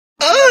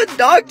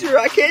doctor,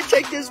 I can't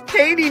take this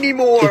pain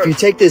anymore. If you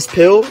take this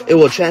pill, it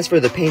will transfer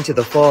the pain to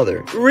the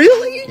father.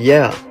 Really?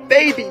 Yeah.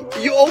 Baby,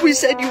 you always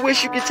said you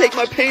wish you could take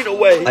my pain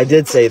away. I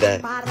did say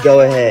that. Go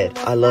ahead.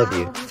 I love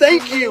you.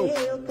 Thank you.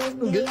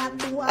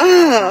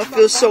 I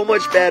feel so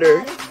much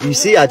better. You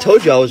see, I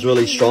told you I was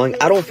really strong.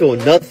 I don't feel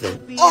nothing.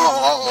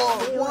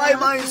 Oh, why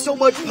am I in so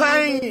much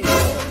pain?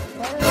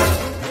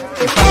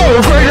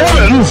 Oh, great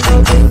heavens!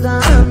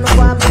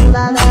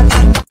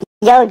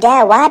 Yo,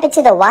 Dad, what happened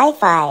to the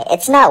Wi-Fi?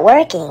 It's not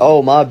working.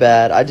 Oh, my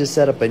bad. I just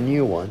set up a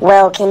new one.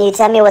 Well, can you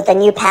tell me what the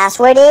new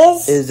password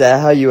is? Is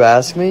that how you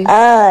ask me?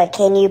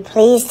 Can you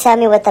please tell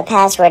me what the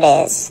password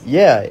is?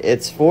 Yeah,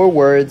 it's 4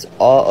 words,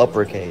 all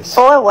uppercase.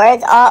 4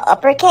 words, all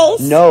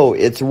uppercase? No,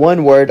 it's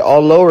 1 word,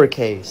 all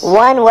lowercase.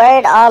 1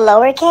 word, all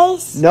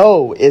lowercase?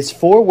 No, it's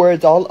 4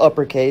 words, all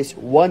uppercase,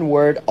 1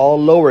 word, all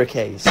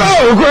lowercase.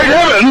 Oh, great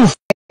heavens!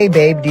 Hey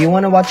babe, do you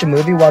want to watch a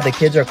movie while the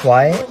kids are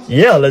quiet?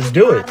 Yeah, let's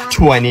do it.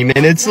 20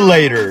 minutes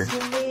later.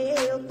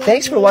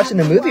 Thanks for watching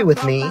the movie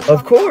with me.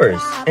 Of course.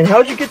 And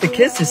how'd you get the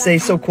kids to stay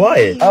so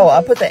quiet? Oh,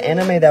 I put the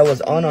anime that was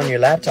on your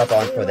laptop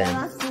on for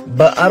them.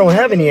 But I don't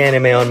have any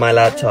anime on my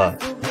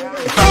laptop.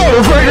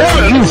 Oh, great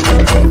heavens!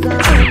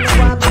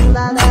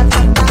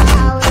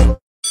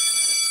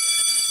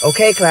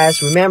 Okay,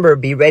 class, remember,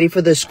 be ready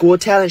for the school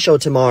talent show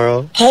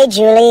tomorrow. Hey,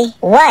 Julie.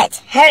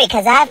 What? Hurry,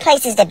 because I have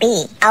places to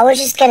be. I was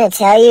just going to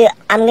tell you,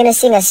 I'm going to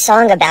sing a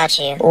song about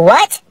you.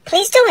 What?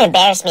 Please don't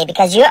embarrass me,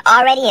 because you're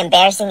already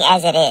embarrassing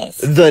as it is.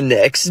 The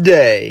next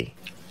day.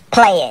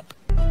 Play it.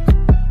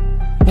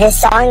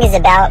 This song is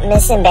about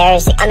Miss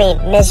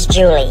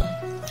Julie.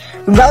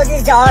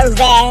 Roses are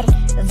red,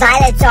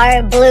 violets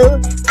are blue.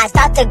 I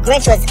thought the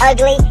Grinch was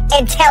ugly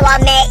until I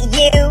met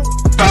you.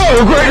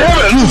 Oh, great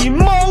heavens!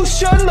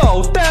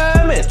 Emotional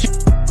damage!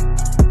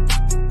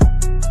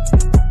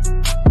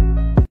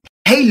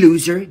 Hey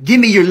loser, give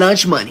me your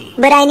lunch money.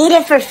 But I need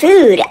it for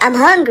food. I'm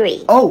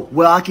hungry. Oh,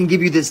 well I can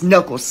give you this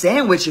knuckle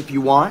sandwich if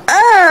you want.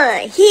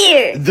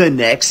 Here. The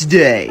next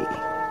day.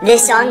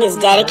 This song is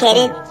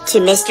dedicated to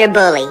Mr.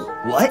 Bully.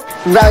 What?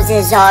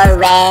 Roses are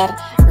red,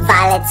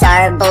 violets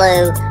are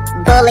blue.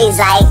 Bullies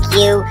like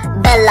you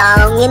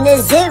belong in the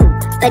zoo.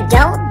 But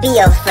don't be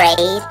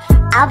afraid,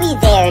 I'll be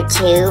there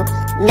too.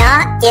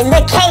 Not in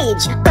the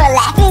cage, but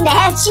laughing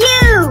at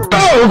you.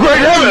 Oh, great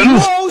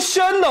heavens!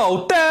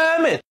 Emotional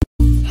damage!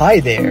 Hi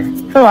there.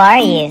 Who are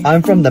you?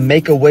 I'm from the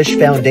Make-A-Wish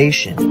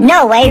Foundation.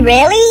 No way,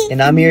 really?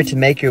 And I'm here to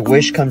make your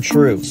wish come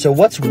true. So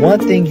what's one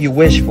thing you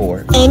wish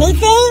for?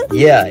 Anything?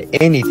 Yeah,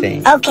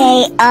 anything.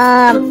 Okay,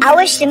 I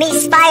wish to meet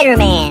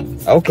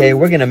Spider-Man. Okay,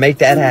 we're gonna make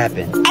that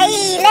happen.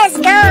 Hey, let's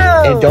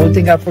go! And don't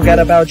think I forgot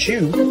about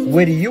you.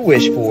 What do you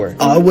wish for?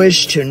 I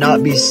wish to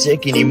not be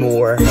sick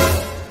anymore.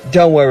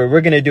 Don't worry,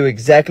 we're gonna do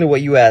exactly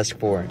what you asked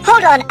for.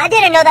 Hold on, I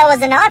didn't know that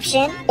was an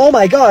option. Oh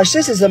my gosh,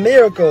 this is a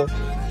miracle.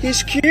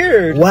 He's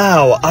cured.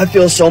 Wow, I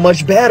feel so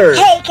much better.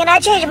 Hey, can I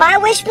change my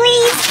wish,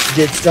 please?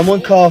 Did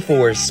someone call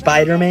for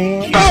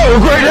Spider-Man? Oh,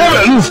 great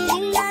heavens!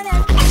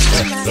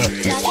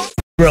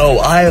 Bro,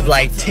 I have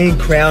like 10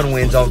 crown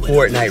wins on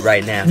Fortnite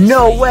right now.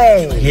 No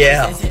way.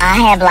 Yeah. I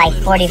have like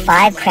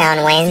 45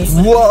 crown wins.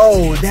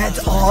 Whoa,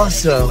 that's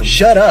awesome.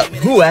 Shut up.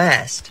 Who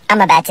asked?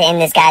 I'm about to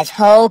end this guy's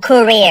whole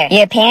career.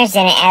 Your parents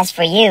didn't ask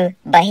for you,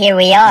 but here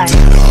we are.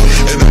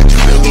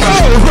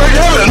 Oh, great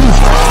heavens!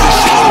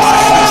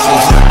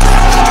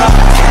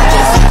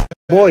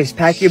 Boys,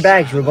 pack your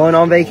bags. We're going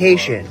on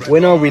vacation.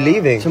 When are we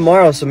leaving?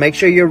 Tomorrow, so make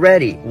sure you're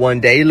ready. 1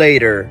 day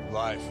later.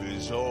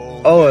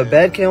 Oh, a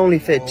bed can only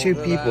fit 2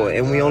 people,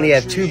 and we only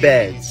have 2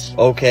 beds.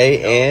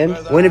 Okay, and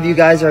when of you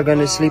guys are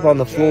gonna sleep on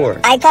the floor?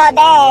 I call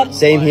Dad.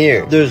 Same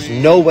here. There's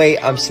no way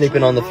I'm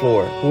sleeping on the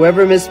floor.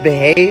 Whoever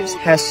misbehaves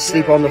has to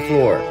sleep on the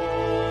floor.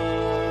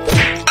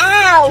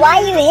 Ow,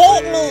 why you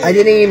hit me? I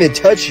didn't even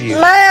touch you.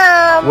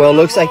 Mom! Well,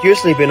 looks like you're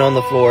sleeping on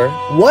the floor.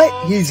 What?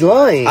 He's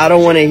lying. I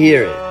don't want to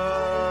hear it.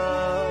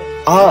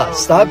 Ah,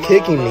 stop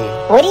kicking me.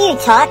 What are you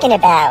talking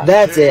about?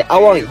 That's it. I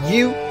want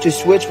you to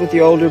switch with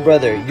your older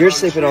brother. You're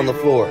sleeping on the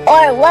floor.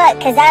 Or what?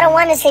 Because I don't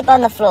want to sleep on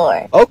the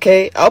floor.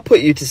 Okay, I'll put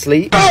you to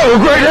sleep. Oh,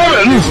 great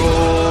heavens!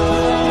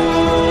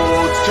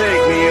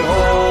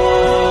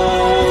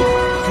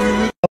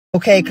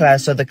 Okay,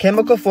 class, so the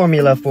chemical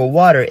formula for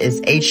water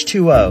is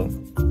H2O.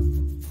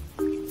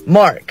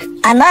 Mark.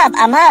 I'm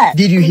up.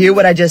 Did you hear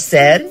what I just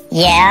said?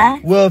 Yeah?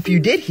 Well, if you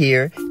did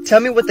hear, tell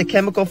me what the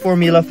chemical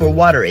formula for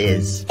water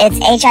is. It's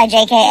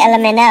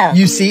HIJKLMNO.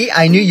 You see,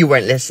 I knew you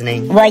weren't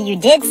listening. Well, you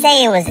did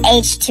say it was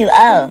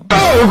H2O.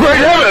 Oh, great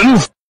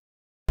heavens!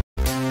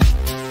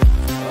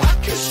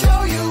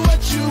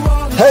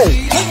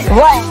 Hey!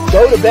 What?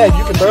 Go to bed.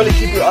 You can barely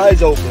keep your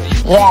eyes open.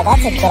 Yeah,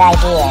 that's a good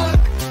idea.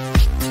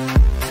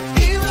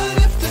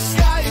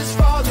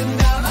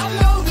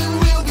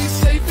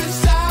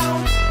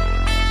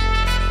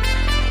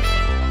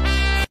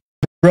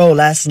 Bro,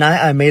 last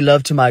night I made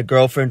love to my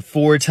girlfriend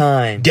 4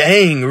 times.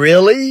 Dang,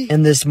 really?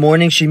 And this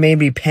morning she made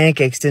me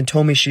pancakes and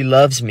told me she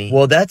loves me.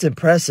 Well, that's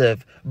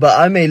impressive, but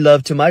I made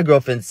love to my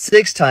girlfriend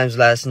 6 times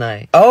last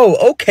night.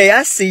 Oh, okay,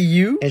 I see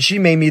you. And she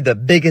made me the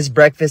biggest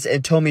breakfast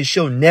and told me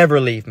she'll never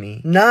leave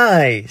me.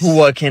 Nice.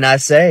 What can I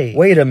say?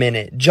 Wait a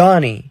minute,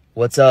 Johnny.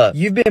 What's up?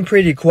 You've been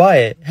pretty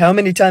quiet. How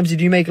many times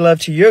did you make love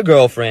to your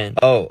girlfriend?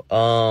 Oh,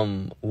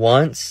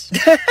 once?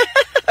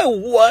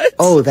 What?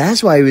 Oh,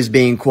 that's why he was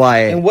being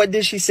quiet. And what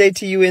did she say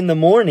to you in the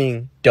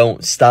morning?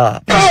 Don't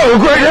stop. Oh,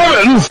 great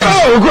heavens!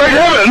 Oh, great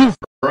heavens!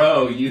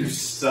 Bro, you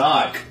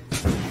suck.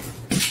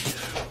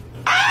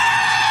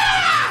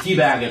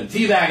 Teabag him,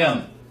 teabag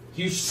him.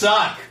 You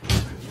suck.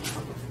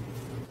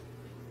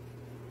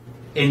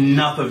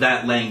 Enough of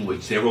that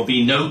language. There will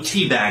be no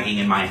teabagging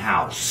in my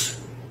house.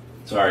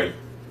 Sorry.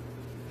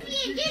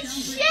 Get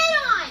shit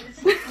on!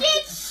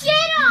 Get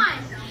shit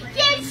on!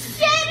 Get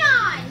shit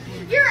on!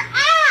 Your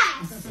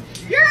ass!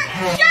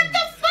 Shut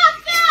the fuck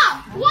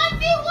up!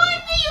 1v1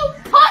 me, you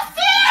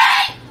pussy!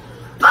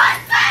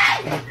 Pussy!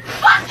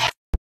 Fucking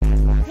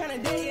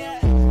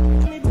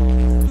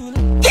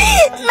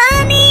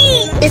Mommy!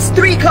 It's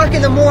 3 o'clock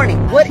in the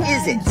morning. What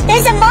is it?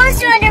 There's a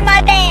monster under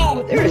my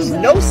bed! There is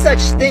no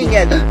such thing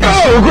as...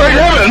 Oh, great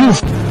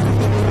heavens!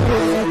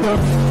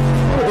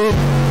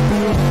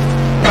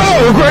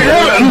 Oh, great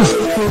heavens!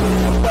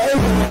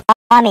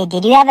 Mommy,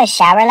 did you have a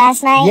shower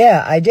last night?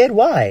 Yeah, I did.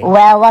 Why?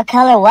 Well, what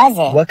color was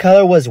it? What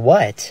color was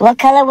what? What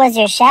color was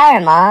your shower,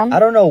 Mom? I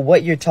don't know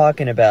what you're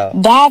talking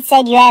about. Dad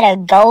said you had a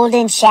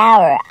golden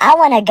shower. I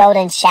want a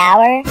golden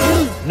shower.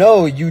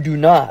 No, you do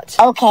not.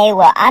 Okay,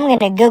 well, I'm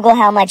gonna Google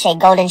how much a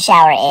golden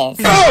shower is.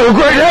 Oh,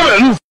 great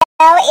heavens!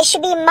 No, it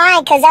should be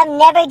mine because I've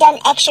never done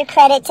extra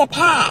credit to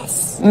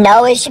pass.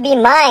 No, it should be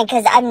mine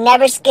because I've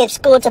never skipped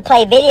school to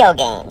play video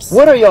games.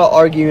 What are y'all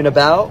arguing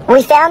about?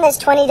 We found this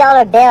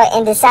 $20 bill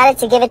and decided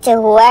to give it to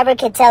whoever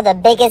could tell the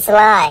biggest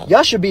lie.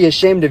 Y'all should be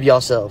ashamed of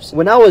yourselves.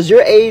 When I was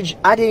your age,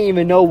 I didn't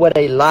even know what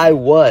a lie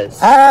was.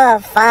 Oh,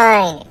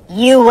 fine.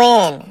 You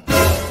win.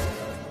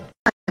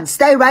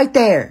 Stay right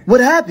there.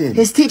 What happened?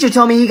 His teacher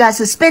told me he got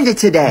suspended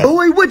today.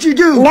 Boy, what'd you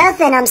do?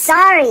 Nothing, I'm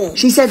sorry.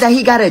 She said that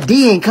he got a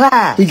D in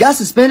class. He got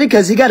suspended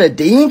because he got a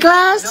D in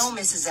class? No,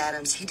 Mrs.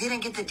 Adams, he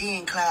didn't get the D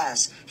in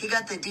class. He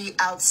got the D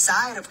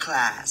outside of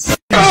class.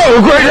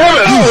 Oh, great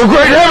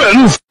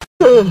heavens!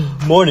 Oh, great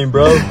heavens! Morning,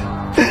 bro.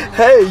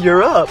 Hey,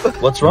 you're up.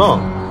 What's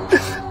wrong?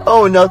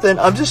 Oh, nothing.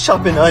 I'm just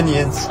chopping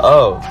onions.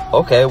 Oh,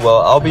 okay.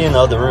 Well, I'll be in the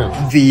other room.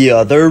 The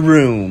other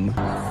room.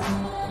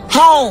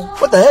 Hey.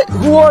 What the heck?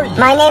 Who are you?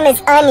 My name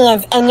is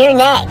Onions, and you're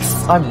next.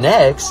 I'm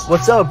next?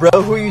 What's up, bro?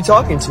 Who are you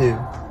talking to?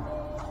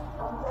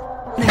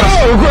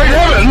 Oh, great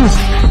heavens!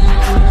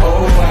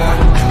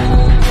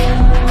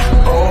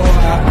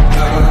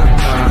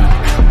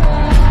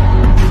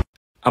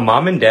 A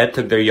mom and dad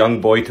took their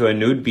young boy to a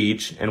nude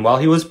beach, and while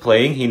he was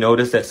playing, he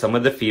noticed that some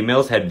of the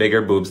females had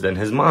bigger boobs than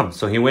his mom.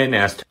 So he went and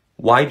asked,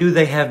 "Why do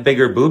they have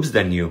bigger boobs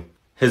than you?"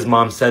 His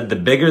mom said, "The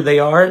bigger they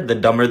are, the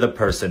dumber the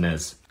person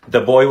is." The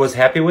boy was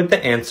happy with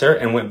the answer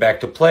and went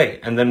back to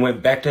play, and then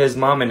went back to his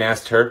mom and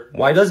asked her,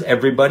 "Why does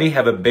everybody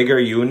have a bigger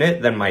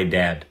unit than my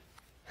dad?"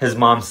 His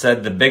mom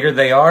said, "The bigger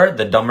they are,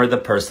 the dumber the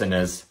person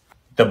is."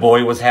 The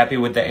boy was happy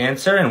with the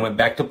answer and went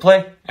back to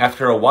play.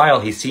 After a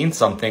while, he seen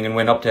something and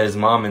went up to his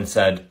mom and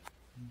said,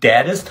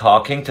 "Dad is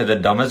talking to the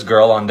dumbest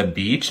girl on the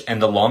beach, and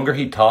the longer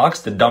he talks,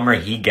 the dumber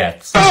he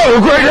gets."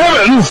 Oh, great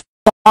heavens!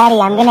 Daddy,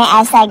 I'm gonna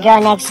ask that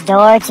girl next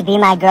door to be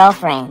my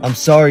girlfriend. I'm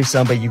sorry,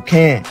 son, but you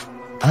can't.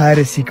 I had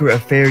a secret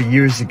affair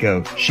years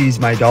ago. She's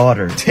my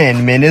daughter.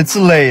 10 minutes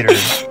later.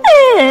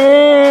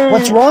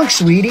 What's wrong,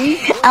 sweetie?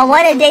 I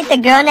want to date the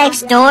girl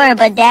next door,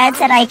 but Dad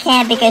said I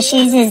can't because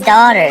she's his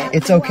daughter.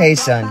 It's okay,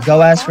 son.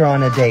 Go ask her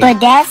on a date. But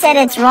Dad said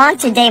it's wrong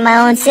to date my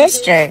own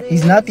sister.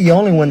 He's not the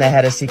only one that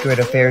had a secret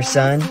affair,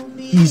 son.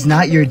 He's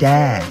not your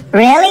dad.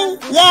 Really?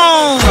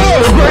 Yay!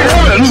 Oh, great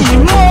heavens!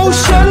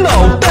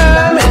 Emotional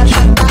damage!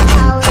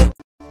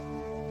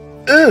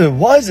 Ugh,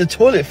 why is the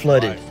toilet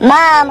flooded?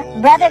 Mom,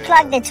 brother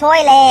clogged the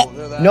toilet.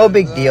 No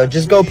big deal,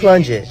 just go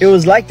plunge it. It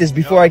was like this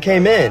before I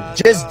came in.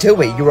 Just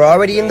do it, you were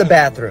already in the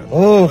bathroom.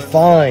 Oh,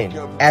 fine.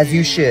 As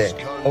you should.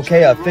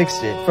 Okay, I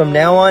fixed it. From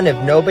now on, if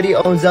nobody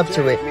owns up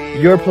to it,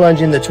 you're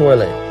plunging the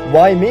toilet.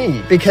 Why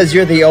me? Because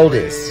you're the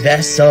oldest.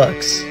 That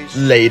sucks.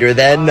 Later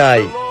that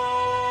night.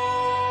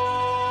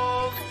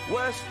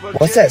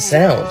 What's that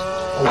sound?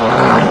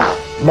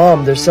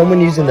 Mom, there's someone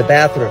using the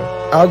bathroom.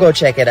 I'll go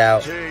check it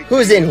out.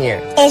 Who's in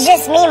here? It's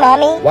just me,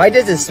 Mommy. Why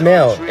does it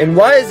smell? And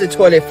why is the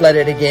toilet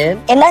flooded again?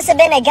 It must have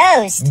been a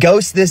ghost.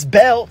 Ghost this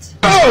belt.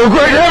 Oh,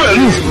 great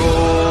heavens!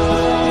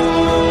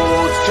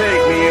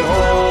 Take me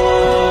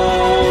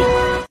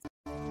home.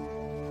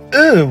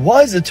 Ugh,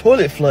 why is the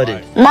toilet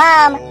flooded?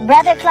 Mom,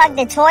 brother clogged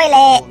the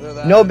toilet.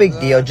 No big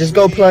deal, just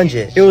go plunge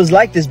it. It was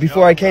like this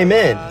before I came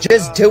in.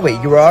 Just do it,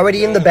 you were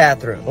already in the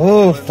bathroom.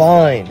 Oh,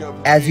 fine.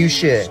 As you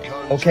should.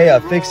 Okay, I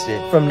fixed it.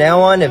 From now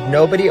on, if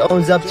nobody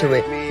owns up to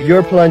it,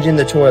 you're plunging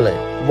the toilet.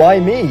 Why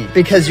me?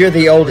 Because you're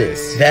the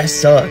oldest. That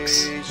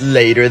sucks.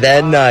 Later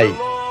that night.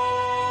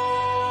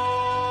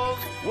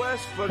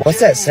 What's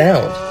that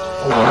sound?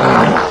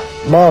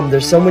 Mom,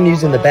 there's someone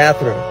using the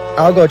bathroom.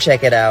 I'll go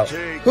check it out.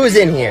 Who's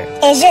in here?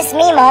 It's just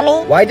me,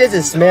 Mommy. Why does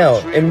it smell?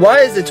 And why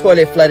is the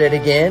toilet flooded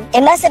again?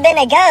 It must have been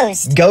a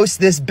ghost. Ghost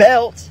this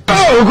belt.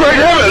 Oh, great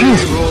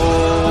heavens!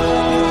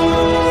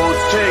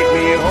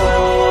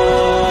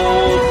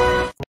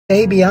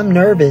 Baby, I'm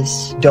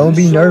nervous. Don't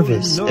be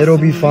nervous. It'll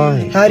be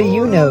fine. How do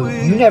you know?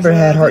 You never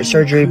had heart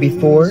surgery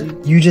before.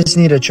 You just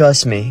need to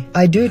trust me.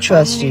 I do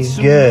trust you.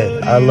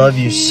 Good. I love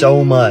you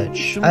so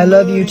much. I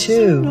love you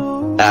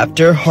too.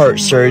 After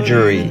heart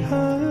surgery.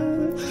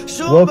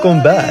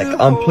 Welcome back.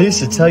 I'm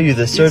pleased to tell you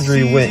the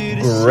surgery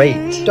went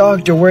great.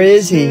 Doctor, where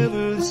is he?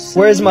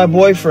 Where's my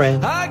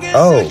boyfriend?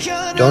 Oh,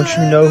 don't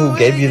you know who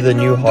gave you the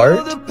new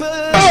heart?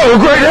 Oh,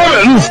 great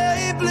heavens!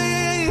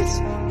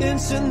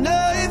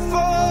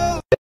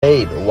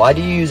 Babe, why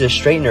do you use a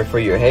straightener for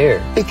your hair?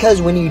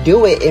 Because when you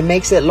do it, it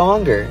makes it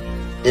longer.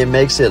 It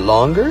makes it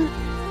longer?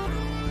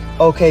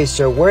 Okay,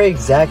 sir, where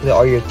exactly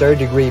are your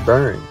third-degree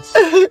burns?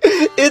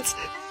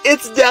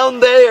 It's down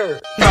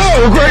there.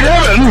 Oh, great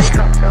heavens!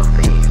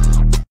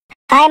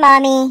 Hi,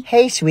 Mommy.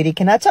 Hey, sweetie,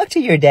 can I talk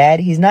to your dad?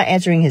 He's not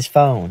answering his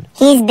phone.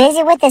 He's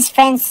busy with his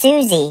friend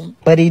Susie.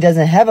 But he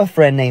doesn't have a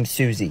friend named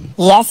Susie.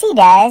 Yes, he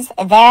does.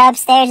 They're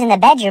upstairs in the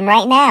bedroom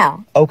right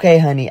now. Okay,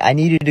 honey, I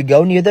need you to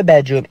go near the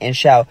bedroom and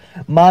shout,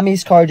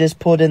 Mommy's car just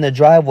pulled in the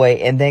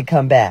driveway, and then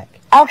come back.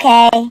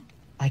 Okay.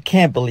 I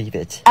can't believe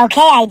it. Okay,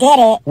 I did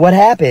it. What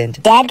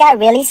happened? Dad got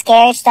really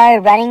scared,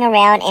 started running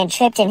around, and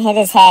tripped and hit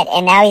his head,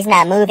 and now he's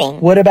not moving.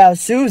 What about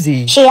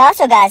Susie? She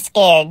also got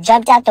scared,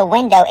 jumped out the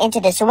window into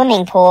the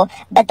swimming pool,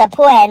 but the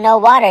pool had no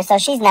water, so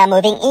she's not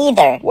moving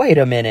either. Wait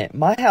a minute,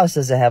 my house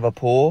doesn't have a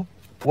pool.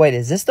 Wait,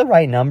 is this the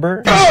right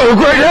number? Oh,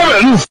 great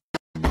heavens!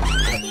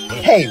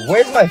 Hey,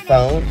 where's my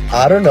phone?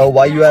 I don't know.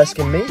 Why you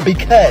asking me?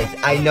 Because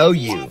I know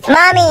you.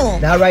 Mommy!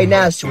 Not right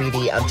now,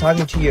 sweetie. I'm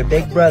talking to your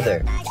big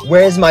brother.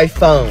 Where's my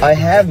phone? I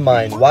have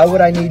mine. Why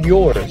would I need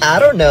yours? I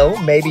don't know.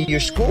 Maybe your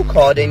school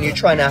called and you're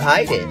trying to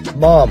hide it.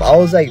 Mom, I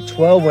was like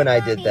 12 when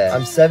I did that.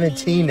 I'm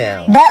 17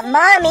 now. But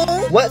Mommy!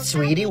 What,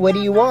 sweetie? What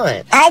do you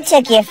want? I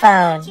took your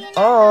phone.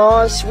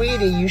 Aw,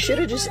 sweetie, you should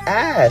have just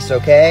asked,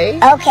 okay?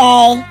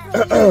 Okay.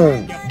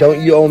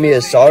 Don't you owe me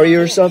a sorry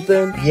or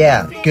something?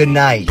 Yeah, good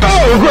night.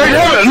 Oh, great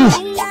heavens!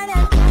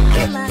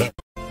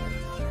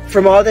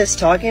 From all this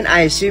talking,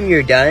 I assume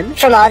you're done?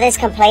 From all this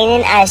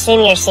complaining, I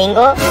assume you're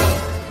single?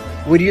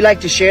 Would you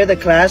like to share the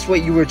class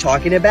what you were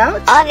talking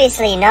about?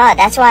 Obviously not.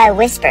 That's why I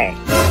whispered.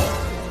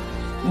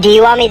 Do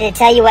you want me to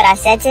tell you what I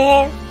said to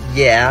him?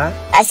 Yeah.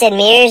 I said,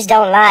 mirrors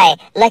don't lie.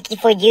 Lucky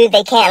for you,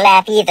 they can't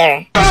laugh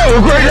either.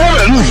 Oh, great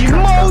heavens!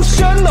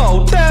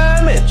 Emotional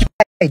damage!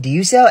 Hey, do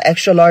you sell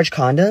extra large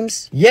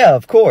condoms? Yeah,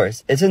 of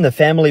course. It's in the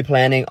family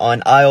planning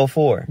on aisle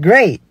 4.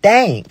 Great,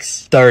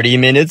 thanks. 30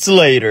 minutes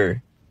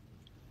later.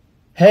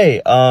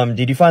 Hey,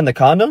 did you find the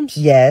condoms?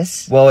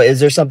 Yes. Well, is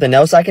there something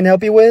else I can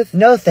help you with?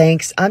 No,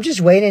 thanks. I'm just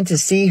waiting to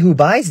see who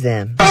buys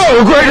them.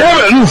 Oh, great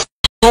heavens!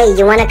 Hey,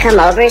 you wanna come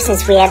over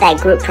since we have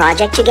that group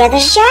project together?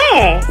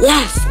 Sure.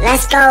 Yes,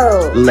 let's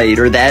go.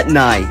 Later that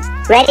night.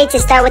 Ready to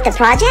start with the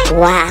project?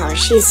 Wow,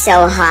 she's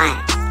so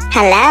hot.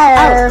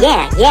 Hello?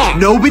 Oh, yeah.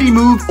 Nobody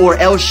move or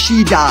else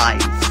she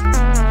dies.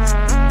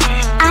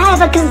 I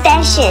have a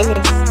confession.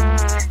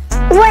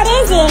 What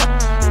is it?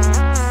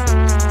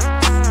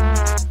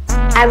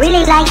 I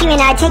really like you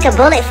and I'd take a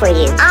bullet for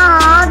you.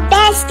 Aw,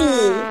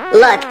 bestie.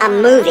 Look,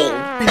 I'm moving.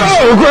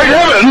 Oh, great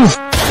heavens!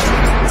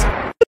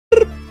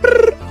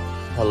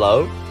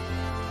 Hello?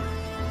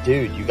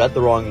 Dude, you got the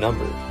wrong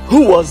number.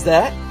 Who was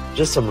that?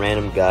 Just some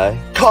random guy.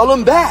 Call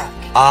him back.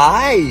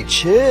 Aight,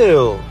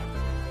 chill.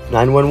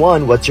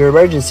 911, what's your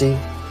emergency?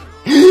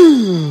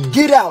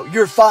 Get out,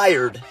 you're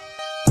fired.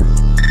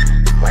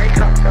 Wake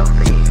up,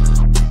 filthy.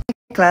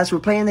 Class, we're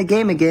playing the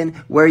game again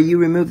where you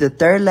remove the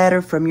third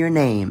letter from your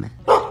name.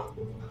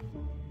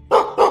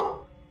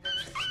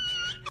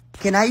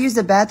 Can I use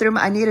the bathroom?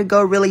 I need to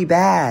go really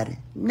bad.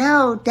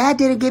 No, Dad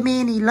didn't give me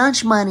any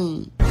lunch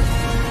money.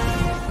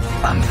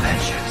 I'm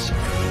vengeance.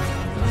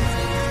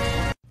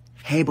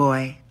 Hey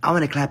boy, I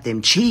want to clap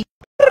them cheeks.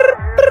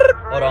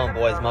 Hold on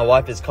boys, my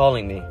wife is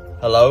calling me.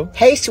 Hello?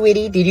 Hey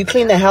sweetie, did you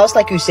clean the house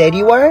like you said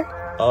you were?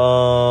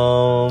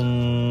 Oh,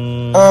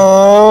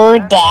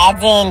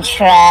 Dad's in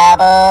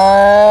trouble.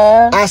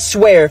 I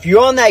swear, if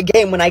you're on that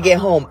game when I get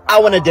home,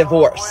 I want a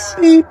divorce.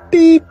 Beep,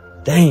 beep.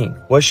 Dang,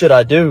 what should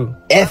I do?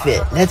 F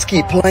it, let's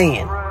keep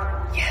playing.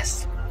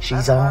 Yes,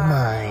 she's all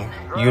mine.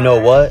 You know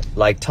what?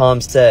 Like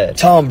Tom said.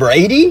 Tom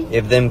Brady?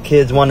 If them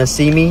kids want to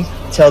see me,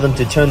 tell them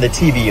to turn the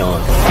TV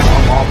on.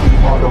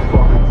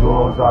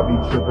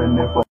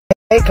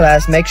 Hey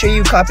class, make sure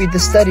you copy the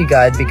study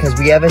guide because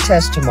we have a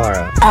test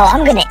tomorrow. Oh,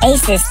 I'm gonna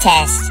ace this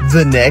test.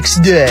 The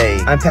next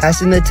day. I'm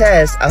passing the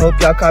test. I hope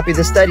y'all copy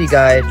the study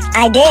guide.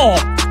 I did.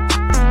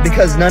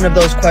 Because none of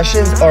those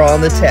questions are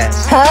on the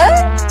test.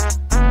 Huh?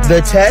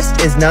 The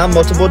test is not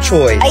multiple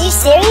choice. Are you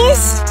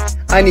serious?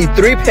 I need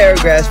 3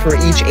 paragraphs for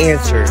each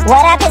answer.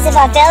 What happens if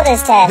I fail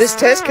this test? This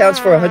test counts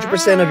for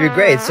 100% of your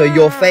grade, so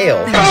you'll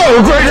fail.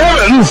 Oh, great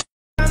heavens!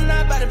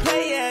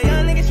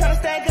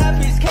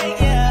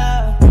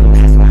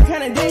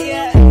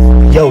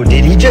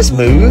 just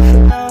move?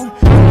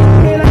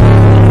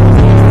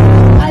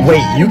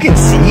 Wait, you can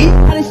see?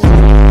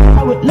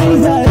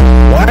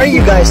 Why are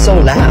you guys so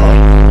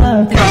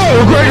loud?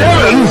 Oh, great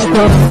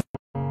heavens!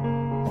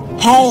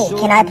 Hey,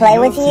 can I play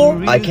with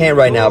you? I can't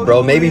right now,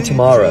 bro. Maybe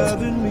tomorrow.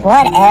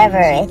 Whatever,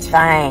 it's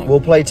fine.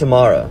 We'll play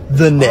tomorrow.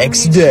 The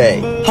next day.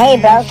 Hey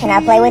bro, can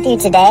I play with you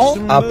today?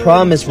 I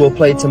promise we'll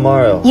play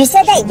tomorrow. You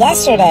said that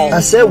yesterday.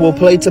 I said we'll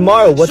play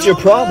tomorrow. What's your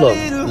problem?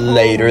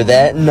 Later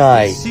that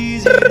night.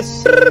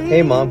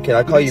 Hey mom, can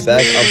I call you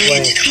back? I'm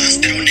playing.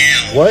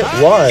 What?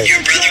 Why?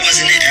 Your brother was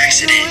in an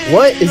accident.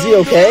 What? Is he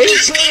okay?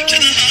 Just go to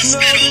the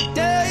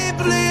hospital.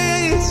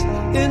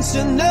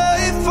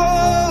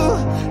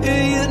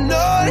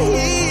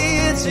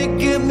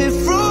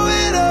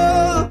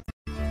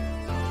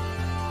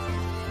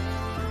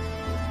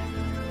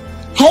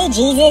 Hey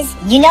Jesus,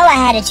 you know I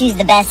had to choose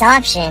the best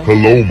option.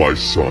 Hello, my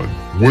son.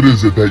 What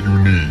is it that you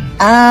need?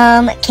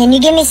 Can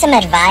you give me some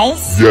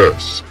advice?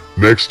 Yes.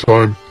 Next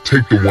time,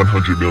 take the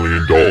 $100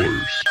 million.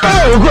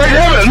 Oh, great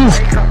heavens!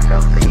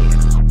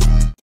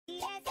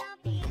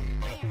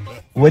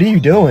 What are you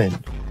doing?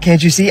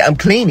 Can't you see I'm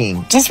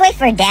cleaning? Just wait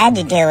for Dad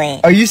to do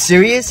it. Are you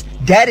serious?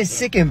 Dad is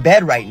sick in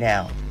bed right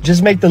now.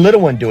 Just make the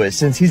little one do it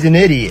since he's an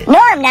idiot. No,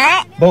 I'm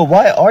not. But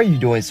why are you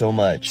doing so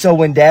much? So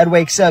when Dad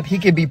wakes up, he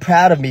can be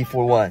proud of me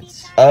for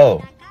once.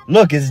 Oh,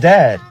 look, it's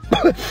Dad.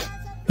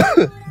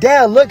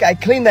 Dad, look, I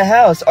cleaned the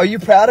house. Are you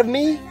proud of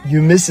me?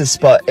 You missed a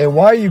spot. And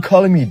why are you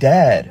calling me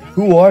Dad?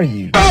 Who are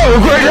you? Oh,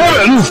 great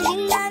heavens!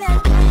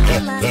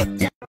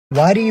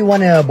 Why do you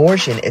want an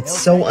abortion? It's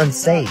so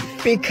unsafe.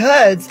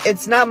 Because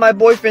it's not my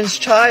boyfriend's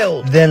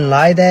child. Then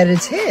lie that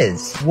it's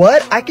his.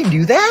 What? I can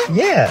do that?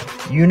 Yeah.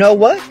 You know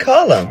what?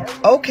 Call him.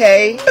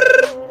 Okay.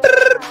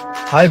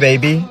 Hi,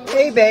 baby.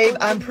 Hey, babe,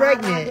 I'm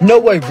pregnant. No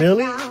way,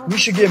 really? We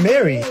should get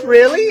married.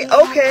 Really?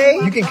 Okay.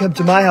 You can come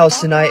to my house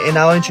tonight and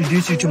I'll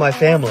introduce you to my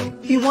family.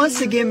 He wants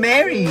to get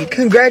married.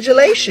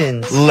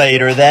 Congratulations.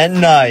 Later that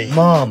night.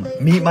 Mom,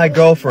 meet my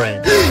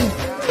girlfriend.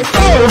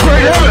 Oh,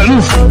 great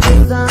heavens!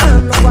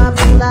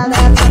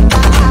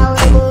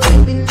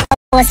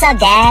 What's up,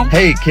 Dad?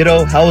 Hey,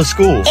 kiddo, how was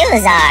school? It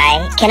was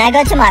alright. Can I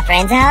go to my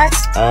friend's house?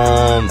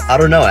 I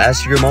don't know.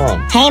 Ask your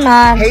mom. Hey,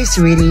 Mom. Hey,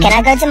 sweetie. Can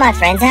I go to my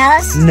friend's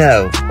house?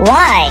 No,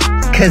 Why?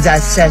 'cause I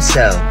said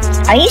so.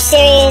 Are you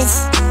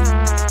serious?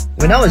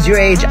 When I was your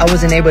age, I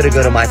wasn't able to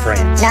go to my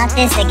friends. Not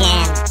this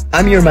again.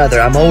 I'm your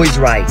mother. I'm always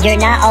right. You're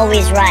not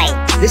always right.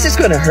 This is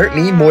gonna hurt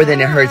me more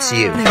than it hurts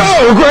you.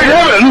 Oh, great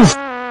heavens!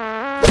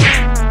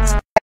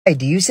 Hey,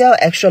 do you sell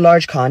extra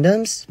large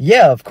condoms?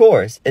 Yeah, of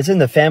course. It's in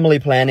the family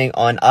planning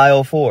on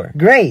aisle 4.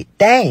 Great,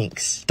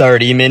 thanks.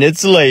 30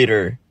 minutes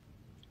later.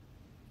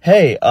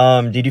 Hey,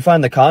 did you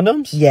find the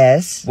condoms?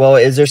 Yes. Well,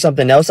 is there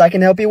something else I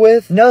can help you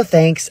with? No,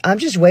 thanks. I'm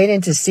just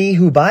waiting to see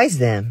who buys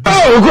them.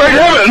 Oh, great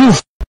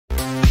heavens!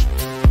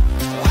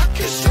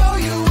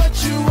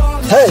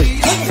 Hey,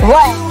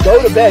 What? go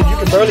to bed. You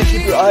can barely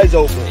keep your eyes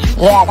open.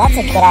 Yeah, that's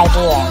a good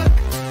idea.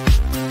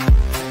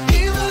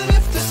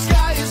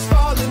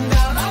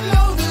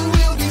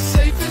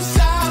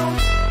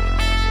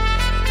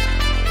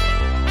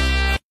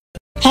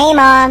 Hey,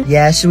 Mom.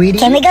 Yeah, sweetie?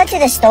 Can we go to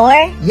the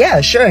store?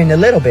 Yeah, sure, in a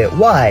little bit.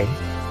 Why?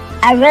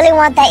 I really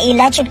want that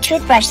electric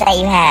toothbrush that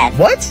you have.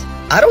 What?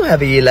 I don't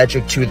have an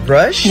electric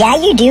toothbrush. Yeah,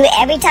 you do.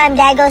 Every time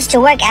Dad goes to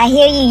work, I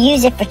hear you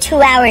use it for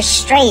 2 hours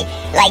straight.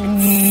 Like,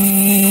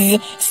 zzz,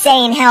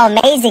 saying how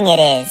amazing it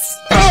is.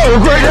 Oh,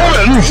 great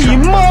heavens!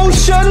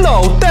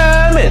 Emotional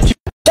damage.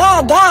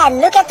 Dad,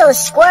 look at those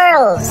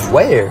squirrels.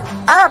 Where?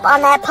 Up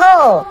on that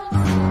pole.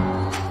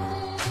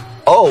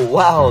 Oh,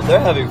 wow, they're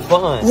having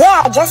fun.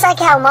 Yeah, just like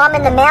how Mom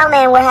and the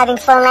mailman were having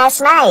fun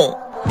last night.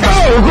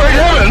 Oh, great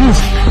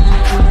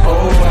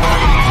heavens!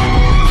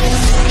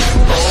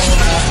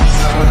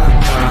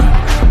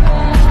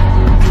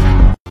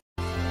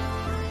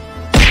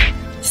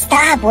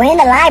 Stop, we're in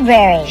the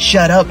library.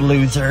 Shut up,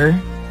 loser.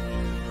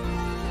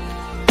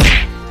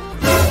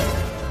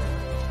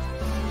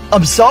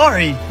 I'm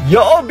sorry.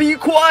 Y'all be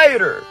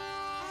quieter.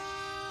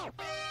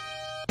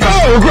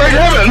 Oh, great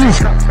heavens!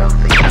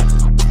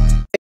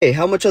 Hey,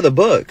 how much are the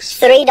books?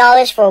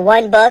 $3 for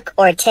one book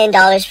or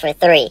 $10 for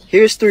 3.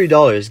 Here's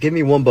 $3. Give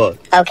me one book.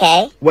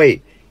 Okay,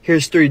 Wait,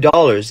 here's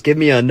 $3. Give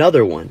me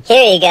another one.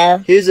 here you go.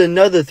 Here's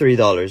another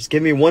 $3.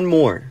 Give me one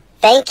more.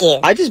 Thank you.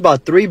 I just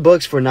bought 3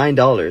 books for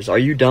 $9. Are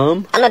you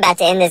dumb? I'm about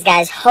to end this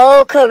guy's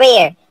whole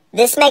career.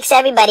 This makes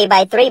everybody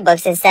buy 3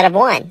 books instead of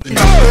 1.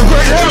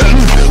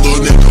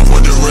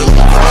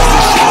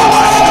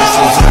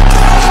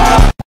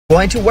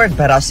 Going to work,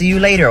 but I'll see you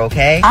later,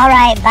 okay?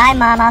 Alright, bye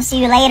Mom, I'll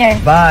see you later.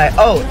 Bye.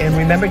 Oh, and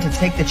remember to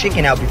take the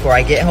chicken out before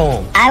I get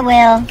home. I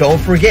will. Don't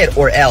forget,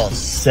 or else.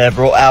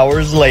 Several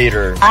hours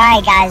later.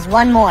 Alright guys,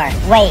 one more.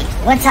 Wait,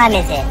 what time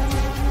is it?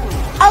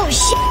 Oh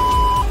shit!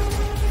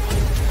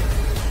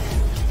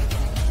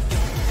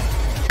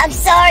 I'm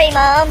sorry,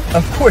 Mom.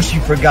 Of course you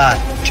forgot.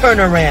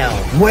 Turn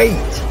around. Wait.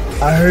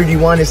 I heard you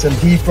wanted some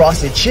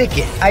defrosted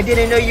chicken. I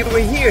didn't know you were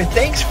here.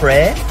 Thanks,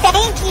 Fred.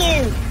 Thank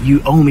you.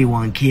 You owe me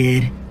one,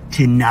 kid.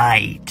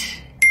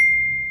 Tonight.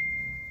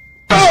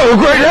 Oh,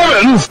 great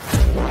heavens!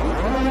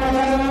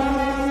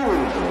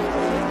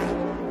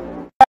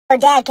 Oh,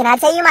 Dad, can I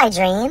tell you my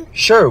dream?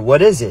 Sure,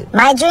 what is it?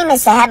 My dream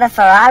is to have a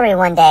Ferrari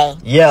one day.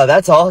 Yeah,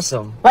 that's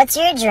awesome. What's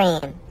your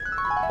dream?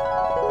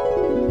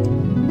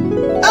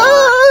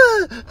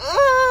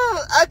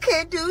 I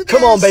can't do this.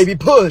 Come on, baby,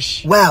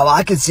 push. Wow,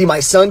 I can see my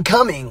son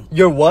coming.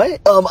 Your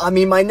what? I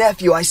mean my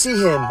nephew, I see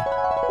him.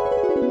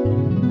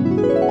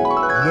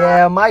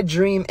 Yeah, my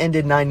dream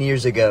ended 9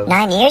 years ago.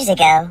 9 years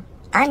ago?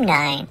 I'm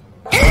 9.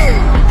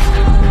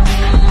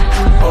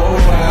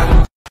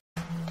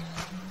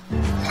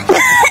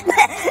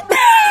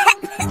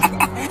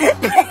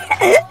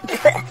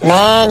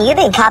 Man, you've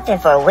been coughing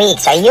for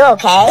weeks. Are you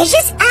okay? It's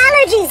just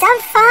allergies. I'm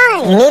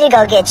fine. You need to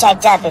go get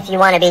checked up if you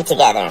want to be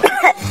together.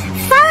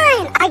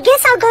 Fine. I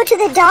guess I'll go to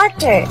the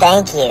doctor.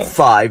 Thank you.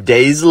 5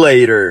 days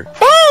later.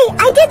 Hey,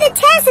 I did the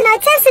test and I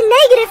tested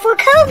negative for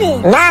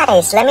COVID.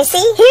 Nice. Let me see.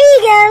 Here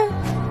you go.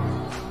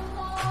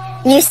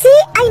 You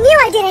see? I knew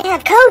I didn't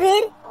have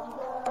COVID.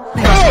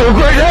 Oh,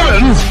 great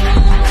heavens!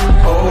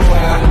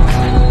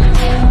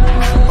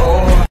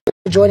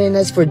 Joining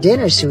us for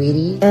dinner,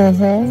 sweetie.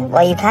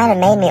 Well, you kind of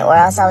made me, or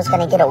else I was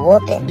going to get a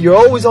whooping. You're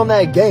always on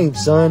that game,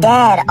 son.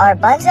 Dad, are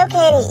bugs okay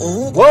to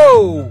eat?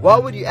 Whoa! Why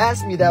would you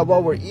ask me that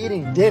while we're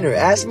eating dinner?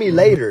 Ask me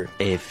later.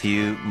 A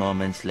few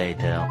moments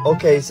later.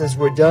 Okay, since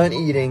we're done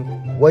eating,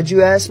 what'd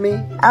you ask me?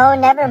 Oh,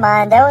 never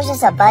mind. There was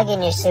just a bug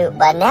in your soup,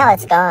 but now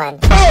it's gone.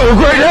 Oh,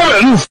 great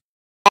heavens!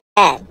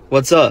 Dad,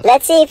 What's up?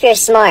 let's see if you're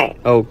smart.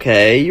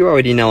 Okay, you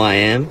already know I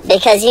am.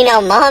 Because you know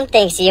Mom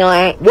thinks you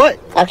aren't. What?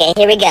 Okay,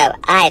 here we go.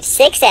 I have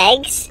 6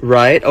 eggs.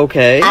 Right,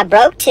 okay. I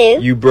broke 2.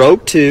 You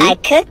broke 2. I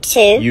cooked 2.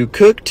 You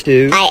cooked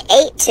 2. I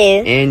ate 2.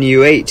 And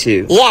you ate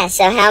 2. Yeah,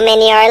 so how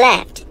many are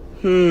left?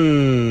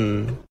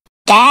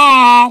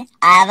 Dad,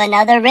 I have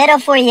another riddle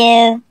for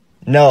you.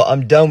 No,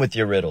 I'm done with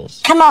your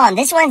riddles. Come on,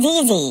 this one's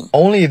easy.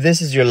 Only if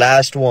this is your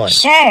last one.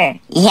 Sure.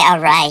 Yeah,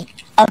 right.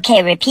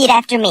 Okay, repeat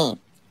after me.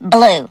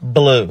 Blue.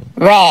 Blue.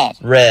 Red.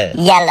 Red.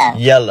 Yellow.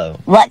 Yellow.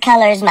 What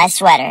color is my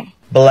sweater?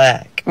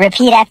 Black.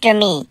 Repeat after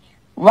me.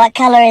 What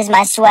color is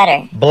my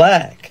sweater?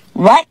 Black.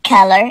 What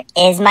color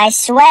is my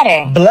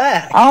sweater?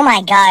 Black. Oh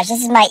my gosh,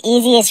 this is my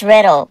easiest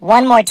riddle.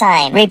 One more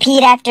time.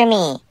 Repeat after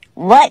me.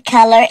 What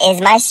color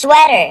is my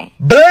sweater?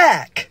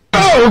 Black.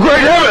 Oh, great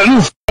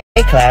heavens!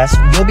 Hey class,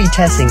 you'll be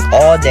testing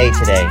all day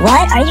today.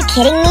 What? Are you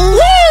kidding me?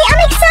 Yay,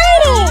 I'm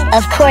excited!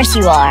 Of course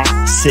you are.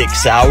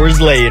 6 hours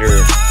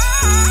later.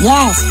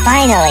 Yes,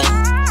 finally.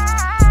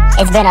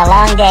 It's been a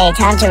long day.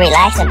 Time to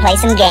relax and play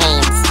some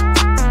games.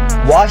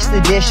 Wash the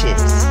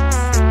dishes.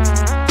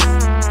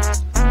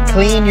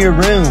 Clean your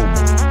room.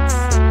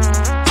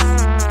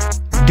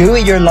 Do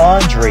your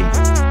laundry.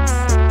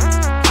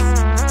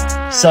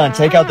 Son,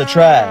 take out the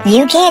trash.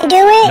 You can't do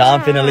it? Now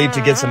I'm finna leave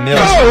to get some milk.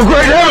 Oh,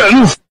 great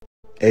heavens!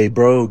 Hey,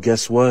 bro,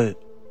 guess what?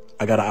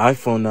 I got an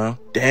iPhone now.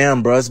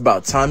 Damn, bro, it's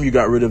about time you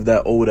got rid of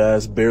that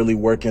old-ass, barely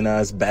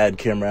working-ass, bad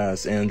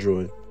camera-ass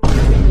Android.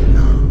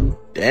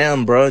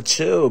 Damn, bro,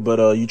 chill. But,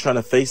 you trying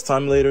to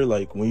FaceTime later,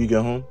 like, when you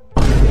get home?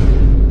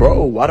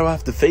 Bro, why do I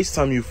have to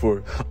FaceTime you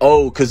for?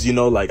 Oh, cause, you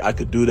know, like, I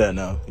could do that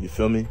now. You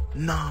feel me?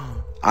 Nah.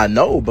 I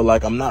know, but,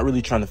 like, I'm not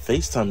really trying to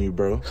FaceTime you,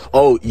 bro.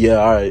 Oh, yeah,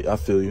 alright, I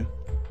feel you.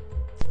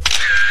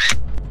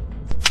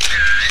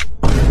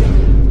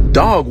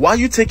 Dog, why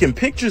you taking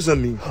pictures of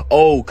me?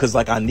 Oh, cause,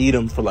 like, I need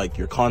them for, like,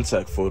 your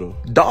contact photo.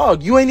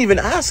 Dog, you ain't even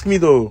ask me,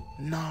 though.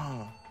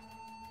 Nah.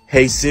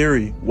 Hey,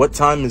 Siri, what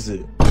time is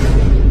it?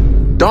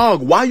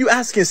 Dog, why you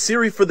asking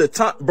Siri for the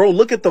time? Bro,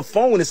 look at the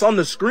phone. It's on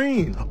the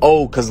screen.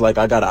 Oh, cause like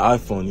I got an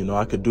iPhone, you know,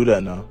 I could do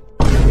that now.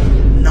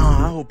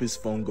 Nah, I hope his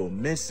phone go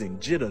missing.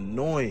 Jit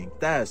annoying.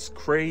 That's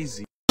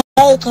crazy.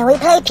 Hey, can we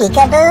play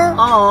peekaboo?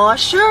 Aw,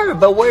 sure,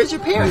 but where's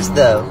your parents,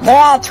 though? They're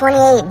at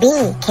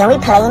 28B. Can we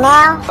play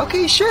now?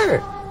 Okay, sure.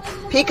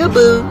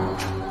 Peekaboo.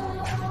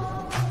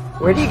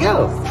 Where'd he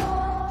go?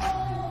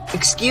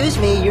 Excuse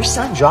me, your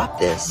son dropped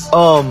this.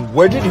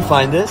 Where did you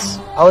find this?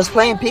 I was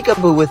playing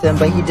peekaboo with him,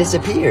 but he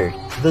disappeared.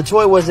 The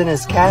toy was in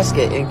his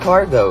casket in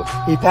cargo.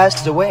 He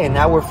passed away and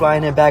now we're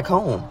flying it back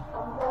home.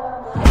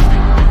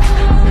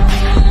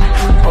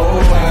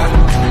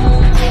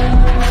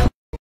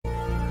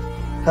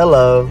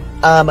 Hello.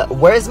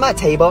 Where's my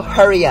table?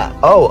 Hurry up.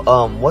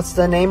 Oh, what's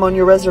the name on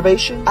your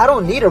reservation? I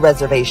don't need a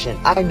reservation.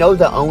 I know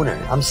the owner.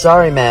 I'm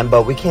sorry, man,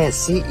 but we can't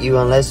seat you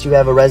unless you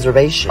have a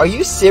reservation. Are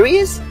you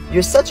serious?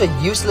 You're such a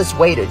useless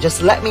waiter.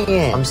 Just let me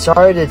in. I'm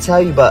sorry to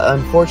tell you, but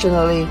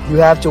unfortunately, you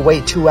have to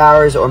wait 2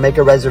 hours or make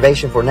a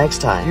reservation for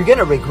next time. You're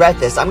gonna regret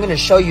this. I'm gonna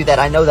show you that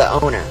I know the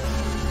owner.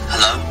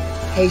 Hello?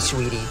 Hey,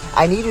 sweetie.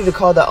 I need you to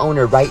call the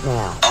owner right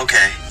now.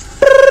 Okay.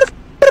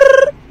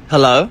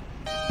 Hello?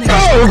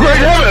 Oh, great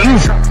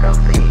heavens!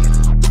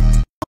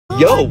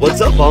 Yo, what's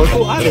up,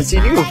 Uncle? I haven't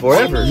seen you in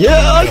forever.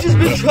 Yeah, I've just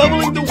been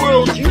traveling the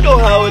world. You know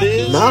how it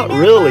is. Not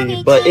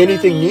really, but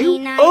anything new?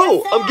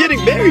 Oh, I'm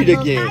getting married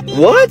again.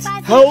 What?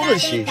 How old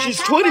is she? She's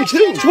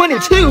 22.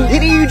 22?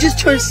 Didn't you just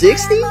turn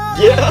 60?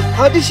 Yeah.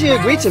 How did she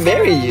agree to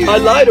marry you? I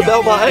lied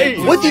about my age.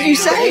 What did you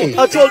say?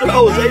 I told her I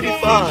was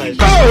 85.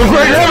 Oh,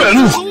 great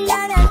heavens!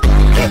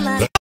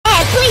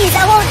 Dad, please,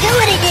 I won't do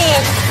it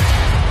again.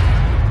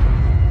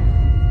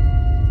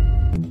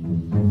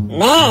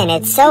 Man,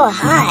 it's so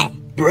hot.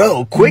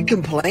 Bro, quit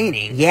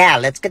complaining. Yeah,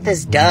 let's get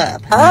this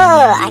dub.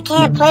 Oh, I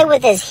can't play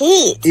with this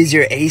heat. Is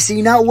your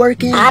AC not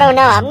working? I don't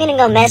know. I'm gonna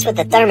go mess with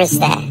the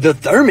thermostat. The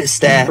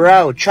thermostat?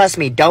 Bro, trust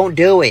me, don't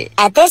do it.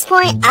 At this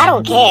point, I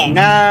don't care.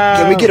 No.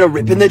 Can we get a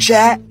rip in the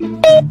chat? Beep,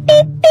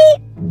 beep,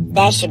 beep.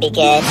 That should be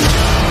good.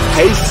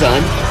 Hey,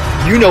 son.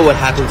 You know what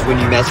happens when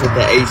you mess with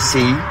the AC.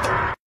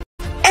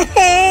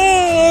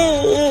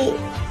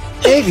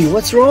 Baby,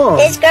 what's wrong?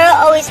 This girl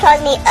always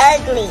calls me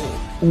ugly.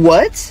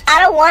 What? I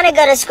don't want to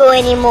go to school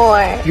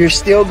anymore. You're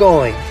still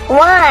going.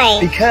 Why?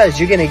 Because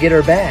you're gonna get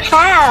her back.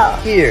 How?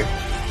 Here.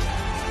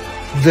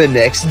 The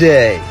next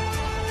day.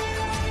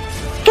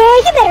 Girl,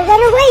 you better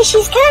run away.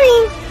 She's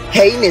coming.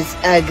 Hey, Miss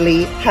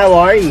Ugly, how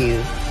are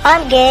you?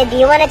 I'm good. Do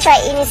you want to try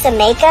eating some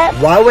makeup?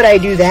 Why would I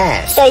do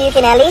that? So you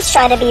can at least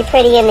try to be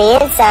pretty in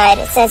the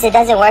inside, since it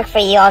doesn't work for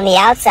you on the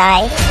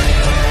outside.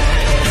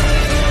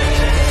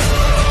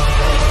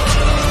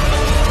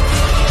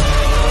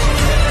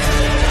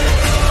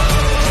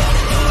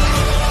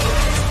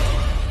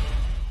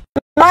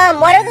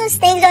 Mom, what are those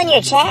things on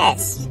your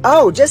chest?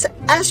 Oh, just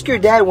ask your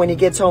dad when he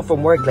gets home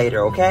from work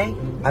later, okay?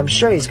 I'm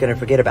sure he's gonna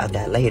forget about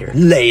that later.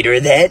 Later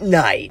that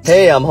night.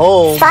 Hey, I'm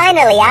home.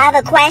 Finally, I have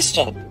a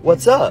question.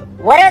 What's up?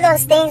 What are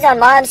those things on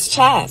Mom's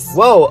chest?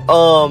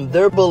 Whoa,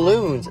 they're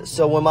balloons.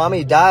 So when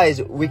mommy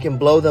dies, we can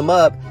blow them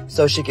up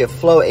so she can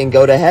float and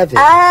go to heaven.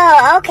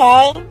 Oh,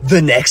 okay.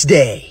 The next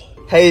day.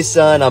 Hey,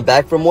 son, I'm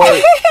back from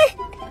work.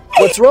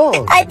 What's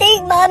wrong? I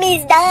think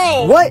Mommy's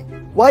dying. What?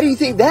 Why do you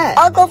think that?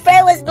 Uncle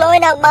Fred was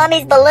blowing up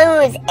Mommy's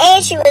balloons,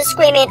 and she was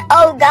screaming,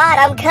 "Oh God,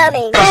 I'm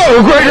coming."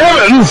 Oh, great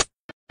heavens!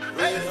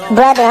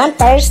 Brother, I'm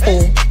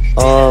thirsty.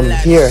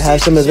 Here,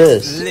 have some of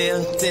this.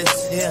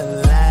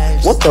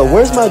 What the?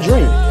 Where's my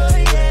drink?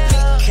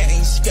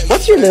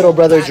 What's your little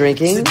brother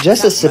drinking?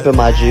 Just a sip of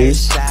my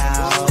juice.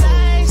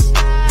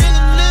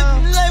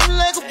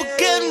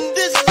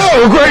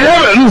 Oh, great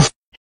heavens!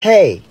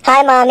 Hey.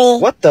 Hi, Mommy.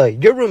 What the?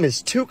 Your room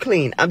is too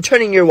clean. I'm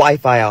turning your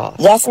Wi-Fi off.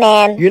 Yes,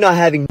 ma'am. You're not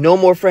having no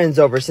more friends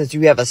over since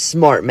you have a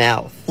smart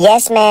mouth.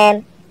 Yes,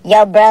 ma'am.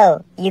 Yo,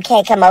 bro, you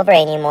can't come over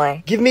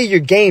anymore. Give me your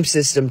game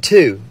system,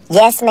 too.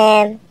 Yes,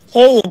 ma'am.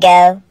 Here you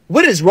go.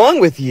 What is wrong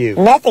with you?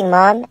 Nothing,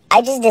 Mom.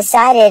 I just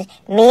decided,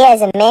 me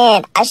as a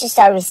man, I should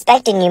start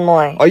respecting you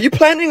more. Are you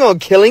planning on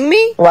killing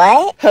me?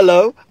 What?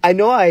 Hello? I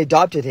know I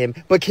adopted him,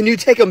 but can you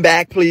take him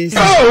back, please?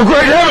 Oh,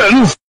 great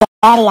heavens!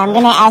 Daddy, I'm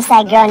gonna ask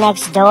that girl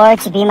next door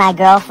to be my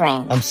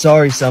girlfriend. I'm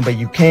sorry, son, but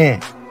you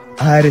can't.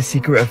 I had a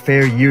secret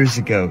affair years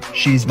ago.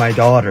 She's my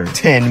daughter.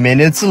 10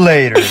 minutes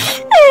later.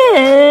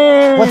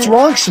 What's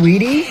wrong,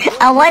 sweetie?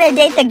 I want to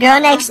date the girl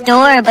next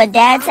door, but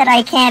Dad said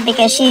I can't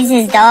because she's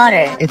his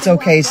daughter. It's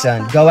okay,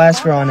 son. Go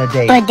ask her on a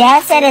date. But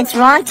Dad said it's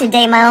wrong to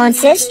date my own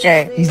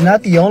sister. He's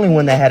not the only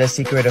one that had a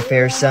secret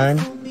affair, son.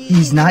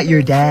 He's not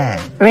your dad.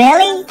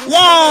 Really?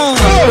 Yay!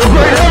 Oh,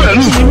 great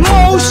heavens!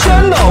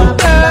 Emotional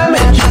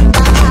damage.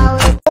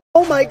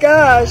 Oh my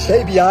gosh!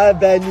 Baby, I have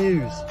bad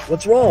news.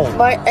 What's wrong?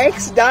 My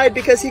ex died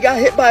because he got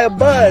hit by a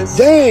bus.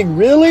 Dang,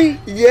 really?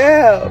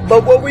 Yeah,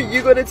 but what were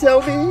you gonna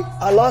tell me?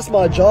 I lost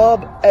my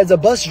job as a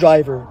bus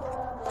driver.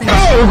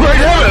 Oh, great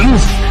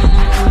heavens!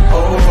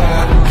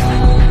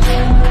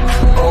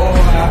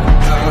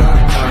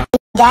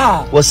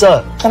 Dad, What's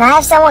up? can I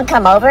have someone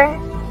come over?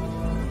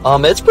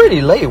 It's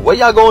pretty late. What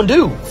y'all gonna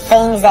do?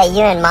 Things that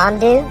you and Mom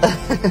do?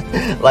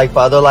 Like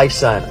father, like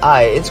son.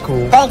 Aight, it's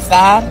cool. Thanks,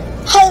 Dad.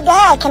 Hey,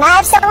 Dad, can I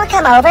have someone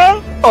come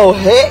over? Oh,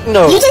 heck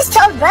no. You just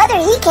told brother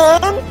he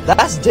can.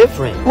 That's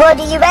different. Well,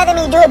 do you rather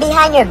me do it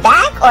behind your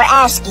back or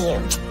ask you?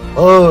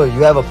 Oh,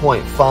 you have a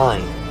point.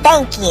 Fine.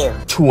 Thank you.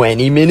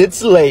 20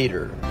 minutes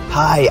later.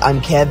 Hi,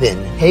 I'm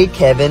Kevin. Hey,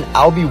 Kevin,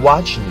 I'll be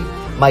watching you.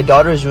 My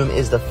daughter's room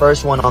is the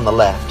first one on the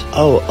left.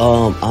 Oh,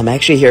 I'm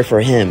actually here for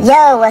him.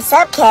 Yo, what's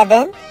up,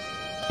 Kevin?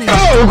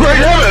 Oh, great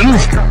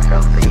heavens!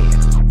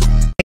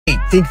 Hey,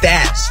 think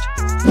fast.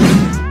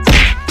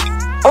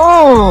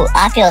 Ooh,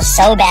 I feel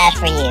so bad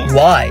for you.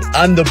 Why?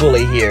 I'm the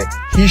bully here.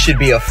 He should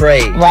be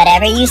afraid.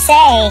 Whatever you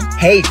say.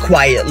 Hey,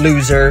 quiet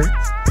loser.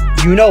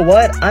 You know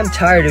what? I'm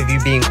tired of you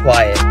being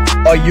quiet.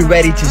 Are you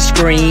ready to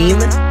scream?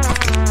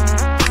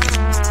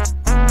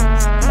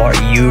 Are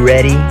you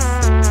ready?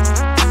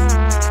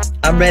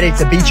 I'm ready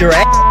to beat your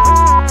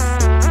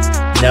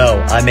ass.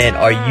 No, I meant,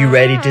 are you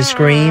ready to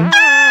scream?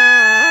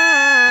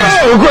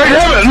 Oh, great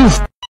heavens!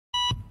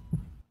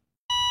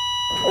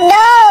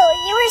 No,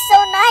 you were so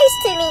nice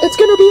to me. It's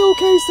gonna be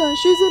okay, son.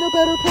 She's in a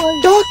better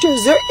place. Doctor,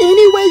 is there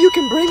any way you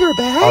can bring her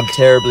back? I'm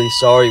terribly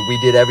sorry. We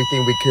did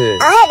everything we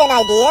could. I have an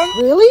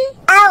idea. Really?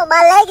 Ow,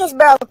 my leg is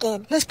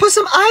broken. Let's put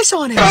some ice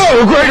on it.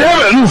 Oh, great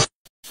heavens!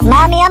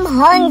 Mommy, I'm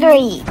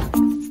hungry.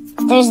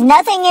 There's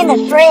nothing in the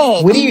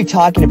fridge. What are you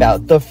talking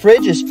about? The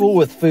fridge is full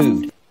with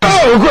food.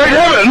 Oh, great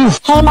heavens!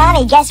 Hey,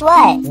 Mommy, guess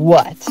what?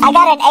 What? I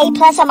got an A+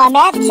 on my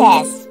math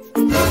test.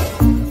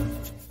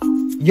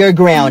 You're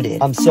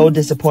grounded. I'm so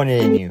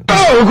disappointed in you.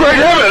 Oh, great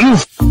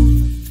heavens!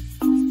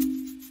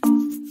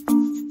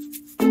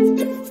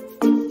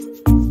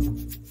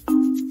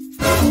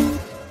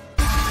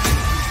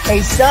 Hey,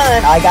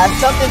 son, I got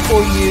something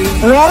for you.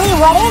 Really?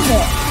 What is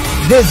it?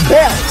 this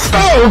belt.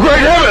 Oh, great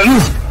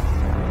heavens!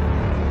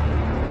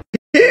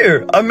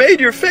 Here, I made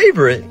your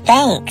favorite.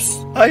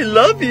 Thanks. I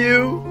love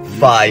you.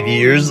 5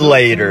 years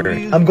later.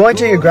 I'm going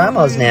to your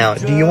grandma's now.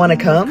 Do you want to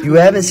come? You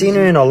haven't seen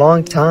her in a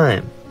long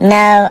time.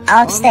 No,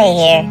 I'll stay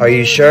here. Are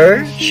you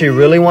sure? She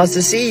really wants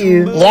to see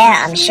you.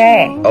 Yeah, I'm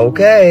sure.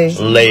 Okay.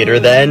 Later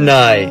that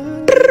night.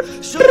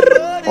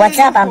 What's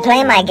up? I'm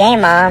playing my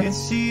game, Mom.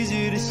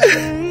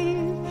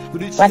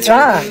 What's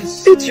wrong?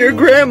 It's your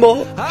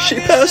grandma. She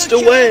passed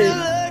away.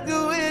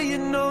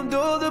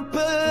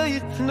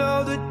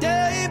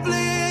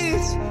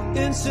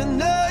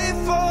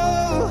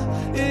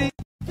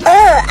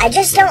 Ugh, I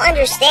just don't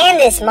understand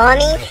this,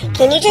 Mommy.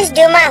 Can you just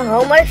do my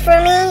homework for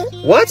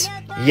me? What?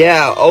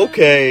 Yeah,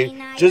 okay.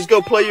 Just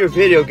go play your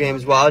video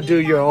games while I do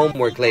your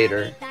homework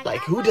later.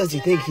 Like, who does he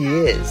think he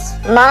is?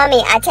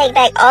 Mommy, I take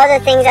back all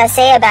the things I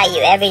say about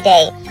you every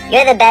day.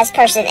 You're the best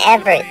person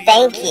ever.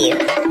 Thank you.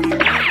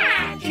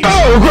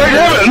 Oh, great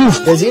heavens!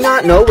 Does he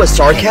not know what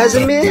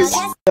sarcasm is?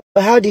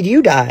 How did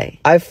you die?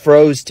 I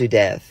froze to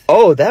death.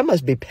 Oh, that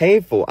must be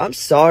painful. I'm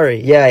sorry.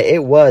 Yeah,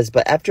 it was,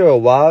 but after a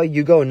while,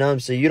 you go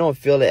numb so you don't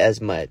feel it as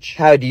much.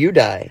 How do you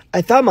die?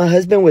 I thought my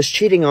husband was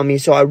cheating on me,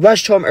 so I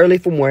rushed home early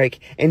from work,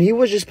 and he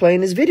was just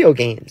playing his video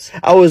games.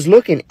 I was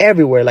looking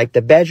everywhere, like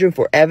the bedroom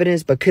for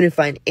evidence, but couldn't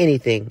find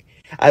anything.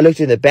 I looked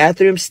in the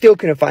bathroom, still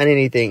couldn't find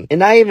anything.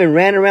 And I even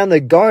ran around the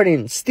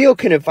garden, still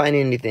couldn't find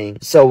anything.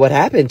 So what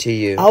happened to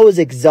you? I was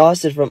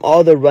exhausted from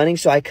all the running,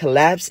 so I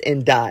collapsed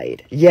and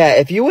died. Yeah,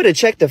 if you would have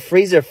checked the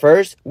freezer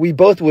first, we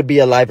both would be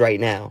alive right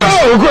now.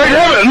 Oh, great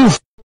heavens!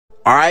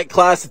 Alright,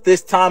 class, at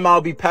this time I'll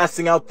be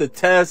passing out the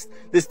test.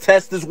 This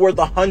test is worth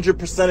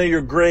 100% of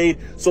your grade,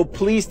 so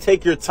please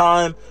take your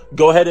time.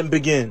 Go ahead and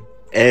begin.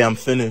 Hey, I'm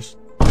finished.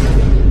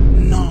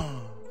 No.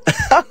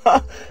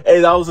 Hey,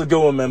 that was a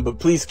good one, man, but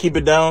please keep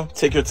it down.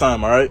 Take your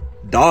time, alright?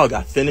 Dog,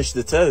 I finished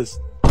the test.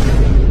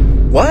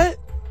 What?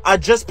 I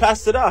just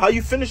passed it out. How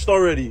you finished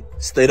already?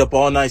 Stayed up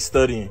all night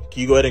studying.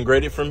 Can you go ahead and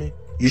grade it for me?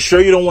 You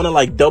sure you don't want to,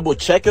 like, double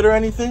check it or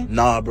anything?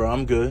 Nah, bro,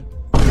 I'm good.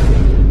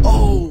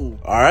 Oh,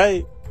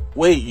 alright.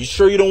 Wait, you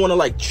sure you don't want to,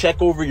 like, check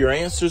over your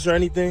answers or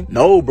anything?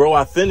 No, bro,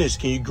 I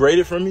finished. Can you grade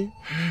it for me?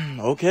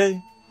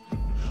 Okay.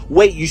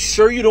 Wait, you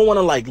sure you don't want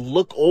to, like,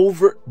 look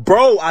over?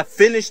 Bro, I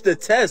finished the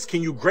test.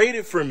 Can you grade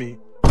it for me?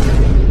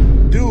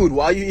 Dude,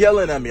 why are you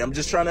yelling at me? I'm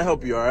just trying to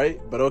help you,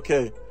 alright? But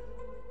okay.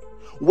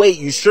 Wait,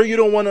 you sure you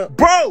don't want to?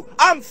 Bro,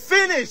 I'm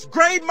finished.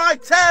 Grade my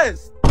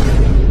test.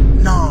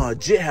 Nah,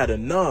 Jit had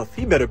enough.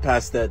 He better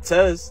pass that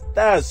test.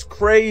 That's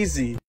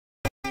crazy.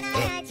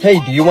 Hey,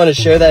 do you want to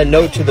share that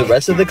note to the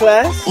rest of the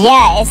class?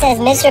 Yeah, it says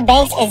Mr.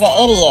 Banks is an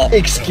idiot.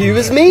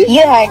 Excuse me?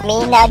 You heard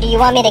me. Now do you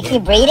want me to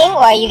keep reading, or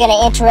are you going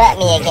to interrupt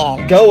me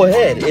again? Go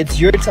ahead. It's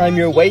your time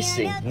you're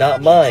wasting,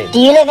 not mine. Do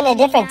you live in a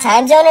different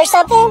time zone or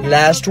something?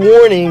 Last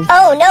warning.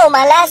 Oh no,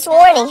 my last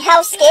warning.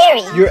 How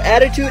scary. Your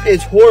attitude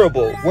is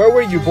horrible. Where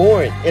were you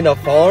born? In a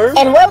farm?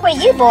 And where were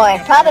you born?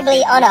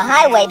 Probably on a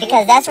highway,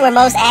 because that's where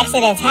most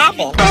accidents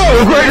happen.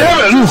 Oh, great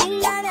heavens!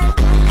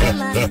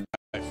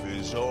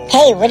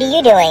 Hey, what are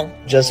you doing?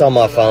 Just on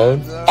my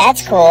phone.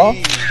 That's cool.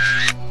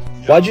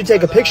 Why'd you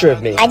take a picture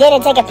of me? I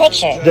didn't take a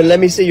picture. Then let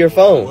me see your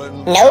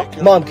phone.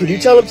 Nope. Mom, could you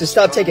tell him to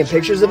stop taking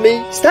pictures of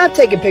me? Stop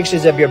taking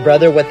pictures of your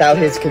brother without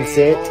his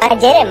consent. I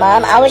didn't,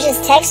 Mom. I was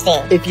just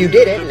texting. If you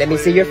didn't, let me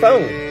see your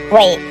phone.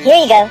 Wait, here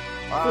you go.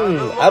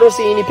 I don't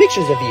see any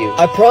pictures of you.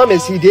 I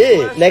promise he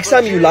did. Next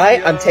time you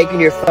lie, I'm taking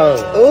your phone.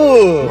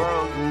 Ooh.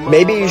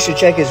 Maybe you should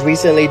check his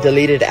recently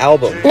deleted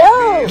album.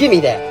 No. Give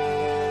me that.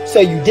 So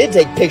you did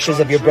take pictures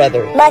of your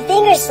brother. My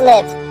finger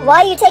slipped.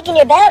 Why are you taking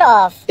your bat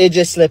off? It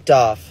just slipped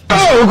off.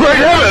 Oh, great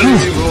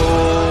heavens!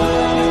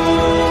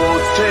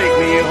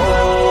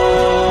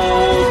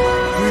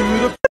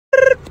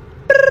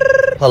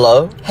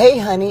 Hello? Hey,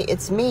 honey,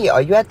 it's me. Are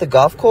you at the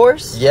golf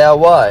course? Yeah,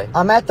 why?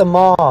 I'm at the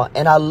mall,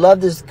 and I love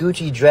this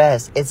Gucci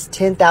dress. It's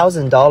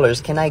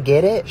 $10,000. Can I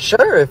get it?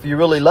 Sure, if you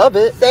really love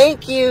it.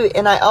 Thank you.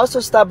 And I also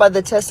stopped by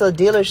the Tesla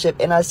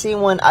dealership, and I seen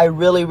one I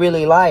really,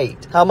 really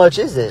liked. How much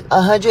is it?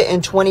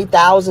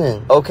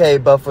 $120,000. Okay,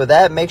 but for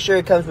that, make sure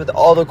it comes with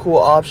all the cool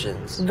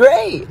options.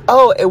 Great.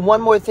 Oh, and one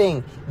more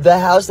thing. The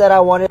house that I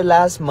wanted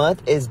last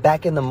month is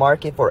back in the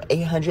market for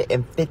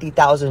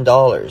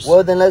 $850,000.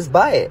 Well, then let's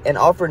buy it and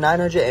offer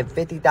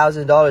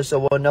 $950,000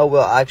 so we'll know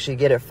we'll actually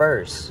get it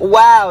first.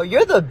 Wow,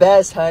 you're the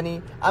best,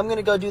 honey. I'm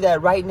gonna go do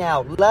that right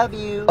now. Love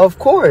you. Of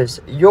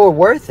course, you're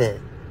worth it.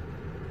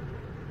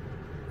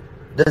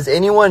 Does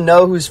anyone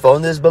know whose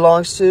phone this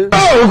belongs to?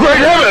 Oh, great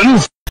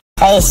heavens!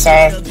 Hey,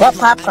 sir. What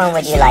popcorn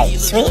would you like?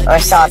 Sweet or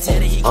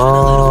salty?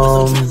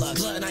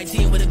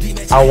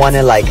 I want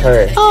it like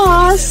her.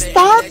 Aw,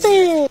 stop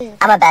it.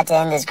 I'm about to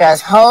end this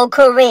girl's whole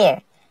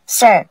career.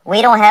 Sir,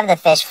 we don't have the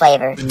fish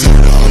flavor.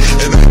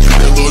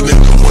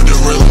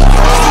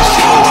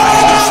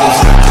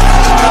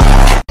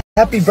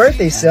 Happy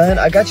birthday, son.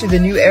 I got you the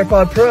new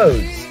AirPod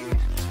Pros.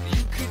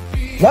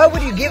 Why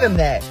would you give him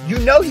that? You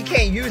know he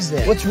can't use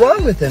them. What's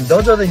wrong with him?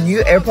 Those are the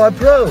new AirPod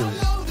Pros.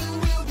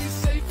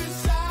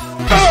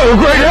 Oh,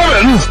 great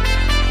heavens!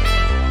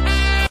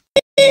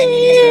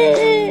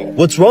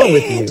 What's wrong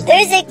with you?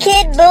 There's a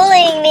kid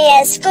bullying me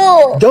at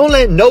school. Don't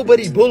let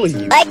nobody bully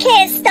you. I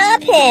can't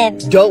stop him.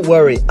 Don't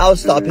worry, I'll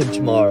stop him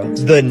tomorrow.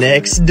 The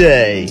next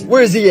day.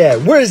 Where's he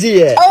at? Where's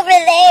he at? Over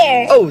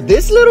there. Oh,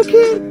 this little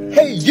kid?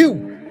 Hey,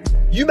 you.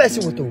 You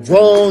messing with the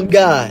wrong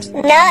guy.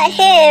 Not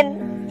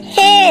him.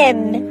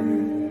 Him.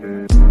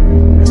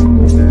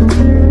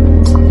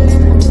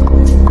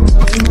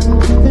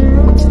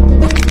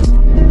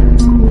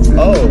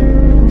 Oh.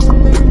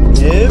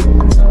 Him?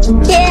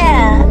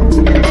 Yeah.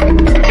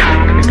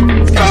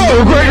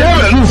 Oh, great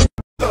heavens!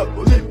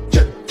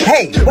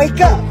 Hey,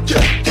 wake up!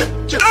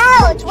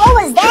 Ouch! What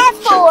was that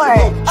for?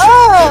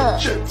 Ugh!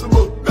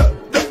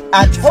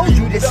 I told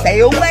you to stay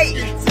awake.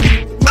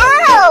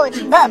 Ouch!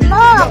 But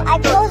Mom, I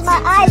close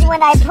my eyes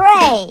when I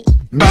pray.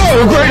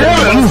 Oh, great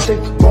heavens!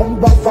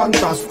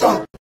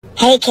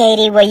 Hey,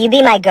 Katie, will you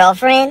be my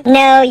girlfriend?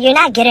 No, you're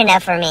not good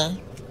enough for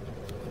me.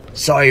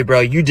 Sorry,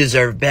 bro, you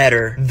deserve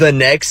better. The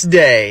next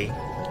day.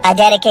 I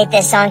dedicate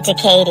this song to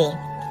Katie.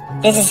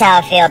 This is how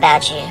I feel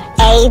about you.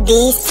 A,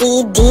 B,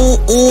 C, D,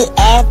 E,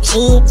 F,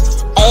 G,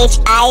 H,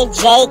 I,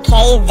 J,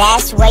 K,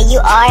 that's where you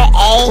are,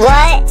 A.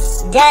 What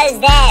does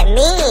that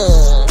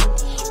mean?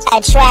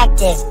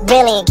 Attractive,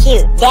 brilliant,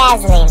 cute,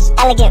 dazzling,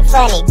 elegant,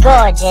 funny,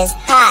 gorgeous,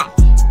 hot.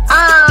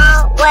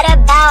 What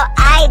about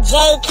I,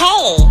 J, K?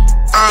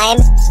 I'm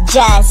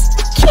just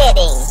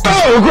kidding.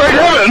 Oh, great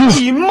heavens!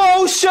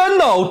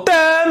 Emotional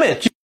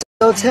damage.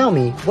 So tell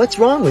me, what's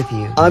wrong with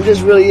you? I'm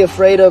just really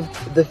afraid of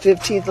the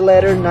 15th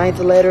letter, 9th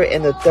letter,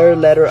 and the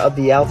 3rd letter of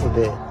the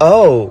alphabet.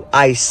 Oh,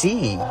 I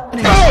see. Oh,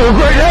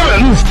 great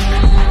heavens!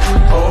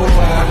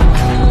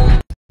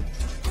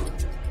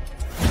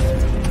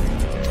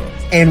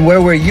 And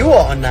where were you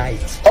all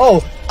night?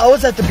 Oh, I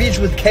was at the beach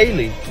with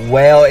Kaylee.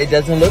 Well, it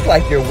doesn't look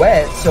like you're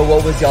wet, so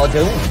what was y'all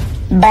doing?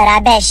 But I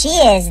bet she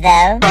is,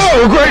 though.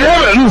 Oh, great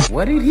heavens!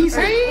 What did he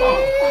say?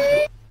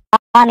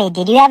 Mommy,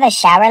 did you have a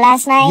shower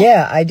last night?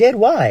 Yeah, I did.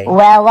 Why?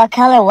 Well, what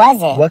color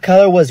was it? What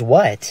color was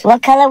what?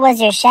 What color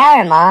was your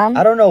shower, Mom?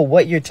 I don't know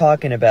what you're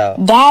talking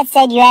about. Dad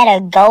said you had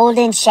a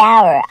golden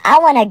shower. I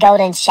want a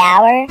golden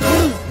shower.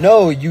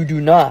 No, you do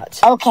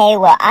not. Okay,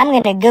 well, I'm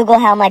gonna Google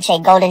how much a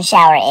golden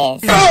shower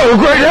is. Oh,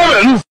 great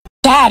heavens!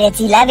 Dad, it's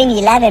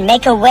 11:11.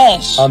 Make a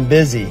wish. I'm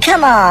busy.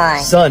 Come on.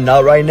 Son,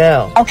 not right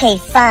now. Okay,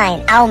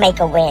 fine. I'll make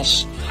a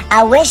wish.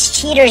 I wish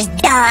cheaters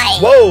die.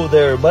 Whoa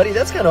there, buddy.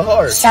 That's kind of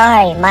hard.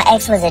 Sorry, my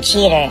ex was a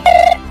cheater.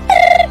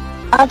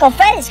 Uncle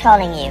Fred is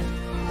calling you.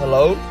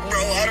 Hello? Bro,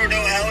 I don't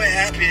know how it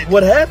happened.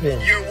 What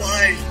happened? Your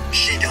wife,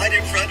 she died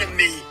in front of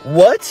me.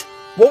 What?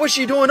 What was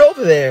she doing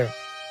over there?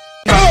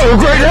 Oh,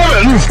 great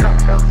heavens!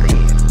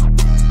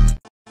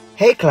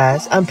 Hey,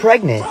 class, I'm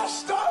pregnant.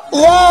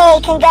 Yay,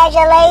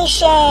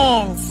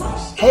 congratulations.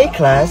 Hey,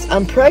 class,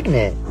 I'm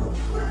pregnant.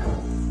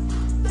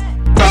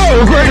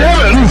 Oh, great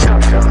heavens!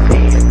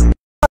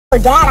 Oh,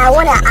 Dad, I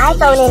won an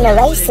iPhone in the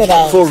race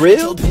today. For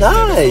real?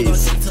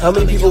 Nice. How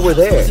many people were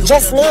there?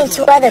 Just me and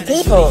 2 other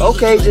people.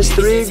 Okay, just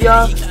 3 of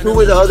y'all? Who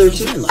were the other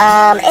 2?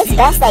 It's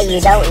best that you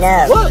don't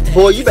know. What?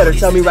 Boy, you better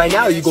tell me right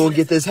now you gonna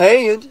get this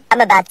hand.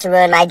 I'm about to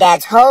ruin my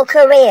dad's whole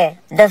career.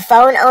 The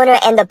phone owner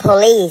and the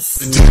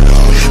police.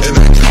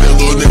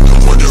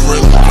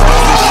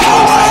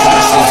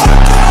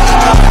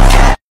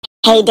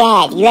 Hey,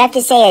 Dad, you have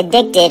to say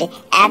addicted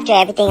after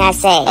everything I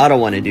say. I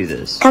don't want to do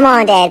this. Come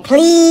on, Dad,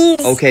 please.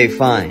 Okay,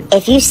 fine.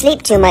 If you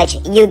sleep too much,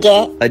 you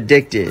get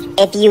Addicted.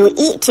 If you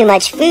eat too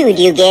much food,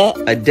 you get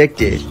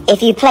Addicted.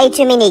 If you play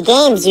too many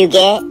games, you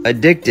get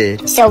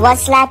Addicted. So what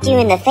slapped you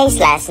in the face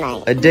last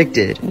night?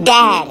 Addicted.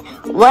 Dad,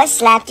 what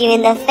slapped you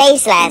in the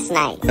face last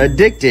night?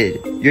 Addicted.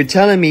 You're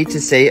telling me to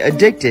say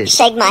addicted.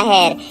 Shake my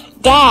head.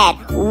 Dad,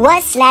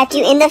 what slapped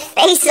you in the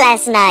face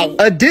last night?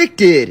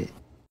 Addicted.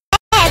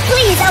 Dad,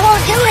 please, I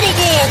won't do it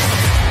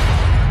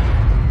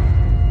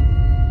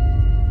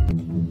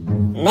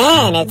again.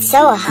 Man, it's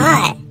so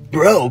hot.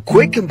 Bro,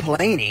 quit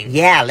complaining.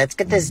 Yeah, let's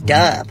get this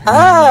dub.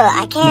 Oh,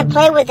 I can't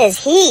play with this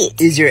heat.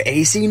 Is your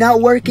AC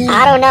not working?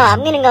 I don't know.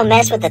 I'm gonna go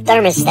mess with the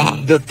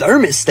thermostat. The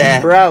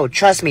thermostat? Bro,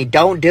 trust me,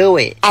 don't do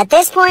it. At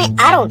this point,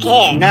 I don't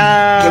care.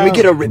 No. Can we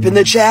get a rip in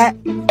the chat?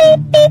 Beep,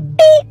 beep,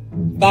 beep.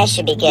 That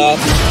should be good.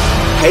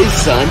 Hey,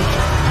 son.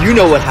 You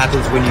know what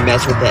happens when you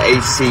mess with the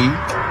AC.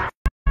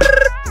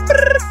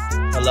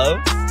 Hello?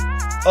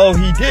 Oh,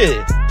 he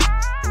did.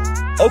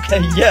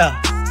 Okay, yeah.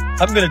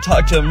 I'm gonna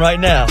talk to him right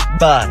now.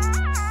 Bye.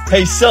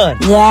 Hey, son.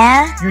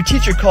 Yeah? Your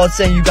teacher called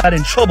saying you got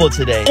in trouble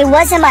today. It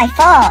wasn't my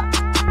fault.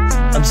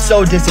 I'm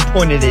so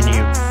disappointed in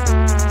you.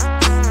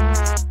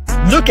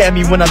 Look at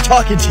me when I'm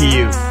talking to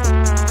you.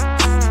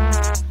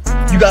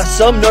 You got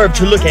some nerve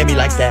to look at me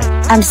like that.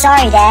 I'm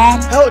sorry,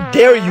 Dad. How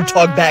dare you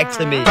talk back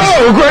to me?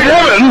 Oh, great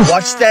heavens!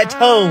 Watch that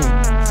tone.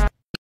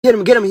 Get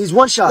him, he's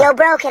one shot. Yo,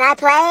 bro, can I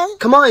play?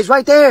 Come on, he's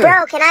right there.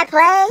 Bro, can I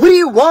play? What do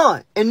you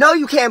want? And no,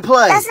 you can't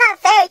play. That's not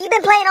fair. You've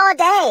been playing all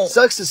day.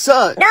 Sucks to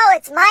suck. No,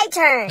 it's my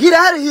turn. Get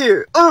out of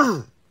here.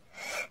 No,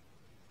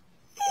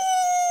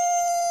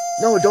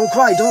 don't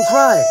cry, don't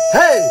cry.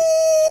 Hey,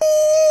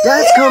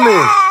 Dad's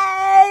coming.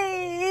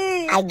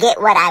 I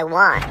get what I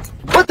want.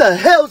 What the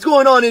hell's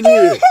going on in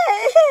here?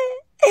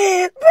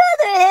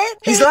 Brother hit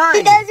He's lying.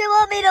 He doesn't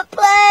want me to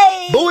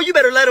play. Boy, you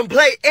better let him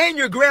play and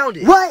you're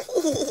grounded. What?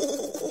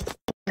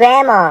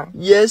 Grandma.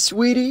 Yes,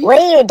 sweetie?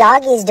 What are your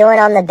doggies doing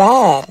on the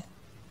bed?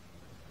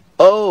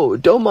 Oh,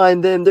 don't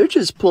mind them. They're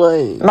just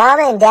playing. Mom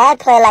and Dad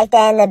play like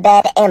that in the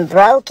bed and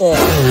broke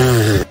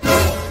it.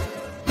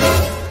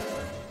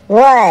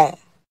 What?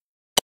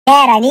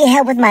 Dad, I need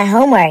help with my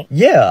homework.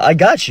 Yeah, I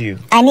got you.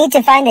 I need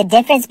to find the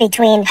difference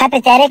between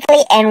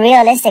hypothetically and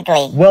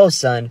realistically. Well,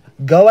 son,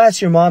 go ask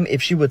your mom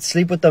if she would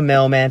sleep with the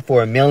mailman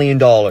for $1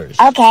 million.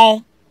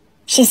 Okay.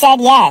 She said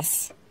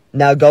yes.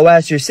 Now go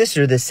ask your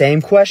sister the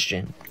same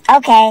question.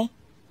 Okay.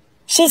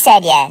 She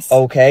said yes.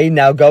 Okay,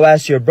 now go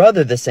ask your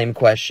brother the same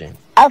question.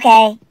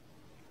 Okay.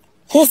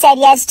 He said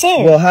yes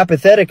too. Well,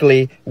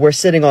 hypothetically, we're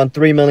sitting on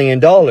 $3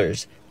 million.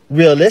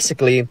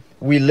 Realistically,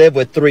 we live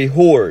with 3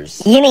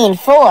 whores. You mean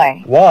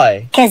 4?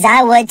 Why? 'Cause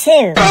I would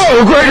too.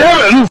 Oh, great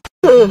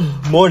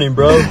heavens! Morning,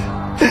 bro.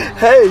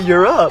 Hey,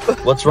 you're up.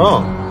 What's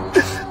wrong?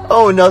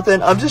 Oh,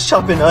 nothing. I'm just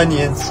chopping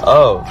onions.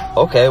 Oh,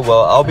 okay,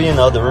 well, I'll be in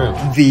the other room.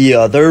 The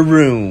other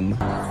room.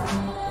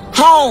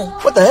 Hey.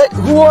 What the heck?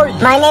 Who are you?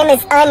 My name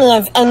is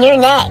Onions, and you're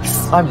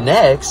next. I'm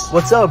next?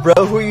 What's up, bro?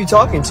 Who are you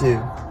talking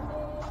to?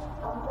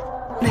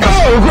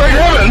 Oh, great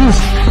heavens!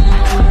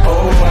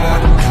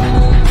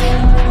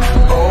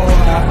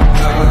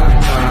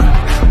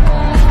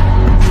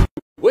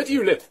 Where do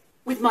you live?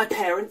 With my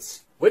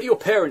parents. Where do your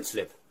parents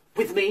live?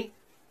 With me.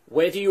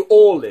 Where do you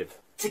all live?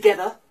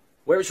 Together.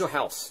 Where is your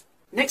house?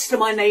 Next to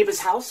my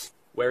neighbour's house.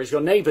 Where is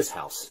your neighbour's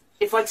house?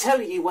 If I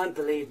tell you, you won't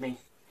believe me.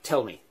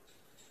 Tell me.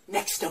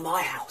 Next to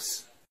my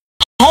house.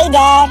 Hey,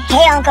 Dad.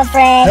 Hey, Uncle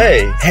Fred.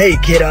 Hey,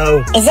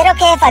 kiddo. Is it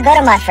okay if I go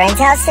to my friend's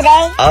house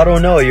today? I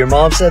don't know. Your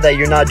mom said that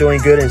you're not doing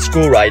good in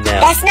school right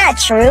now. That's not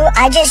true.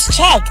 I just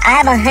checked.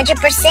 I have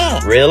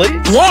 100%. Really?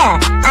 Yeah.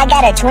 I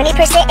got a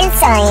 20% in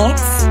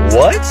science.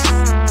 What?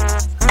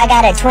 I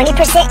got a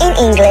 20% in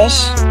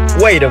English.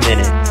 Wait a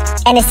minute.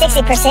 And a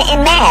 60%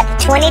 in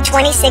math. 20,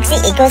 20, 60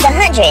 equals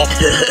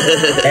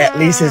 100. At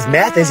least his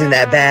math isn't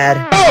that bad.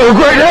 Oh,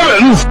 great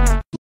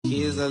heavens!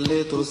 Here's a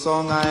little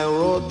song I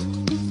wrote.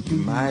 You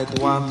might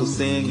want to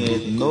sing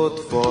it note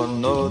for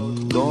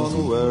note.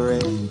 Don't worry.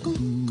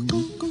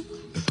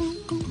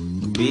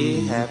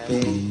 Be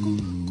happy.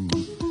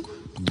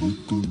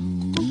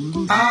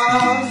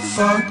 I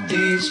fuck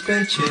these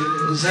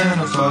bitches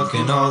and I'm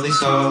fucking all these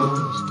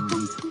hoes.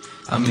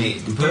 I'm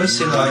eating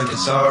pussy like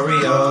it's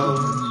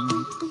Oreos.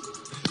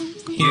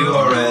 You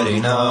already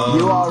know.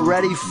 You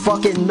already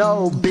fucking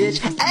know, bitch.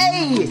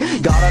 Hey!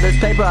 Got all this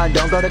paper, I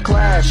don't go to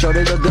class.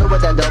 Shorty look good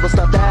with that double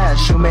stuffed ass.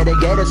 Shoe made a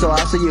gator, so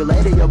I'll see you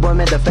later. Your boy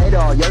meant to fade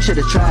all, your shit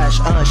is trash.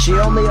 She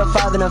only a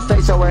 5 in the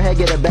face, so her head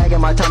get a bag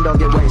and my time don't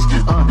get waste.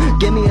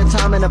 Give me a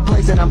time and a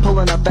place and I'm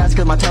pulling up fast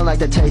cause my tongue like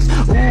the taste.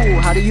 Ooh,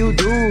 how do you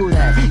do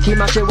that? Keep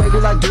my shit wavy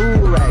like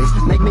do-rags.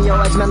 Make me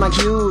your X-Men like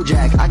Hugh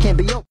Jack. I can't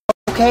be your...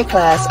 Okay,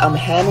 class, I'm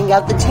handing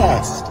out the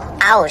test.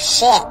 Oh,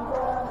 shit.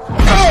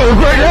 Oh,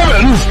 great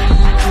heavens!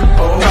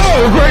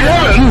 Oh, great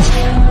heavens!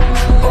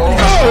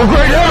 Oh,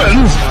 great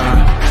heavens!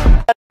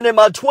 And in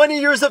my 20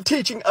 years of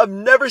teaching, I've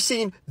never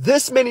seen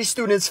this many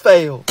students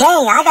fail.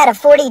 Dang, I got a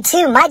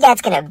 42. My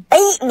dad's gonna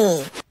beat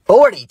me.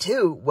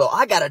 42? Well,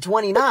 I got a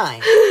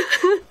 29.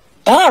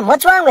 Damn,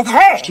 what's wrong with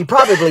her? She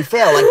probably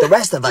failed like the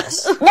rest of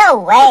us. No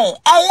way.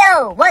 Hey,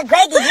 yo, what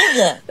grade did you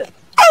get? A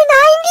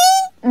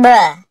 90?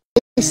 Bruh.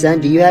 Hey,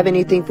 son, do you have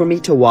anything for me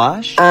to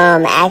wash?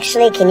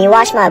 Actually, can you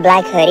wash my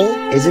black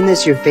hoodie? Isn't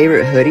this your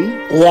favorite hoodie?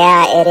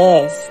 Yeah, it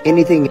is.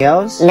 Anything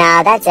else?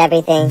 Nah, that's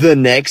everything. The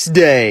next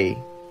day.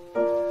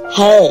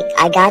 Hey,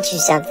 I got you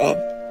something.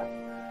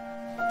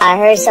 I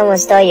heard someone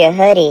stole your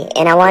hoodie,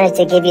 and I wanted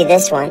to give you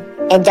this one.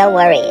 And don't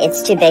worry,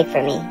 it's too big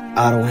for me.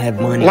 I don't have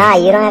money. Nah,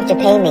 you don't have to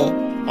pay me.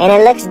 And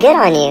it looks good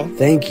on you.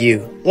 Thank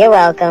you. You're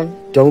welcome.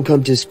 Don't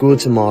come to school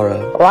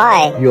tomorrow.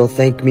 Why? You'll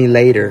thank me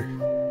later.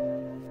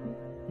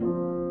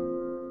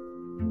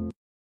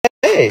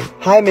 Hey,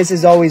 hi,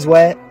 Mrs. Always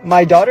Wet.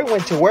 My daughter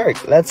went to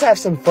work. Let's have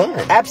some fun.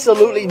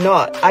 Absolutely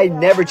not. I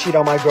never cheat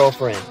on my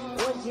girlfriend.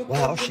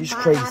 Wow, she's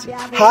crazy.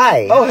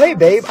 Hi. Oh, hey,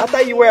 babe. I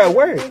thought you were at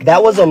work.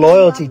 That was a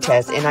loyalty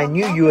test, and I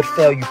knew you would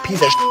fail, you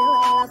piece of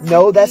shit.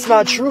 No, that's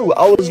not true.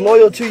 I was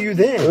loyal to you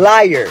then.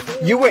 Liar.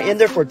 You were in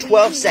there for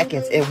 12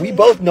 seconds, and we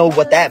both know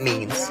what that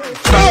means.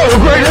 Oh,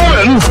 great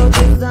heavens!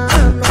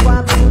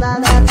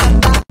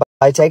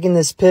 By taking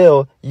this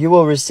pill, you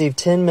will receive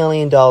 $10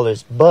 million,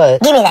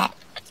 but... Give me that.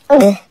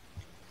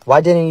 Why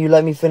didn't you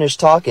let me finish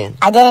talking?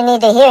 I didn't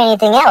need to hear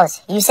anything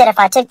else. You said if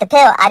I took the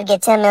pill, I'd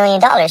get $10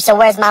 million, so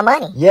where's my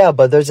money? Yeah,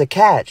 but there's a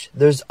catch.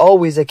 There's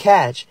always a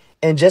catch.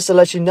 And just to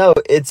let you know,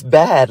 it's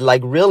bad,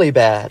 like really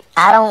bad.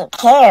 I don't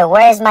care.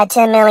 Where's my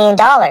 $10 million?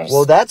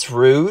 Well, that's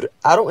rude.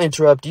 I don't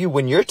interrupt you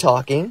when you're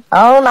talking.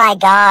 Oh my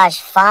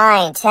gosh,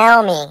 fine,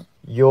 tell me.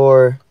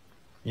 Your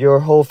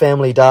whole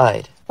family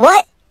died.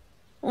 What?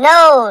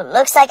 No,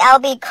 looks like I'll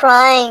be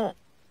crying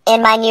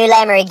in my new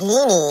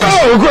Lamborghini.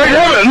 Oh, great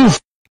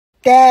heavens!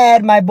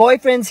 Dad, my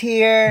boyfriend's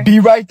here. Be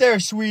right there,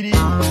 sweetie.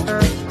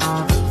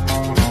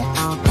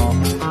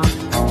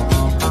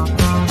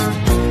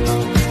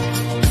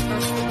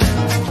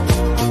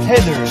 Hey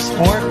there,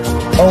 sport.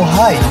 Oh,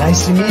 hi.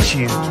 Nice to meet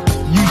you.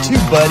 You too,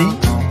 buddy.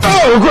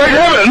 Oh, great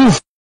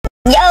heavens!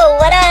 Yo,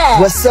 what up?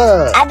 What's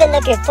up? I've been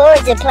looking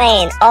forward to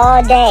playing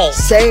all day.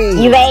 Same.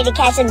 You ready to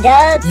catch some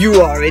dubs?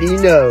 You already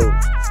know.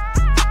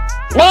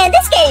 Man,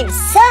 this game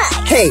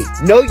sucks. Hey,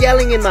 no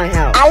yelling in my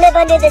house. I live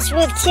under this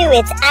roof too.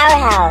 It's our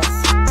house.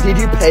 Did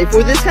you pay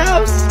for this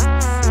house?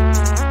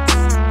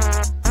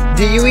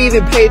 Do you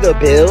even pay the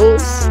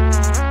bills?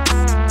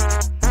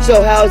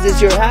 So how is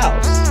this your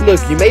house? Look,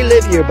 you may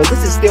live here, but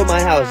this is still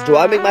my house. Do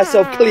I make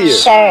myself clear?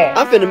 Sure.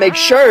 I'm finna make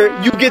sure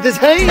you get this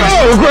hand.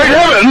 Oh, great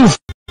heavens!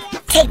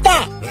 Take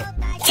that.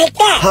 Take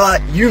that.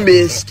 Hot, you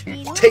missed.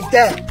 Take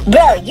that.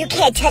 Bro, you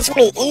can't touch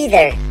me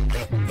either.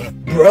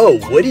 Bro,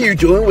 what are you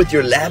doing with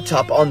your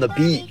laptop on the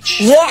beach?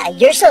 Yeah,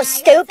 you're so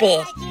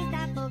stupid.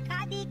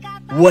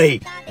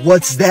 Wait,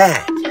 what's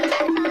that?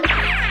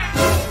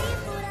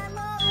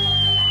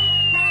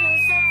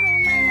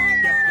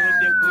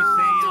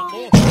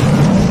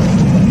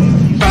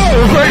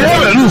 Oh, great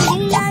heavens!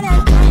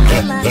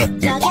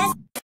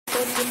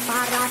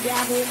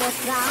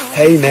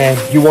 Hey man,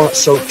 you want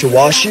soap to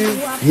wash you?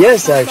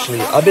 Yes,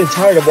 actually. I've been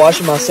tired of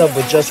washing myself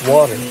with just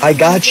water. I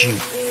got you.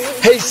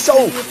 Hey,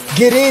 Soap,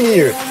 get in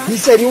here. He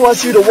said he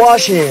wants you to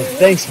wash him.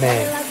 Thanks,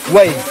 man.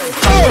 Wait.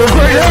 Oh,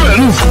 great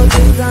heavens!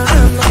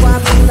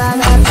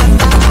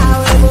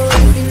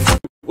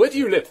 Where do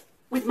you live?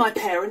 With my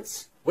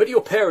parents. Where do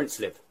your parents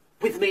live?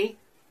 With me.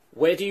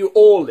 Where do you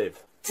all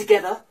live?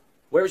 Together.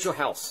 Where is your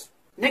house?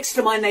 Next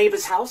to my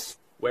neighbour's house.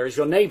 Where is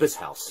your neighbour's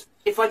house?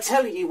 If I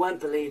tell you, you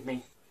won't believe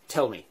me.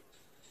 Tell me.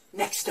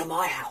 Next to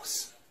my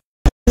house.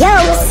 Yo,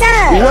 what's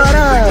up? What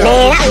up?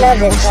 Man, I love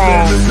this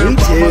class. Me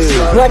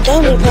too. What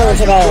game we playing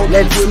today?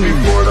 Let's see.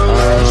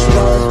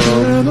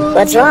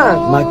 What's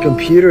wrong? My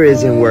computer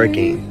isn't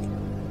working.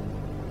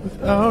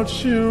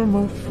 Without you,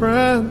 my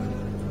friend.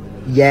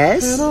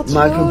 Yes?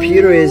 My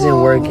computer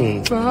isn't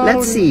working.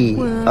 Let's see.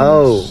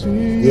 Oh,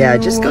 yeah,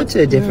 just go to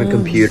a different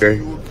computer.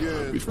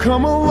 We've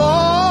come a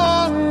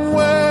long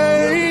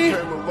way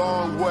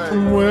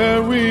from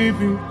where we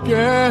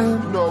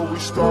began. Oh,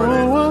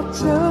 I'll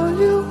tell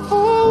you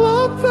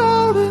all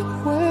about it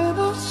when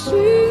I see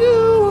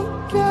you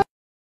again.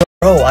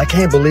 Bro, I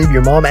can't believe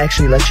your mom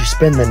actually let you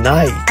spend the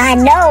night. I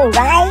know,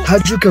 right?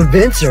 How'd you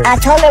convince her? I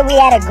told her we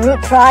had a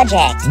group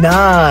project.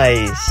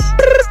 Nice.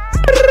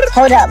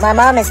 Hold up, my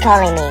mom is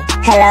calling me.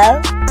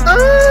 Hello?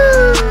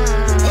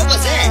 What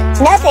was that?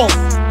 Nothing.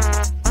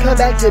 Come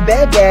back to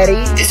bed, Daddy.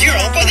 Is your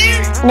uncle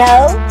there?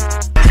 No.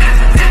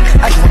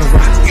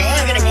 You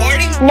having a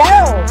party?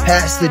 No.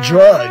 Pass the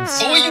drugs.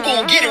 Oh, you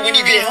gonna get it when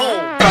you get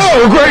home.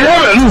 Oh, great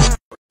heavens!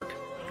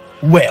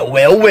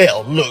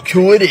 Well, look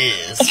who it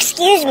is.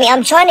 Excuse me,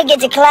 I'm trying to get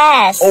to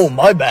class. Oh,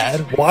 my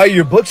bad. Why are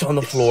your books on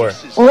the floor?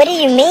 What do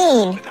you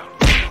mean?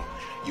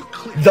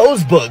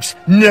 Those books,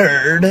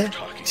 nerd.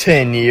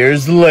 10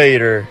 years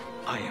later.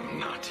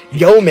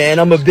 Yo, man,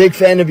 I'm a big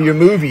fan of your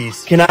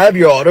movies. Can I have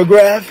your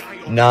autograph?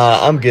 Nah,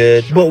 I'm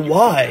good. But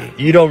why?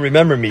 You don't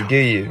remember me, do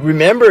you?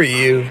 Remember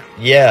you?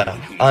 Yeah,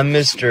 I'm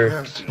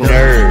Mr.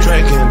 Nerd.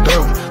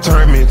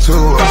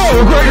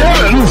 Oh, great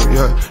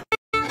heavens!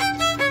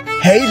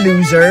 Hey,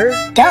 loser.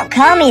 Don't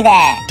call me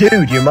that.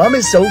 Dude, your mom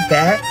is so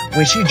fat,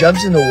 when she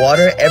jumps in the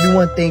water,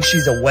 everyone thinks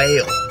she's a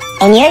whale.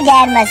 And your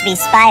dad must be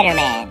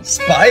Spider-Man.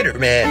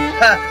 Spider-Man?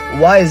 Ha,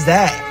 why is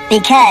that?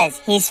 Because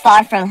he's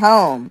far from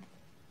home.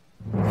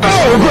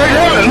 Oh, great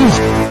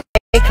heavens!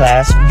 Hey,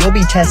 class, you'll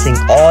be testing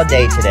all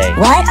day today.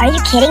 What? Are you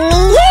kidding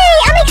me? Yay,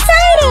 I'm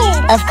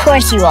excited! Of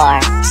course you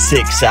are.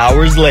 6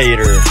 hours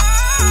later.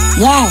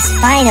 Yes,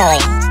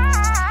 finally.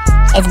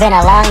 It's been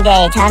a long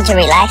day. Time to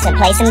relax and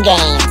play some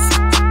games.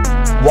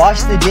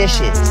 Wash the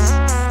dishes.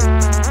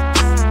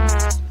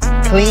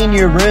 Clean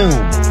your room.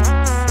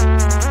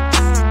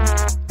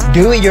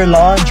 Do your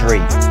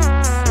laundry.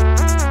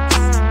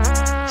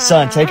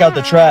 Son, take out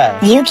the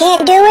trash. You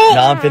can't do it?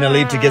 Now I'm finna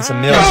leave to get some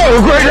milk.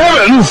 Oh, great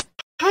heavens!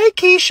 Hi,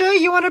 Keisha.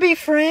 You wanna be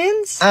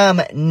friends?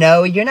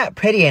 No, you're not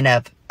pretty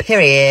enough.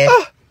 Period.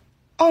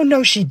 Oh,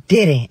 no, she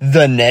didn't.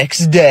 The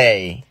next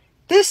day.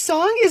 This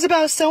song is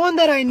about someone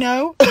that I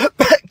know.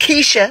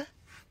 Keisha.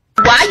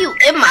 Why you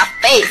in my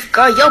face?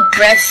 Girl, your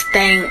breath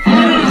stink.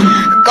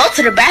 Go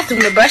to the bathroom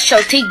to brush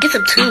your teeth, get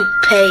some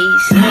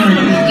toothpaste.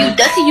 You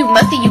dusty, you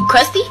musty, you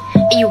crusty,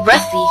 and you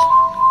rusty.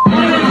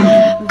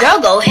 Girl,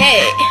 go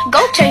ahead.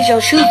 Go change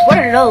your shoes. What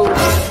are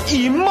those?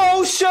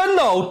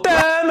 Emotional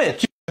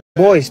damage.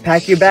 Boys,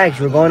 pack your bags.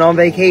 We're going on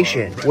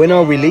vacation. When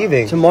are we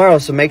leaving? Tomorrow,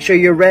 so make sure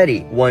you're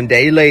ready. One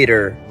day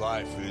later.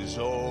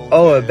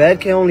 Oh, a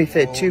bed can only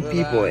fit 2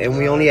 people, and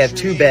we only have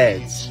 2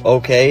 beds.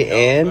 Okay,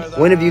 and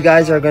when of you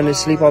guys are going to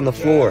sleep on the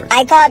floor?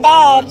 I call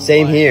Dad.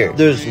 Same here.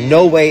 There's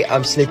no way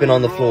I'm sleeping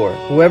on the floor.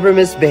 Whoever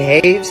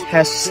misbehaves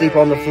has to sleep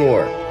on the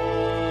floor.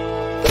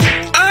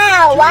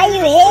 Ow, why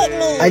you hit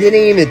me? I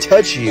didn't even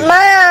touch you.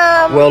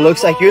 Mom! Well,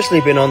 looks like you're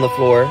sleeping on the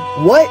floor.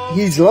 What?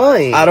 He's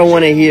lying. I don't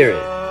want to hear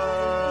it.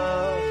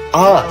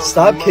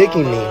 Stop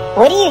kicking me.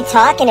 What are you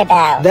talking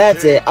about?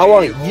 That's it. I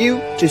want you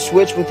to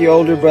switch with your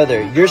older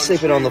brother. You're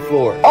sleeping on the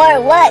floor.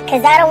 Or what?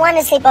 Because I don't want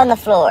to sleep on the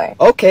floor.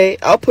 Okay,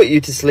 I'll put you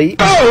to sleep.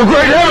 Oh,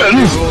 great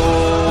heavens!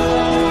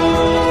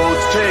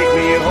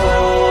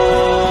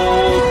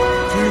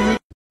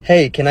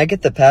 Hey, can I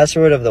get the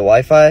password of the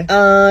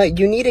Wi-Fi?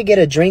 You need to get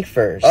a drink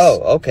first.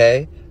 Oh,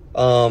 okay.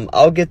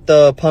 I'll get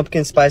the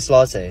pumpkin spice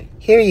latte.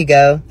 Here you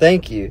go.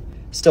 Thank you.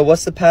 So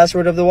what's the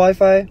password of the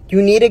Wi-Fi?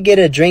 You need to get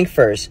a drink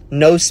first.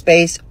 No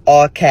space,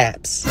 all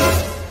caps.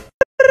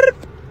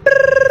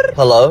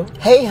 Hello?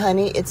 Hey,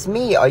 honey, it's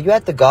me. Are you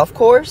at the golf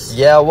course?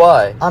 Yeah,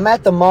 why? I'm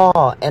at the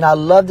mall, and I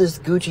love this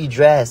Gucci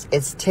dress.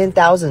 It's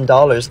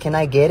 $10,000. Can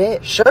I get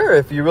it? Sure,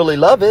 if you really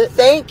love it.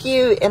 Thank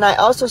you. And I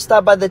also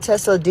stopped by the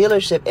Tesla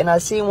dealership, and I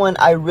seen one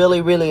I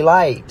really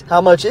liked.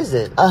 How much is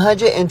it?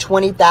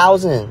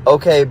 $120,000.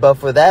 Okay, but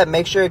for that,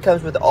 make sure it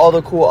comes with all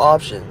the cool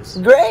options.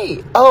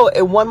 Great. Oh,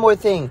 and one more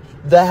thing.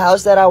 The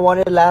house that I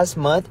wanted last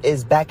month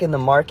is back in the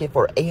market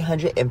for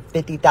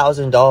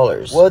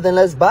 $850,000. Well, then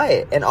let's buy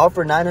it and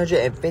offer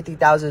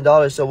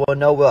 $950,000 so we'll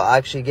know we'll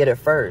actually get it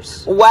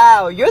first.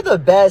 Wow, you're the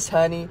best,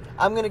 honey.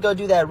 I'm gonna go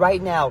do that right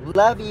now.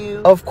 Love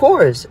you. Of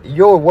course,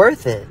 you're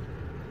worth it.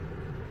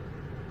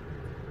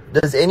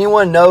 Does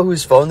anyone know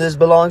whose phone this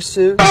belongs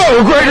to?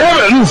 Oh, great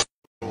heavens!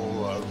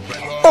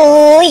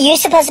 Ooh, you're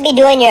supposed to be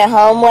doing your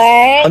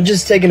homework. I'm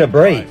just taking a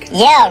break.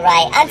 Yeah,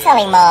 right. I'm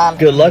telling Mom.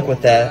 Good luck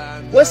with that.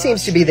 What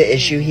seems to be the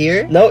issue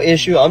here? No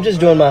issue, I'm just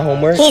doing my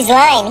homework. He's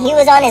lying. He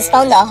was on his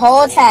phone the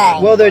whole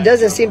time. Well, there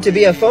doesn't seem to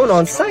be a phone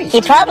on site. He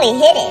probably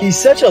hid it. He's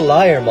such a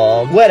liar,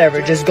 Mom.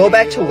 Whatever, just go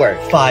back to work.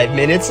 5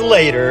 minutes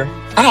later.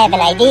 I have an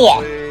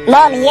idea.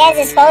 Mom, he has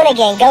his phone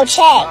again. Go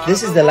check.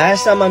 This is the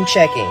last time I'm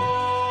checking.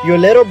 Your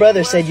little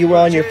brother said you were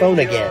on your phone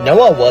again.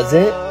 No, I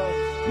wasn't.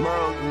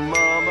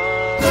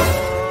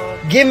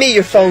 Give me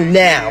your phone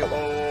now.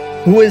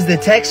 Who is the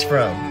text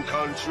from?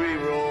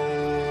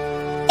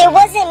 It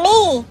wasn't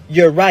me.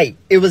 You're right.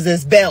 It was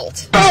this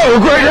belt. Oh,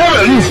 great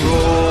heavens!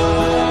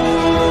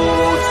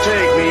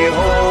 Take me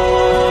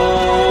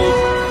home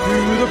to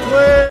the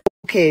place.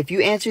 Okay, if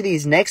you answer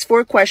these next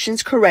 4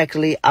 questions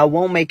correctly, I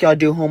won't make y'all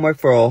do homework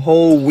for a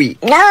whole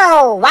week.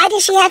 No, why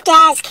did she have to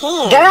ask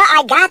him? Girl,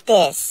 I got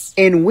this.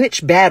 In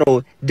which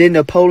battle did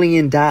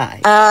Napoleon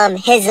die?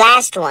 His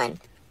last one.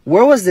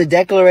 Where was the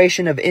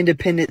Declaration of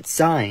Independence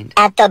signed?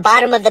 At the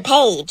bottom of the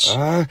page.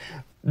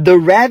 The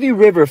Ravi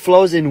River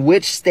flows in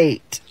which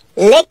state?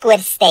 Liquid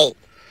state.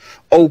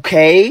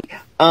 Okay.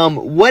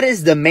 What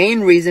is the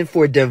main reason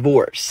for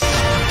divorce?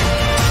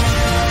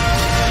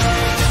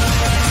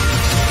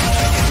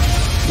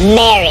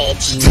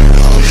 Marriage.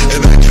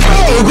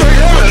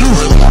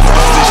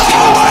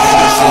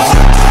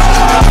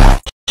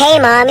 Hey,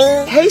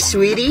 Mommy. Hey,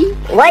 sweetie.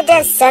 What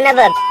does son of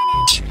a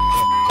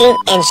and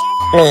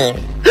mean?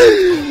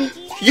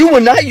 You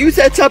will not use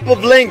that type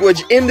of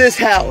language in this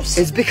house.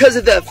 It's because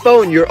of that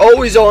phone. You're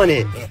always on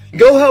it.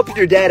 Go help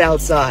your dad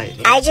outside.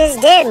 I just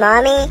did,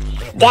 Mommy.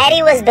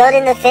 Daddy was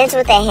building the fence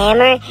with a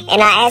hammer,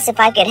 and I asked if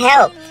I could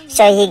help.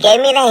 So he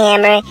gave me the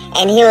hammer,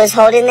 and he was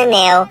holding the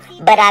nail,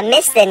 but I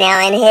missed the nail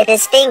and hit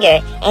his finger.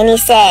 And he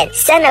said,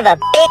 son of a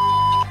bitch,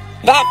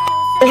 that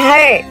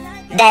hurt.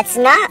 That's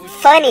not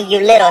funny, you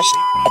little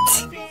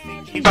shit.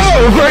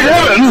 Oh, great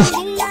heavens!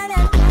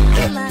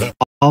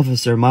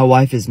 Officer, my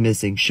wife is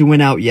missing. She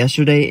went out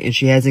yesterday and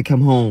she hasn't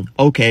come home.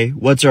 Okay,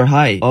 what's her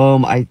height?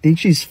 I think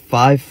she's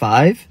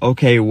 5'5".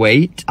 Okay,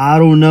 weight? I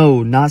don't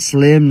know. Not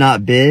slim,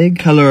 not big.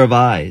 Color of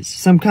eyes?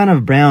 Some kind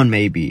of brown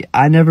maybe.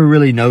 I never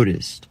really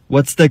noticed.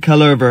 What's the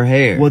color of her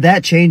hair? Well,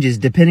 that changes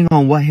depending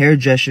on what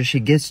hairdresser she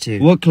gets to.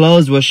 What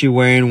clothes was she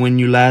wearing when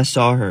you last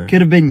saw her?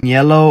 Could have been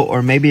yellow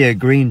or maybe a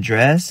green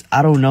dress.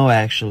 I don't know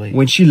actually.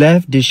 When she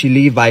left, did she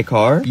leave by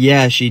car?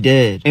 Yeah, she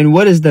did. And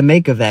what is the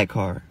make of that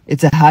car?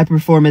 It's a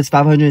high-performance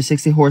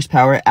 560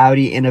 horsepower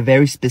Audi in a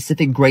very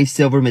specific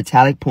gray-silver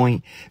metallic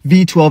point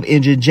V12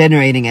 engine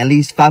generating at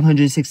least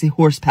 560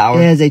 horsepower.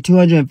 It has a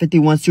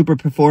 251 super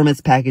performance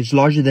package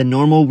larger than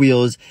normal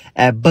wheels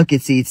at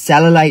bucket seats,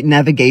 satellite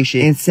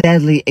navigation, and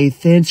sadly a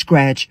thin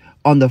scratch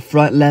on the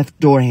front left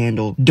door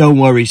handle. Don't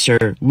worry,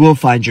 sir. We'll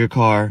find your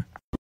car.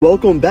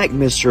 Welcome back,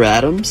 Mr.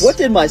 Adams. What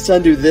did my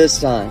son do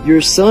this time? Your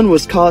son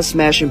was caught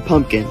smashing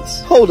pumpkins.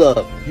 Hold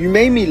up. You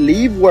made me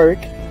leave work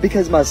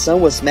because my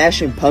son was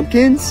smashing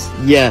pumpkins?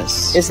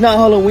 Yes. It's not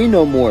Halloween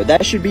no more.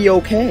 That should be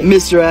okay.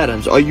 Mr.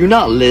 Adams, are you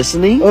not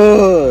listening?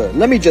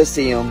 Let me just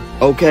see him.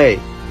 Okay.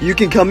 You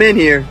can come in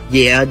here.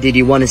 Yeah, did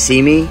you want to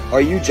see me?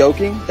 Are you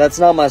joking? That's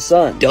not my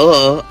son.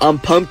 Duh, I'm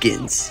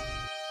Pumpkins.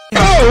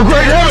 Oh,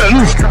 great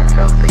heavens!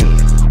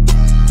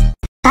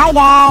 Hi,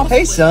 Dad.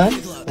 Hey, son.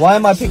 Why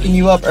am I picking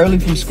you up early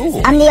from school?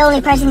 I'm the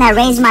only person that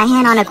raised my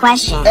hand on a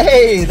question.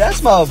 Hey,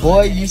 that's my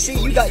boy. You see,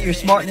 you got your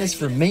smartness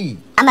from me.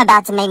 I'm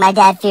about to make my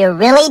dad feel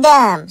really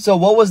dumb. So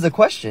what was the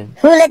question?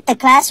 Who lit the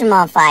classroom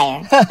on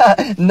fire?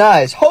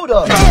 Nice. Hold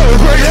up. Oh,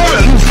 great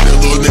heavens!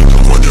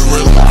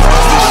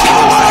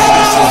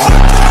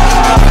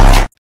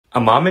 A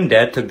mom and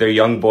dad took their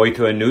young boy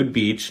to a nude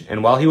beach,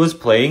 and while he was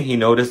playing, he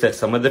noticed that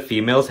some of the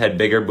females had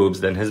bigger boobs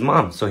than his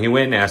mom. So he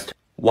went and asked,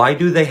 "Why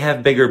do they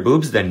have bigger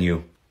boobs than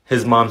you?"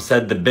 His mom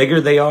said, "The bigger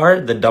they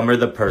are, the dumber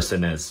the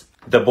person is."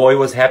 The boy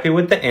was happy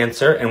with the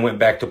answer and went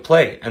back to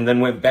play, and then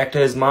went back to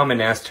his mom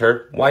and asked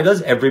her, "Why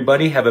does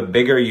everybody have a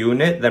bigger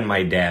unit than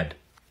my dad?"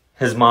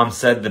 His mom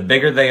said, "The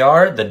bigger they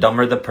are, the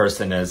dumber the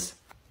person is."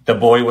 The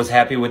boy was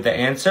happy with the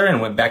answer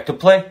and went back to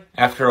play.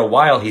 After a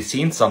while, he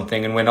seen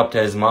something and went up to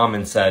his mom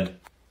and said,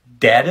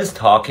 "Dad is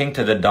talking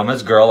to the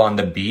dumbest girl on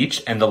the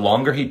beach, and the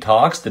longer he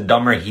talks, the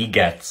dumber he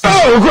gets."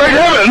 Oh, great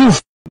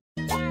heavens!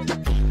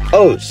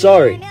 Oh,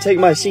 sorry. Take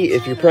my seat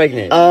if you're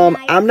pregnant.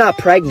 I'm not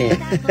pregnant.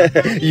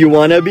 You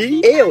wanna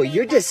be? Ew,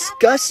 you're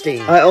disgusting.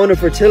 I own a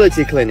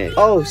fertility clinic.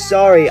 Oh,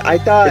 sorry. I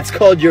thought it's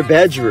called your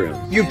bedroom.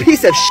 You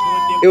piece of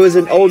shit. It was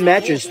an old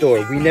mattress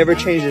store. We never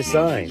changed the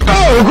sign.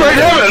 Oh, great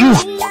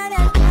heavens!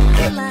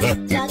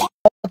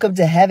 Welcome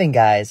to heaven,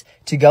 guys.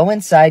 To go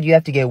inside, you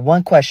have to get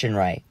one question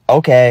right.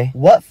 Okay.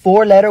 What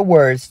four-letter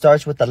word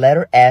starts with the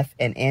letter F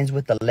and ends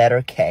with the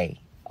letter K?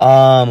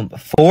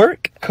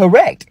 Fork?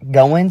 Correct.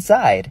 Go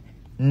inside.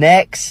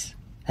 Next.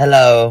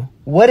 Hello.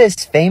 What is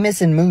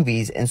famous in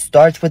movies and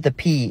starts with a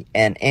P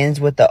and ends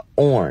with the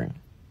orn?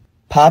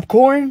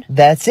 Popcorn?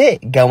 That's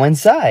it. Go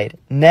inside.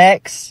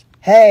 Next.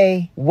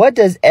 Hey, what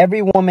does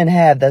every woman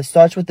have that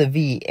starts with a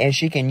V and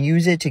she can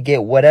use it to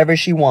get whatever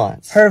she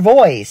wants? Her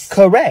voice.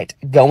 Correct.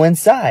 Go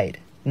inside.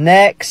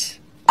 Next.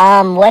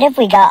 What if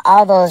we got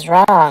all those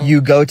wrong?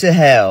 You go to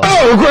hell.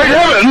 Oh, great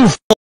heavens!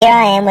 Here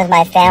I am with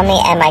my family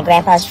at my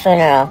grandpa's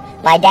funeral.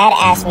 My dad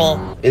asked me,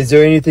 Is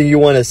there anything you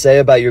want to say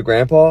about your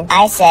grandpa?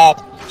 I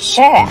said,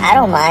 sure, I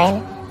don't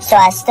mind. So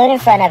I stood in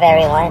front of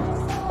everyone.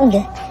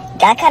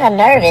 Got kind of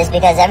nervous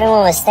because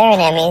everyone was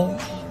staring at me.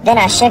 Then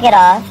I shook it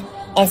off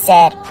and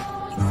said,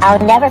 I'll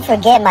never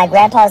forget my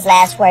grandpa's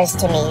last words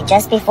to me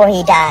just before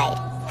he died.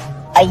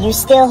 Are you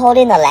still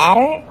holding the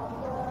ladder?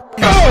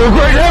 Oh,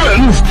 great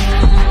heavens!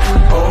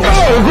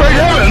 Oh, great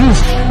heavens!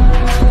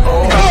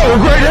 Oh,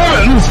 great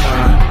heavens!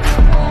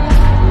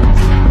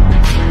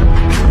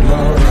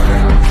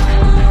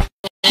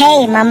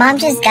 Hey, my mom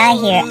just got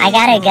here. I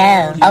gotta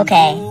go.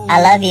 Okay,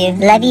 I love you.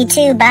 Love you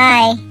too,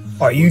 bye.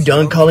 Are you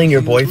done calling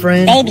your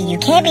boyfriend? Baby, you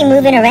can't be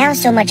moving around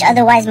so much,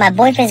 otherwise my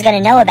boyfriend's gonna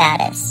know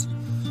about us.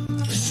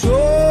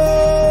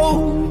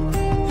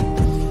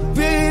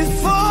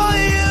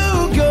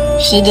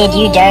 She did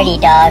you dirty,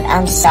 dog.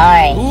 I'm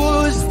sorry.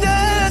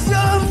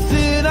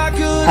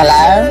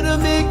 Hello?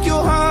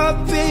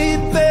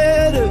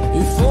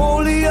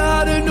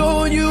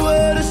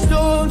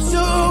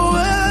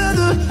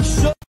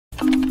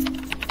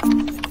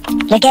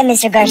 Look at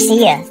Mr.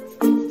 Garcia.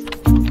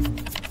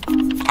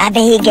 I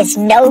bet he gets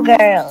no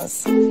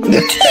girls.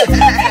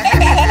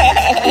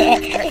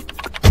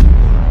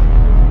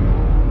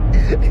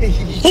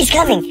 He's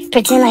coming.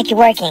 Pretend like you're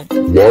working.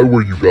 Why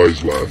were you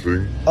guys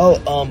laughing? Oh,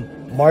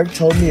 Mark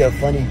told me a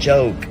funny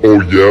joke.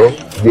 Oh yeah?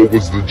 What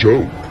was the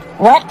joke?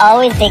 What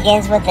always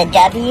begins with a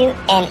W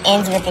and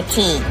ends with a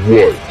T?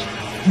 What?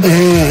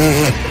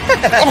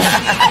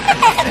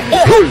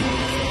 Hey!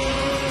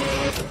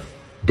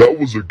 That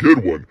was a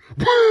good one.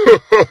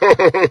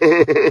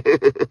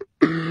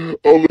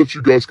 I'll let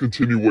you guys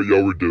continue what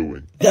y'all were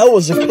doing. That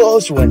was a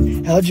close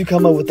one. How'd you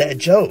come up with that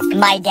joke?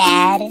 My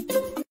dad.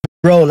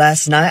 Bro,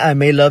 last night I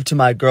made love to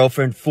my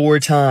girlfriend 4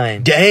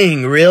 times.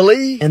 Dang,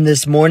 really? And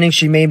this morning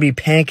she made me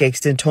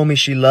pancakes and told me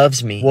she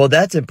loves me. Well,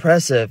 that's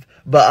impressive.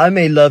 But I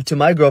made love to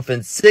my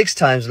girlfriend 6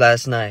 times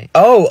last night.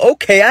 Oh,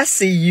 okay, I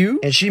see you.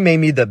 And she made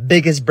me the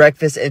biggest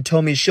breakfast and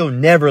told me she'll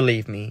never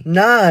leave me.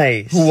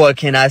 Nice. What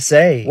can I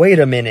say? Wait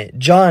a minute,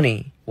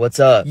 Johnny. What's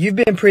up? You've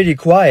been pretty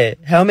quiet.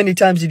 How many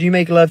times did you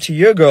make love to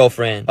your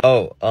girlfriend?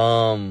 Oh,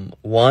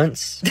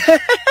 once?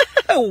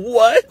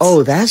 What?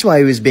 Oh, that's why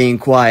he was being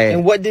quiet.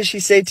 And what did she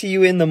say to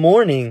you in the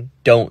morning?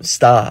 Don't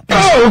stop.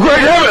 Oh, great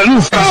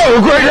heavens! Oh,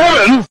 great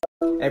heavens!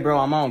 Hey, bro,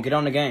 I'm on. Get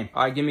on the game.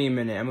 All right, give me a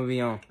minute. I'm gonna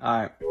be on. All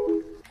right.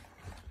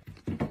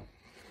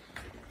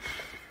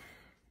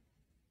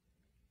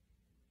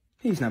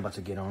 He's not about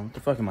to get on. What the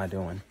fuck am I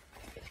doing?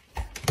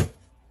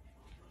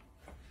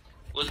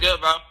 What's good,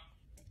 bro?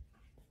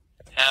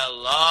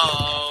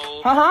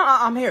 Hello?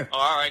 I'm here. Oh,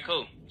 alright,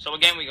 cool. So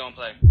what game we gonna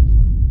play?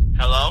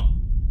 Hello?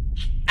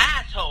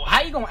 Asshole!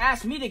 How you gonna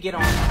ask me to get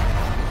on?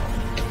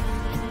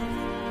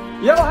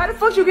 Yo, how the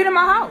fuck you get in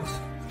my house?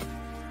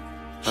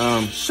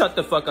 Shut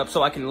the fuck up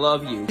so I can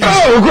love you.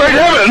 Oh, great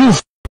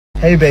heavens!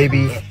 Hey,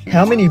 baby.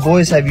 How many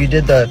boys have you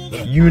did the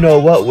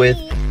you-know-what with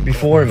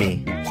before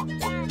me?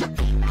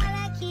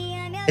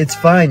 It's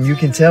fine, you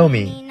can tell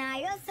me.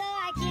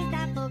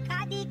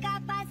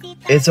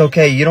 It's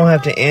okay, you don't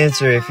have to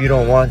answer if you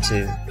don't want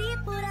to.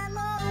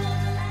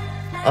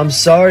 I'm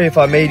sorry if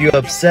I made you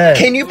upset.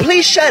 Can you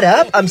please shut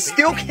up? I'm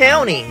still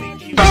counting.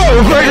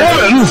 Oh, great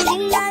heavens!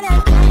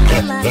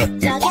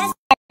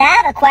 I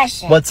have a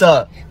question. What's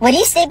up? Would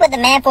you sleep with a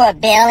man for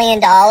 $1 billion?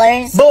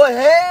 Boy,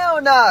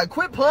 hell nah.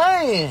 Quit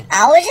playing.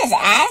 I was just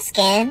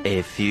asking.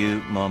 A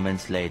few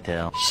moments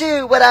later.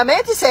 Shoot, what I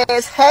meant to say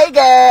is, hey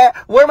girl,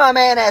 where my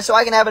man at so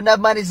I can have enough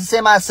money to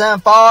send my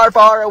son far,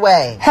 far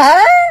away?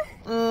 Huh?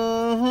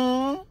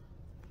 Mm-hmm.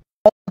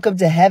 Welcome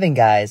to heaven,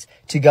 guys.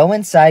 To go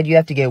inside, you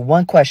have to get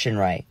one question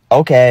right.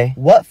 Okay.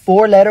 What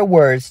 4-letter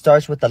word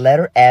starts with the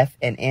letter F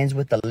and ends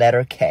with the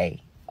letter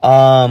K?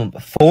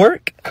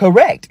 Fork?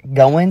 Correct.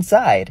 Go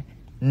inside.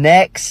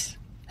 Next.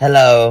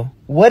 Hello.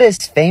 What is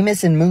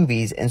famous in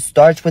movies and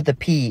starts with a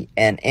P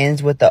and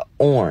ends with the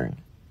orn?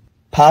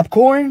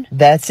 Popcorn?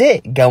 That's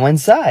it. Go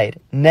inside.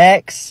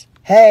 Next.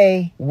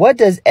 Hey, what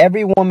does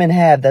every woman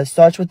have that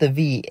starts with a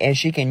V and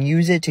she can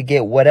use it to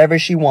get whatever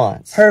she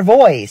wants? Her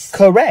voice.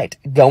 Correct.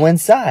 Go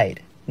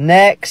inside.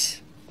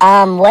 Next.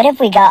 What if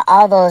we got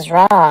all those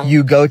wrong?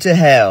 You go to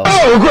hell.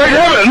 Oh, great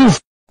heavens!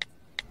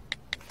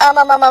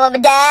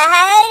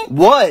 Dad?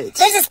 What?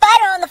 There's a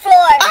spider on the floor.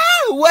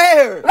 Ah,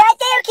 where? Right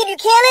there, can you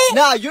kill it?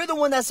 Nah, you're the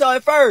one that saw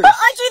it first. But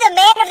aren't you the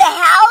man of the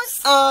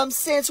house?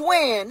 Since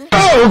when?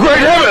 Oh, great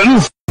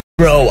heavens!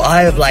 Bro,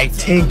 I have like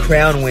 10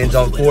 crown wins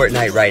on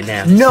Fortnite right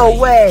now. No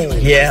way.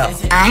 Yeah.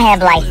 I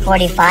have like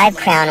 45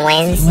 crown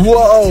wins.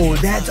 Whoa,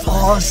 that's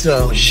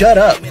awesome. Shut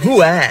up.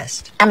 Who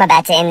asked? I'm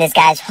about to end this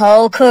guy's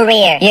whole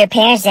career. Your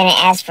parents didn't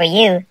ask for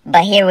you,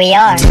 but here we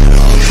are.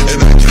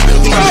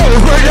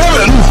 Oh, great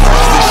heavens!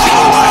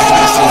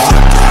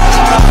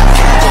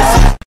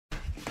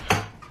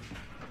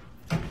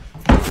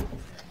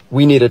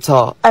 We need to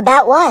talk.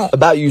 About what?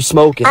 About you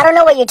smoking. I don't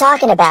know what you're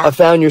talking about. I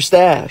found your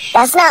stash.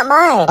 That's not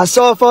mine. I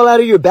saw it fall out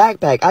of your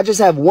backpack. I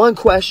just have one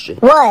question.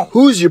 What?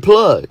 Who's your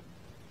plug?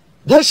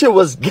 That shit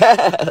was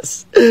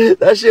gas.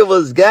 That shit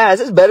was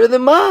gas. It's better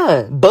than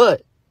mine.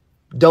 But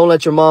don't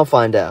let your mom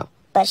find out.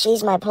 But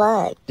she's my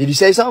plug. Did you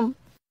say something?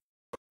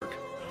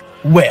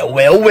 Well,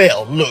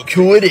 look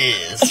who it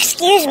is.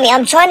 Excuse me,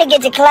 I'm trying to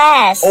get to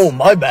class. Oh,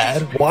 my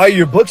bad. Why are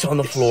your books on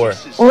the floor?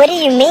 What do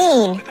you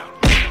mean?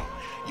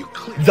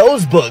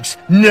 Those books,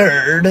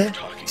 nerd.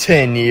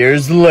 10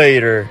 years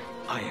later.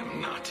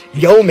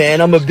 Yo, man,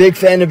 I'm a big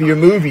fan of your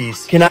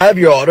movies. Can I have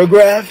your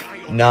autograph?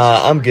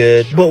 Nah, I'm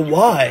good. But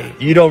why?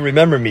 You don't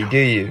remember me, do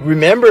you?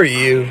 Remember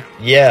you?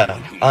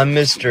 Yeah, I'm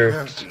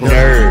Mr.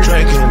 Nerd.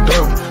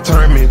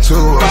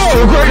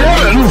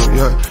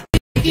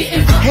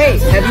 Hey,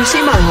 have you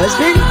seen my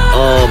husband?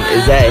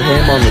 Is that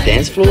him on the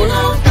dance floor?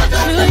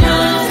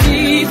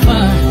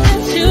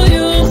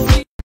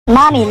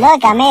 Mommy,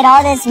 look, I made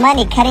all this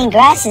money cutting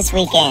grass this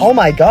weekend. Oh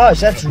my gosh,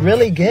 that's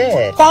really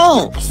good.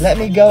 Thanks. Let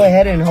me go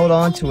ahead and hold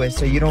on to it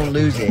so you don't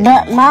lose it.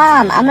 But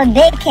Mom, I'm a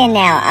big kid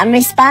now. I'm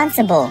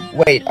responsible.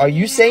 Wait, are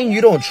you saying you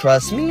don't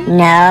trust me?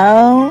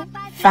 No.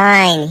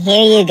 Fine,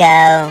 here you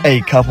go.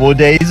 A couple of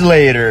days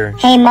later.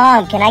 Hey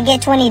Mom, can I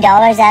get $20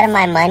 out of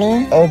my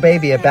money? Oh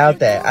baby, about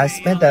that. I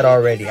spent that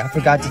already. I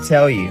forgot to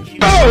tell you.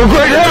 Oh,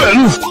 great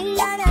heavens!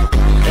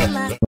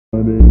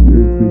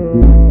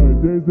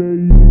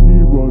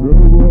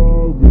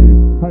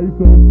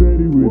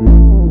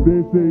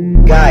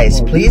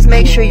 Guys, please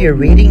make sure you're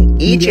reading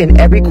each and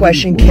every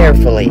question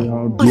carefully.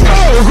 Oh, great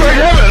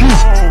heavens!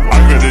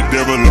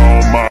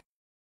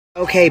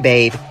 Okay,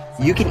 babe.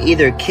 You can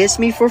either kiss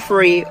me for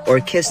free or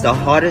kiss the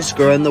hottest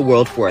girl in the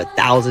world for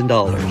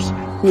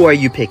 $1,000. Who are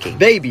you picking?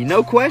 Baby,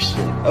 no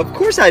question. Of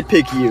course I'd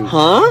pick you.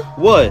 Huh?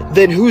 What?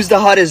 Then who's the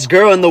hottest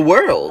girl in the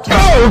world?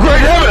 Oh, great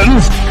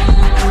heavens!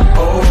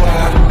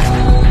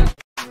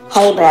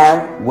 Hey,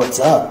 bro. What's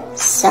up?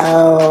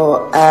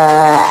 So,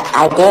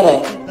 I did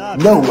it.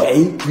 No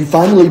way. You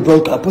finally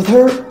broke up with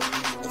her?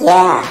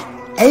 Yeah.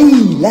 Hey,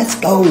 let's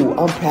go.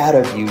 I'm proud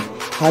of you.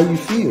 How you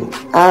feel?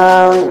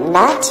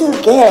 Not too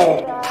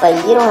good. But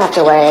you don't have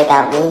to worry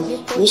about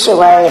me. You should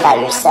worry about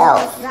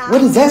yourself.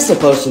 What is that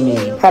supposed to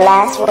mean? Her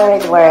last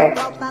words were,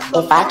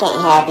 if I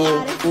can't have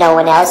you, no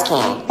one else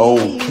can.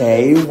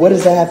 Okay, what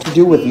does that have to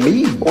do with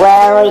me?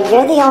 Well,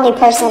 you're the only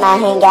person I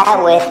hang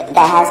out with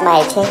that has my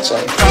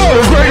attention.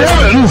 Oh, great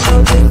heavens!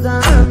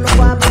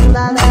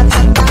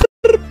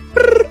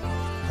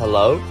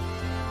 Hello?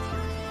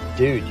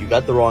 Dude, you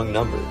got the wrong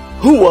number.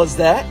 Who was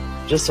that?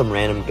 Just some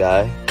random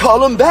guy.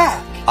 Call him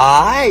back!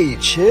 Aight,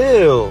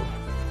 chill.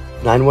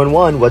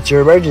 911, what's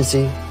your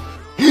emergency?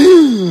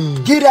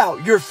 Get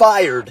out, you're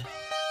fired.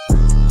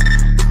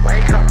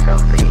 Wake up,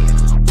 filthy.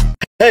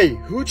 Hey,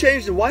 who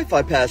changed the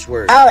Wi-Fi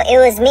password? Oh, it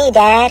was me,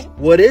 Dad.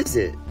 What is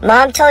it?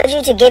 Mom told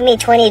you to give me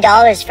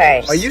 $20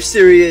 first. Are you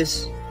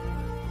serious?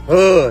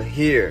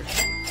 Here.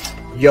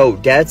 Yo,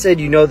 Dad said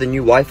you know the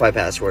new Wi-Fi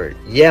password.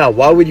 Yeah,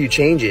 why would you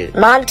change it?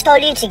 Mom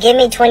told you to give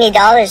me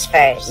 $20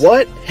 first.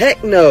 What?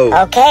 Heck no.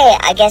 Okay,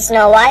 I guess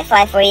no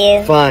Wi-Fi for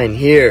you. Fine,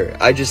 here.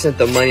 I just sent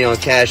the money on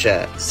Cash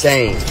App.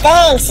 Same.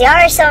 Thanks, y'all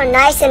are so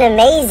nice and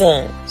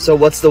amazing. So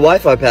what's the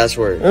Wi-Fi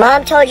password?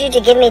 Mom told you to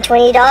give me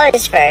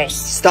 $20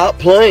 first. Stop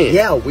playing.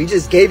 Yeah, we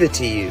just gave it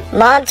to you.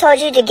 Mom told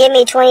you to give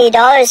me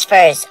 $20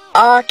 first.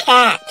 All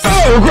caps.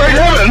 Oh, great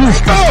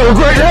heavens! Oh,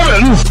 great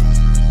heavens!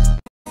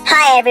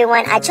 Hi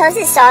everyone, I chose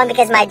this song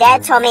because my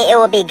dad told me it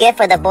would be good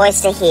for the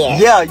boys to hear.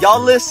 Yeah, y'all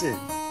listen.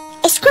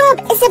 A scrub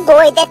is a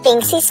boy that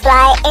thinks he's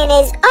fly and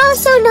is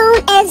also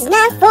known as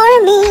not for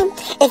me.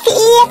 If he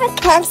ever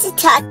comes to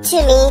talk to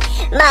me,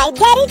 my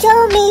daddy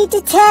told me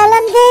to tell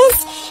him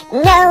this.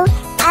 No,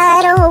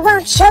 I don't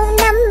want your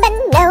number,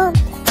 no.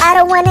 I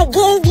don't wanna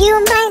give you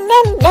mine,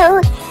 and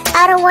no.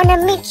 I don't wanna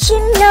meet you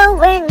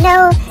nowhere,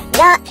 no.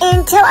 Not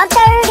until I'm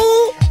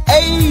 30.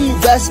 Hey,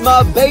 that's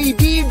my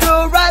baby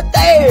girl right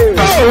there.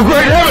 Oh,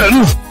 great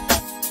heavens!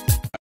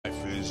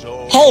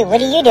 Hey, what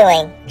are you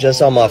doing?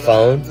 Just on my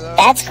phone.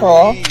 That's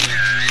cool.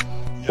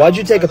 Why'd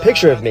you take a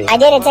picture of me? I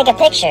didn't take a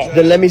picture.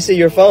 Then let me see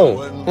your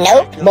phone.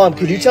 Nope. Mom,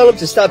 could you tell him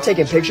to stop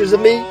taking pictures of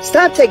me?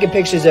 Stop taking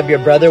pictures of your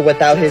brother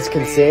without his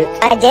consent.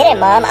 I didn't,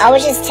 Mom. I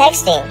was just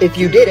texting. If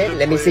you didn't,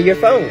 let me see your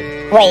phone.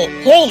 Wait,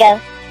 here you go.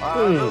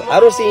 I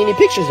don't see any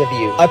pictures of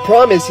you. I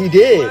promise he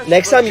did.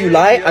 Next time you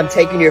lie, I'm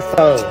taking your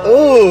phone.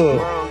 Ooh.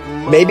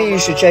 Maybe you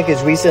should check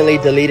his recently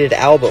deleted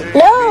album.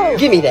 No!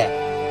 Give me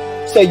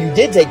that. So you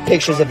did take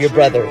pictures of your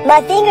brother.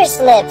 My finger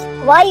slipped.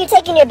 Why are you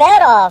taking your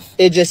belt off?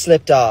 It just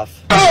slipped off.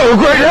 Oh,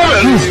 great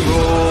heavens!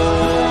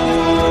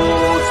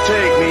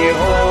 Take me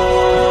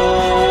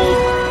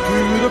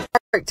home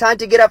to the Time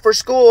to get up for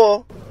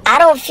school. I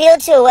don't feel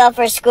too well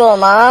for school,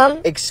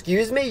 Mom.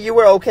 Excuse me? You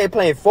were okay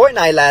playing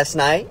Fortnite last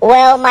night.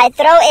 Well, my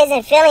throat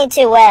isn't feeling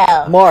too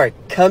well. Mark,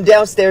 come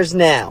downstairs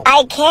now.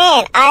 I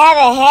can't. I have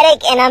a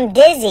headache and I'm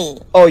dizzy.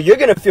 Oh, you're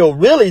gonna feel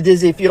really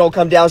dizzy if you don't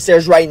come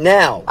downstairs right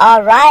now.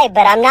 Alright,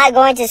 but I'm not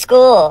going to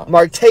school.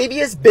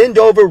 Martavius, bend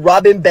over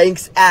Robin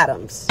Banks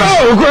Adams.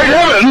 Oh, great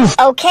heavens!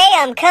 Okay,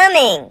 I'm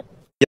coming.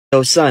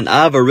 Yo, son,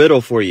 I have a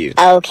riddle for you.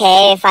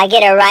 Okay, if I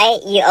get it right,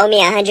 you owe me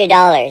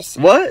 $100.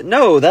 What?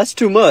 No, that's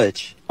too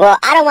much. Well,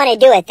 I don't want to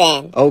do it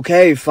then.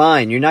 Okay,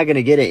 fine. You're not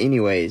gonna get it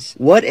anyways.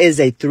 What is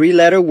a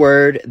 3-letter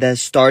word that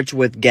starts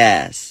with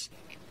gas?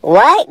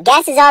 What?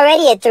 Gas is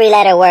already a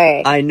 3-letter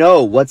word. I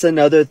know. What's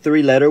another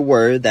 3-letter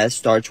word that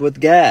starts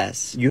with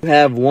gas? You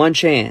have one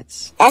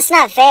chance. That's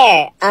not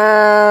fair.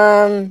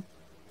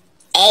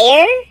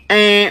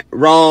 Air?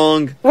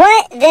 Wrong.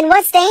 What? Then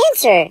what's the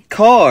answer?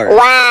 Car.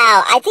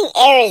 Wow, I think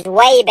air is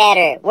way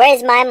better.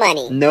 Where's my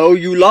money? No,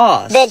 you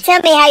lost. Then tell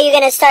me how you're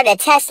gonna start a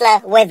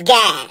Tesla with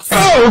gas.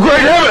 Oh,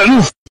 great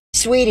heavens!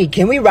 Sweetie,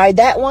 can we ride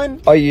that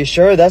one? Are you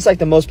sure? That's like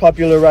the most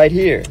popular ride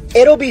here.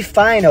 It'll be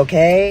fine,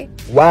 okay?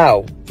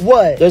 Wow.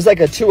 What? There's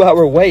like a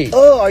 2-hour wait.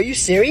 Oh, are you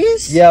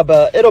serious? Yeah,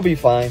 but it'll be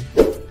fine.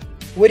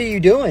 What are you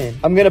doing?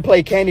 I'm gonna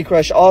play Candy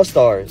Crush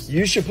All-Stars.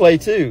 You should play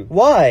too.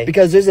 Why?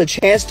 Because there's a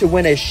chance to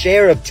win a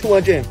share of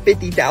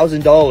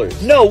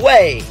 $250,000. No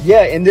way!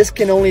 Yeah, and this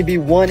can only be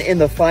won in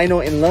the final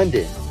in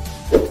London.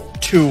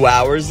 2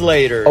 hours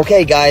later.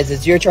 Okay, guys,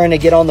 it's your turn to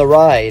get on the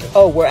ride.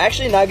 Oh, we're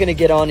actually not gonna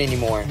get on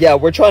anymore. Yeah,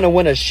 we're trying to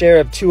win a share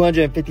of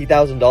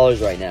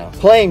 $250,000 right now.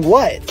 Playing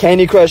what?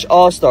 Candy Crush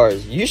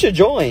All-Stars. You should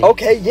join.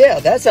 Okay, yeah,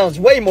 that sounds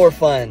way more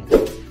fun.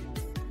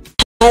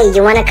 Hey,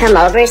 you wanna come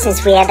over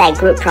since we have that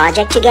group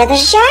project together?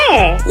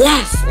 Sure!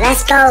 Yes,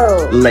 let's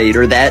go!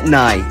 Later that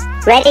night.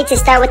 Ready to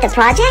start with the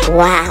project?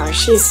 Wow,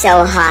 she's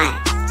so hot.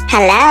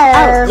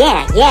 Hello? Oh,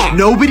 yeah.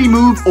 Nobody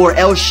move or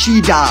else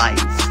she dies.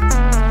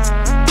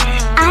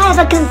 I have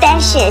a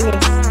confession.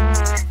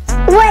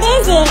 What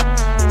is it?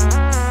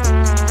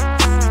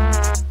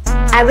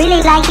 I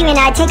really like you and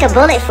I'd take a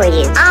bullet for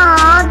you.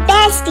 Aw,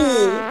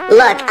 bestie!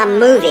 Look, I'm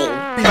moving.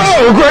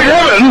 Oh, great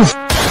heavens!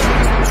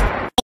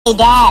 Hey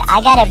Dad,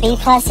 I got a B+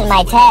 in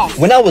my test.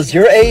 When I was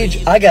your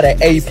age, I got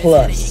an A+.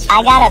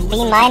 I got a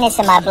B- in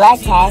my blood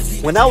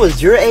test. When I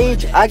was your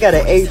age, I got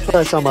an A+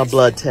 on my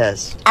blood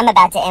test. I'm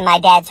about to end my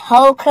dad's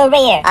whole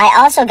career. I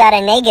also got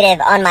a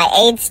negative on my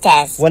AIDS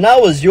test. When I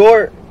was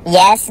your...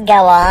 Yes,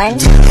 go on.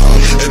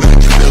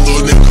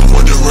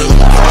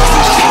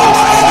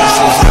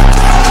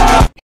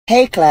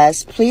 Hey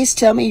class, please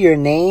tell me your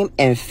name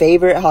and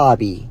favorite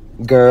hobby.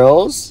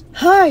 Girls?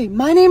 Hi,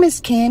 my name is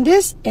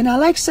Candace and I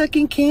like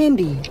sucking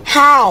candy.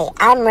 Hi,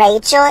 I'm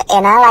Rachel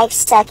and I like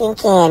sucking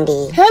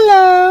candy.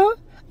 Hello,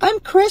 I'm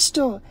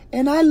Crystal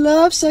and I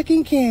love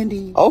sucking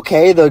candy.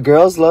 Okay, the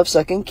girls love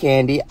sucking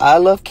candy. I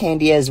love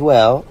candy as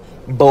well.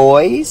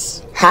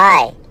 Boys?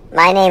 Hi,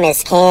 my name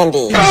is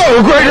Candy.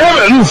 Oh, great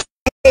heavens!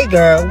 Hey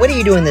girl, what are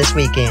you doing this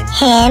weekend?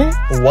 Him?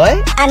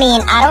 What? I mean,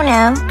 I don't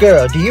know.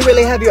 Girl, do you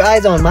really have your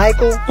eyes on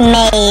Michael?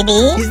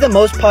 Maybe. He's the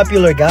most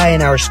popular guy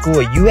in our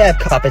school. You have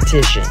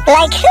competition.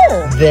 Like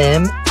who?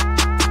 Them.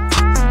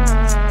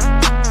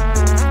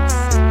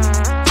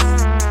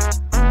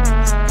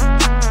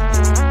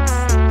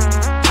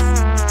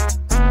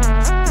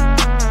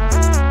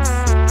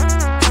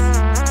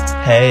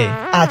 Hey.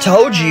 I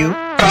told you.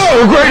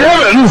 Oh, great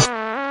heavens!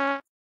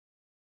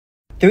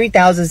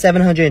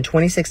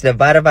 3,726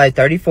 divided by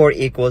 34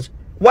 equals...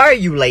 Why are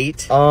you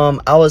late?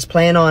 I was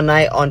playing all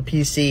night on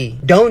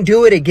PC. Don't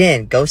do it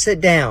again. Go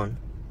sit down.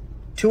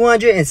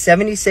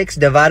 276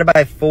 divided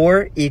by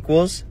 4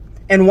 equals...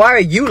 And why are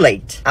you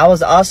late? I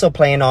was also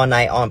playing all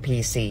night on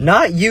PC.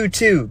 Not you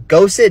too.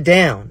 Go sit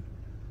down.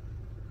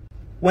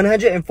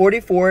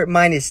 144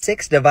 minus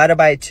 6 divided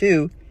by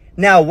 2...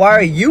 Now, why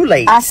are you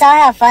late? I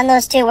saw how fun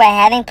those two were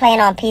having playing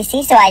on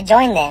PC, so I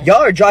joined them.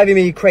 Y'all are driving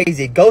me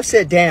crazy. Go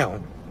sit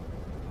down.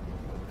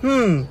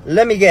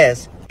 Let me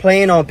guess.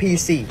 Playing on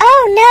PC.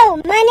 Oh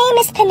no, my name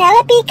is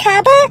Penelope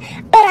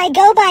Caba, but I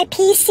go by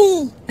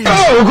PC.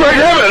 Oh, great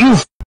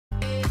heavens!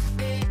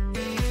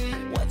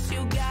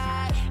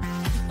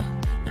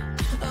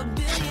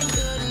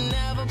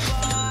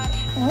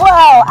 Whoa,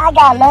 I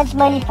got lunch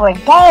money for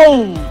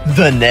days.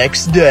 The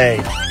next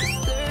day.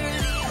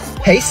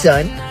 Hey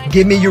son,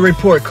 give me your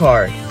report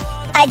card.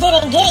 I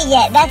didn't get it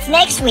yet. That's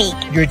next week.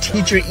 Your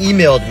teacher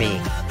emailed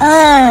me.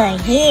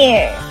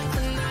 Here.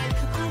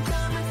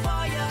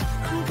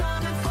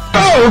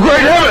 Oh,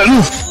 great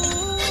heavens!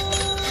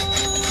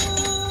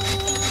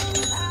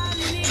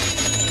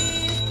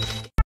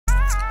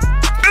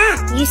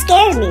 Ah, you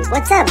scared me.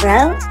 What's up,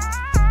 bro?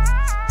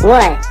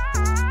 What?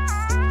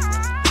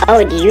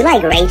 Oh, do you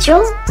like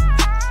Rachel?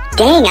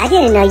 Dang, I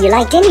didn't know you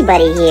liked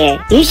anybody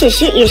here. You should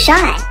shoot your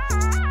shot.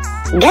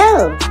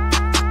 Go!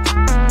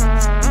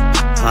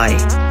 Hi.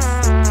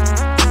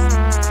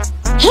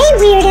 Hey,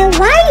 weirdo,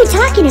 why are you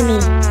talking to me?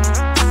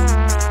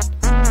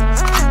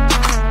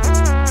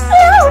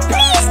 No,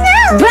 please,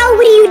 no! Bro,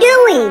 what are you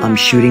doing? I'm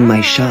shooting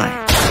my shot.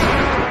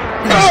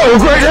 Oh,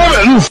 great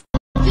heavens!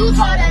 You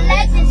taught a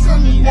lesson to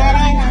me that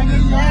I had to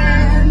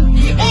learn.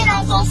 And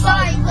I'm so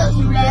sorry, cause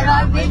you let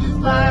our bridges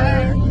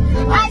burn.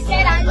 I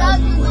said I love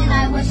you when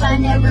I wish I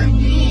never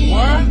did.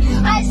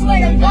 I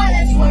swear to God,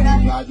 I swear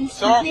to God, you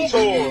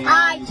stupid.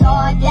 I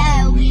thought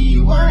that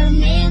we were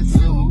meant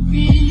to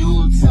be.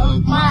 You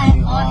took my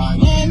heart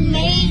and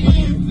made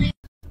it.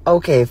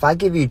 Okay, if I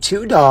give you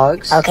 2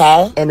 dogs.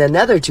 Okay. And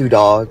another 2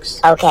 dogs.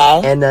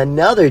 Okay. And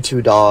another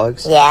 2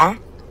 dogs. Yeah.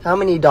 How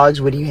many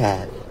dogs would you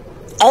have?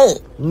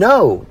 8.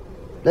 No.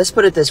 Let's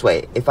put it this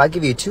way. If I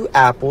give you 2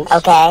 apples.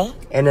 Okay.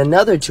 And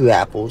another 2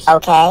 apples.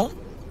 Okay.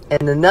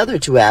 And another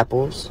 2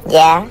 apples.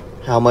 Yeah.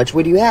 How much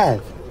would you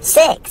have?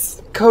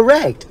 6.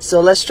 Correct. So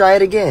let's try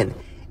it again.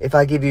 If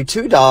I give you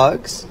 2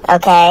 dogs.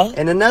 Okay.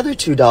 And another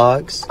 2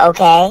 dogs.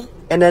 Okay.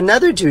 And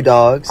another 2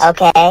 dogs.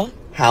 Okay.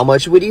 How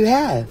much would you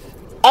have?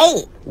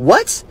 8.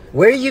 What?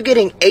 Where are you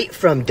getting 8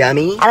 from,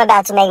 dummy? I'm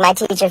about to make my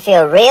teacher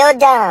feel real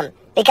dumb.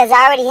 Because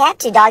I already have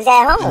 2 dogs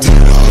at home.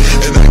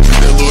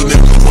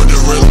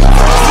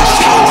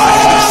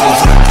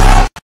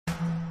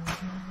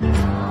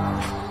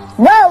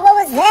 Whoa, what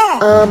was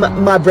that?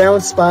 My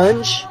brown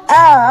sponge.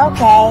 Oh,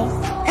 okay.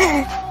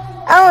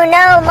 Oh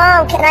no,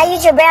 Mom, can I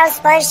use your brown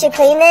sponge to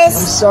clean I'm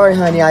this? sorry,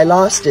 honey, I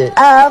lost it.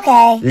 Oh,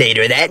 okay.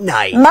 Later that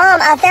night.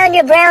 Mom, I found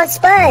your brown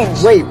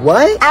sponge. Wait,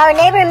 what? Our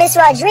neighbor, Miss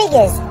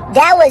Rodriguez,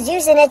 Dad was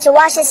using it to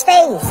wash his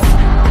face.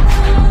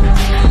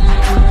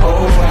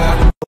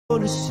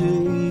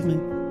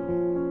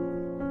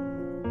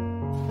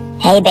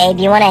 Hey, babe,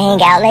 you want to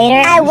hang out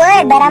later? I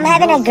would, but I'm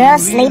having a girl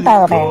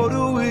sleepover.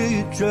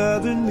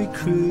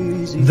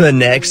 The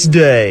next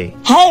day.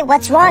 Hey,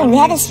 what's wrong? You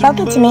haven't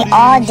spoken to me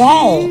all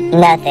day.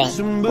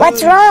 Nothing.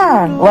 What's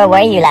wrong? Where were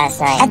you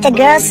last night? At the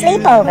girl's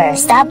sleepover.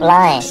 Stop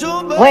lying.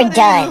 We're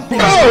done.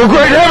 Oh,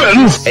 great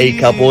heavens! A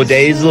couple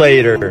days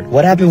later.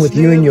 What happened with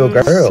you and your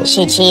girl?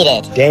 She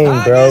cheated.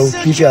 Dang, bro.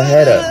 Keep your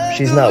head up.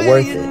 She's not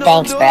worth it.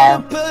 Thanks,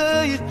 bro.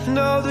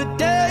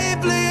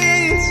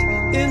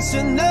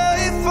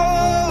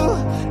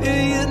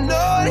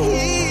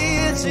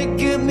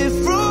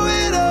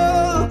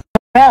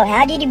 Bro,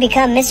 how did you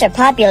become Mr.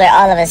 Popular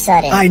all of a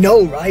sudden? I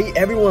know, right?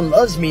 Everyone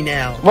loves me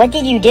now. What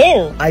did you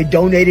do? I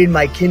donated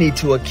my kidney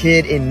to a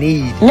kid in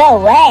need. No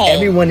way.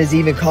 Everyone is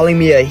even calling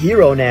me a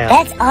hero now.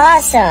 That's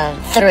awesome.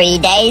 3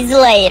 days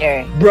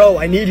later. Bro,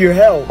 I need your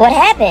help. What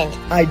happened?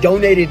 I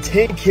donated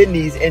 10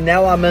 kidneys and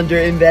now I'm under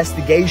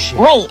investigation.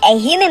 Wait, a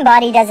human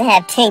body doesn't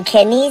have 10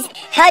 kidneys?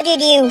 How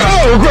did you...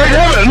 Oh, great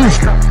heavens!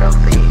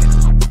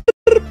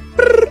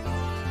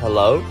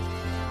 Hello?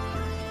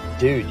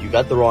 Dude, you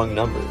got the wrong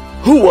number.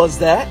 Who was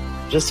that?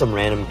 Just some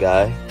random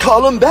guy.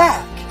 Call him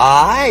back!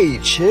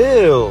 Aight,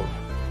 chill.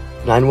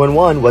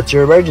 911, what's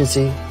your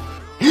emergency?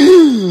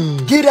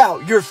 Get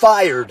out, you're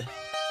fired.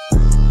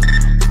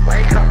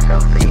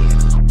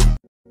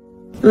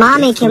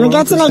 Mommy, can we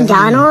go to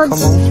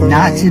McDonald's?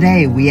 Not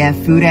today, we have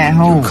food at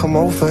home. Come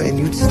over and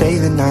you'd stay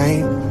the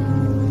night.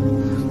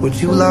 Would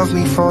you love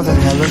me for the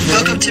hell of it?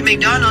 Welcome to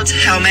McDonald's.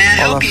 How may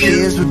I All our help you?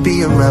 fears would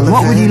be irrelevant.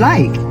 What would you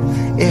like?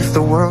 If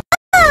the world...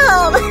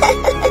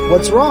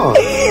 What's wrong?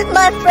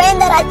 My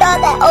friend that I thought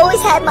that always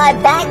had my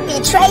back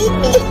betrayed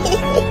me.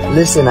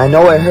 Listen, I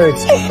know it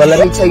hurts, but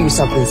let me tell you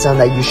something, son,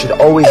 that you should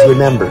always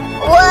remember.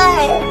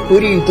 What? Who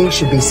do you think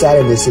should be sad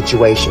in this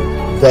situation?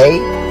 They,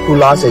 who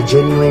lost a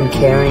genuine,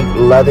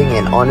 caring, loving,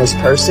 and honest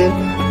person?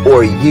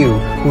 Or you,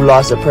 who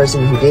lost a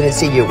person who didn't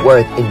see your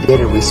worth and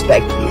didn't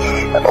respect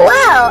you?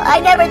 Wow, I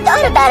never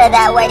thought about it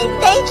that way.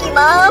 Thank you,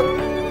 Mom.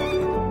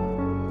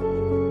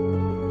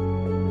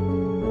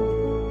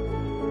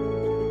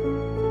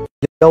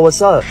 Yo,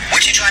 what's up?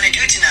 What you trying to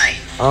do tonight?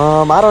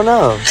 I don't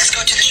know. Let's go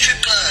to the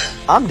strip club.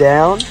 I'm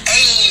down.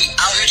 Hey,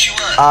 I'll hit you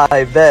up.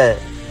 I bet.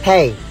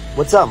 Hey,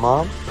 what's up,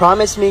 Mom?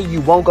 Promise me you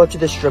won't go to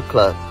the strip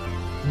club.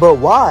 But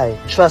why?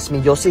 Trust me,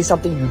 you'll see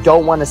something you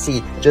don't want to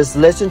see. Just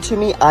listen to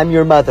me, I'm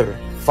your mother.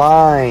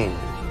 Fine.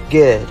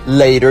 Good.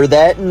 Later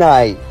that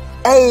night.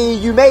 Hey,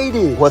 you made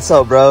it. What's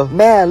up, bro?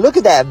 Man, look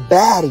at that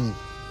baddie.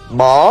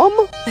 Mom?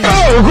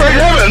 Oh, great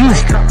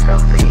heavens!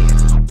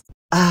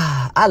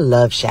 I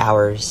love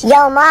showers. Yo,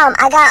 Mom,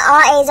 I got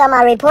all A's on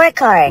my report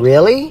card.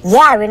 Really?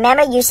 Yeah,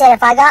 remember you said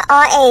if I got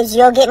all A's,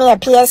 you'll get me a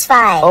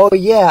PS5. Oh,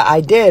 yeah,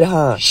 I did,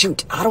 huh?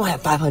 Shoot, I don't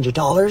have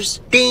 $500.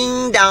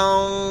 Ding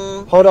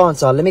dong. Hold on,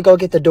 son. Let me go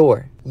get the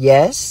door.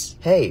 Yes?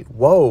 Hey,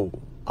 whoa.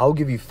 I'll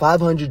give you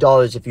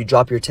 $500 if you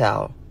drop your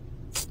towel.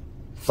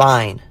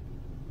 Fine.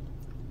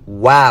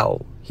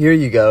 Wow. Here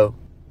you go.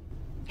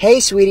 Hey,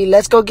 sweetie,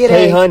 let's go get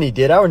Hey, honey,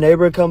 did our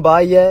neighbor come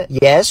by yet?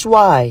 Yes,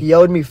 why? He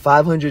owed me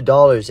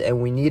 $500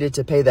 and we needed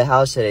to pay the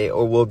house today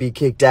or we'll be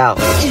kicked out.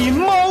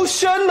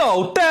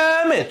 Emotional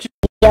damage.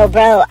 Yo,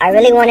 bro, I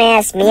really want to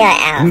ask Mia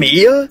out.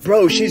 Mia?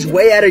 Bro, she's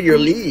way out of your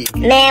league.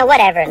 Man,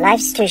 whatever.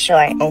 Life's too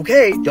short.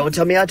 Okay, don't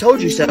tell me I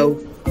told you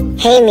so.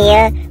 Hey,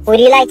 Mia, would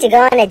you like to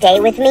go on a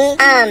date with me?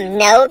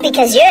 No,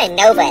 because you're a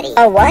nobody.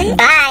 Oh, what?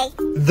 Bye.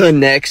 The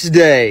next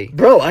day.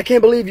 Bro, I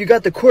can't believe you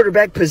got the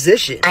quarterback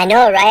position. I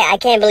know, right? I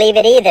can't believe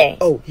it either.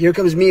 Oh, here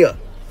comes Mia.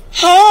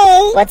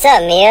 Hey! What's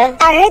up, Mia?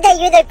 I heard that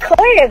you're the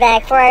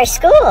quarterback for our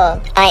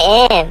school.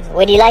 I am.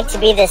 Would you like to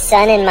be the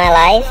son in my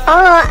life?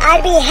 Oh,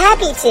 I'd be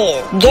happy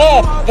to.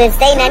 Good. Then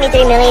stay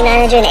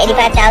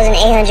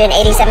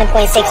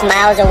 93,985,887.6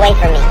 miles away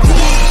from me.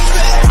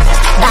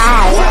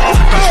 Bye.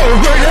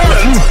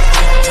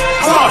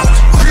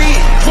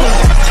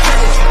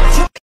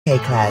 Hey,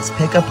 class,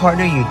 pick a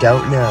partner you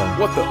don't know.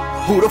 What the?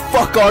 Who the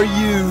fuck are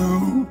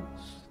you?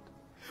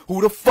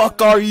 Who the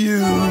fuck are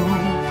you?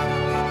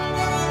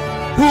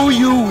 Who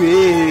you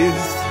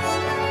is?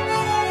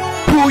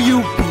 Who you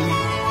be?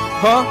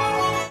 Huh?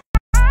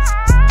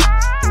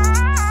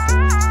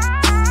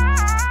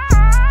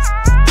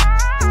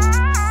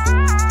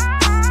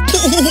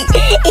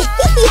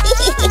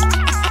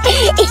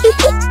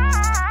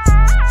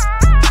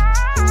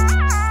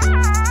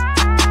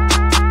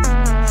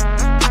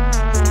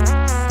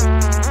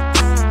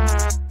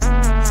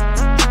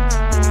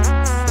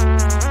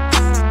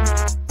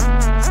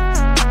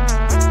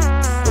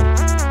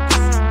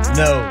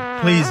 No,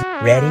 please.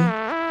 Ready?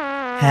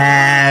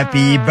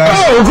 Happy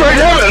birthday. Oh, great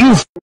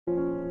heavens!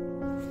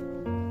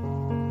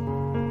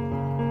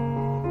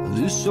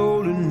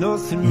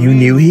 You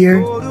new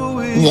here?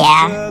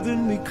 Yeah.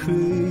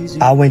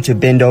 I went to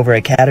Bend Over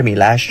Academy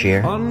last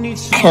year.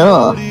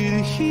 Cool.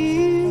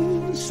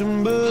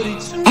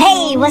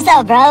 Hey, what's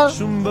up, bro?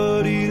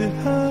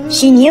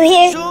 She new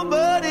here?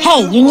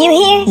 Hey, you new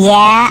here?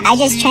 Yeah, I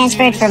just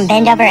transferred from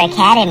Bend Over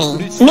Academy.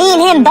 Me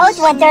and him both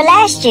went there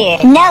last year.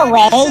 No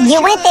way,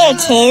 you went there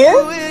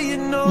too?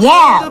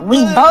 Yeah,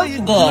 we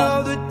both did.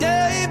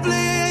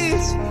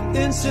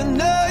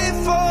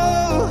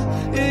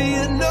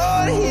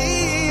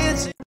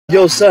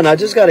 Yo, son, I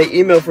just got an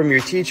email from your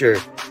teacher,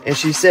 and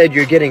she said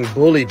you're getting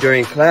bullied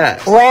during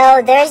class.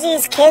 Well, there's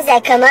these kids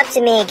that come up to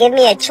me and give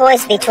me a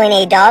choice between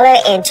 $1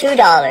 and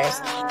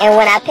 $2. And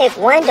when I pick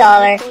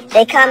 $1,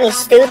 they call me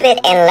stupid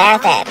and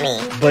laugh at me.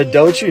 But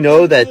don't you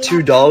know that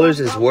 $2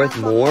 is worth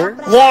more?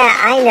 Yeah,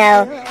 I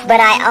know, but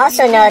I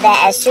also know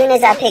that as soon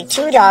as I pick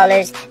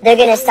 $2, they're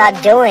gonna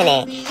stop doing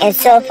it. And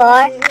so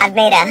far, I've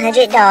made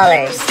 $100.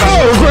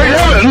 Oh, great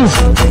heavens!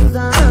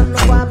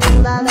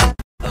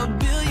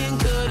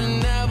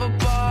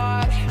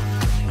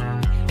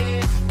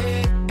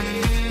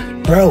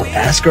 Bro,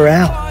 ask her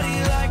out.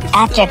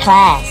 After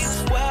class.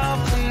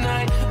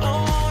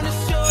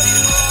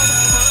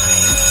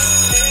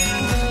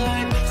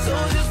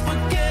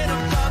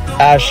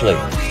 Ashley,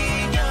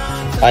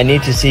 I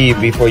need to see you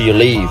before you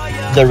leave.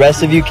 The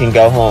rest of you can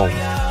go home.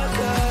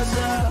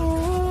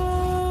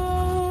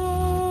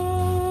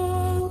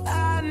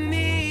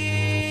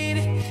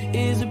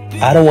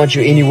 I don't want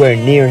you anywhere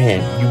near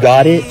him. You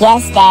got it?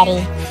 Yes,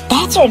 Daddy.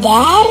 That's your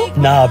dad?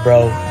 Nah,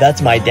 bro.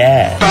 That's my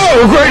dad.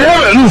 Oh, great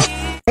heavens!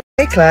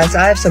 Hey, class,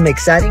 I have some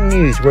exciting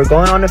news. We're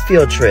going on a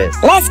field trip.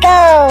 Let's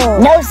go!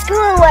 No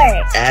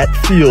schoolwork! At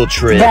field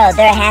trip. Bro,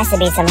 there has to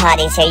be some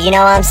hotties here, you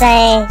know what I'm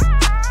saying?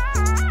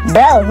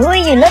 Bro, who are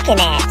you looking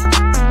at?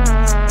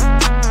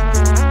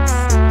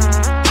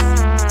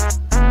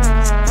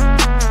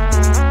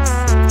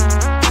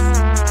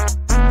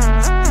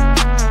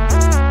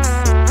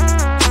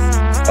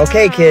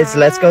 Okay, kids,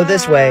 let's go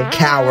this way.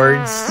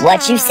 Cowards.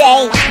 What you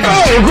say?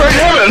 Oh, great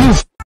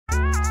heavens!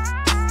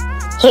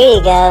 Here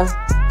you go.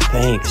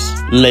 Thanks.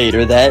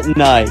 Later that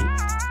night.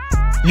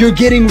 You're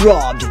getting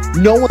robbed.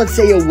 No one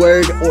say a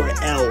word or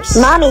else.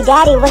 Mommy,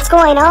 Daddy, what's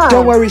going on?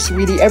 Don't worry,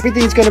 sweetie.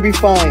 Everything's gonna be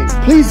fine.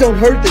 Please don't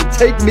hurt them.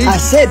 Take me. I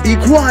said be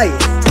quiet.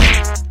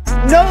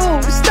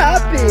 No,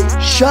 stop it.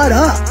 Shut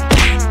up.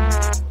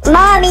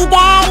 Mommy,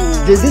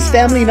 Daddy. Does this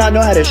family not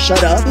know how to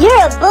shut up? You're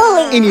a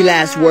bully. Any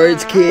last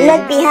words, kid?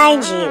 Look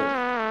behind you.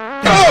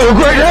 Oh,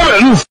 great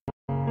heavens!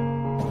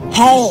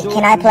 Hey,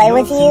 can I play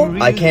with you?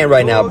 I can't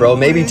right now, bro.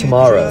 Maybe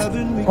tomorrow.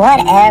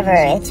 Whatever,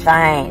 it's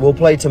fine. We'll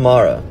play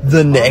tomorrow.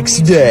 The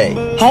next day.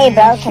 Hey,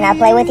 bro, can I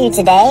play with you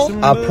today?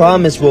 I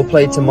promise we'll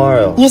play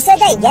tomorrow. You said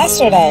that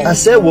yesterday. I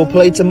said we'll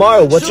play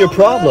tomorrow. What's your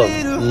problem?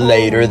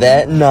 Later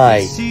that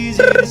night.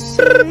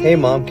 Hey,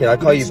 Mom, can I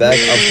call you back?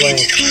 I'm playing.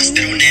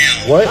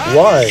 What?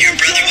 Why? Your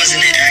brother was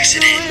in an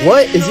accident.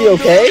 What? Is he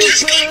okay?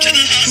 Just go to the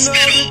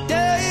hospital.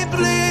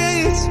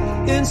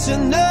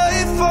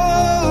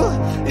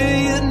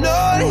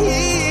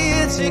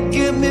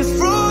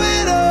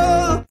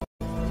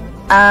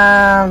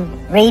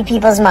 Read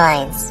people's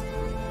minds.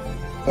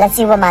 Let's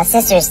see what my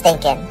sister's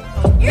thinking.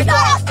 You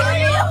thought I was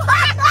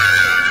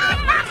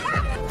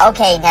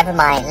Okay, never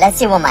mind. Let's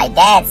see what my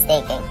dad's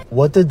thinking.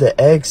 What did the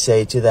egg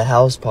say to the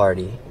house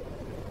party?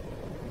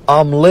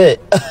 I'm lit.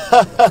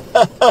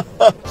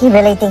 He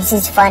really thinks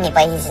he's funny,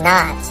 but he's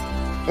not.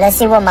 Let's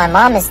see what my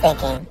mom is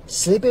thinking.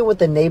 Sleeping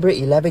with a neighbor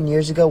 11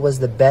 years ago was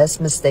the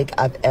best mistake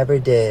I've ever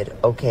did.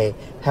 Okay,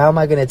 how am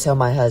I gonna tell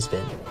my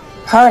husband?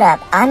 Hold up,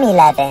 I'm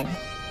 11.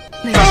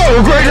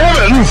 Oh, great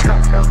heavens!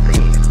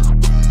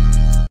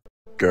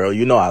 Girl,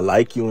 you know I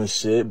like you and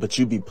shit, but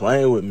you be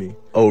playing with me.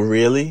 Oh,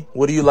 really?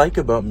 What do you like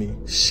about me?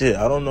 Shit,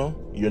 I don't know.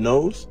 Your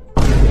nose?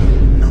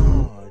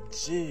 No,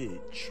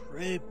 jit,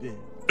 tripping.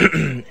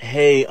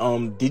 Hey,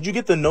 did you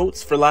get the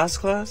notes for last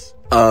class?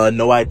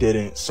 No, I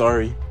didn't.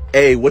 Sorry.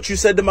 Hey, what you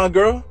said to my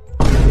girl?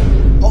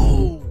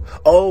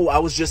 Oh, I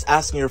was just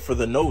asking her for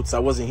the notes. I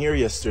wasn't here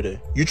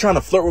yesterday. You trying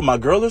to flirt with my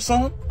girl or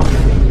something?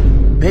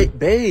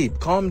 Babe,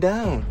 calm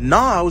down.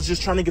 Nah, I was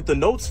just trying to get the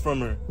notes from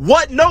her.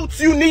 What notes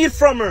you need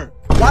from her?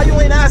 Why you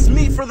ain't ask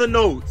me for the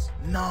notes?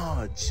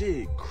 Nah,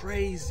 jit,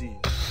 crazy.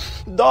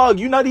 Dog,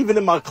 you not even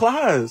in my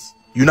class.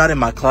 You not in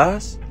my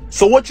class?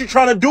 So what you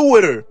trying to do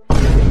with her?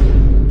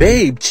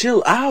 Babe,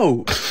 chill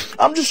out.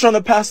 I'm just trying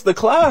to pass the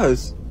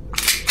class.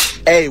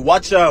 Hey,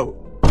 watch out.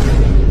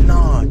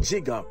 Nah,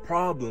 jit got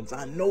problems.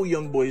 I know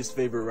Youngboy's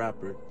favorite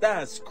rapper.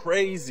 That's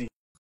crazy.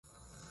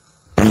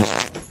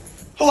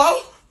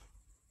 Hello?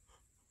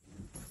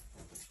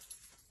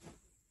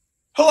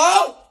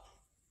 Hello?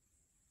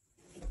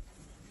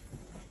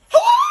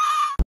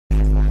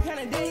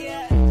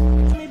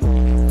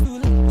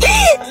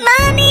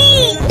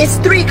 Mommy! It's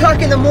 3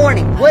 o'clock in the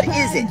morning. What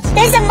is it?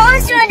 There's a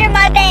monster under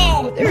my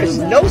bed! There is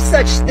no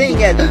such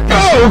thing as...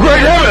 Oh, great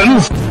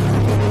heavens!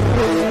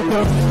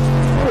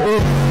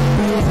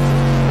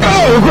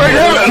 Oh, great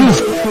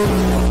heavens!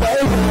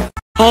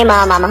 Hey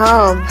Mom, I'm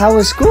home. How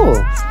was school?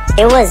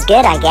 It was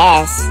good, I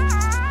guess.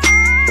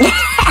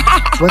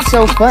 What's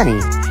so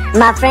funny?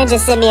 My friend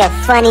just sent me a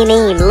funny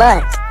meme,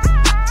 look.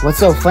 What's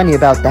so funny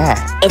about that?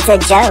 It's a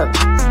joke.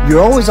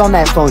 You're always on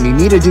that phone. You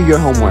need to do your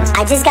homework.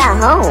 I just got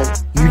home.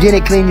 You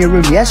didn't clean your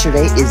room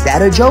yesterday. Is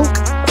that a joke?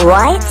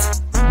 What?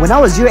 When I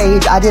was your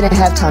age, I didn't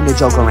have time to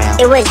joke around.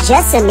 It was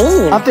just a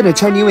meme. I'm gonna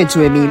turn you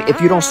into a meme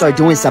if you don't start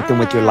doing something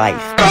with your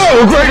life.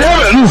 Oh, great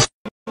heavens!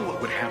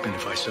 What would happen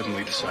if I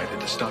suddenly decided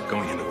to stop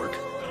going into work?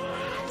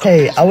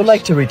 Hey, I would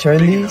like to return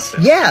these.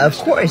 Yeah, of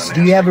course.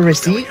 Do you have a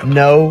receipt?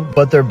 No,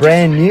 but they're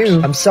brand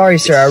new. I'm sorry,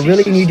 sir. I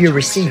really need your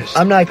receipt.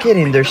 I'm not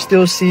kidding. They're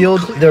still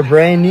sealed. They're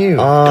brand new.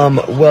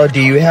 Well,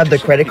 do you have the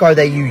credit card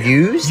that you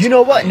use? You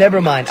know what?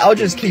 Never mind. I'll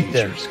just keep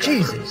them.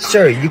 Jesus.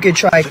 Sir, you could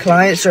try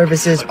client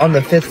services on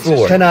the 5th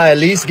floor. Can I at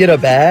least get a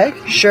bag?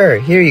 Sure.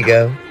 Here you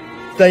go.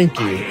 Thank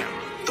you.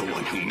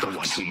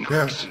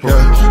 Yeah,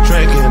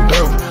 drinking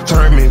dope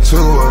turned me to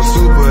a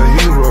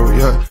superhero,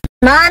 yeah.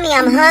 Mommy,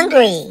 I'm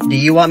hungry. Do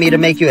you want me to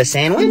make you a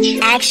sandwich?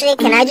 Actually,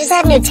 can I just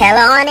have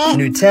Nutella on it?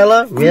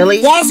 Nutella?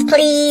 Really? Yes,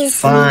 please.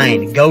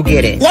 Fine. Go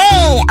get it.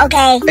 Yay,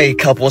 okay. A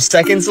couple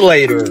seconds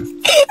later.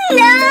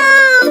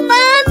 No,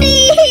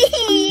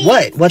 Mommy!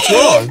 What? What's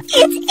wrong?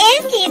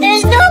 It's empty.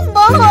 There's no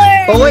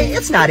more. Boy,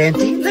 it's not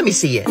empty. Let me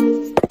see it.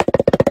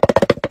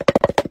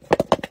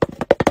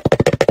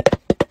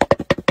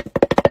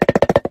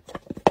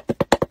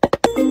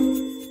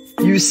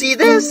 You see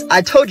this?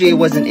 I told you it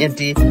wasn't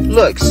empty.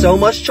 Look, so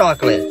much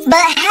chocolate.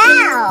 But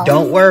how?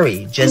 Don't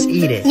worry, just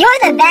eat it. You're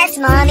the best,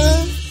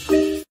 Mommy.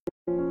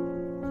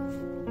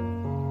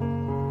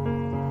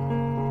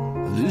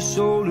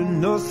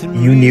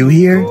 You new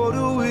here?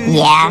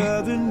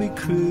 Yeah.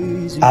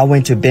 I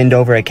went to Bend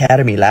Over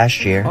Academy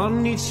last year.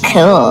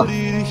 Cool.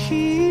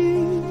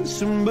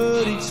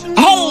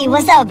 Hey,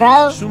 what's up,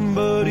 bro?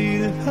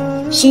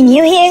 She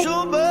new here?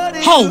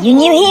 Hey, you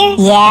new here?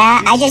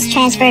 Yeah, I just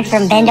transferred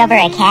from Bend Over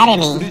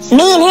Academy.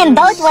 Me and him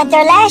both went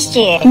there last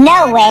year.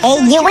 No way,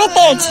 you went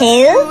there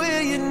too?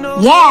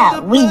 Yeah,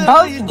 we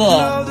both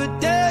did.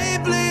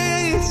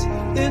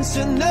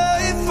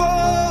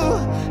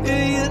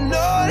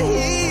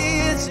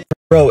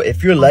 Bro,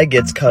 if your leg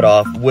gets cut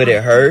off, would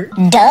it hurt?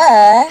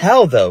 Duh.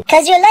 How though?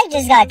 Cause your leg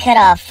just got cut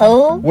off,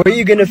 fool. Where are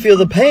you gonna feel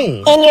the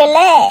pain? In your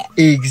leg.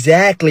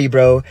 Exactly,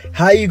 bro.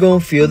 How you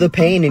gonna feel the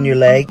pain in your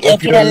leg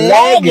if your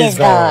leg is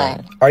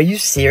gone? Are you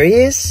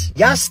serious?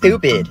 Y'all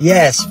stupid.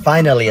 Yes,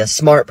 finally a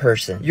smart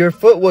person. Your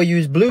foot will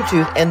use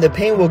Bluetooth and the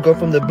pain will go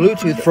from the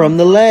Bluetooth from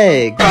the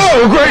leg.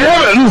 Oh, great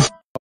heavens!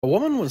 A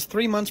woman was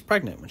 3 months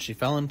pregnant when she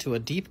fell into a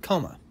deep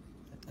coma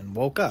and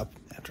woke up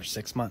after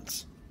 6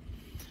 months.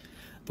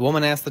 The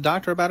woman asked the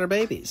doctor about her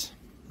babies.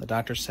 The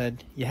doctor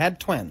said, "You had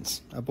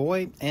twins, a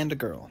boy and a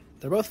girl.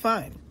 They're both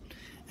fine.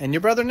 And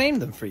your brother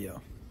named them for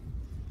you."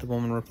 The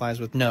woman replies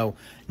with, No,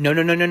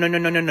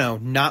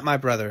 not my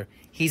brother.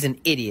 He's an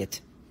idiot.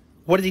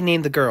 What did he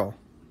name the girl?"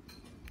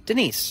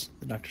 "Denise,"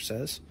 the doctor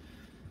says.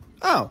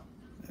 "Oh,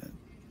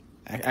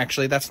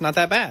 actually, that's not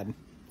that bad.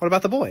 What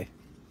about the boy?"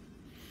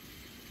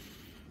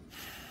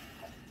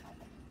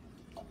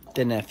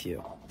 "The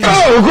nephew."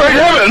 Oh, great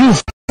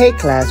heavens! Hey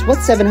class,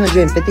 what's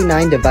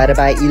 759 divided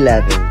by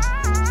 11?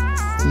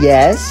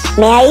 Yes?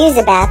 May I use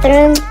the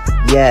bathroom?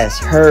 Yes,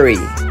 hurry.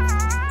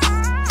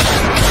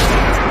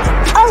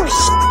 Oh,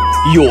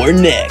 You're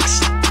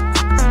next.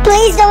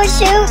 Please don't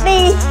shoot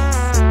me.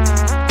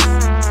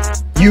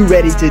 You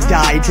ready to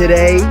die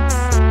today?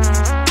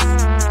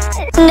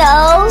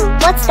 No,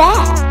 what's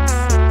that?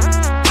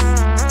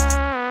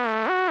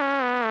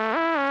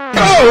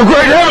 Oh,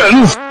 great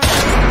heavens!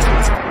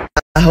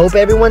 I hope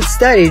everyone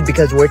studied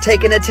because we're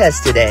taking a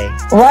test today.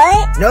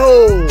 What?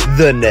 No,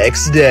 the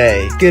next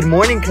day. Good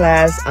morning,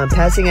 class. I'm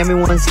passing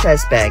everyone's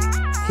test back.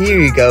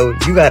 Here you go.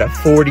 You got a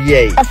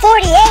 48. A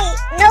 48?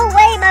 No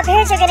way, my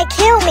parents are gonna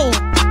kill me.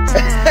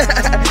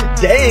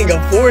 Dang,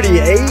 a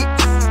 48?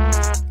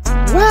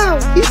 Wow,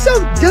 he's so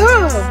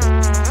dumb.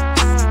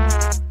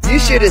 You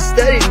should have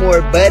studied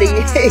more, buddy.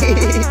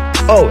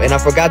 Oh, and I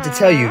forgot to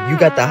tell you, you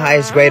got the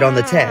highest grade on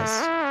the test.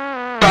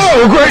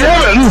 Oh, great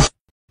heavens!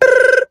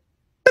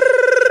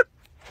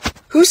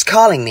 Who's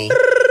calling me?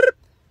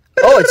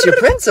 Oh, it's your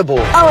principal.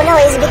 Oh no,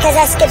 is it because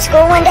I skipped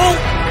school one day?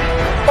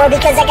 Or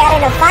because I got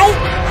in a fight?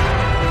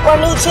 Or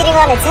me cheating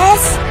on a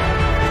test?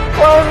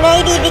 Or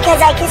maybe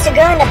because I kissed a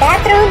girl in the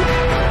bathroom?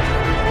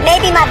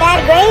 Maybe my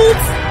bad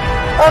grades?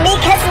 Or me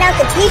cussing out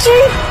the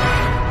teacher?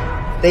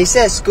 They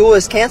said school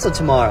is canceled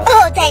tomorrow.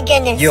 Oh, thank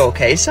goodness. You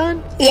okay,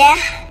 son? Yeah.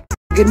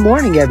 Good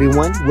morning,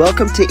 everyone.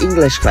 Welcome to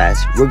English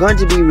class. We're going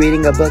to be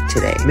reading a book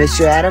today.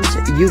 Mr. Adams,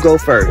 you go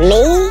first.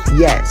 Me?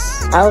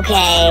 Yes.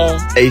 Okay.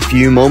 A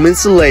few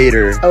moments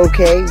later.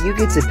 Okay, you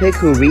get to pick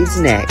who reads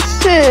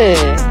next.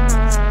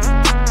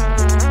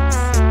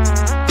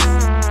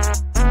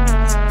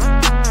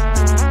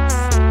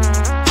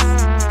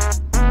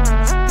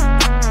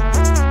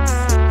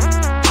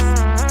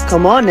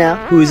 Come on now,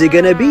 who's it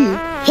gonna be?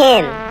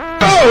 Him.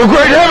 Oh,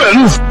 great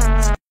heavens!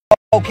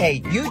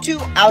 Okay, you two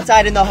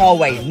outside in the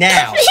hallway,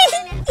 now.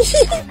 This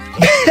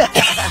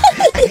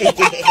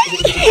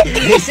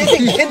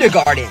isn't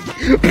kindergarten.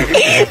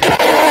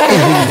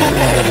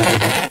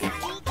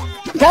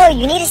 Bro,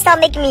 you need to stop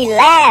making me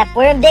laugh.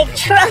 We're in big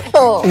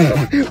trouble.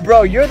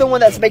 Bro, you're the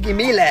one that's making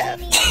me laugh.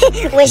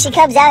 When she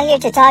comes out here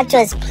to talk to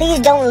us, please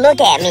don't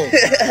look at me.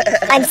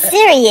 I'm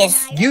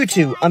serious. You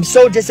two, I'm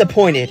so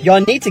disappointed.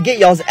 Y'all need to get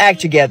y'all's act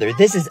together.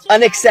 This is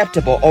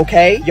unacceptable,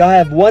 okay? Y'all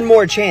have one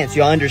more chance.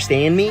 Y'all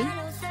understand me?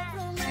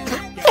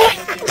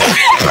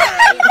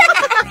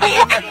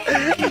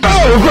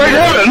 Oh, great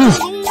heavens!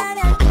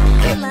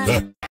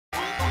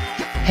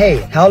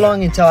 Hey, how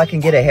long until I can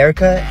get a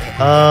haircut?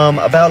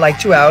 About like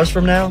 2 hours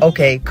from now?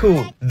 Okay,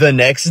 cool. The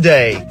next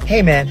day.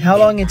 Hey man, how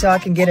long until I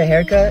can get a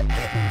haircut?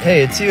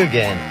 Hey, it's you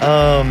again.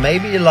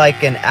 Maybe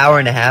like an hour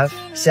and a half.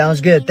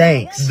 Sounds good,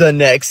 thanks. The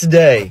next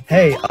day.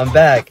 Hey, I'm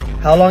back.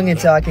 How long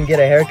until I can get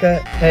a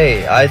haircut?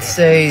 Hey, I'd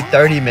say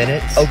 30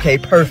 minutes. Okay,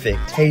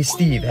 perfect. Hey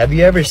Steve, have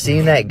you ever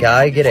seen that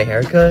guy get a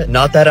haircut?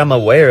 Not that I'm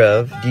aware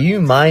of. Do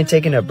you mind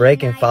taking a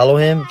break and follow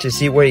him to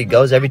see where he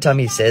goes every time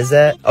he says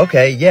that?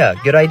 Okay, yeah,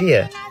 good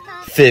idea.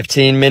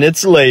 15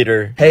 minutes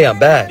later. Hey, I'm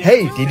back.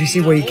 Hey, did you see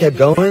where he kept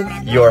going?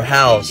 Your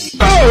house.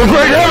 Oh,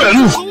 great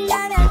heavens!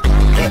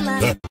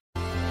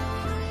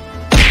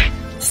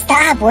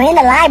 Stop, we're in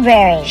the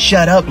library.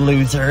 Shut up,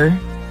 loser.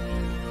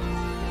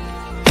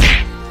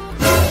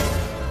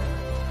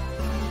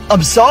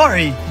 I'm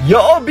sorry.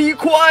 Y'all be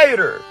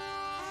quieter.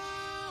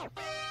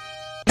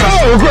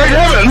 Oh, great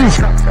heavens!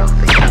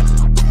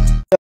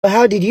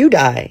 How did you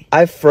die?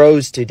 I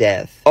froze to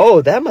death.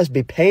 Oh, that must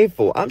be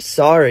painful. I'm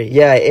sorry.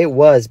 Yeah, it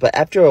was, but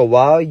after a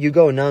while, you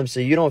go numb so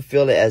you don't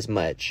feel it as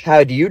much.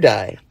 How do you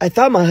die? I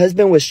thought my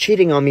husband was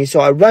cheating on me, so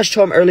I rushed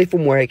home early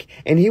from work,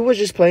 and he was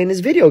just playing his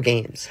video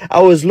games.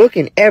 I was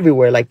looking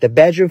everywhere, like the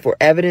bedroom for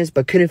evidence,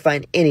 but couldn't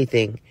find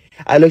anything.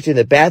 I looked in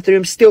the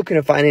bathroom, still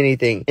couldn't find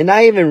anything. And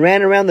I even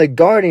ran around the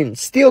garden,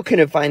 still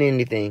couldn't find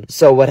anything.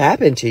 So what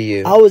happened to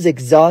you? I was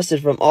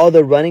exhausted from all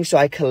the running, so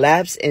I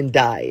collapsed and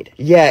died.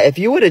 Yeah, if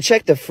you would have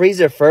checked the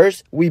freezer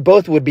first, we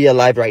both would be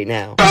alive right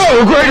now.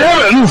 Oh, great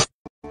heavens!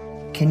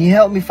 Can you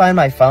help me find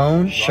my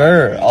phone?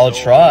 Sure, I'll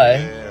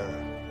try.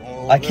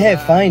 I can't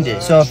find it,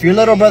 so if your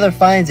little brother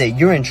finds it,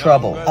 you're in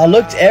trouble. I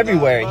looked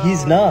everywhere,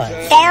 he's not.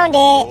 Found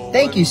it.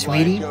 Thank you,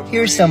 sweetie.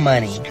 Here's some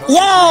money.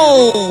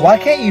 Yay! Why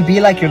can't you be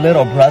like your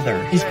little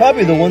brother? He's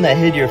probably the one that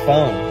hid your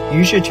phone.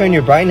 You should turn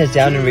your brightness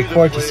down and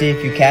record to see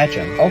if you catch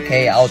him.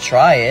 Okay, I'll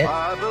try it.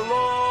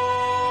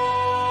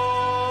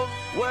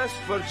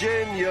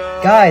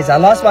 Guys, I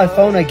lost my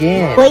phone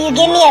again. Will you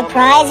give me a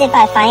prize if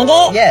I find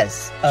it?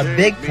 Yes, a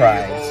big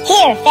prize.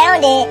 Here,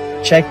 found it.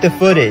 Check the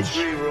footage.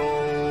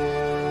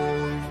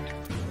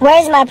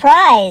 Where's my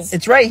prize?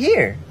 It's right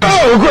here.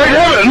 Oh, great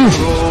heavens!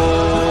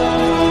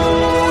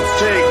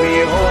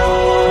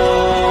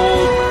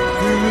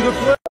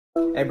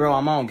 Hey, bro,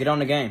 I'm on. Get on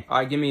the game. All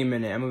right, give me a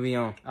minute. I'm gonna be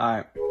on. All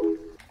right.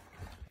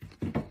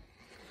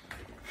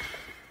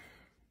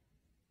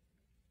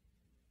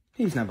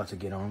 He's not about to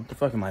get on. What the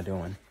fuck am I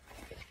doing?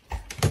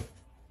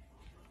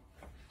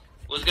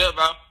 What's good,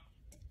 bro?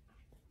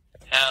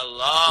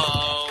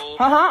 Hello?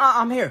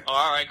 I'm here. Oh,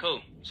 alright,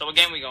 cool. So what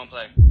game we gonna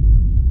play?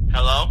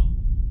 Hello?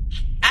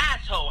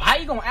 Asshole! How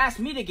you gonna ask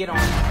me to get on?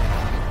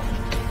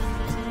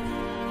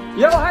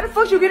 Yo, how the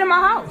fuck you get in my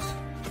house?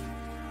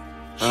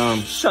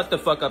 Shut the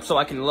fuck up so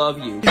I can love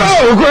you.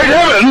 Oh, great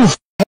heavens!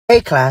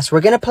 Hey class, we're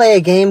gonna play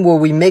a game where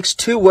we mix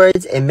two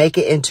words and make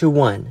it into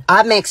one.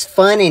 I mix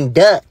fun and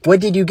duck.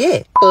 What did you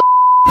get?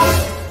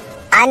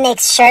 I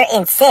mix short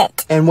and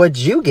sick. And what'd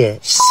you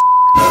get?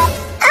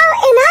 Oh, and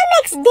I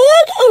mix big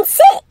and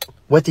sick.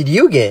 What did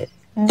you get?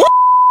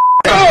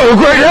 Oh,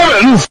 great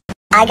heavens!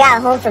 I got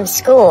home from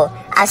school.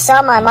 I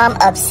saw my mom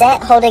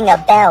upset holding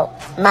a belt.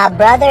 My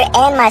brother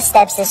and my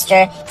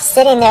stepsister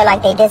sitting there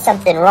like they did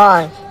something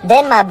wrong.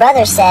 Then my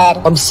brother said,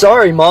 I'm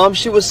sorry, Mom.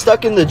 She was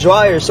stuck in the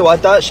dryer, so I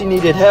thought she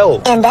needed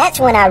help. And that's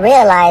when I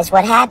realized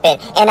what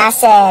happened. And I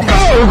said,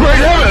 Oh, great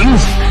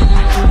heavens!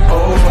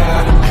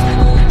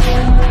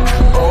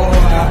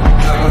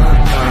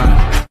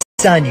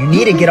 Son, you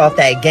need to get off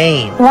that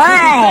game.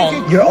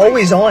 Why? You're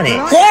always on it.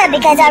 Yeah,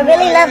 because I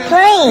really love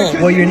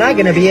playing. Well, you're not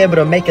going to be able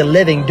to make a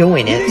living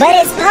doing it. But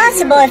it's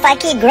possible if I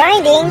keep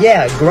grinding.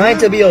 Yeah, grind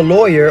to be a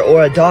lawyer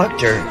or a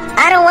doctor.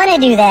 I don't want to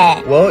do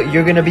that. Well,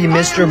 you're going to be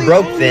Mr.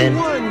 Broke then.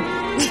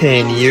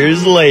 10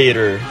 years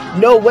later.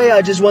 No way,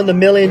 I just won the $1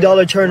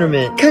 million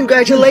tournament.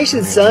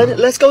 Congratulations, son.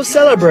 Let's go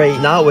celebrate.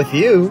 Not with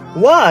you.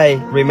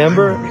 Why?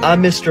 Remember,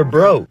 I'm Mr.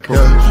 Broke.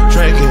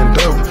 Drinking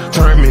dope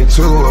turned me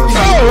to a...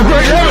 Oh,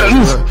 great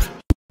heavens!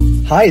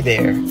 Hi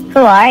there. Who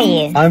are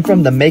you? I'm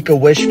from the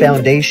Make-A-Wish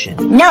Foundation.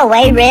 No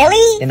way,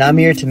 really? And I'm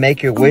here to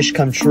make your wish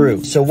come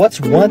true. So what's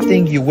one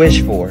thing you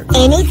wish for?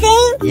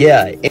 Anything?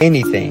 Yeah,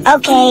 anything.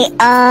 Okay,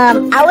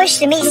 I wish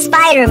to meet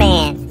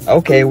Spider-Man.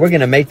 Okay, we're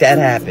gonna make that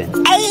happen.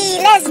 Hey,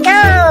 let's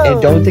go!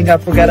 And don't think I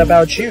forgot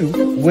about you.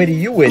 What do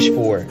you wish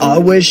for? I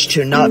wish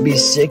to not be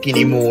sick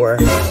anymore.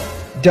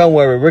 Don't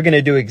worry, we're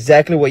gonna do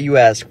exactly what you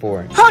asked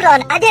for. Hold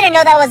on, I didn't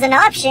know that was an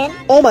option.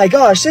 Oh my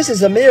gosh, this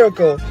is a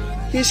miracle.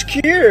 He's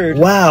cured.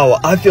 Wow,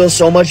 I feel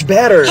so much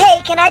better.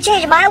 Hey, can I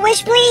change my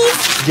wish,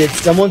 please? Did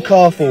someone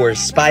call for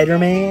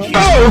Spider-Man?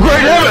 Oh, great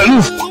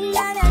heavens!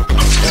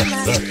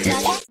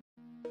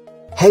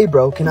 Hey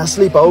bro, can I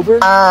sleep over?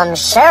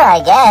 Sure,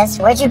 I guess.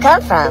 Where'd you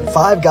come from?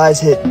 Five Guys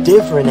hit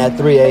different at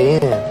 3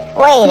 a.m.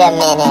 Wait a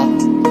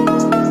minute.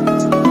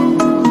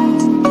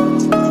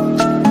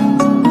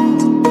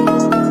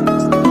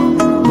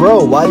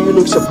 Bro, why do you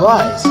look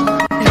surprised?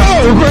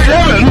 Oh, great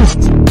heavens!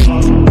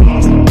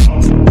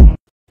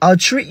 I'll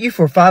treat you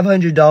for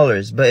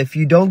 $500, but if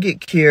you don't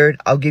get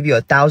cured, I'll give you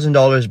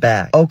 $1,000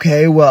 back.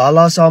 Okay, well, I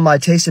lost all my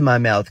taste in my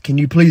mouth. Can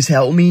you please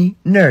help me?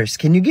 Nurse,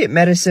 can you get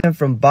medicine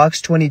from box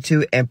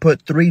 22 and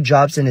put 3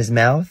 drops in his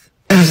mouth?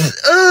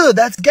 Ugh,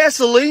 that's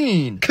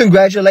gasoline.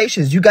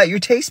 Congratulations, you got your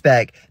taste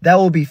back. That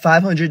will be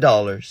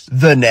 $500.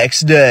 The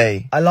next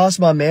day. I lost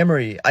my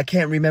memory. I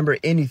can't remember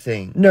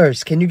anything.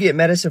 Nurse, can you get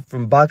medicine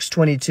from box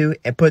 22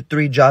 and put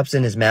 3 drops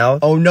in his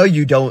mouth? Oh, no,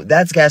 you don't.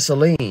 That's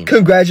gasoline.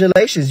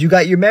 Congratulations, you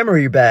got your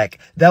memory back.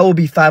 That will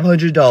be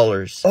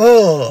 $500.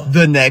 Oh,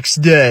 the next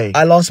day.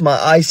 I lost my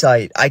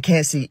eyesight. I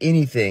can't see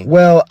anything.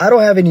 Well, I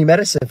don't have any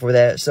medicine for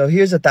that, so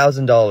here's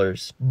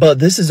 $1,000. But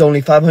this is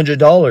only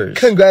 $500.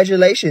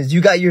 Congratulations,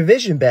 you got your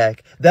vision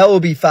back. That will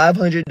be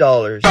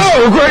 $500.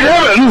 Oh, great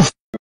heavens!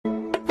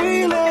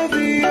 We love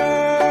the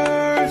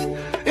earth,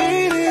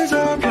 it is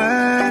our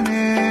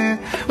planet.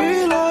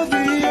 We love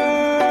the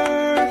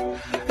earth,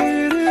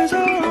 it is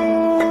our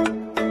home.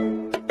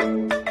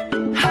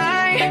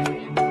 Hi,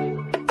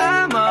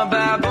 I'm a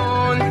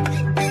baboon.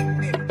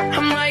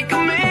 I'm like a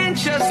man,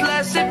 just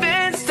less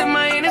advanced, and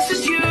my anus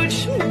is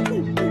huge.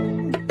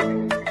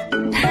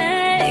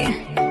 Hey,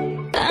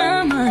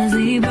 I'm a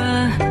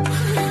zebra.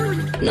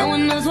 No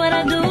one knows what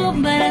I do,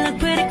 but I look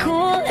pretty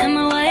cool in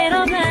my white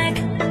or black.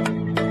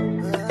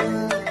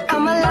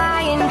 I'm a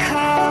lion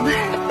cub,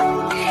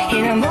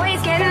 and I'm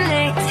always getting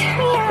licked.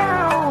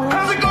 Meow.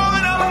 How's it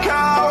going, I'm a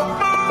cow?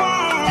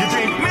 You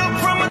drink milk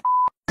from a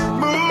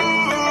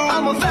moo.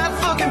 I'm a fat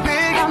fucking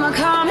pig. I'm a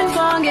common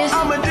fungus.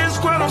 I'm a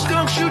disgruntled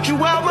skunk, shoot you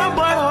out my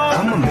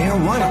butthole. I'm a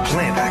marijuana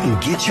plant, I can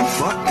get you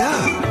fucked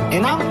up.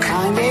 And I'm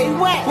Kanye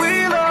West.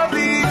 We love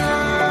the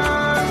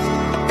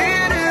earth,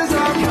 it is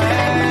our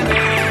planet.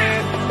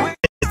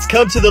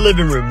 Come to the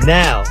living room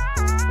now.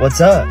 What's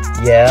up?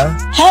 Yeah?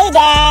 Hey,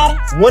 Dad.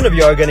 One of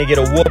y'all are gonna get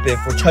a whooping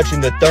for touching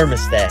the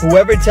thermostat.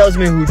 Whoever tells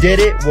me who did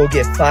it will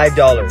get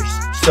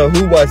 $5. So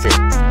who was it?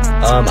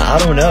 I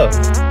don't know.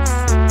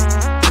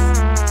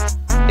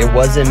 It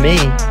wasn't me.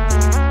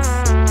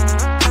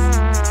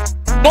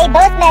 They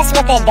both mess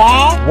with it,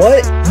 Dad.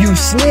 What? You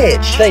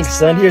snitch. Thanks,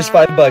 son. Here's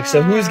 $5.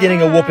 So who's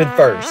getting a whooping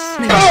first?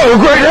 Oh,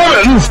 great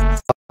heavens!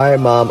 Alright,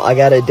 Mom, I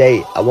got a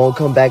date. I won't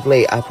come back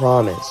late, I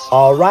promise.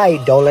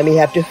 Alright, don't let me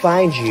have to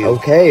find you.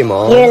 Okay,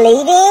 Mom. You're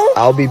leaving?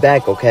 I'll be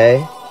back,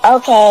 okay?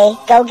 Okay,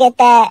 go get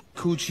that.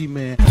 Coochie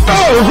man.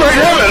 Oh, great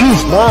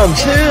heavens! Mom,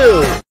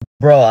 chill!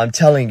 Bro, I'm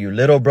telling you,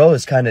 little bro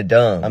is kinda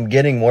dumb. I'm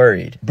getting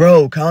worried.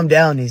 Bro, calm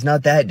down. He's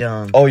not that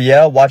dumb. Oh,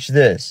 yeah? Watch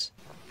this.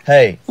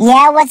 Hey.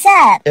 Yeah, what's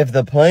up? If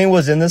the plane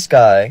was in the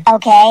sky.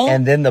 Okay.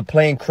 And then the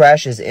plane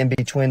crashes in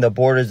between the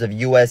borders of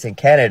US and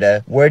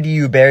Canada, where do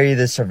you bury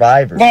the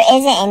survivors? There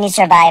isn't any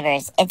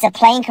survivors. It's a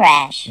plane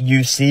crash.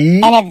 You see?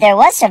 And if there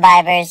was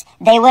survivors,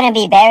 they wouldn't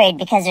be buried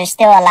because they're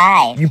still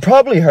alive. You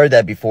probably heard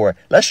that before.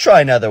 Let's try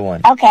another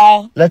one.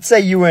 Okay. Let's say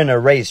you were in a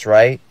race,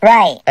 right?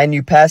 Right. And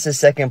you passed the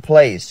second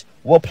place.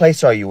 What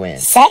place are you in?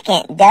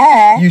 Second,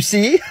 duh. You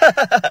see?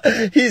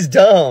 He's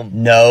dumb.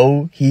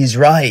 No, he's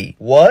right.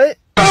 What?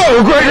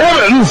 Oh, great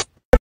heavens!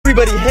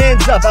 Everybody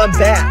hands up, I'm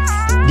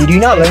back. Did you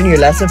not learn your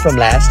lesson from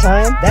last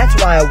time? That's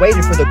why I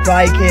waited for the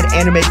Cry Kid,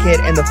 Anime Kid,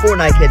 and the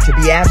Fortnite Kid to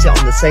be absent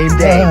on the same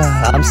day.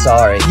 I'm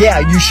sorry. Yeah,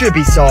 you should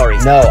be sorry.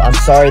 No, I'm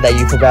sorry that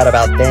you forgot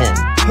about them.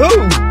 Who?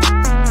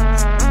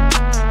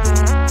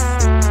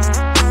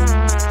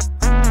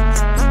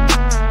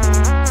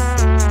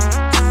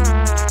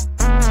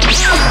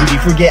 Did you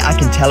forget I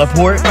can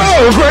teleport?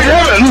 Oh, great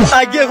heavens!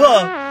 I give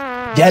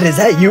up. Dad, is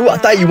that you? I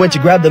thought you went to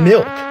grab the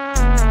milk.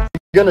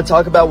 You're gonna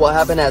talk about what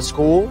happened at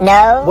school?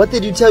 No. What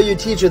did you tell your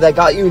teacher that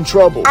got you in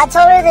trouble? I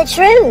told her the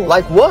truth.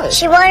 Like what?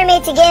 She wanted me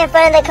to get in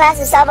front of the class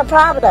and solve a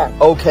problem.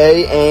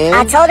 Okay, and?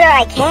 I told her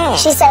I can't.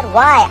 She said,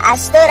 why? I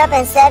stood up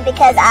and said,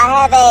 because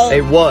I have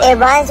A what? It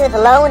rhymes with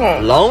loner.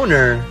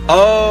 Loner?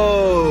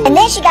 Oh. And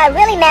then she got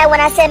really mad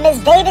when I said, Miss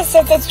Davis,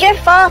 since it's your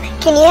fault,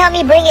 can you help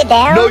me bring it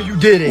down? No, you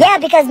didn't. Yeah,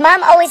 because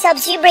Mom always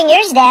helps you bring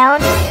yours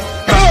down.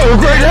 Oh,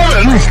 great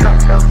heavens!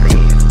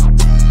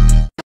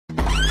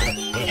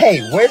 Hey,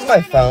 where's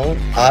my phone?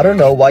 I don't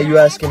know. Why you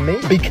asking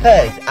me?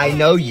 Because I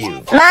know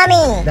you.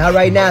 Mommy! Not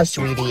right now,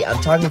 sweetie. I'm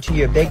talking to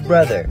your big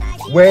brother.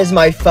 Where's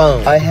my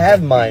phone? I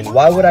have mine.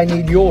 Why would I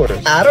need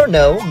yours? I don't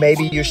know.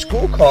 Maybe your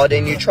school called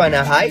and you're trying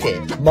to hide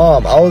it.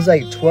 Mom, I was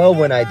like 12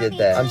 when I did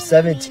that. I'm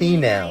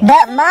 17 now.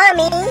 But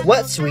Mommy!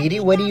 What,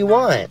 sweetie? What do you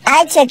want?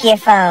 I took your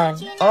phone.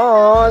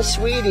 Aw,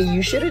 sweetie,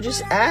 you should have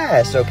just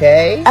asked,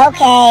 okay?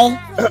 Okay.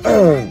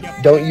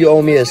 Don't you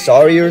owe me a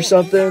sorry or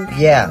something?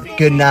 Yeah,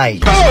 good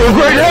night. Oh,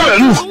 great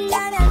heavens!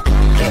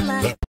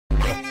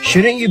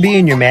 Shouldn't you be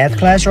in your math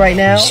class right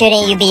now?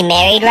 Shouldn't you be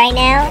married right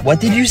now? What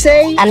did you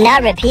say? I'm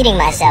not repeating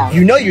myself.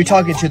 You know you're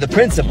talking to the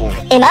principal.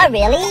 Am I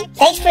really?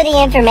 Thanks for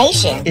the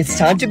information. It's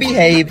time to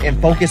behave and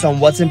focus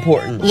on what's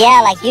important. Yeah,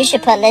 like you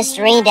should put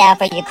Listerine down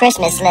for your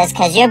Christmas list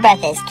because your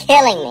breath is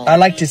killing me. I'd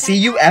like to see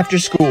you after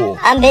school.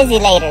 I'm busy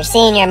later,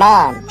 seeing your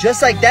mom.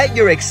 Just like that,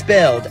 you're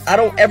expelled. I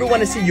don't ever want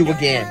to see you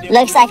again.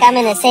 Looks like I'm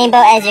in the same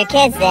boat as your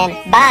kids then.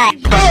 Bye.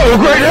 Oh,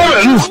 great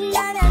heavens!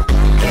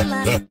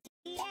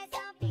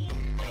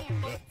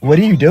 What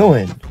are you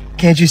doing?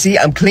 Can't you see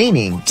I'm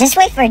cleaning? Just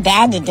wait for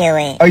Dad to do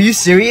it. Are you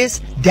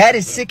serious? Dad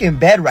is sick in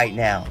bed right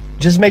now.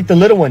 Just make the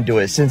little one do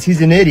it since he's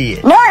an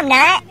idiot. No, I'm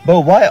not.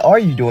 But why are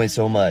you doing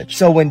so much?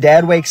 So when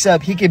Dad wakes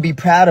up, he can be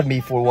proud of me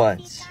for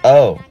once.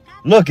 Oh,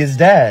 look, it's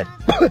Dad.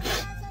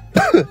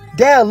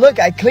 Dad, look,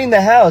 I cleaned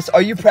the house.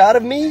 Are you proud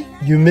of me?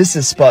 You missed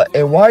a spot.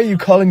 And why are you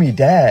calling me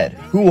Dad?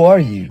 Who are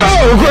you?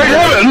 Oh, great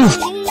heavens!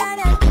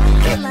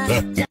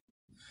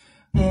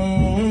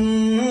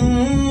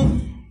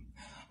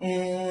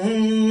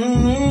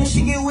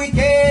 She get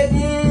wicked,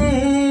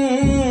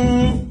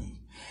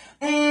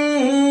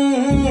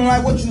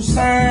 like what you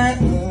said,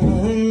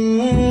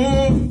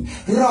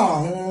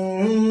 wrong.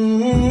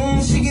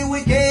 She get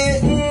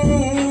wicked,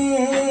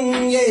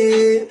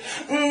 yeah.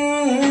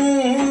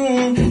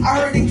 I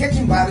heard they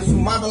catching bodies with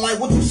mama like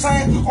what you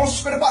saying. On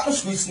straight about the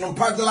streets and them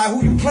projects like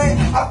who you playing.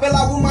 I feel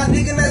like with my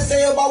nigga that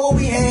say about what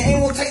we had.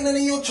 Ain't gonna take none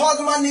of your charge,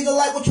 my nigga,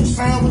 like what you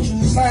saying, what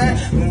you saying.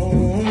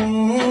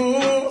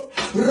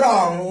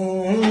 Wrong.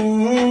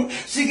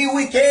 She get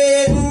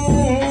wicked.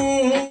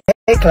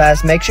 Hey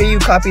class, make sure you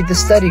copy the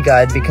study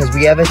guide because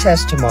we have a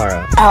test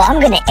tomorrow. Oh, I'm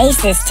gonna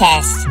ace this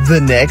test.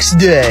 The next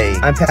day.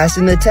 I'm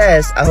passing the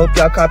test. I hope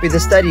y'all copy the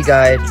study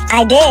guide.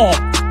 I did.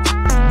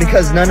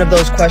 Because none of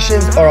those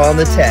questions are on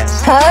the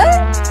test.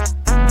 Huh?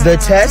 The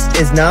test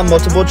is not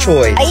multiple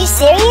choice. Are you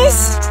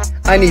serious?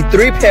 I need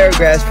 3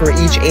 paragraphs for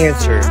each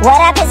answer.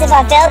 What happens if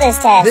I fail this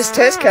test? This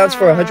test counts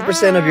for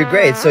 100% of your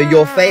grade, so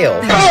you'll fail.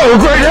 Oh,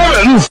 great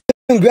heavens!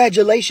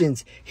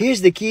 Congratulations.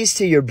 Here's the keys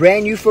to your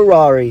brand new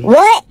Ferrari.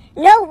 What?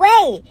 No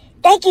way.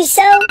 Thank you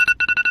so...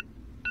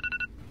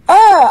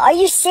 Oh, are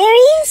you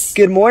serious?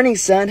 Good morning,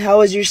 son. How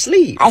was your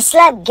sleep? I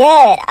slept good.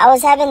 I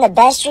was having the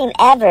best dream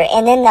ever,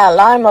 and then the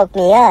alarm woke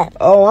me up.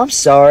 Oh, I'm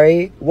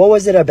sorry. What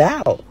was it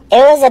about? It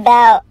was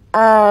about,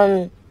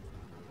 I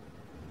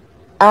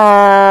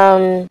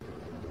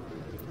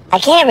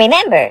can't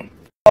remember.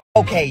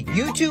 Okay,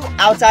 you two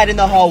outside in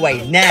the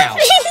hallway, now.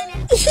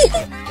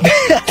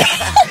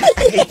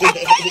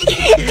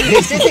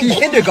 This isn't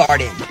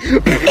kindergarten.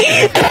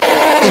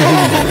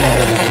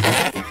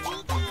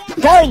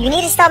 Bro, you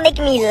need to stop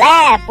making me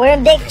laugh. We're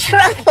in big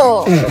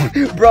trouble.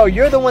 Bro,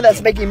 you're the one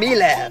that's making me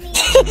laugh.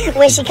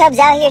 When she comes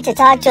out here to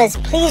talk to us,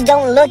 please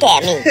don't look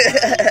at me.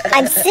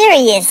 I'm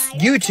serious.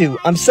 You two,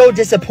 I'm so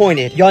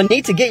disappointed. Y'all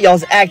need to get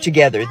y'all's act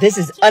together. This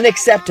is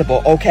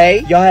unacceptable,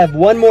 okay? Y'all have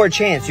one more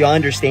chance. Y'all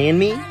understand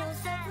me?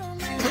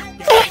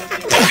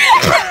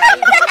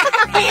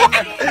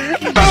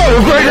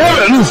 Oh, great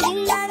heavens!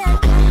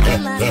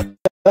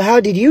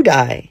 How did you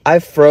die? I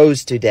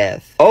froze to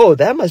death. Oh,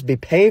 that must be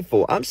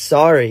painful. I'm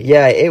sorry.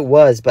 Yeah, it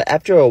was, but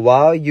after a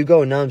while, you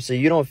go numb so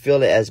you don't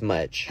feel it as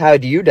much. How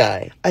do you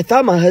die? I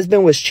thought my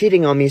husband was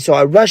cheating on me, so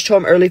I rushed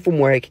home early from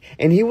work,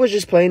 and he was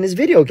just playing his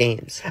video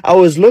games. I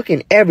was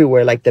looking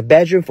everywhere, like the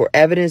bedroom for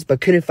evidence, but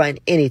couldn't find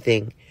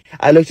anything.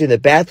 I looked in the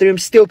bathroom,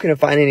 still couldn't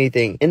find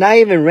anything. And I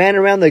even ran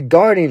around the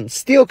garden,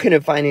 still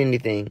couldn't find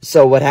anything.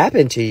 So what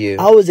happened to you?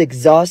 I was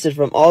exhausted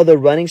from all the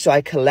running, so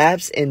I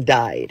collapsed and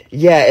died.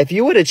 Yeah, if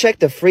you would have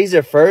checked the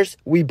freezer first,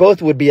 we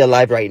both would be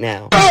alive right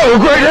now. Oh,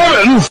 great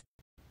heavens!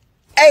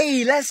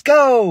 Hey, let's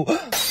go!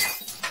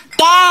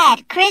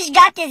 Dad, Chris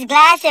dropped his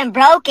glass and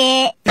broke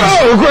it.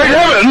 Oh, great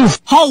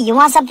heavens! Hey, you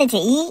want something to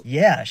eat?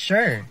 Yeah,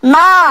 sure.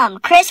 Mom,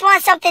 Chris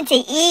wants something to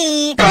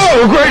eat.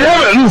 Oh, great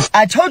heavens!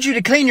 I told you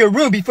to clean your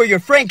room before your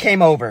friend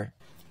came over.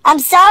 I'm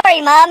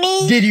sorry,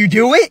 Mommy. Did you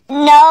do it?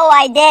 No,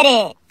 I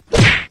didn't.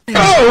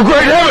 Oh,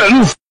 great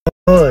heavens!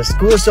 Oh,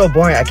 school is so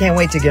boring. I can't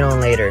wait to get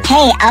on later.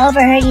 Hey, I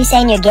overheard you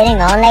saying you're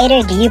getting on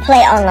later. Do you play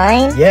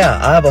online? Yeah,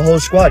 I have a whole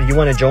squad. You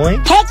want to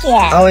join? Heck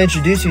yeah. I'll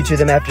introduce you to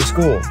them after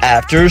school.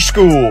 After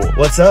school.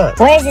 What's up?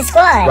 Where's the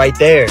squad? Right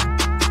there.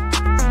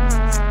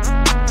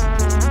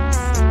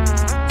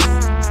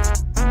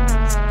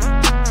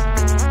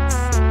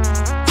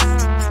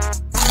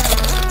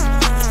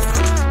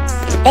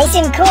 They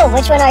seem cool.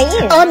 Which one are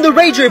you? I'm the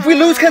Rager. If we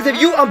lose because of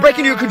you, I'm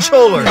breaking your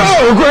controller.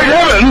 Oh, great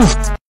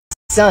heavens!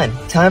 Son,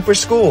 time for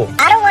school.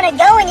 I don't want to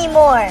go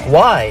anymore.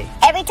 Why?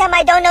 Every time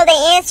I don't know the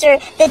answer,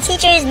 the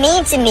teacher is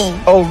mean to me.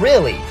 Oh,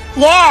 really?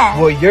 Yeah.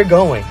 Well, you're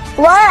going.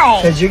 Why?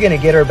 Because you're going to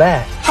get her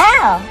back.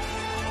 How?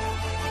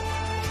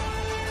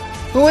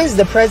 Who is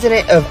the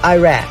president of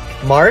Iraq?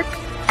 Mark?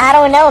 I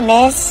don't know,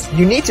 miss.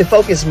 You need to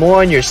focus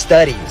more on your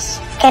studies.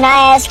 Can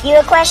I ask you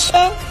a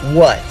question?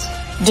 What?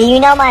 Do you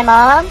know my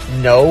mom?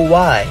 No,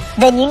 why?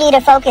 Then you need to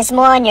focus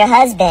more on your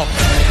husband.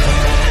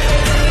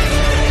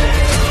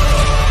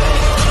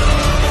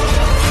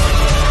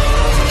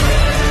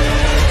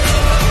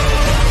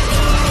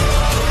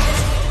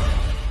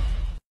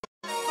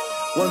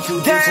 One,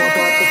 two, three, four,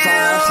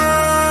 five.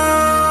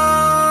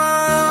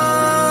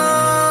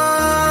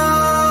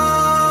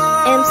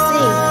 MC,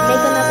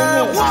 make another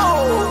hit.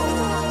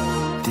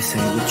 Whoa! This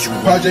ain't what you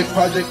want.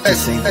 Project.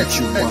 This ain't what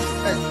you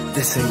want.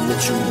 This ain't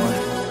what you want.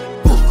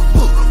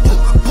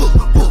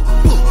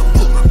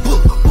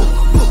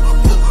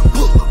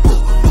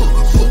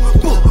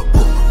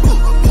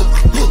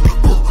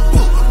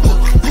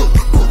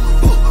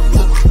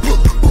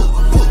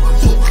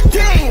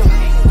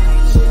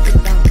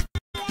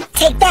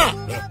 Take that!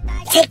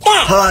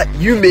 Hot,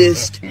 you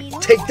missed.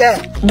 Take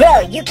that.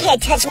 Bro, you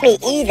can't touch me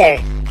either.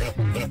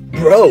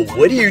 Bro,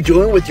 what are you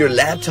doing with your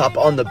laptop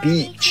on the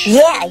beach?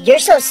 Yeah, you're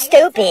so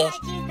stupid.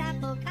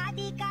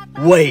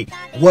 Wait,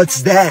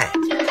 what's that?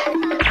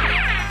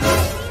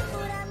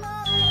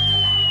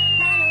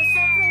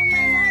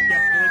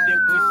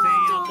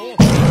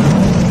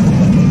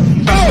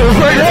 Oh,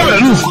 great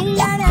heavens!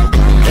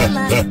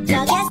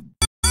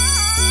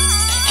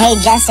 Hey,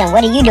 Justin,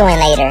 what are you doing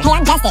later? Hey,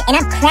 I'm Justin, and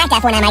I'm cracked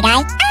at Fortnite, my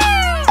guy.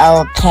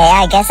 Okay,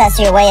 I guess that's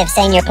your way of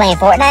saying you're playing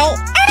Fortnite?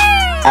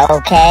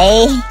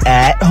 Okay.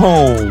 At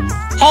home.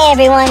 Hey,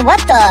 everyone, what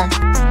the?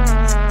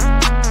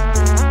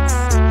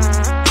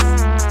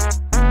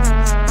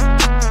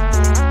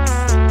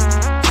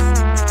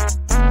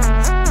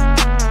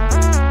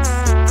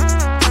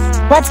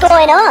 What's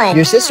going on?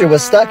 Your sister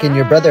was stuck and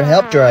your brother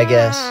helped her, I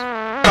guess.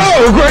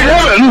 Oh, great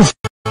heavens!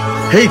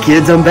 Hey,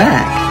 kids, I'm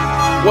back.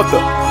 What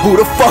the? Who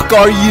the fuck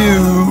are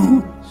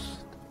you?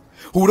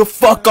 Who the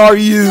fuck are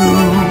you?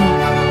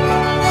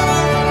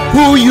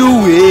 Who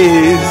you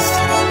is?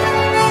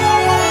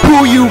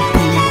 Who you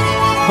be?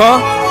 Huh?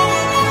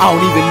 I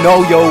don't even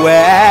know your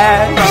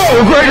ass.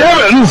 Oh, great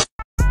heavens!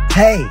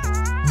 Hey,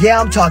 yeah,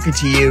 I'm talking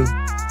to you.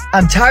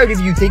 I'm tired of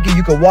you thinking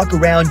you can walk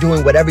around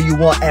doing whatever you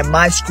want at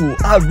my school.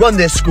 I run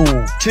this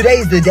school.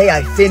 Today's the day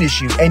I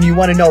finish you, and you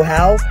want to know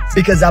how?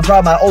 Because I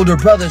brought my older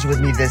brothers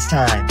with me this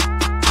time.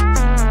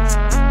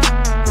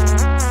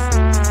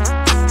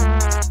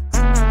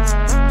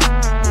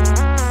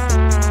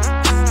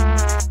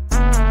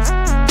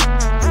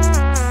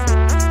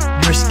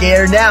 You're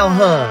scared now,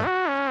 huh?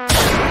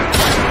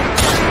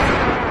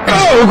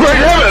 Oh, great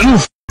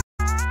heavens!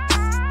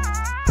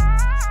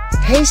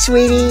 Hey,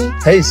 sweetie.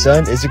 Hey,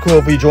 son, is it cool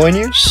if we join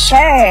you?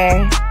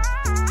 Sure.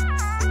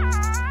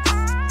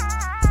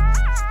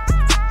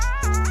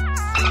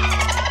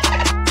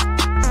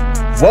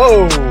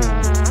 Whoa!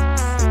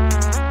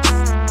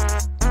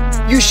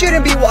 You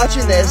shouldn't be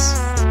watching this.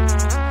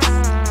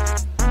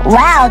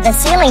 Wow, the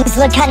ceilings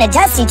look kind of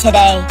dusty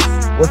today.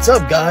 What's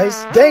up,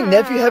 guys? Dang,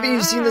 nephew, haven't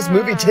you seen this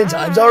movie 10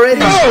 times already?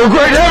 Oh,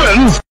 great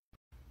heavens!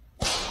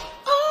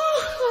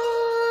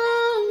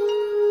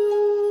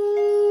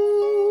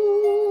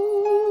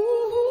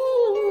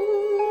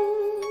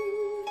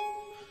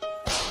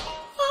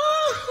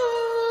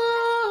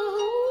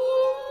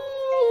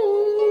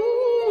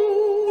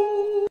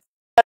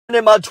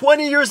 In my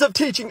 20 years of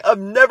teaching, I've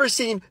never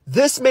seen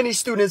this many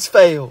students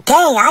fail.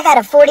 Dang, I got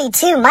a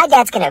 42. My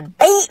dad's gonna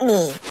beat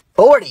me.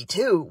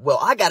 42? Well,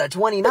 I got a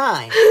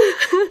 29.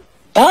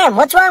 Damn,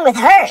 what's wrong with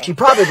her? She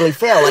probably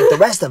failed like the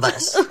rest of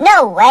us.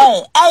 No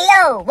way. Hey,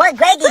 yo, what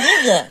grade did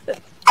you get?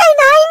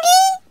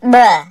 A 90?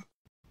 Bruh.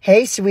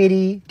 Hey,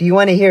 sweetie, do you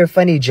want to hear a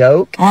funny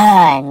joke?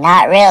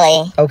 Not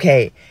really.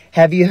 Okay,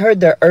 Have you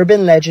heard the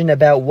urban legend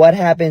about what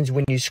happens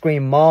when you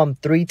scream mom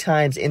 3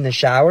 times in the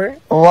shower?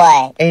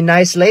 What? A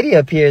nice lady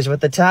appears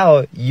with a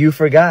towel you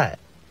forgot.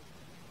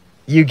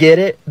 You get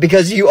it?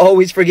 Because you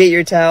always forget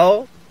your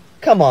towel?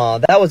 Come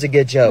on, that was a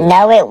good joke.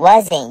 No, it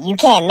wasn't. You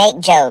can't make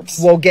jokes.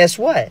 Well, guess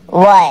what?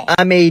 What?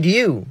 I made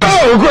you.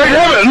 Oh, great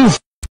heavens!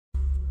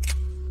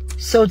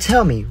 So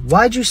tell me,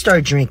 why'd you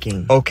start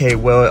drinking? Okay,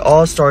 well, it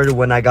all started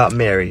when I got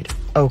married.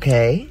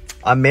 Okay.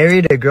 I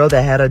married a girl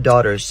that had a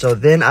daughter, so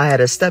then I had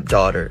a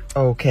stepdaughter.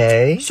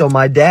 Okay. So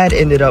my dad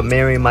ended up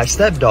marrying my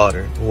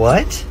stepdaughter.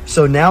 What?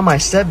 So now my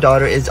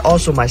stepdaughter is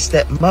also my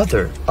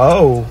stepmother.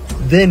 Oh.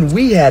 Then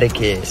we had a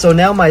kid. So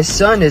now my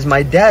son is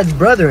my dad's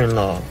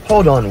brother-in-law.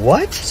 Hold on,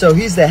 what? So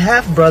he's the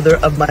half-brother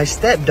of my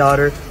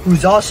stepdaughter,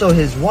 who's also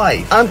his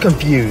wife. I'm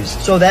confused.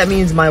 So that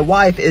means my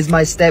wife is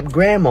my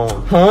step-grandma.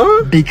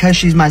 Huh? Because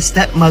she's my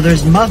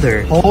stepmother's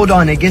mother. Hold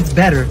on, it gets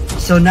better.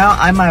 So now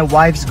I'm my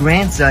wife's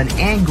grandson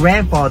and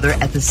grandfather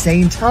at the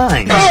same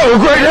time. Oh,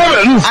 great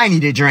heavens! I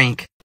need a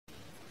drink.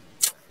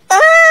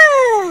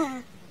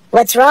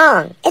 What's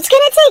wrong? It's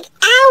gonna take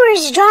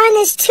hours drawing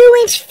this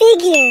 2-inch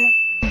figure.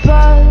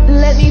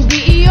 Let me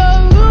be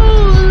your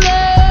ruler.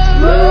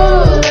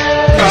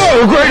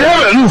 Oh, great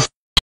heavens!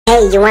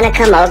 Hey, you wanna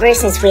come over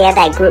since we have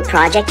that group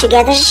project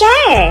together?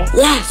 Sure.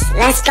 Yes,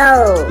 let's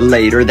go.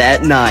 Later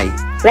that night.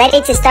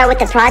 Ready to start with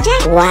the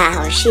project?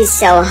 Wow, she's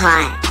so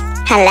hot.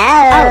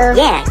 Hello?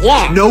 Oh,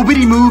 yeah.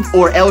 Nobody move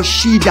or else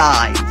she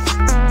dies.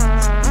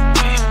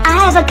 I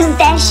have a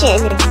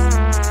confession.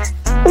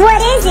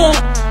 What is it?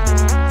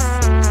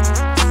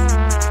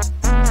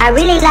 I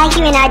really like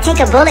you and I'd take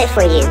a bullet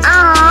for you.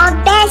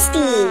 Aw,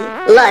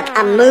 bestie. Look,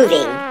 I'm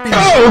moving.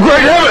 Oh,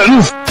 great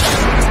heavens!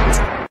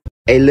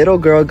 A little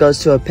girl goes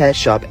to a pet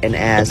shop and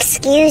asks,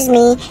 Excuse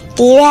me,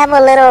 do you have a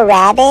little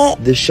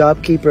rabbit? The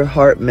shopkeeper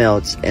heart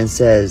melts and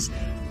says,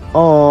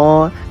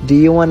 Aw, do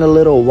you want a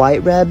little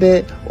white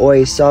rabbit, or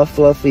a soft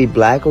fluffy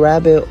black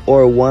rabbit,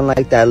 or one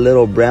like that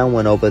little brown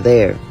one over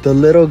there? The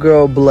little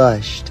girl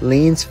blushed,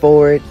 leans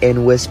forward,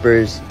 and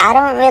whispers, I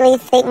don't really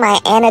think my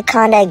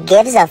anaconda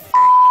gives a f***.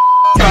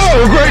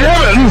 Oh, great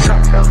heavens!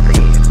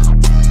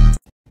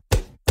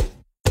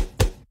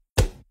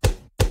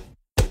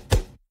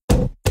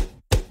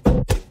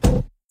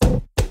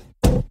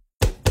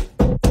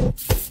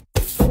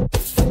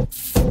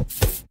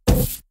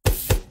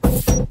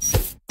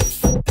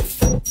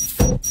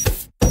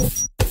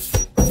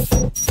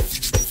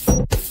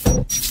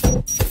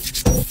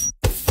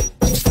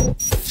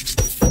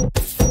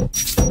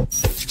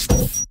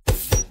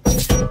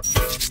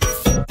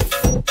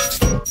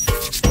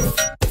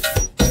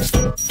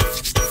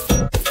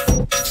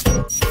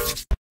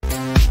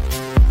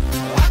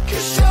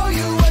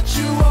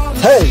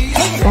 Hey!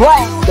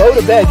 What? Go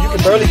to bed, you can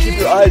barely keep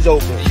your eyes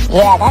open.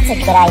 Yeah, that's a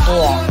good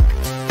idea.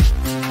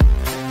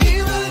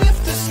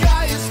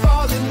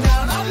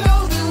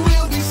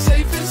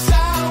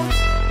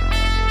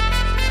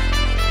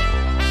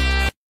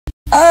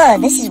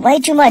 This is way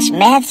too much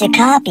math to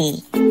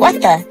copy. What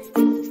the?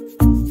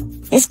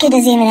 This kid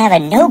doesn't even have a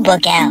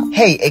notebook out.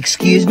 Hey,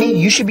 excuse me,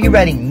 you should be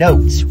writing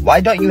notes.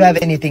 Why don't you have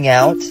anything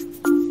out?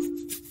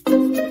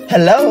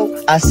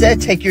 Hello? I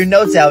said take your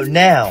notes out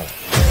now.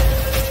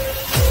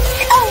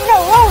 Oh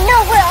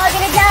no, we're all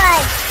gonna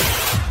die.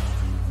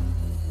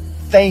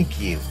 Thank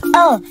you.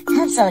 Oh,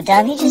 I'm so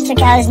dumb. He just took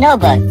out his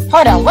notebook.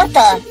 Hold on, what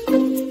the?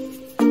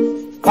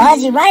 Why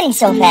is he writing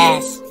so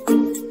fast?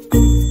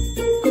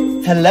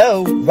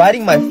 Hello?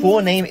 Writing my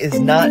full name is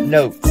not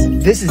notes.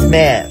 This is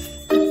math.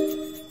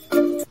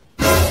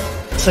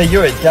 So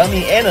you're a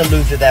dummy and a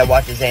loser that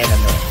watches anime.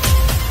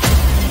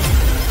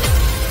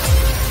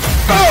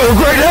 Oh,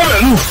 great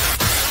heavens!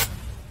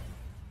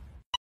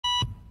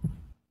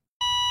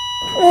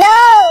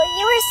 No,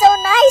 you were so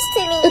nice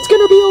to me. It's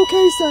gonna be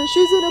okay, son.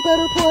 She's in a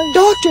better place.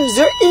 Doctor, is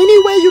there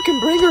any way you can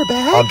bring her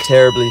back? I'm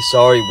terribly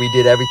sorry. We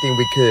did everything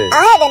we could.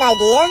 I have an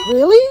idea.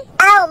 Really?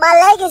 Ow, my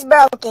leg is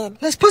broken.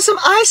 Let's put some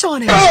ice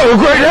on it. Oh,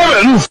 great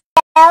heavens!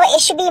 No, it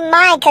should be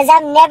mine because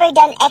I've never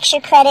done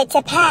extra credit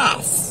to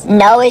pass.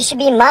 No, it should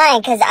be mine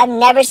because I've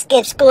never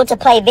skipped school to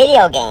play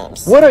video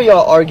games. What are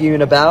y'all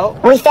arguing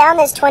about? We found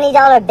this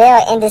 $20 bill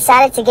and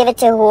decided to give it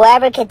to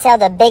whoever could tell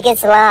the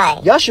biggest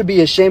lie. Y'all should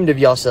be ashamed of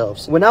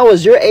yourselves. When I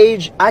was your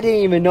age, I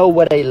didn't even know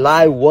what a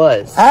lie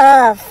was.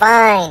 Oh,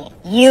 fine.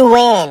 You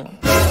win.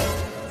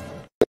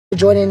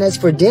 Joining us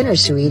for dinner,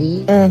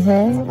 sweetie.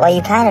 Well,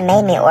 you kind of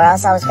made me or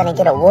else I was going to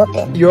get a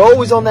whooping. You're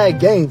always on that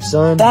game,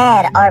 son.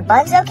 Dad, are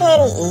bugs okay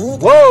to eat?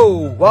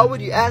 Whoa! Why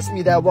would you ask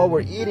me that while we're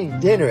eating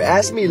dinner?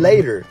 Ask me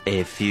later.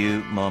 A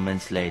few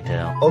moments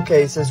later.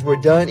 Okay, since we're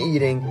done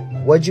eating,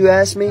 what'd you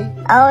ask me?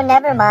 Oh,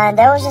 never mind.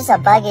 There was just a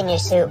bug in your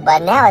soup, but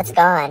now it's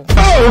gone.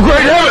 Oh,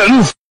 great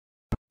heavens!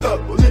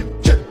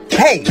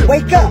 Hey,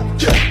 wake up!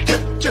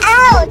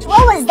 Ouch!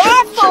 What was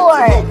that for?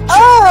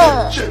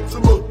 Ugh!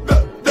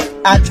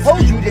 I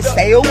told you to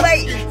stay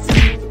awake.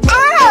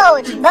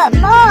 Ouch! But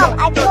Mom,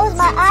 I close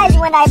my eyes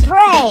when I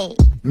pray.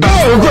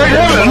 Oh, great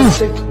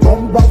heavens!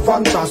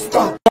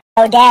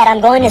 Oh, Dad,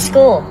 I'm going to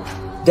school.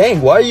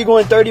 Dang, why are you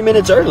going 30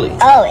 minutes early?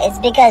 Oh, it's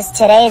because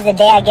today is the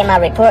day I get my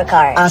report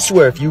card. I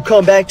swear, if you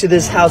come back to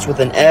this house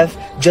with an F,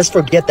 just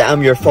forget that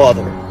I'm your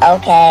father.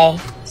 Okay.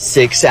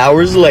 6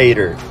 hours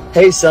later.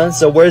 Hey, son,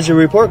 so where's your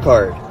report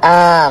card?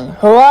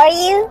 Who are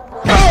you?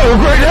 Oh,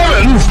 great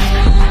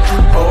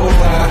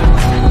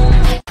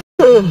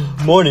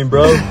heavens! Morning,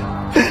 bro.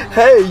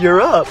 Hey, you're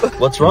up.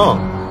 What's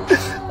wrong?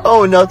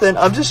 Oh, nothing.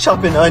 I'm just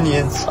chopping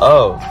onions.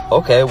 Oh,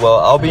 okay,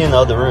 well, I'll be in the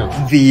other room.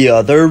 The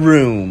other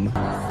room.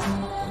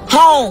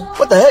 Hey.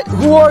 What the heck?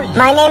 Who are you?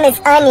 My name is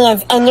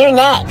Onions, and you're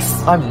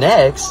next. I'm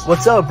next?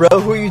 What's up, bro?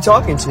 Who are you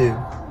talking to?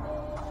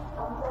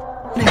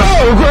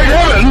 Oh, great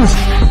heavens!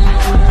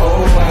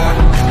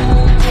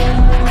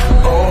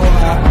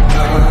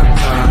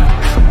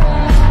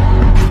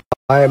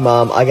 Alright,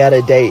 Mom, I got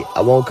a date.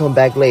 I won't come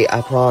back late,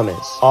 I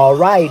promise.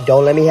 Alright,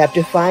 don't let me have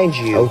to find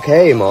you.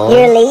 Okay, Mom.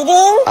 You're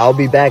leaving? I'll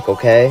be back,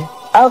 okay?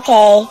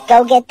 Okay,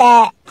 go get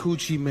that.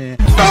 Coochie man.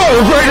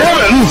 Oh, great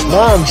heavens!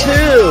 Mom,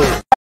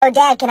 chill! Oh,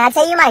 Dad, can I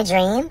tell you my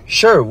dream?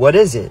 Sure, what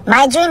is it?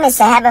 My dream is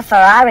to have a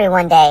Ferrari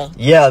one day.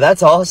 Yeah,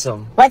 that's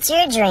awesome. What's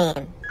your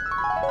dream?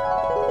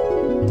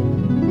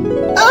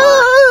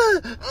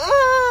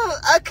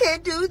 I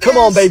can't do this. Come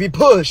on, baby,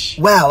 push.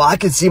 Wow, I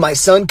can see my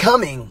son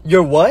coming.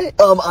 Your what?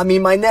 I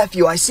mean my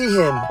nephew. I see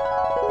him.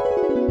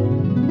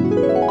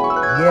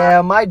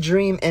 Yeah, my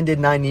dream ended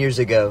 9 years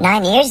ago.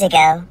 9 years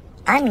ago?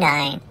 I'm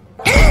 9.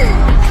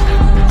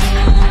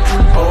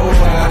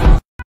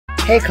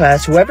 Hey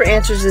class, whoever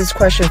answers this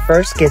question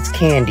first gets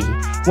candy.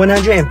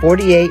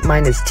 148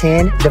 minus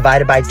 10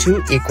 divided by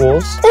 2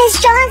 equals... Miss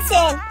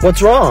Johnson!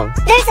 What's wrong?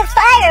 There's a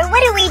fire!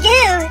 What do we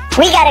do?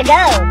 We gotta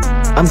go.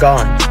 I'm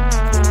gone.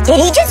 Did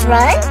he just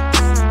run?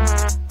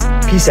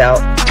 Peace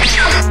out.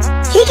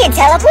 He can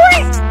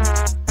teleport?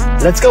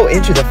 Let's go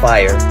into the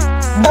fire.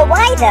 But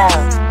why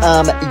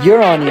though?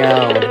 You're on your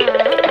own.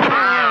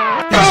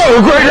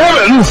 Oh, great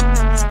heavens!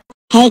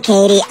 Hey,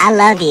 Katie, I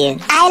love you.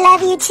 I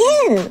love you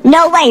too.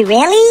 No way,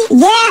 really?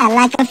 Yeah,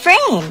 like a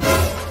friend.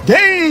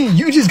 Dang,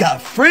 you just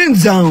got friend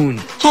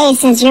zoned. Hey,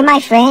 since you're my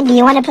friend, do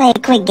you want to play a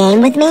quick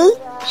game with me?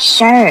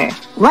 Sure.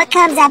 What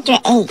comes after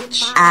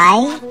H?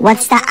 I.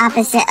 What's the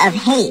opposite of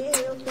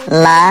hate?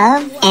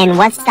 Love. And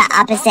what's the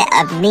opposite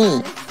of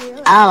me?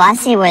 Oh, I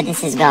see where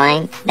this is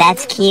going.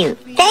 That's cute.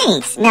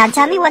 Thanks. Now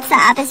tell me what's the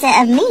opposite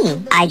of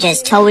me. I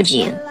just told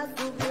you.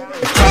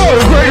 Oh,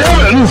 great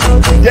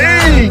heavens!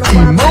 Dang,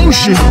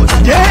 emotional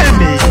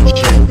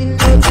damage.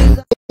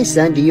 Hey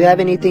son, do you have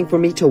anything for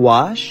me to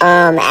wash?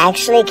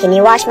 Actually, can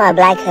you wash my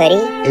black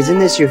hoodie? Isn't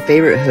this your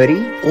favorite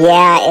hoodie?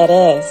 Yeah, it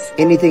is.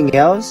 Anything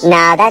else?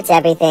 Nah, that's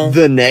everything.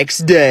 The next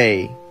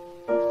day.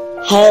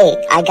 Hey,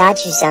 I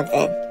got you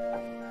something.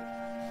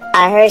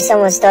 I heard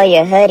someone stole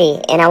your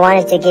hoodie, and I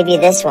wanted to give you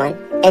this one.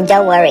 And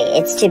don't worry,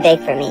 it's too big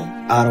for me.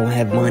 I don't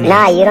have money.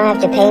 Nah, you don't have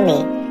to pay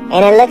me.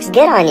 And it looks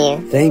good on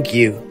you. Thank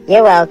you.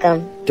 You're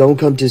welcome. Don't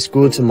come to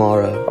school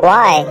tomorrow.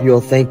 Why?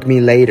 You'll thank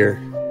me later.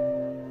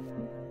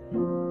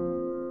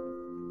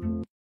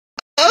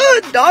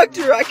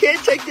 Doctor, I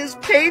can't take this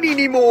pain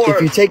anymore.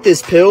 If you take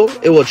this pill,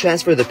 it will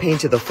transfer the pain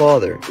to the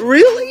father.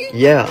 Really?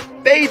 Yeah.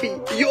 Baby,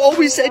 you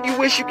always said you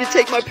wish you could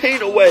take my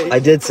pain away. I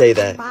did say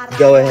that.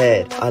 Go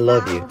ahead. I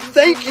love you.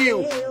 Thank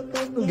you.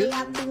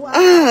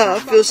 I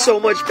feel so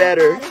much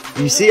better.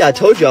 You see, I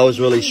told you I was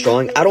really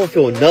strong. I don't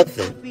feel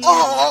nothing.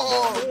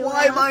 Oh,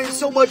 why am I in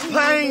so much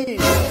pain?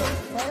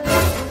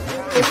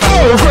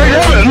 Oh, great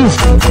heavens!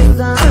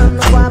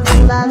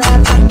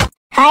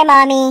 Hi,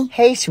 Mommy.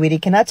 Hey, sweetie,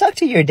 can I talk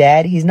to your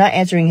dad? He's not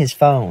answering his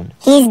phone.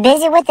 He's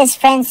busy with his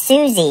friend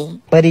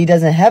Susie. But he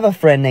doesn't have a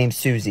friend named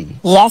Susie.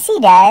 Yes, he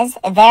does.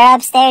 They're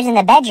upstairs in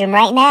the bedroom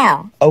right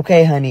now.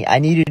 Okay, honey, I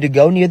need you to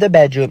go near the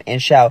bedroom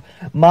and shout,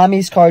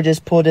 "Mommy's car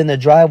just pulled in the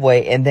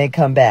driveway," and then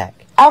come back.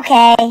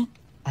 Okay.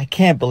 I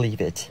can't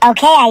believe it.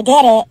 Okay, I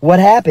did it. What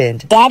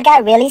happened? Dad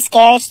got really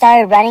scared,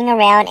 started running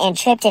around, and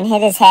tripped and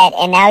hit his head,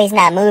 and now he's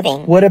not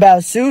moving. What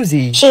about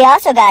Susie? She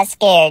also got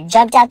scared,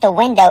 jumped out the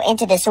window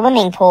into the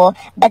swimming pool,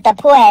 but the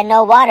pool had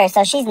no water,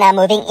 so she's not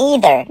moving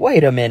either.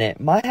 Wait a minute.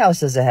 My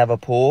house doesn't have a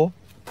pool.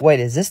 Wait,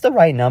 is this the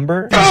right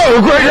number?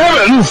 Oh, great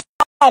heavens!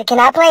 Dad, can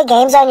I play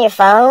games on your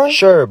phone?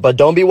 Sure, but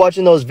don't be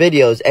watching those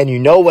videos, and you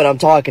know what I'm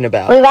talking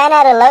about. We ran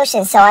out of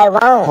lotion, so I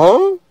won't.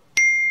 Huh?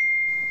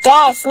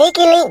 Dad,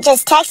 Sneaky Link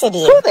just texted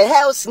you. Who the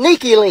hell's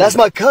Sneaky Link? That's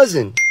my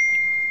cousin.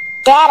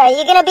 Dad, are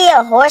you gonna be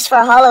a horse for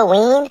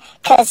Halloween?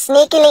 'Cause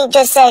Sneaky Link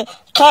just said,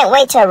 can't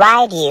wait to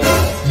ride you.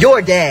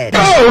 Your dad.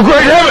 Oh,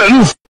 great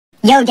heavens!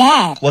 Yo,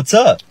 Dad. What's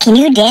up? Can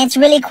you dance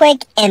really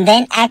quick and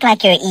then act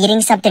like you're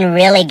eating something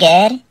really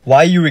good?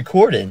 Why are you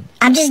recording?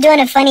 I'm just doing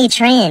a funny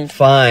trend.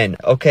 Fine.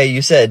 Okay,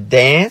 you said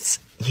dance?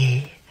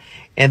 Yeah.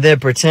 And then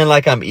pretend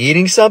like I'm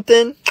eating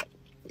something?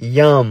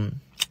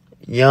 Yum.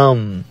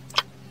 Yum.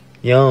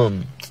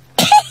 Yum.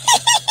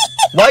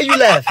 Why are you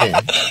laughing?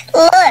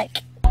 Look.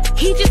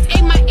 He just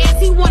ate my ass,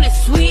 he wanna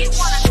switch.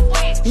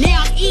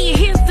 Now I'm eating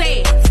his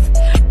ass.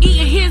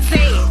 Eating his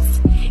ass.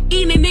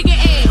 Eating a nigga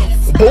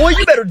ass. Boy,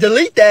 you better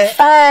delete that.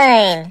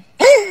 Fine.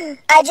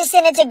 I just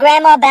sent it to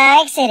Grandma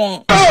by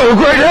accident. Oh,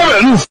 great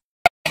heavens!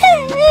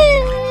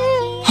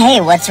 Hey,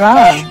 what's wrong?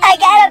 I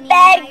got a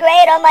bad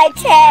grade on my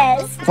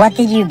test. What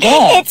did you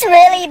get? It's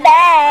really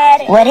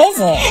bad. What is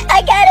it?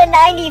 I got a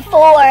 94.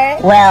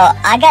 Well,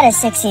 I got a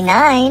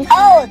 69.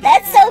 Oh,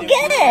 that's so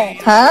good.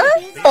 Huh?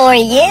 For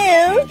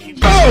you.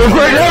 Oh,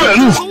 great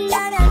heavens!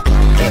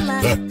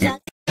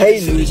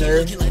 Hey,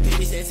 loser.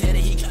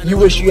 You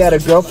wish you had a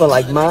girlfriend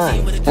like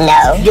mine.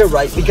 No. You're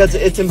right, because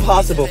it's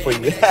impossible for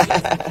you.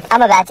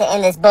 I'm about to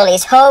end this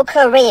bully's whole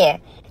career.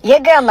 Your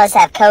girl must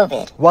have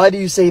COVID. Why do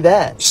you say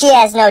that? She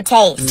has no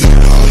taste.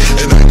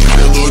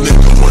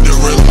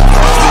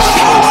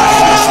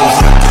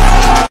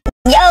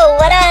 Yo,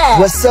 what up?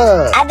 What's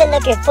up? I've been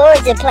looking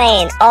forward to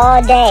playing all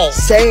day.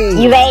 Same.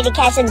 You ready to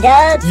catch some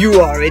dubs?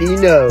 You already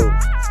know.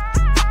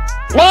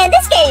 Man,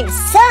 this game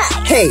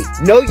sucks. Hey,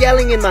 no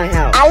yelling in my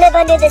house. I live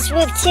under this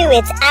roof too.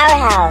 It's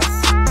our house.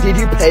 Did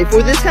you pay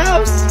for this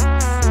house?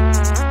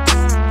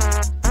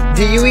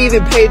 Do you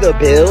even pay the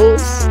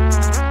bills?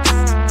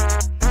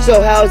 So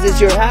how is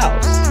this your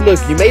house? Look,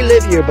 you may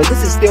live here, but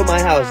this is still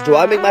my house. Do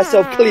I make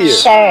myself clear?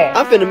 Sure.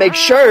 I'm finna make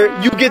sure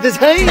you get this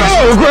hand.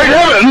 Oh, great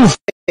heavens!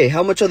 Hey,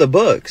 how much are the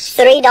books?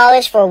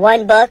 $3 for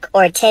one book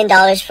or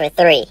 $10 for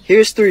 3.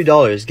 Here's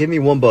 $3. Give me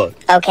one book.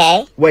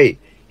 Okay. Wait,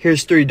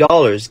 here's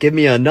 $3. Give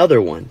me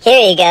another one.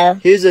 Here you go.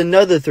 Here's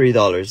another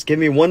 $3. Give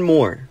me one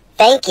more.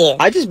 Thank you.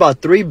 I just bought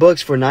 3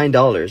 books for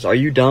 $9. Are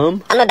you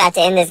dumb? I'm about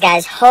to end this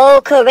guy's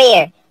whole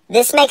career.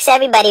 This makes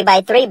everybody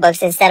buy 3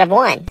 books instead of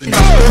 1.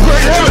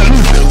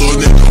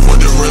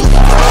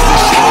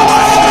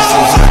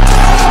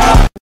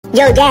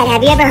 Yo, Dad,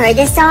 have you ever heard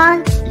this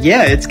song?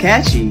 Yeah, it's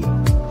catchy.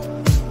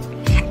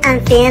 I'm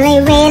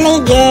feeling really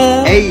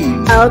good. Hey.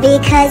 Oh,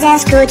 because at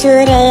school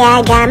today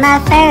I got my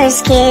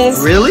first kiss.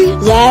 Really?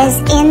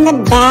 Yes, in the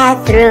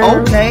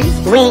bathroom. Okay.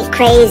 Went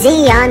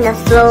crazy on the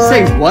floor.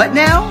 Say what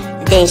now?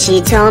 Then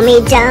she told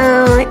me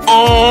don't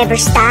ever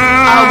stop.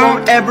 I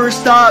won't ever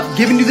stop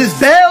giving you this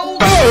bell.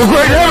 Oh,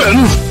 great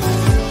heavens!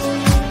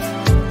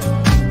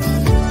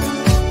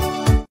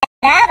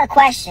 I have a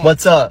question.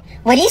 What's up?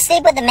 Would you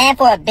sleep with a man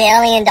for $1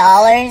 billion?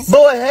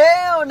 Boy,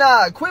 hell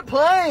nah. Quit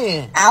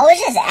playing. I was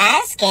just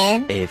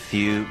asking. A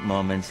few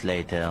moments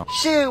later.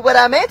 Shoot, what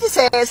I meant to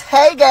say is,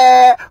 hey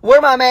girl,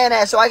 where my man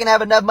at so I can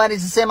have enough money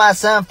to send my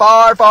son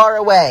far, far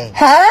away?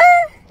 Huh?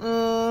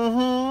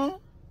 Mm-hmm.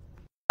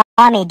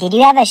 Mommy, did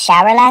you have a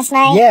shower last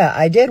night? Yeah,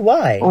 I did.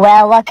 Why?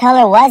 Well, what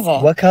color was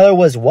it? What color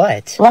was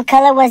what? What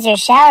color was your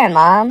shower,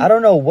 Mom? I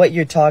don't know what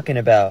you're talking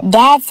about.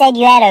 Dad said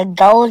you had a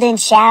golden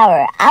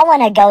shower. I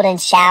want a golden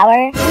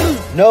shower.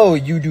 No,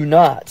 you do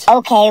not.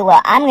 Okay, well,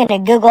 I'm gonna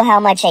Google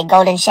how much a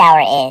golden shower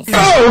is.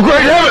 Oh,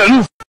 great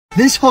heavens!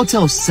 This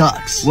hotel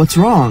sucks. What's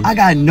wrong? I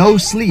got no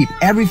sleep.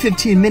 Every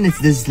 15 minutes,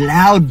 this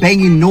loud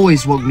banging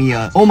noise woke me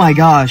up. Oh my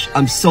gosh,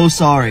 I'm so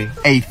sorry.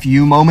 A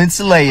few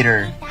moments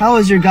later. How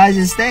was your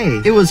guys'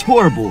 stay? It was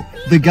horrible.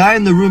 The guy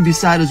in the room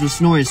beside us was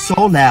snoring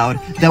so loud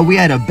that we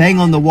had to bang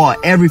on the wall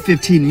every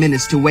 15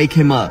 minutes to wake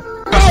him up.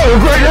 Oh,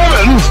 great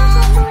heavens!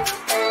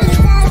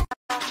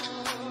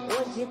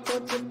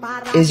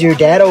 Is your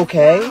dad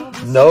okay?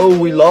 No,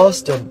 we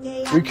lost him.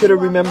 We couldn't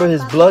remember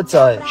his blood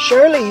type.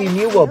 Surely he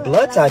knew what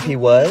blood type he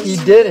was. He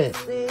didn't.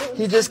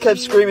 He just kept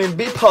screaming,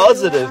 be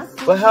positive.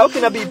 But how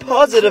can I be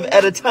positive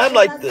at a time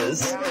like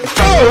this?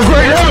 Oh,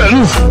 great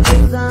heavens!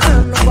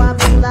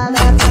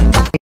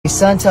 His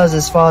son tells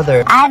his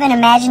father, I have an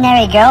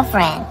imaginary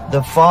girlfriend.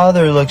 The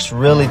father looks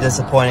really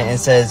disappointed and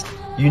says,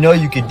 you know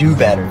you could do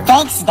better.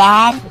 Thanks,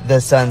 Dad.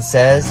 The son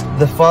says.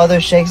 The father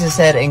shakes his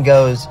head and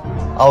goes,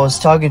 I was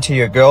talking to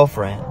your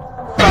girlfriend.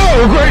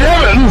 Oh, great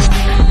heavens!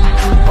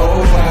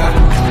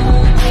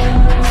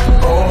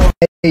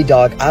 Hey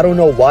dog, I don't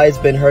know why it's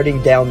been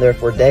hurting down there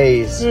for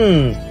days.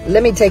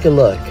 Let me take a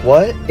look.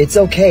 What? It's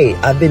okay.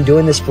 I've been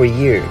doing this for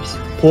years.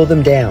 Pull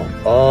them down.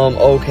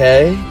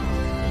 Okay.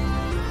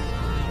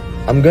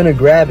 I'm gonna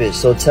grab it,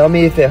 so tell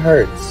me if it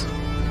hurts.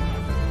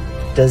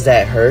 Does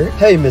that hurt?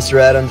 Hey,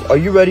 Mr. Adams, are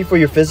you ready for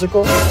your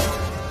physical? Oh,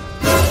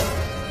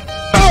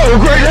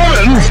 great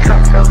heavens!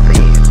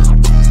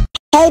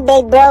 Hey,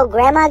 big bro,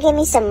 Grandma gave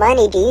me some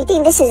money. Do you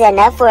think this is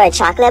enough for a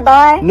chocolate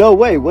bar? No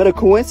way, what a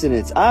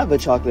coincidence. I have a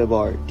chocolate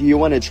bar. Do you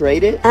want to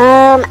trade it?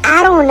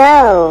 I don't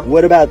know.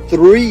 What about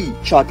 3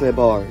 chocolate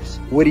bars?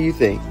 What do you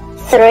think?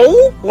 3?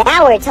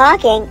 Now we're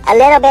talking. A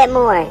little bit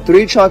more.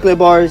 3 chocolate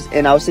bars,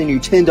 and I'll send you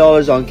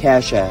 $10 on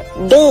Cash App.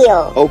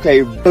 Deal.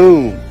 Okay,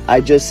 boom.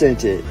 I just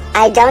sent it.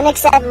 I don't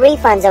accept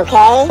refunds,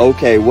 okay?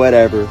 Okay,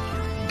 whatever.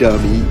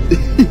 Dummy.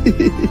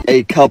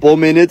 A couple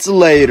minutes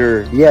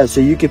later. Yeah, so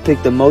you can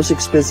pick the most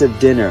expensive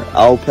dinner.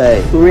 I'll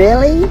pay.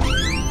 Really?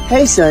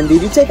 Hey son,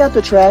 did you take out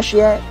the trash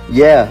yet?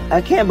 Yeah,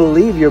 I can't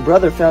believe your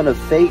brother found a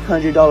fake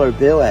 $100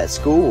 bill at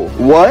school.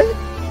 What?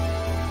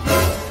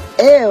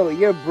 Ew,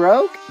 you're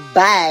broke?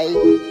 Bye.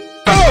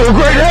 Oh,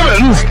 great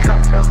heavens!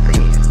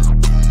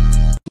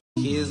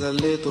 Here's a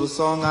little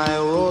song I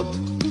wrote.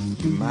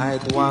 You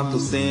might want to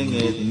sing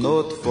it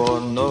note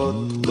for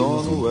note.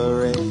 Don't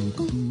worry.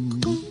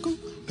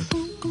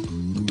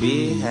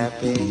 Be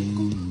happy.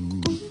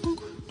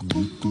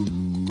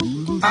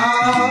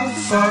 I'll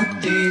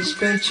fuck these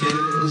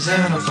bitches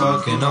and I'm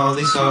fucking all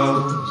these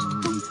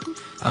hoes.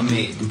 I'm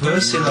eating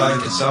pussy like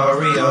it's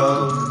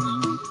Oreos.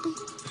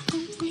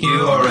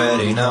 You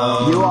already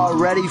know. You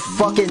already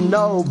fucking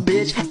know,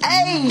 bitch.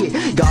 Hey!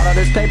 Got all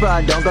this paper,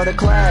 I don't go to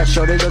class.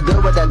 Shorty look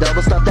good with that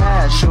double stuffed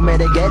ass. Shoe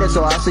made a gator,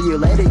 so I'll see you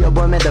later. Your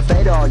boy made the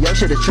fade, all your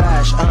shit is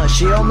trash.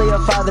 She only a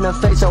 5 in the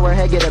face, so her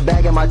head get a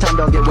bag and my time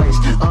don't get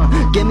waste.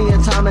 Give me a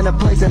time and a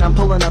place and I'm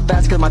pulling up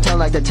fast cause my tongue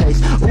like the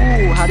taste.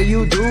 Ooh, how do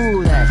you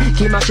do that?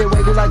 Keep my shit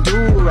wavy like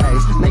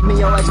do-rags. Make me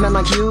your X-Man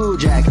like Hugh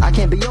Jack. I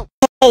can't be your...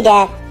 Hey,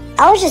 Dad.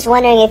 I was just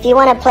wondering if you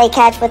want to play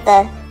catch with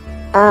the,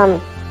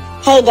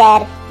 Hey,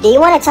 Dad. Do you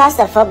want to toss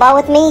the football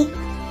with me?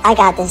 I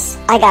got this.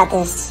 I got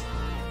this.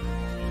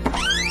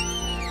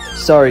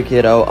 Sorry,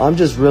 kiddo. I'm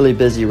just really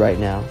busy right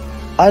now.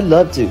 I'd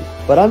love to,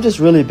 but I'm just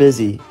really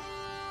busy.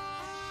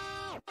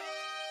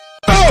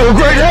 Oh,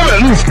 great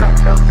heavens!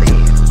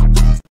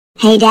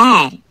 Hey,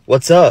 Dad.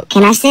 What's up?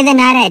 Can I stay the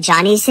night at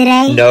Johnny's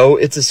today? No,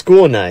 it's a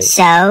school night.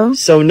 So?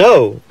 So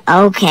no.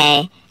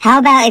 Okay. How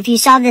about if you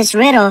solve this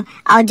riddle,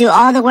 I'll do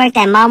all the work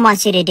that Mom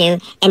wants you to do,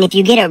 and if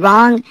you get it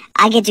wrong,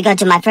 I get to go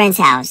to my friend's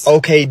house.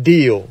 Okay,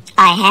 deal.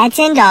 I had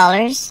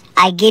 $10,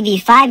 I give you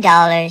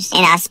 $5,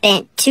 and I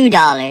spent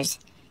 $2.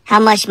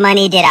 How much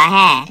money did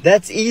I have?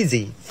 That's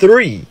easy.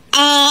 3.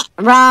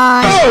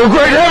 Wrong. Oh,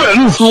 great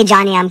heavens! Hey,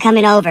 Johnny, I'm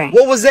coming over.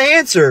 What was the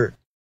answer?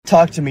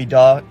 Talk to me,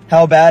 dog.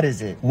 How bad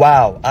is it?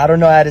 Wow, I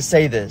don't know how to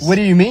say this. What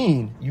do you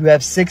mean? You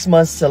have 6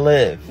 months to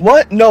live.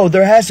 What? No,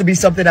 there has to be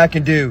something I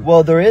can do.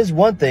 Well, there is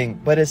one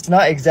thing, but it's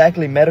not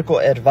exactly medical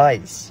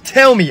advice.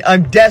 Tell me,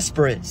 I'm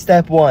desperate.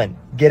 Step 1,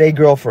 get a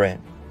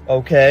girlfriend.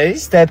 Okay.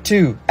 Step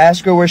 2,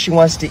 ask her where she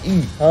wants to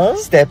eat. Huh?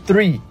 Step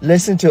 3,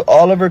 listen to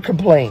all of her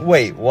complaints.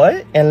 Wait,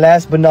 what? And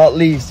last but not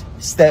least,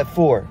 step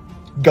 4,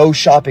 go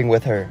shopping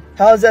with her.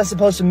 How is that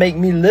supposed to make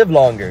me live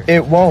longer?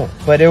 It won't,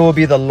 but it will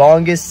be the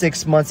longest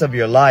 6 months of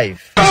your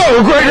life.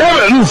 Oh, great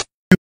heavens!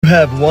 You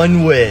have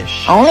one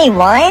wish. Only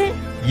one?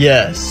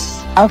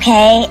 Yes.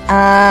 Okay,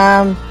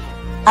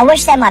 I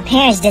wish that my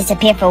parents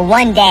disappeared for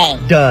one day.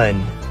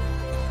 Done.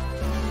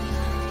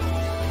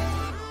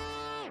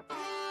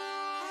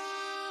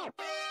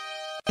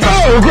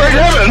 Oh, great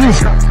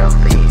heavens!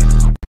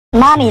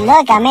 Mommy,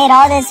 look, I made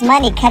all this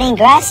money cutting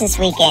grass this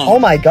weekend. Oh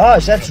my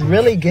gosh, that's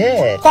really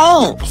good.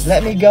 Thanks.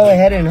 Let me go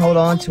ahead and hold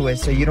on to it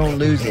so you don't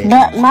lose it.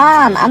 But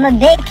Mom, I'm a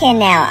big kid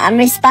now. I'm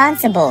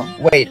responsible.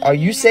 Wait, are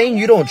you saying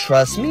you don't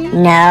trust me?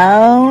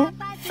 No.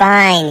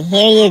 Fine,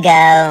 here you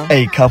go.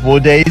 A couple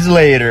days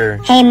later.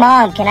 Hey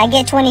Mom, can I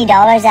get $20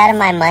 out of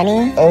my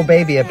money? Oh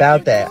baby,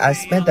 about that. I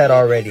spent that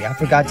already. I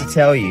forgot to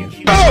tell you.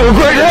 Oh,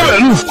 great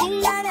heavens!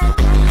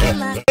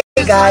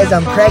 Hey guys,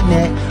 I'm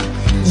pregnant.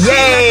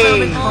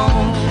 Yay!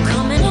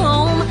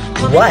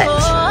 What?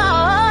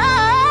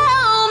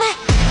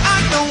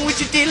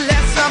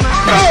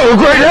 Oh,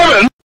 great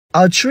heavens!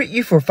 I'll treat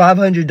you for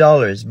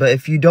 $500, but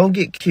if you don't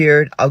get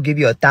cured, I'll give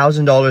you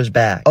 $1,000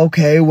 back.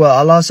 Okay, well,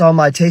 I lost all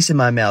my taste in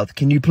my mouth.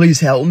 Can you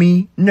please help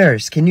me?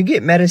 Nurse, can you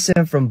get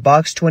medicine from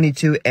box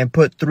 22 and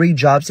put 3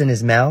 drops in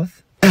his mouth?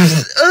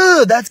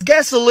 Ugh, that's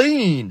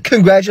gasoline.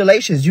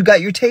 Congratulations, you got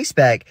your taste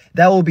back.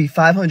 That will be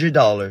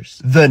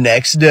 $500. The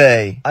next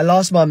day. I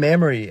lost my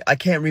memory. I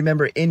can't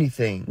remember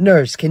anything.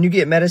 Nurse, can you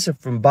get medicine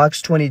from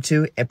box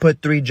 22 and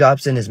put 3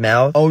 drops in his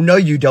mouth? Oh, no,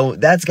 you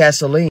don't. That's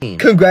gasoline.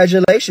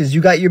 Congratulations,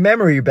 you got your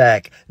memory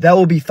back. That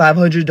will be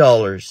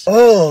 $500.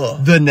 Oh,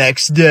 the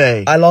next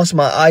day. I lost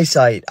my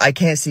eyesight. I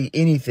can't see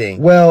anything.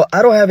 Well,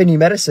 I don't have any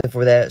medicine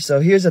for that, so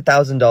here's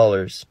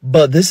 $1,000.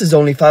 But this is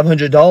only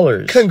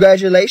 $500.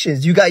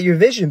 Congratulations, you got your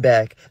vision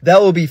back. That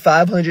will be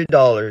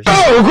 $500.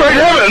 Oh, great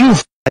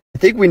heavens! I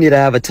think we need to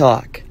have a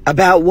talk.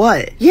 About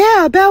what?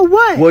 Yeah, about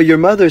what? Well, your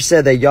mother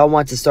said that y'all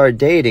want to start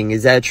dating.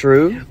 Is that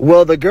true?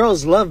 Well, the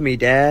girls love me,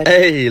 Dad.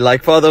 Hey,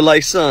 like father,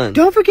 like son.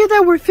 Don't forget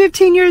that we're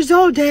 15 years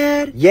old,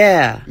 Dad.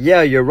 Yeah,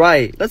 you're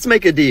right. Let's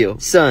make a deal.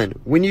 Son,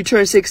 when you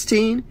turn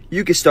 16,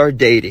 you can start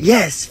dating.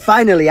 Yes,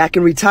 finally, I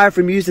can retire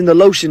from using the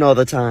lotion all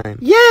the time.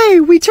 Yay,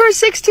 we turn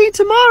 16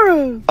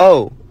 tomorrow.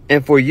 Oh,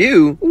 and for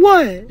you,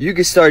 what? You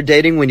can start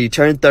dating when you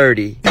turn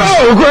 30.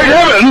 Oh, great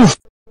heavens!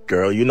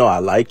 Girl, you know I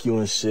like you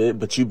and shit,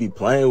 but you be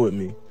playing with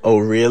me. Oh,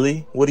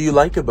 really? What do you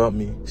like about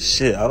me?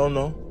 Shit, I don't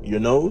know.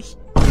 Your nose?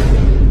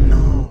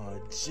 Nah,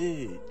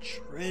 shit,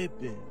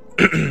 tripping.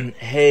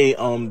 Hey,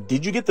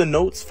 did you get the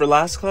notes for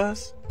last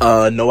class?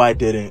 No, I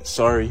didn't.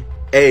 Sorry.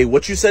 Hey,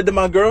 what you said to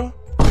my girl?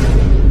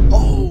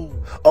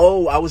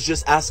 Oh, I was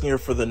just asking her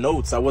for the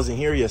notes. I wasn't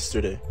here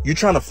yesterday. You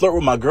trying to flirt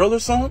with my girl or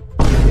something?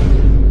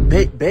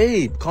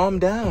 Babe, calm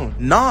down.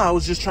 Nah, I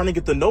was just trying to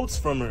get the notes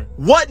from her.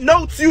 What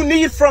notes you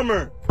need from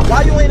her?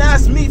 Why you ain't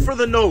ask me for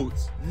the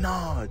notes?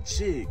 Nah,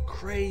 chick,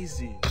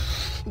 crazy.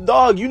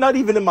 Dog, you not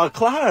even in my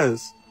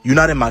class. You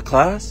not in my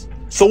class?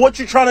 So what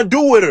you trying to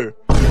do with her?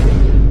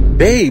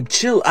 Babe,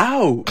 chill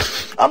out.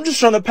 I'm just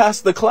trying to pass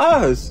the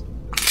class.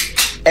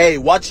 Hey,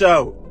 watch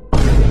out.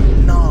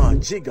 Nah,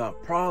 Jig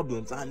got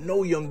problems. I know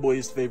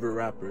Youngboy's favorite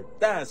rapper.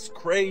 That's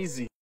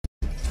crazy.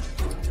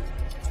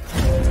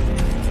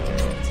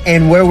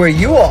 And where were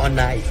you all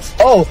night?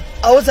 Oh,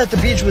 I was at the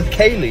beach with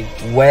Kaylee.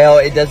 Well,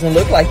 it doesn't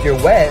look like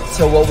you're wet,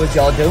 so what was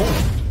y'all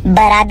doing?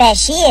 But I bet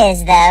she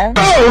is, though.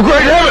 Oh,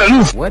 great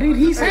heavens! What did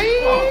he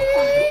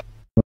say?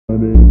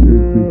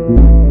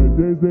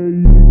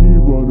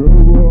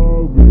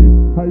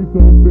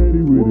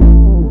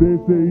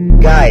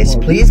 Guys,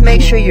 please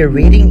make sure you're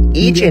reading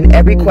each and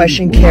every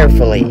question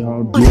carefully.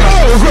 Oh, great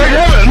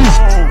heavens!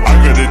 I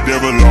got the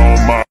devil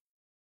on my...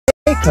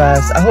 Hey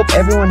class, I hope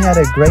everyone had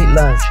a great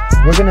lunch.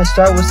 We're gonna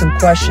start with some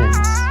questions.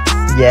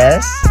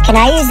 Yes? Can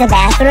I use the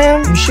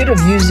bathroom? You should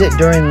have used it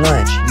during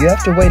lunch. You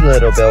have to wait a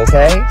little bit,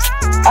 okay?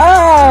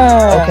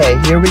 Oh! Okay,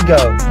 here we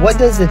go. What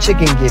does the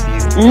chicken give you?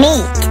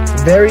 Meat.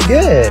 Very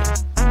good.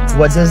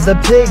 What does the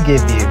pig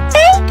give you?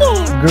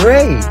 Bacon.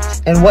 Great.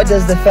 And what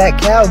does the fat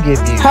cow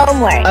give you?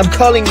 Homework. I'm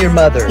calling your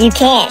mother. You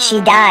can't.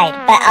 She died.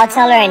 But I'll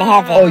tell her in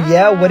heaven. Oh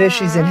yeah? What if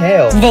she's in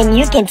hell? Then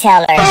you can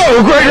tell her.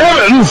 Oh, great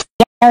heavens!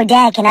 Yo,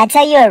 Dad, can I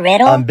tell you a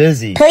riddle? I'm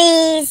busy.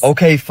 Please.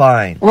 Okay,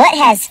 fine. What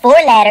has 4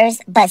 letters,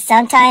 but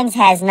sometimes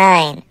has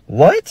 9?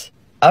 What?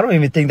 I don't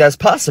even think that's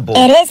possible.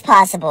 It is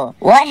possible.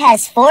 What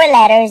has 4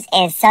 letters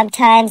and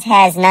sometimes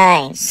has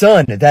 9?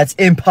 Son, that's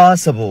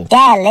impossible.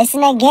 Dad,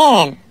 listen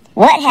again.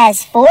 What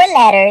has 4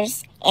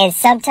 letters and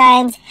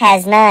sometimes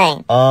has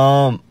 9?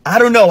 I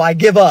don't know. I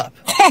give up.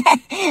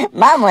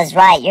 Mom was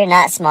right. You're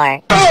not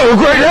smart. Oh,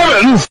 great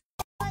heavens!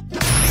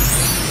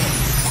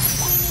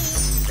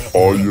 I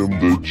am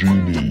the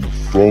genie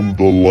from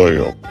the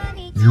lamp.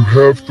 You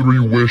have 3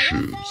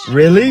 wishes.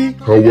 Really?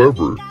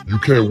 However, you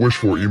can't wish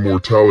for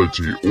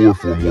immortality or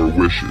for more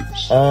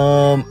wishes.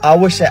 I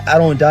wish that I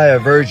don't die a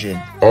virgin.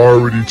 I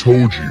already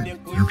told you,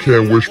 you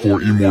can't wish for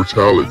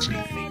immortality.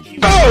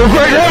 Oh,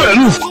 great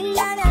heavens!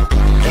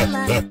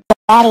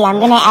 Daddy, I'm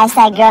gonna ask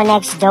that girl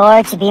next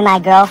door to be my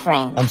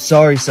girlfriend. I'm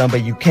sorry, son,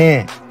 but you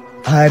can't.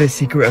 I had a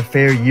secret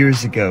affair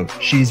years ago.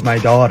 She's my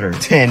daughter.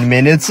 10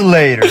 minutes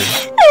later.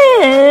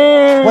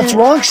 What's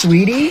wrong,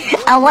 sweetie?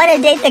 I want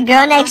to date the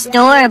girl next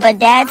door, but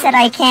Dad said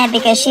I can't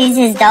because she's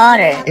his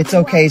daughter. It's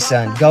okay,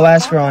 son. Go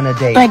ask her on a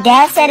date. But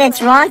Dad said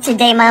it's wrong to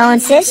date my own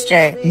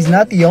sister. He's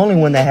not the only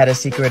one that had a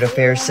secret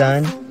affair,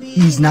 son.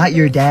 He's not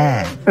your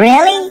dad.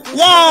 Really?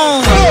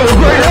 Yay! Oh,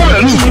 great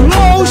heavens!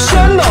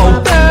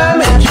 Emotional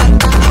damage.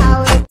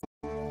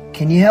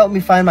 Can you help me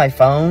find my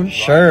phone?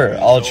 Sure,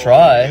 I'll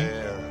try.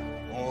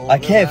 I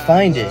can't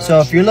find it, so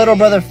if your little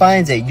brother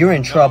finds it, you're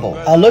in trouble.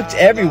 I looked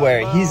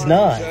everywhere, he's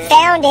not.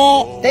 Found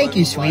it. Thank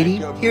you,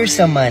 sweetie. Here's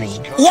some money.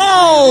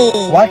 Yay!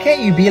 Why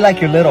can't you be like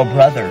your little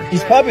brother?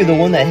 He's probably the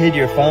one that hid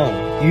your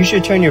phone. You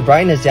should turn your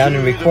brightness down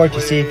and record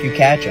to see if you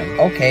catch him.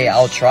 Okay,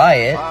 I'll try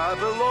it.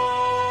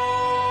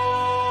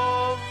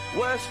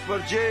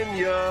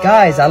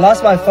 Guys, I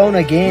lost my phone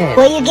again.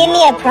 Will you give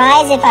me a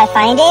prize if I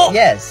find it?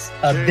 Yes,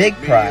 a big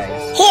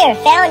prize. Here,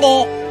 found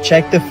it.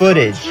 Check the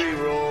footage.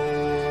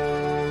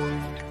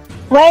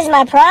 Where's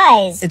my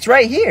prize? It's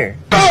right here.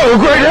 Oh,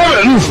 great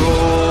heavens!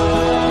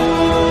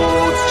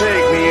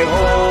 Take me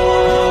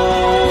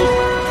home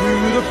to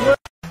the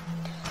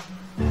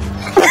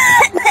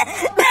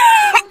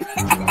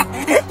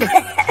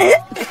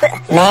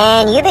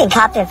Man, you've been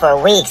coughing for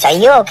weeks. Are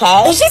you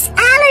okay? It's just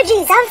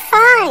allergies. I'm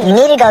fine. You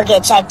need to go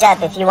get checked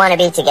up if you want to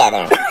be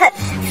together.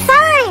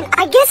 Fine.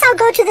 I guess I'll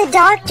go to the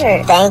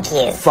doctor. Thank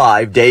you.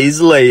 5 days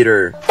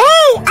later.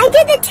 Hey, I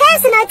did the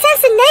test and I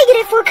tested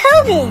negative for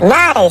COVID.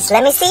 Nice.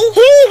 Let me see.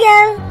 Here you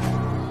go.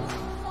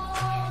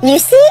 You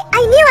see,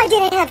 I knew I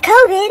didn't have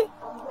COVID.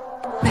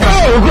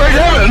 Oh, great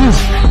heavens!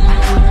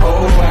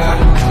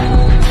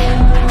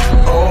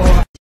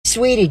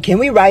 Sweetie, can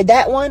we ride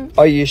that one?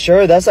 Are you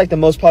sure? That's like the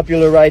most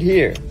popular ride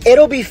here.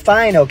 It'll be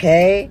fine,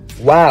 okay?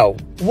 Wow.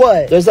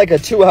 What? There's like a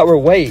 2-hour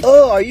wait.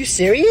 Oh, are you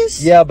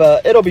serious? Yeah,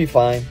 but it'll be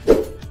fine.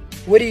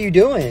 What are you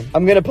doing?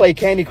 I'm gonna play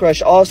Candy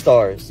Crush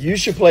All-Stars. You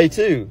should play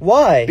too.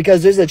 Why?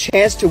 Because there's a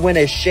chance to win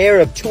a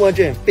share of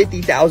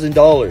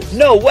 $250,000.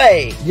 No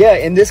way! Yeah,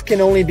 and this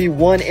can only be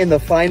won in the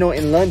final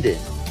in London.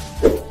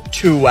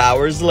 2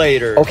 hours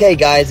later. Okay,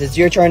 guys, it's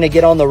your turn to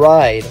get on the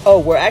ride. Oh,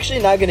 we're actually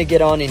not gonna get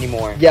on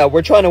anymore. Yeah,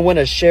 we're trying to win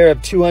a share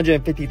of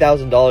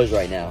 $250,000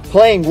 right now.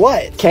 Playing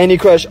what? Candy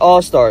Crush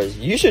All-Stars.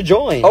 You should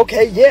join.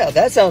 Okay, yeah,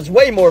 that sounds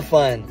way more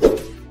fun.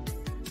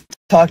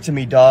 Talk to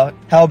me, dog.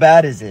 How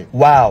bad is it?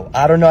 Wow,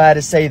 I don't know how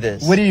to say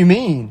this. What do you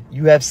mean?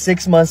 You have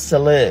 6 months to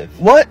live.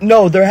 What?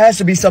 No, there has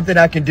to be something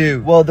I can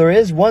do. Well, there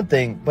is one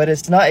thing, but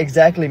it's not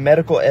exactly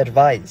medical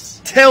advice.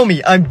 Tell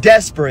me, I'm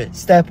desperate.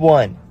 Step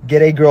 1,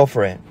 get a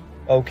girlfriend.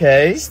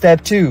 Okay.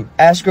 Step 2,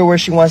 ask her where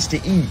she wants to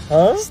eat.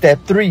 Huh? Step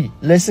 3,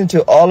 listen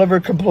to all of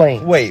her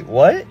complaints. Wait,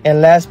 what?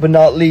 And last but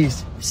not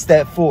least,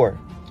 step 4,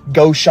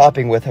 go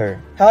shopping with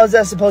her. How is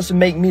that supposed to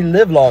make me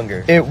live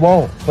longer? It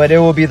won't, but it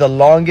will be the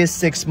longest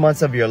 6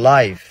 months of your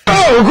life.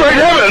 Oh, great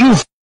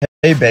heavens!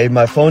 Hey babe,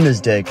 my phone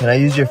is dead. Can I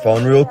use your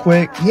phone real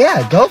quick?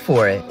 Yeah, go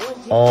for it.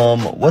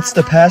 What's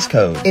the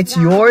passcode? It's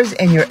yours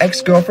and your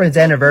ex-girlfriend's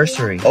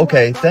anniversary.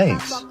 Okay,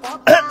 thanks.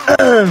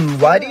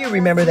 Why do you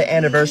remember the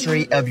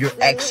anniversary of your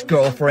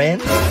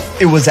ex-girlfriend?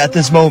 It was at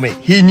this moment.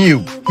 He knew.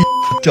 He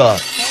f***ed up.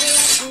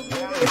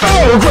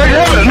 Oh, great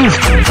heavens!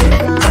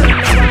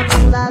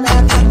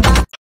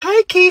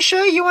 Hi,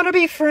 Keisha. You want to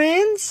be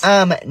friends?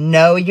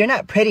 No, you're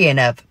not pretty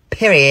enough.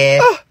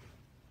 Period.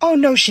 Oh,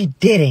 no, she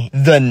didn't.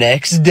 The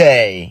next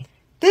day.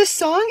 This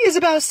song is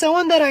about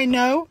someone that I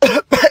know.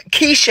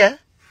 Keisha.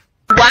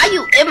 Why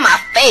you in my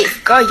face?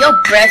 Girl, your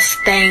breath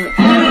stink.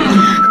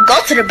 Go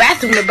to the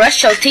bathroom to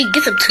brush your teeth,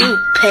 get some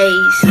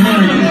toothpaste.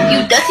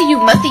 You dusty, you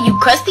musty, you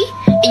crusty,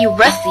 and you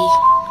rusty.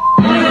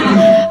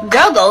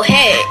 Girl, go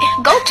ahead.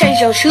 Go change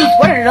your shoes.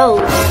 What are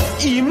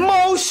those?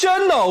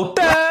 Emotional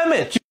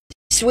damage.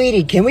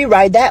 Sweetie, can we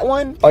ride that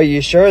one? Are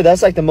you sure?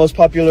 That's like the most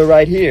popular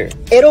ride here.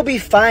 It'll be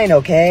fine,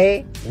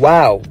 okay?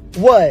 Wow.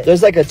 What?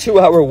 There's like a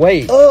 2-hour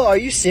wait. Oh, are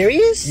you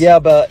serious? Yeah,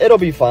 but it'll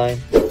be fine.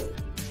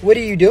 What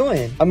are you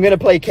doing? I'm gonna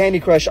play Candy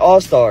Crush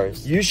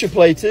All-Stars. You should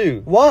play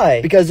too. Why?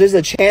 Because there's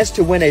a chance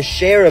to win a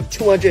share of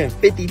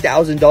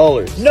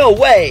 $250,000. No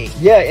way!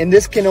 Yeah, and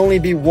this can only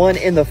be won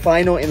in the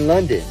final in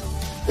London.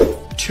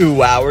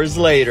 2 hours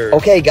later.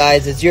 Okay,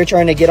 guys, it's your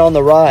turn to get on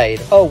the ride.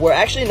 Oh, we're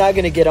actually not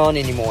gonna get on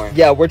anymore.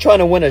 Yeah, we're trying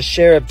to win a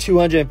share of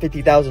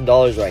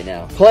 $250,000 right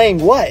now. Playing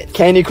what?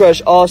 Candy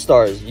Crush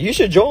All-Stars. You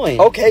should join.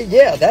 Okay,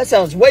 yeah, that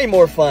sounds way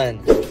more fun.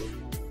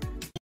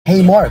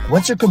 Hey, Mark,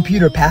 what's your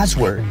computer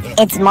password?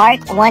 It's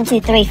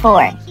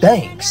Mark1234.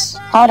 Thanks.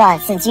 Hold on,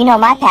 since you know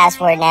my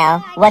password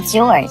now, what's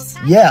yours?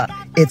 Yeah,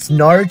 it's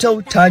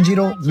Naruto,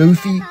 Tanjiro,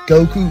 Luffy,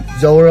 Goku,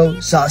 Zoro,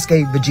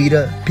 Sasuke,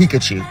 Vegeta,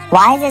 Pikachu.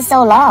 Why is it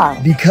so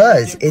long?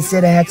 Because it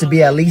said it had to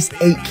be at least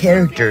 8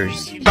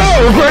 characters.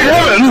 Oh, great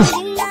heavens!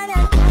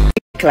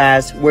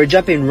 Class, we're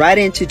jumping right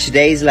into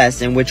today's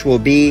lesson, which will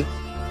be...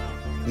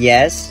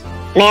 Yes?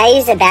 May I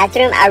use the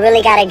bathroom? I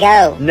really gotta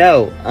go.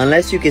 No,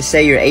 unless you can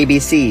say your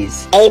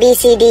ABCs. A, B,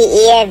 C, D,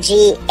 E, F,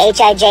 G,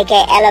 H, I, J,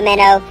 K, L, M, N,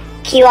 O,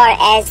 Q, R,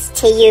 S,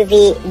 T, U,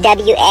 V,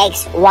 W,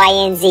 X, Y,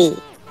 and Z.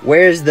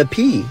 Where's the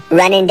P?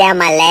 Running down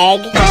my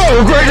leg.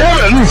 Oh, great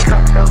heavens!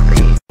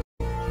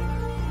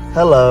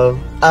 Hello.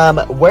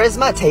 Where's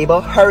my table?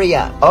 Hurry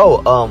up.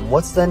 Oh,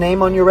 what's the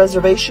name on your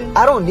reservation?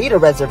 I don't need a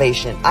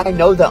reservation. I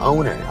know the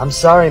owner. I'm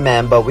sorry,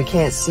 ma'am, but we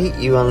can't seat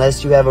you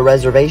unless you have a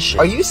reservation.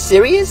 Are you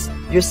serious?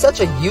 You're such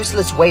a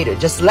useless waiter.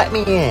 Just let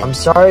me in. I'm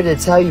sorry to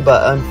tell you,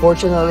 but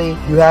unfortunately,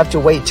 you have to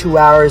wait 2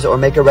 hours or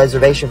make a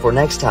reservation for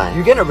next time.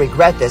 You're gonna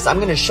regret this. I'm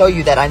gonna show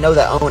you that I know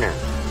the owner.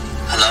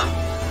 Hello?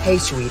 Hey,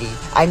 sweetie.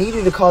 I need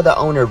you to call the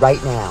owner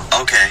right now.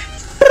 Okay.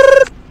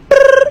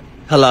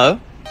 Hello?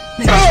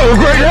 Oh,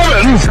 great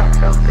heavens!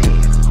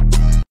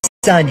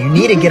 Son, you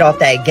need to get off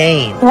that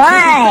game.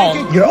 Why?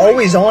 You're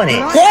always on it.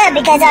 Yeah,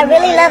 because I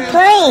really love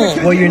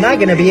playing. Well, you're not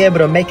going to be able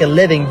to make a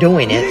living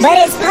doing it. But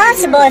it's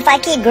possible if I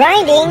keep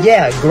grinding.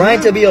 Yeah,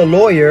 grind to be a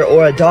lawyer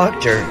or a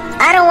doctor.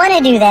 I don't want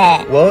to do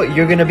that. Well,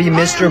 you're going to be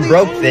Mr.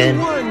 Broke then.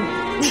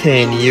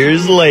 10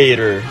 years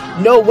later.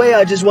 No way,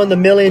 I just won the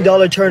 $1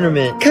 million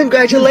tournament.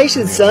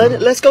 Congratulations, son.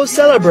 Let's go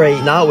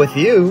celebrate. Not with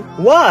you.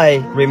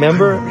 Why?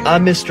 Remember,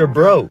 I'm Mr.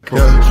 Broke.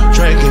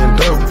 Drinking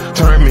dope,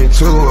 turn me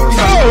to a...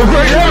 Oh,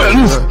 great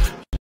heavens!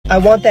 I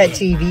want that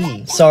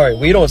TV. Sorry,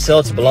 we don't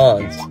sell to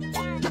blondes.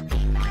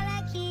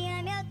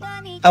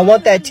 I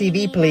want that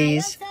TV,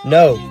 please.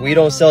 No, we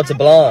don't sell to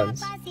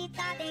blondes.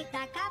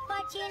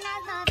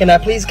 Can I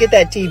please get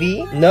that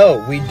TV?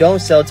 No, we don't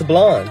sell to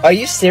blondes. Are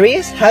you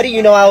serious? How do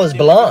you know I was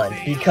blonde?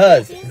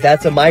 Because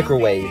that's a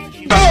microwave.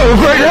 Oh,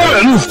 great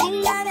heavens!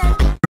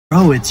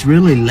 Bro, it's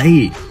really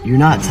late. You're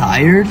not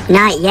tired?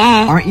 Not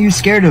yet. Aren't you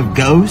scared of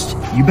ghosts?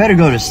 You better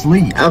go to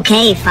sleep.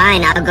 Okay,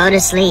 fine. I'll go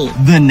to sleep.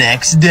 The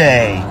next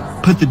day.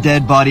 Put the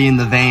dead body in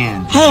the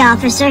van. Hey,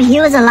 officer. He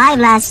was alive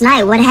last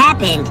night. What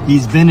happened?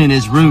 He's been in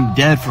his room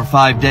dead for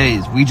 5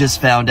 days. We just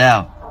found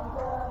out.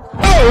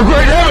 Oh,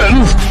 great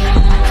heavens!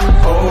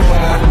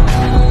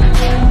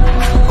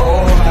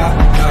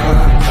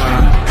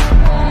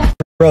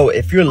 Bro,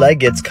 if your leg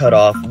gets cut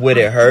off, would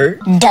it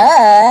hurt?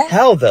 Duh.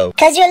 How though?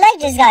 Cause your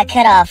leg just got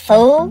cut off,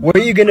 fool. Where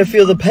are you gonna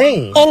feel the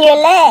pain? In your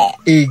leg.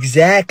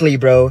 Exactly,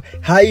 bro.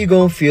 How you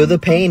gonna feel the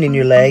pain in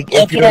your leg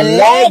if your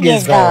leg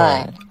is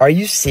gone? Are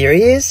you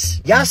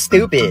serious? Y'all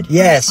stupid.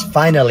 Yes,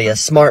 finally, a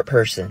smart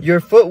person. Your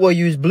foot will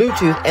use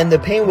Bluetooth and the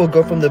pain will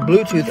go from the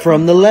Bluetooth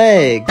from the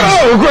leg.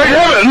 Oh, great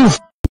heavens!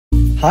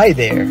 Hi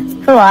there.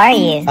 Who are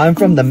you? I'm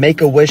from the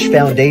Make-A-Wish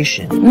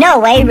Foundation. No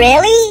way,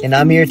 really? And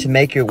I'm here to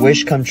make your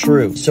wish come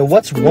true. So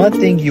what's one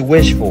thing you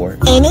wish for?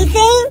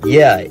 Anything?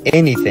 Yeah,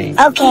 anything.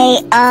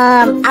 Okay,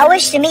 I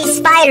wish to meet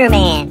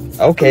Spider-Man.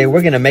 Okay,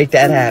 we're gonna make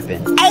that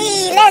happen.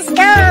 Hey, let's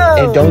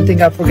go! And don't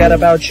think I forgot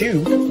about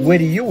you. What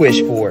do you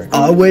wish for?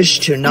 I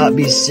wish to not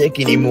be sick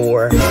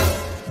anymore.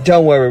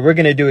 Don't worry, we're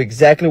gonna do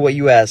exactly what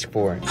you asked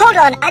for. Hold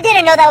on, I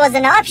didn't know that was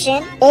an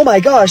option. Oh my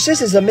gosh, this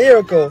is a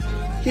miracle.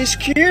 He's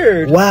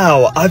cured.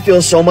 Wow, I feel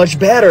so much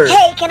better.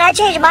 Hey, can I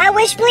change my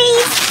wish,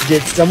 please?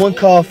 Did someone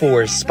call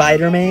for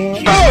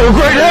Spider-Man? Oh,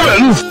 great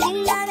heavens!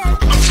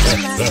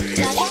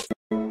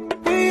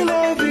 We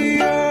love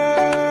the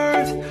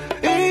earth.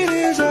 It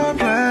is our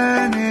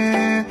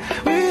planet.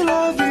 We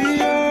love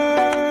the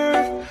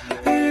earth.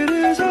 It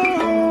is our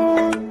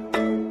home.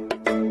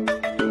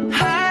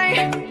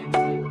 Hi,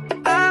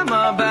 I'm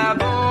a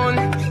baboon.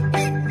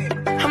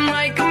 I'm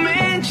like a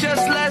man,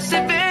 just less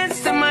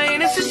advanced, and my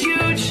anus is huge.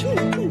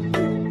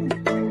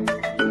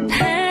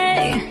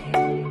 Hey,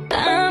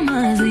 I'm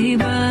a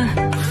zebra.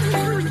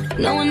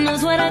 No one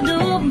knows what what I do,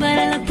 but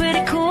I look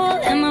pretty cool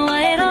in my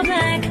white all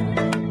black.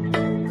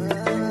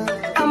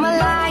 I'm a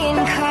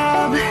lion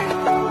cub,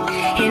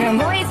 and I'm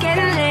always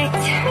getting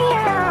licked.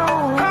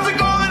 Meow. How's it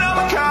going? I'm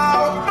a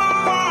cow.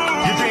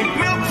 You drink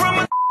milk from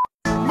a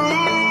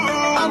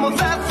I'm a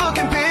fat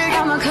fucking pig.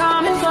 I'm a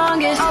common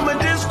fungus. I'm a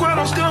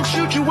disgruntled skunk,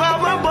 shoot you out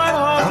my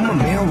butthole. I'm a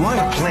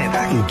marijuana plant,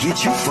 I can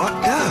get you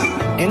fucked up.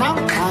 And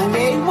I'm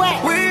Kanye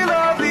West. We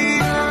love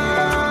the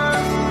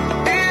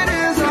earth. It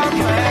is our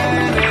planet.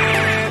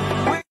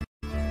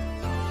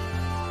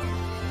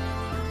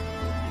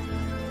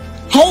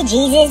 Hey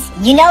Jesus,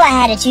 you know I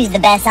had to choose the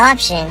best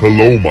option.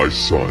 Hello, my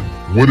son.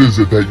 What is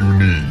it that you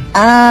need?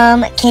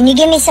 Can you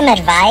give me some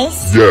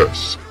advice?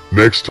 Yes.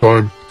 Next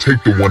time,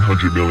 take the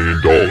 $100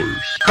 million.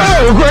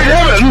 Oh, great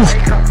heavens!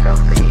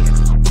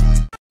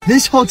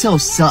 This hotel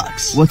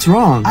sucks. What's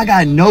wrong? I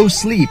got no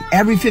sleep.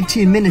 Every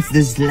 15 minutes,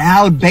 this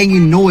loud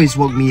banging noise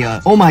woke me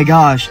up. Oh my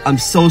gosh, I'm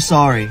so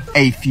sorry.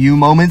 A few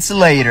moments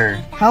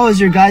later. How was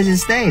your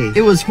guys' stay?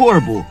 It was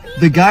horrible.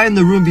 The guy in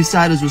the room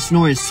beside us was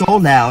snoring so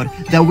loud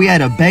that we had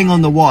to bang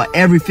on the wall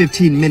every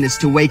 15 minutes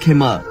to wake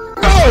him up.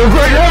 Oh,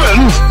 great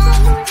heavens!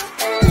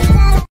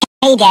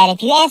 Hey Dad,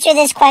 if you answer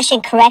this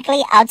question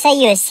correctly, I'll tell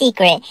you a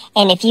secret.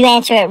 And if you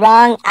answer it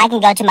wrong, I can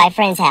go to my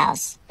friend's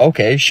house.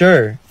 Okay,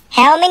 sure.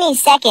 How many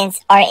seconds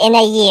are in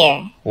a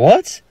year?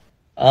 What?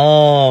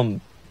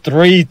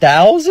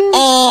 3,000?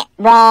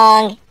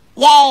 Wrong.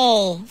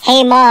 Yay!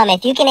 Hey Mom,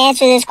 if you can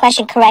answer this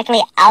question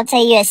correctly, I'll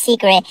tell you a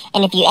secret,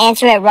 and if you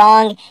answer it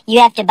wrong, you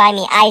have to buy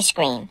me ice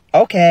cream.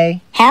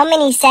 Okay. How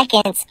many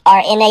seconds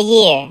are in a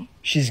year?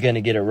 She's gonna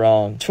get it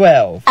wrong.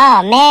 12.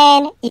 Oh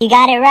man, you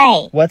got it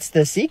right. What's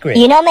the secret?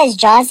 You know Miss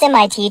Johnson,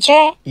 my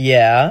teacher?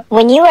 Yeah?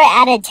 When you were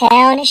out of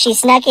town, she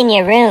snuck in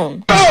your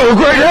room. Oh,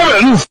 great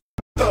heavens!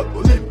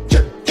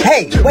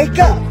 Hey, wake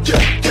up!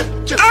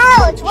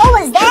 Ouch! What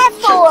was that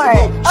for?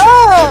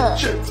 Ugh!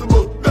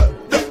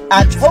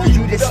 I told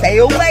you to stay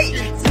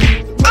awake!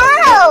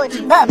 Ouch!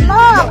 But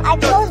Mom, I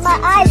close my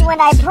eyes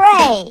when I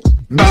pray.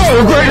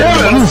 Oh, great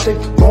heavens!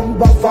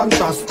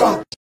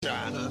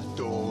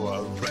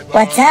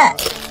 What's up?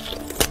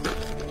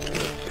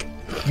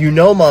 You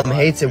know Mom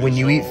hates it when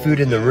you eat food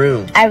in the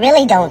room. I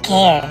really don't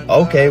care.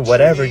 Okay,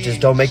 whatever.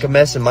 Just don't make a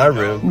mess in my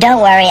room.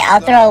 Don't worry, I'll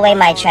throw away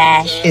my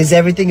trash. Is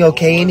everything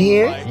okay in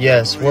here?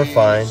 Yes, we're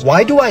fine.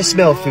 Why do I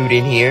smell food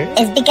in here?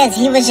 It's because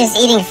he was just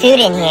eating food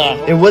in here.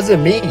 It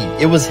wasn't me.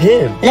 It was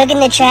him. Look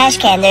in the trash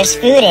can, there's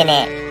food in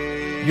it.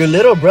 Your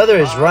little brother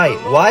is right.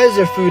 Why is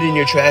there food in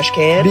your trash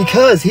can?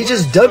 Because he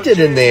just dumped it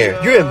in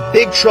there. You're in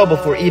big trouble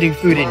for eating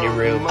food in your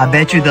room. I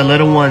bet you the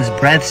little one's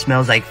breath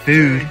smells like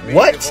food.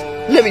 What?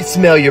 Let me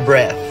smell your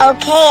breath.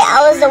 Okay,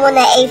 I was the one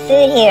that ate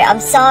food here. I'm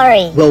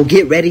sorry. Well,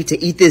 get ready to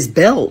eat this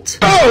belt.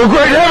 Oh,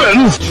 great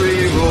heavens!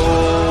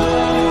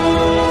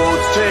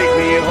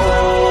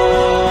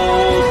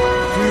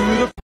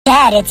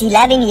 Dad, it's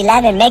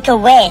 11:11. Make a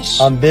wish.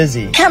 I'm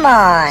busy. Come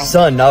on.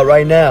 Son, not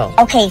right now.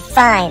 Okay,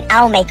 fine.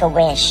 I'll make a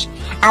wish.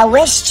 I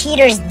wish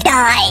cheaters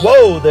die.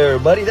 Whoa there,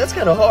 buddy. That's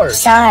kind of hard.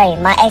 Sorry,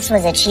 my ex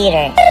was a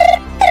cheater.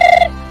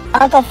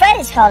 Uncle Fred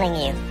is calling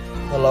you.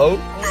 Hello?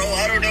 Bro,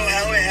 I don't know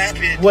how it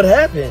happened. What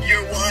happened?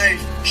 Your wife,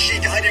 she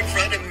died in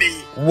front of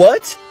me.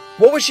 What?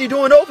 What was she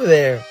doing over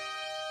there?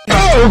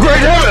 Oh, great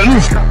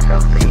heavens!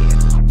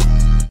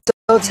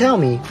 So tell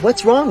me,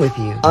 what's wrong with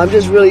you? I'm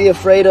just really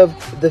afraid of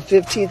the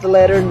 15th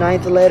letter,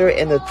 9th letter,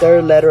 and the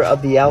 3rd letter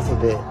of the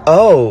alphabet.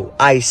 Oh,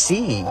 I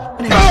see.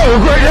 Oh,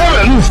 great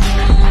heavens!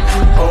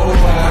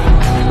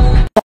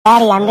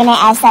 Daddy, I'm gonna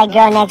ask that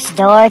girl next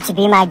door to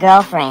be my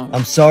girlfriend.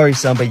 I'm sorry,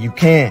 son, but you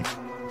can't.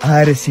 I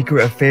had a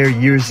secret affair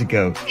years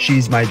ago.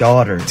 She's my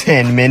daughter.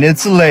 10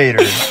 minutes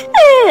later.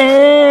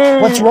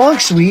 What's wrong,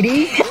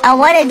 sweetie? I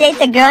want to date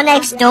the girl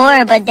next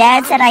door, but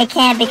Dad said I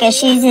can't because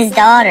she's his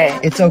daughter.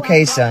 It's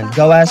okay, son.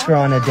 Go ask her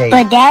on a date.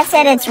 But Dad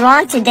said it's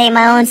wrong to date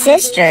my own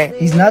sister.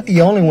 He's not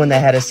the only one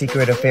that had a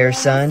secret affair,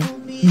 son.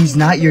 He's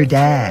not your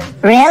dad.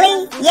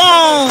 Really?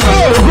 Yay!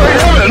 Oh,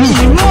 great heavens!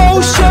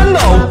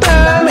 Emotional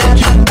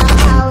damage!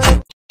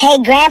 Hey,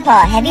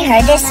 Grandpa, have you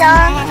heard this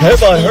song?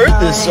 Have I heard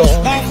this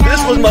song?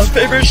 This was my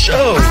favorite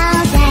show.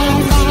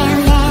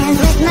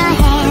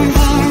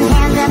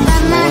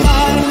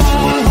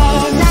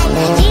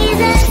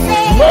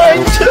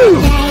 Mine too.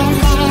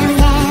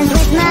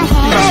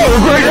 Oh,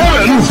 great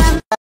heavens!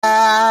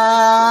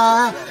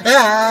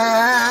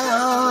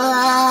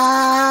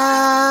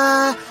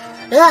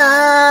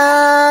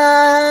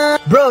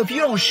 Bro, if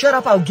you don't shut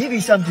up, I'll give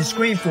you something to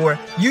scream for.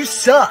 You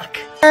suck.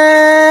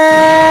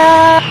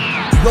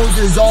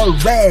 Roses are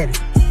red,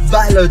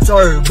 violets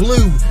are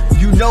blue.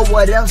 You know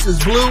what else is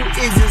blue?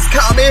 Is this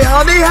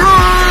Kamehameha!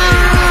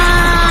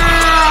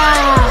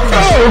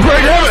 Oh, great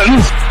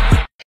heavens!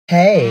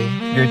 Hey,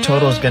 your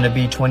total's gonna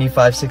be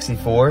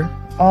 $25.64.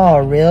 Oh,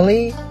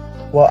 really?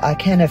 Well, I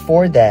can't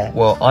afford that.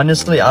 Well,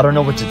 honestly, I don't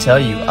know what to tell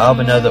you. I have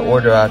another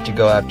order I have to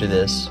go after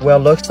this. Well,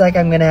 looks like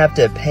I'm gonna have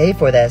to pay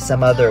for that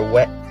some other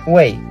way.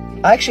 Wait,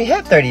 I actually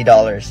have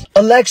 $30.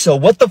 Alexa,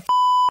 what the f***?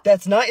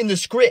 That's not in the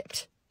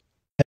script.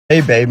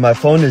 Hey babe, my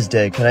phone is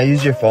dead. Can I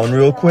use your phone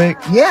real quick?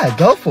 Yeah,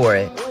 go for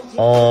it.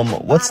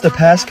 What's the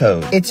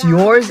passcode? It's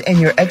yours and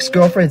your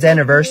ex-girlfriend's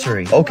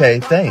anniversary. Okay,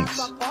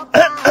 thanks.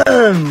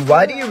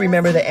 Why do you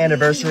remember the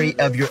anniversary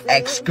of your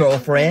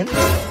ex-girlfriend?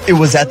 It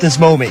was at this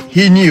moment.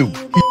 He knew. He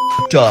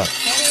f***ed up.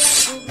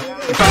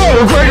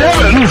 Oh, great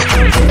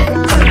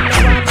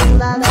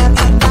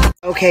heavens!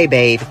 Okay,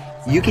 babe.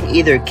 You can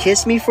either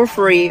kiss me for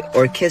free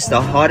or kiss the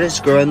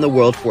hottest girl in the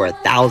world for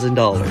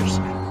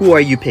 $1,000. Who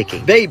are you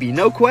picking? Baby,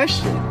 no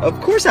question.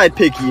 Of course I'd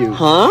pick you.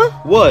 Huh?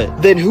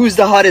 What? Then who's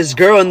the hottest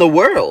girl in the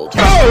world?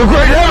 Oh,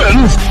 great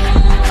heavens!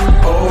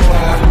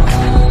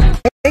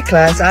 Hey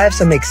class, I have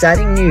some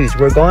exciting news.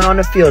 We're going on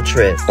a field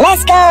trip.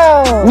 Let's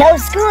go! No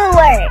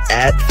schoolwork!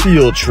 At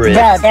field trip.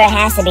 Bro, there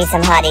has to be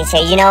some hotties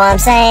here, you know what I'm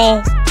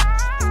saying?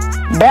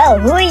 Bro,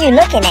 who are you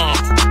looking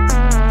at?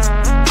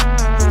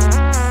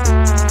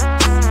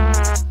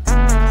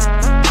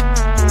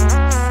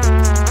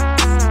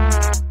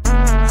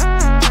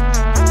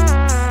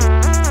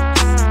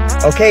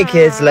 Okay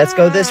kids, let's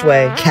go this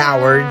way.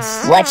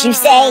 Cowards. What you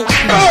say?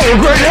 Oh,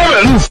 great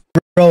heavens!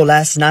 Bro,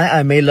 last night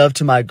I made love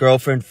to my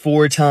girlfriend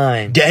 4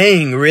 times.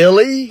 Dang,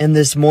 really? And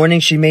this morning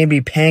she made me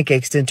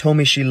pancakes and told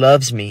me she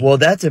loves me. Well,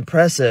 that's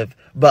impressive.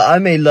 But I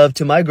made love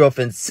to my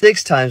girlfriend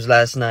 6 times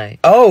last night.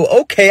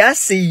 Oh, okay, I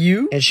see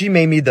you. And she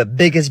made me the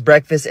biggest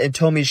breakfast and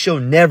told me she'll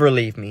never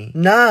leave me.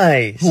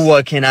 Nice.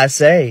 What can I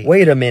say?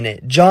 Wait a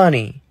minute,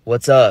 Johnny.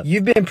 What's up?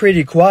 You've been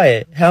pretty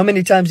quiet. How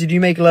many times did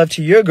you make love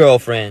to your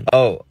girlfriend?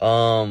 Oh,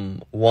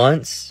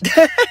 once?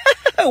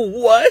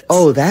 What?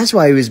 Oh, that's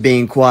why he was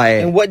being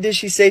quiet. And what did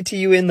she say to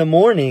you in the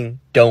morning?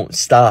 Don't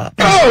stop.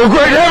 Oh,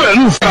 great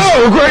heavens!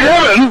 Oh, great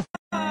heavens!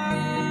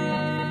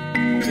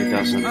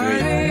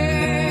 2003.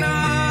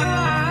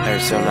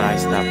 Arizona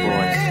Ice Not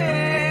Boys.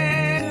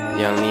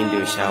 Young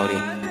Nindu Shouty.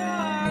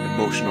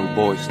 Emotional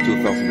Boys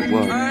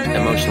 2001.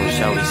 Emotional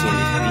Shouty seen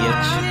this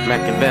bitch.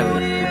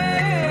 Machiavelli.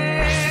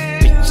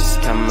 Bitches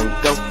come and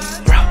go,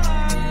 bro.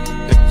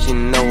 But you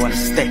know I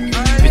stay.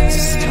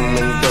 Bitches come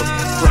and go,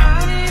 bro.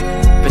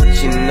 But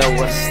you know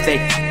I stay.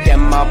 Get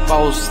my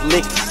balls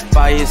licked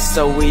by a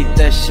Zoe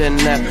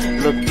Deschanel.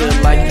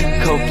 Looking like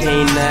a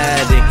cocaine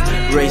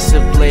addict.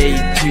 Razor blade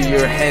to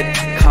your head,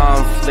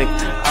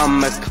 conflict.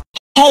 I'm a...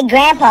 Hey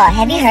Grandpa,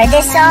 have you heard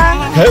this song?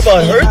 Have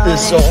I heard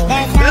this song?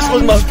 This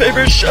was my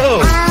favorite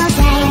show.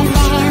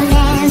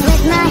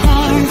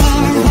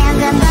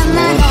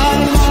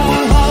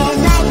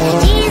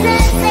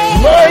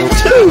 Mine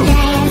too.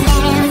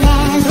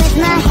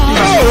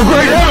 Oh,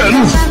 great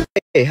heavens!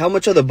 Hey, how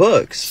much are the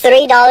books?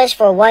 $3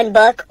 for 1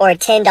 book or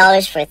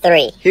 $10 for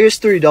 3. Here's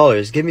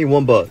 $3. Give me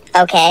 1 book.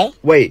 Okay.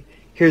 Wait,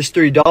 here's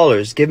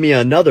 $3. Give me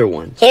another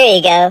one. Here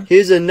you go.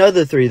 Here's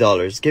another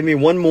 $3. Give me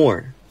 1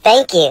 more.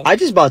 Thank you. I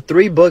just bought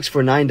 3 books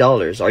for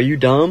 $9. Are you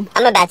dumb?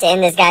 I'm about to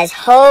end this guy's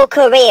whole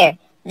career.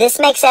 This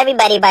makes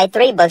everybody buy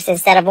 3 books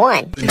instead of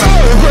 1.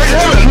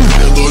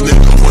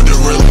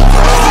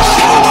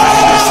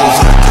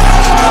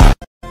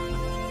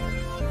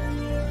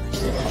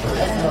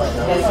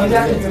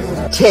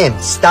 Tim,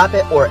 stop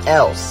it or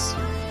else.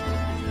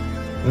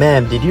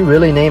 Ma'am, did you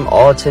really name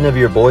all 10 of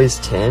your boys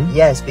Tim?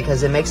 Yes,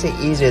 because it makes it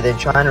easier than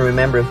trying to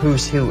remember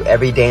who's who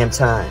every damn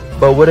time.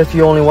 But what if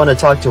you only want to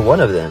talk to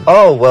one of them?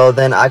 Oh, well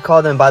then I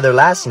call them by their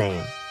last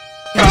name.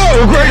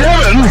 Oh, great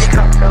heavens!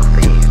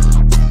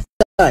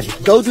 Son,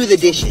 go do the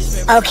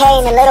dishes. Okay,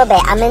 in a little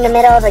bit. I'm in the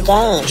middle of a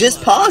game.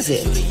 Just pause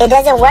it. It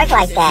doesn't work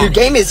like that. Your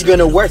game isn't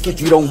gonna work if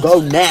you don't go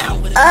now.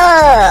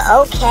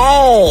 Oh,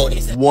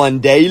 okay. 1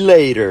 day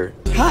later.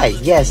 Hi,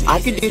 yes, I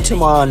could do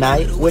tomorrow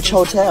night. Which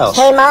hotel?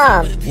 Hey,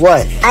 Mom.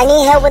 What? I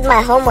need help with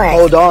my homework.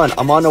 Hold on,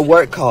 I'm on a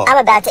work call. I'm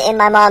about to end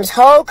my mom's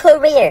whole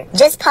career.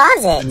 Just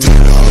pause it.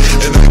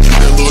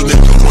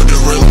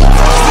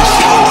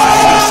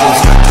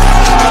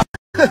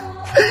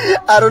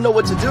 I don't know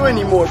what to do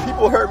anymore.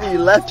 People hurt me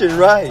left and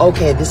right.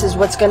 Okay, this is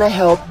what's gonna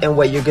help and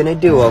what you're gonna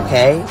do,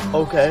 okay?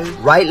 Okay.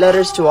 Write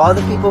letters to all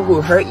the people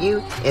who hurt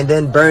you and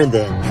then burn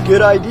them.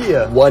 Good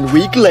idea. 1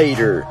 week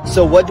later.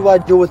 So what do I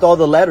do with all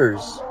the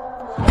letters?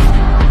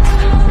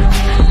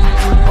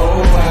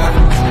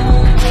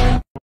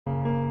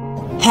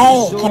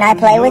 Hey, can I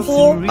play with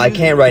you? I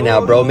can't right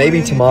now, bro.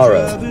 Maybe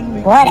tomorrow.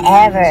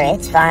 Whatever,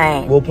 it's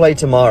fine. We'll play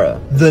tomorrow.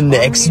 The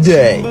next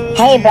day.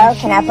 Hey, bro,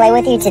 can I play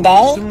with you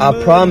today? I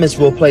promise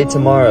we'll play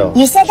tomorrow.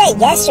 You said that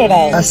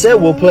yesterday. I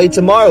said we'll play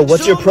tomorrow.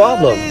 What's your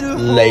problem?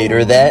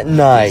 Later that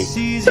night.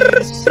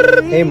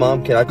 Hey,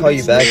 Mom, can I call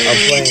you back? I'm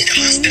playing.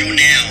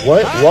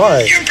 What?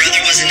 Why? Your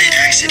brother was in an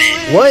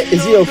accident. What?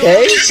 Is he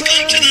okay? Just go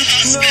to the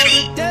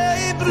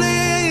hospital.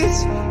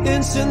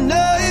 Into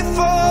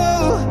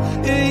nightfall,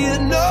 and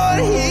you're not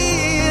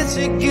here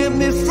to get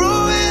me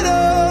through it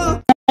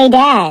all. Hey,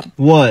 Dad.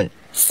 What?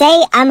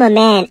 Say I'm a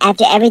man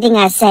after everything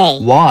I say.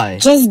 Why?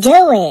 Just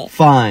do it.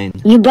 Fine.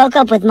 You broke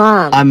up with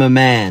Mom. I'm a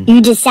man.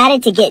 You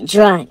decided to get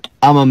drunk.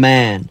 I'm a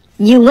man.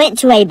 You went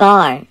to a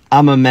bar.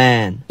 I'm a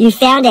man. You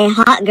found a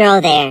hot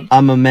girl there.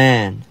 I'm a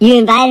man. You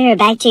invited her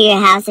back to your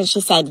house and she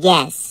said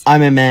yes.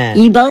 I'm a man.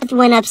 You both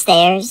went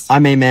upstairs.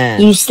 I'm a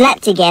man. You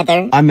slept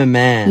together. I'm a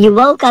man. You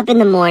woke up in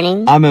the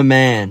morning. I'm a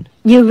man.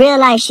 You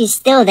realize she's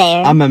still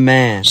there. I'm a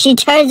man. She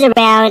turns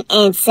around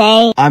and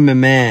say, I'm a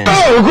man.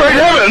 Oh, great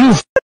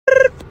heavens!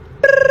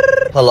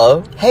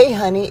 Hello? Hey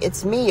honey,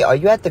 it's me. Are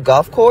you at the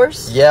golf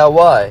course? Yeah,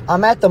 why?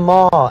 I'm at the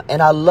mall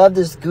and I love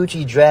this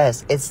Gucci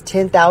dress. It's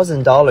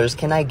 $10,000.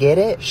 Can I get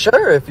it?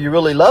 Sure, if you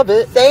really love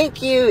it.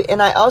 Thank you.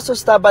 And I also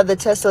stopped by the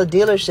Tesla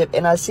dealership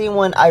and I seen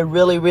one I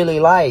really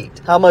liked.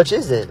 How much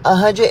is it?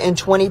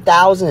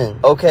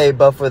 $120,000. Okay,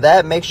 but for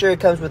that, make sure it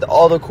comes with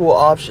all the cool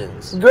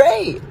options.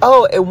 Great.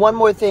 Oh, and one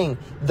more thing.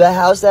 The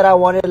house that I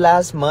wanted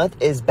last month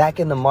is back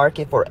in the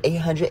market for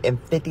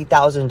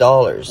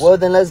 $850,000. Well,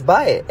 then let's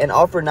buy it and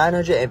offer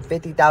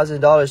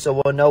 $950,000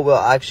 so we'll know we'll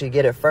actually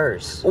get it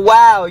first.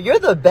 Wow, you're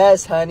the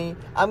best, honey.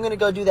 I'm gonna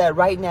go do that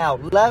right now.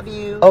 Love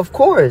you. Of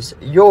course,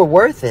 you're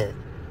worth it.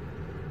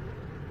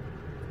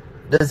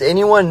 Does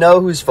anyone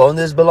know whose phone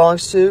this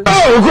belongs to?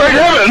 Oh, great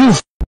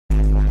heavens!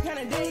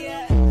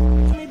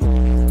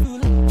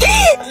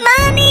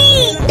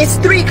 Mommy! It's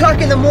 3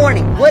 o'clock in the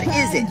morning. What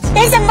is it?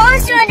 There's a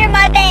monster under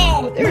my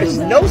bed. There is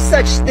no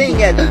such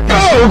thing as...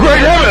 Oh, great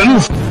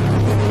heavens!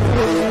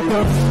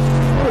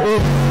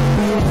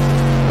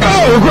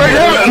 Oh, great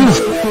heavens!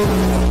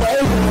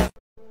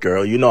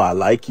 Girl, you know I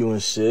like you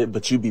and shit,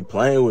 but you be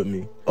playing with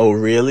me. Oh,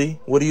 really?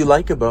 What do you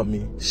like about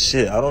me?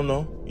 Shit, I don't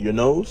know. Your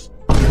nose?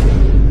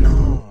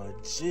 Nah,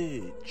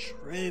 jit,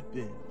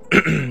 tripping.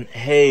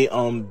 Hey,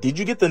 did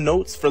you get the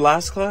notes for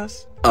last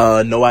class?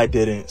 No, I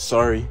didn't.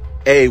 Sorry.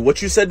 Hey,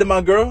 what you said to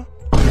my girl?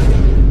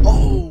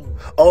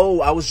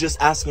 Oh, I was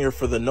just asking her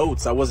for the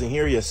notes. I wasn't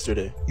here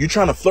yesterday. You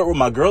trying to flirt with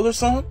my girl or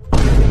something?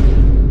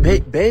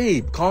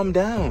 Babe, calm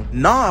down.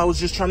 Nah, I was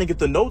just trying to get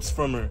the notes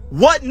from her.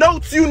 What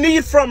notes you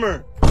need from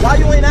her? Why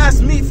you ain't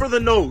ask me for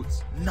the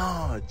notes?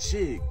 Nah,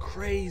 jig,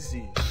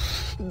 crazy.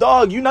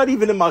 Dog, you not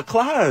even in my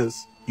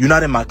class. You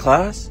not in my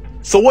class?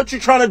 So what you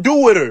trying to do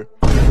with her?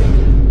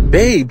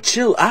 Babe,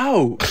 chill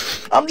out.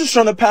 I'm just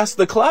trying to pass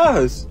the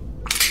class.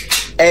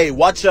 Hey,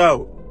 watch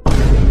out.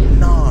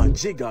 Nah,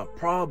 Jig got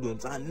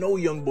problems. I know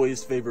Young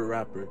Boy's favorite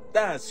rapper.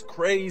 That's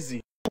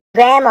crazy.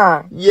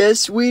 Grandma.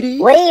 Yes, sweetie?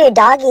 What are your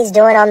doggies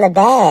doing on the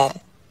bed?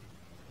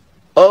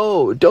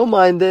 Oh, don't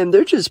mind them.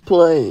 They're just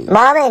playing.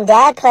 Mom and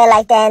Dad play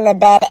like that in the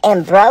bed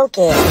and broke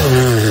it.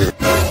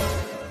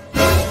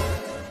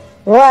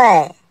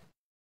 What?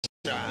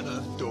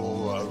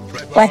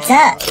 What's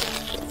up?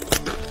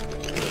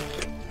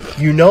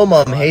 You know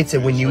Mom hates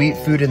it when you eat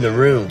food in the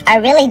room. I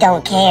really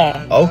don't care.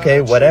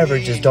 Okay, whatever.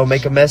 Just don't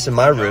make a mess in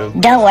my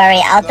room. Don't worry,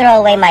 I'll throw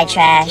away my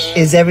trash.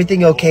 Is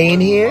everything okay in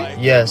here?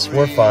 Yes,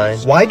 we're fine.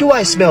 Why do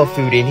I smell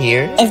food in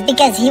here? It's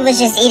because he was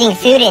just eating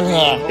food in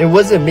here. It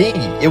wasn't me.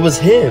 It was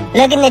him.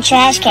 Look in the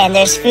trash can,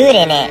 there's food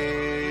in it.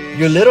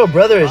 Your little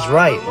brother is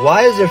right.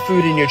 Why is there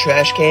food in your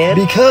trash can?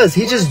 Because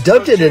he just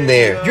dumped it in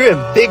there. You're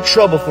in big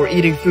trouble for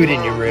eating food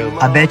in your room.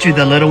 I bet you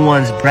the little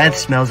one's breath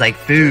smells like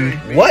food.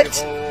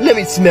 What? Let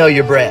me smell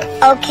your breath.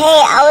 Okay,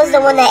 I was the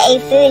one that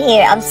ate food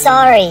here. I'm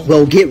sorry.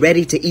 Well, get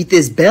ready to eat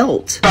this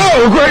belt.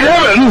 Oh, great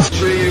heavens!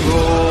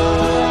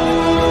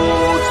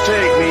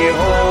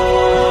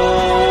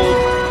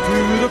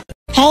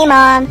 Hey,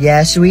 Mom.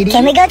 Yeah, sweetie?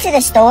 Can we go to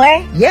the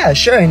store? Yeah,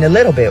 sure, in a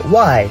little bit.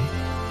 Why?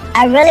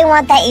 I really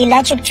want that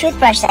electric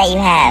toothbrush that you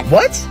have.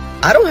 What?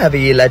 I don't have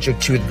an electric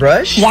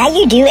toothbrush. Yeah,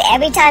 you do.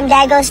 Every time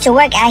Dad goes to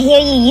work, I hear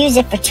you use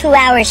it for 2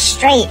 hours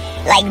straight.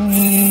 Like,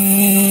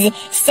 zzz,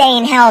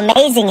 saying how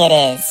amazing it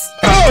is.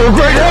 Oh,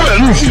 great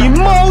heavens!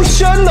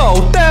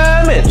 Emotional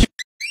damage!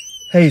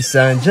 Hey,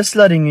 son, just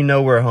letting you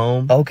know we're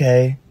home.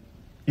 Okay.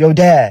 Yo,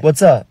 Dad,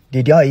 what's up?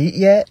 Did y'all eat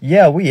yet?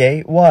 Yeah, we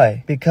ate.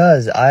 Why?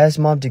 Because I asked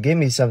Mom to get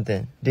me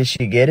something. Did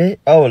she get it?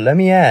 Oh, let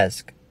me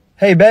ask.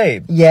 Hey,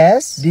 babe.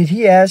 Yes? Did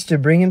he ask to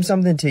bring him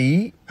something to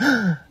eat?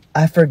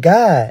 I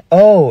forgot.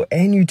 Oh,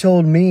 and you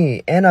told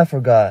me, and I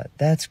forgot.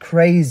 That's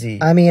crazy.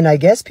 I mean, I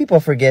guess people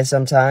forget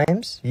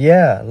sometimes.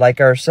 Yeah,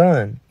 like our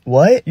son.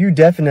 What? You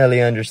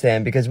definitely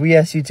understand because we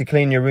asked you to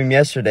clean your room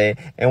yesterday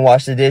and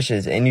wash the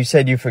dishes, and you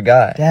said you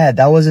forgot. Dad,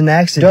 that was an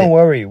accident. Don't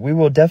worry. We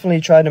will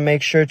definitely try to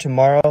make sure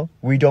tomorrow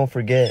we don't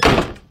forget.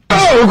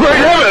 Oh, great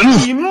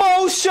heavens!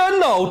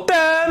 Emotional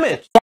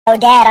damage! Oh,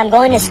 Dad, I'm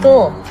going to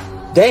school.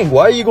 Dang,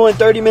 why are you going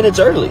 30 minutes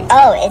early?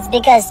 Oh, it's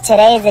because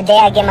today is the day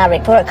I get my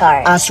report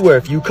card. I swear,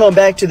 if you come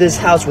back to this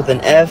house with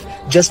an F,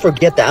 just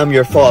forget that I'm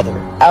your father.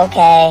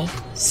 Okay.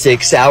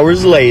 6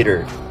 hours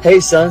later. Hey,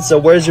 son, so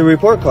where's your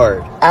report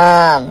card?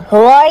 Who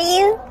are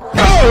you?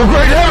 Oh,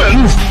 great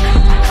heavens!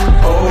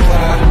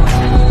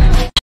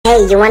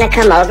 Hey, you want to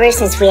come over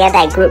since we have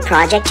that group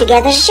project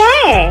together?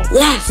 Sure.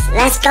 Yes,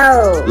 let's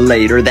go.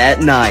 Later that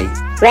night.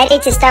 Ready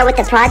to start with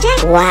the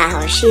project?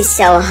 Wow, she's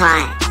so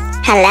hot.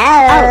 Hello?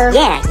 Oh,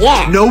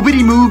 yeah.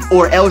 Nobody move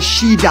or else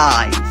she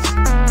dies.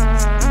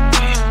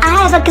 I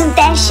have a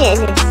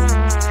confession.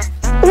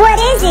 What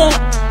is it?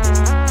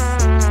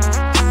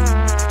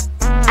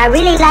 I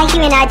really like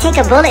you and I'd take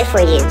a bullet for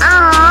you.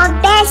 Aw,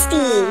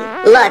 bestie.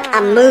 Look,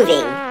 I'm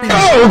moving.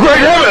 Oh, great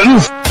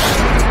heavens!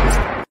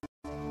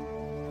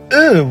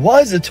 Ugh,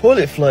 why is the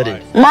toilet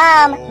flooded?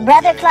 Mom,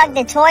 brother clogged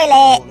the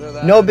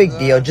toilet. No big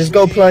deal, just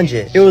go plunge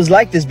it. It was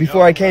like this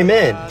before I came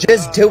in.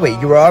 Just do it,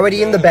 you were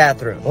already in the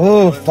bathroom.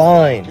 Oh,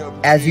 fine.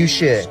 As you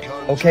should.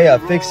 Okay, I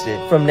fixed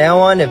it. From now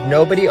on, if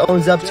nobody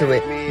owns up to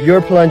it,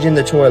 you're plunging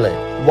the toilet.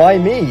 Why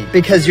me?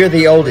 Because you're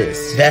the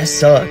oldest. That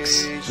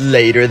sucks.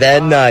 Later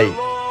that night.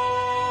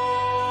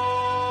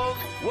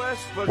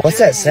 What's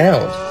that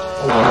sound?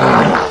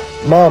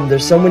 Mom,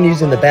 there's someone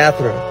using the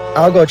bathroom.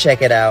 I'll go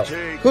check it out.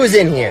 Who's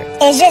in here?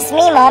 It's just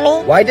me,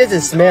 Mommy. Why does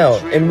it smell?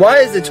 And why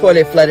is the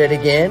toilet flooded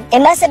again? It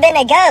must have been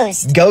a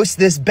ghost. Ghost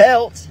this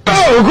belt.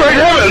 Oh, great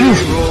heavens!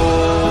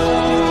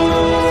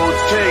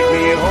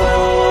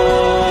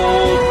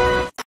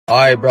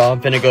 Alright, bro,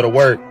 I'm finna go to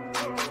work.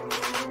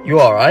 You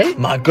alright?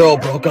 My girl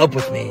broke up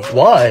with me.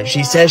 Why?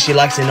 She says she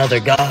likes another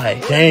guy.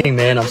 Dang,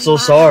 man, I'm so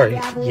sorry.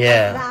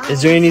 Yeah.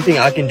 Is there anything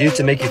I can do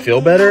to make you feel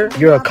better?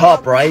 You're a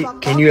cop, right?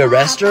 Can you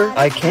arrest her?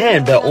 I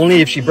can, but only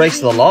if she breaks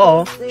the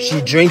law.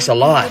 She drinks a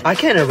lot. I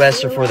can't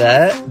arrest her for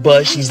that.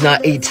 But she's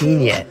not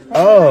 18 yet.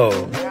 Oh.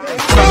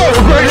 Oh,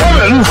 great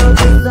heavens!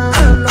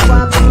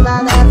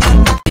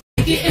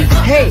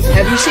 Hey,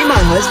 have you seen my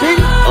husband?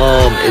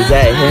 Is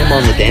that him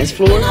on the dance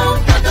floor?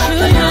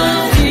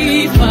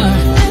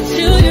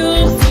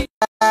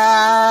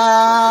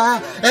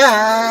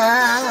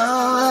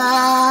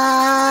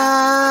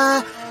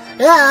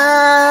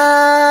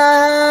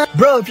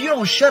 Bro, if you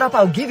don't shut up,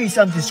 I'll give you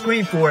something to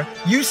scream for.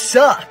 You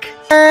suck.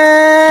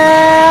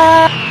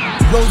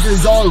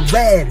 Roses are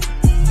red,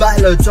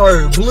 violets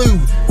are blue.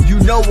 You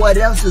know what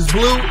else is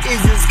blue?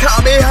 Is this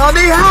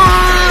Kamehameha!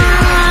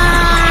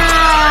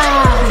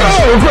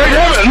 Oh, great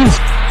heavens!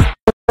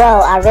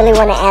 Bro, I really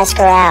want to ask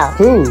her out.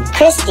 Who?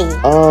 Christy.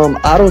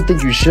 I don't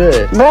think you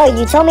should. Bro,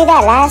 you told me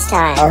that last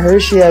time. I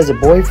heard she has a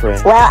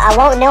boyfriend. Well, I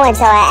won't know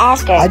until I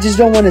ask her. I just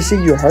don't want to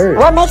see you hurt.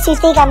 What makes you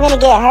think I'm gonna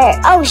get hurt?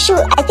 Oh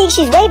shoot, I think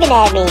she's waving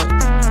at me.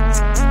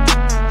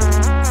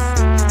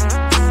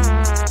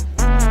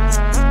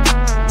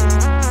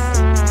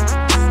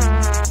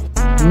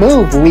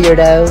 Move,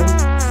 weirdo.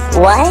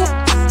 What?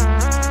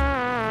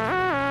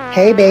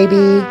 Hey,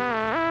 baby.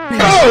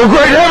 Oh,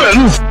 great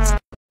heavens!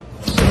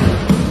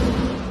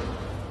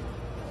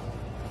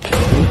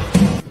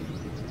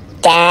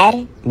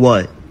 Dad?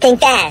 What?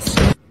 Think fast.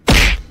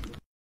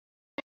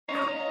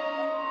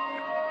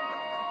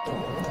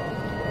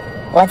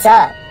 What's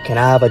up? Can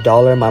I have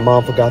 $1? My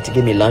mom forgot to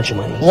give me lunch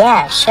money.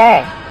 Yeah,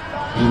 sure.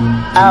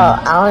 Oh,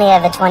 I only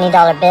have a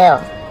 $20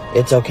 bill.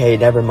 It's okay,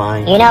 never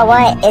mind. You know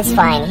what? It's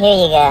fine. Here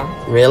you go.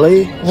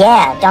 Really?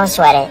 Yeah, don't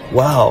sweat it.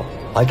 Wow,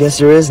 I guess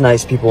there is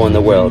nice people in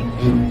the world.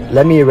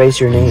 Let me erase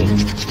your name.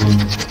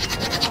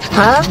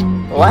 Huh?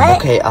 What?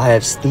 Okay, I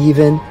have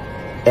Steven,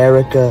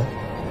 Erica,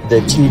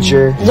 the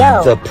teacher,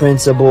 Yo. the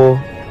principal.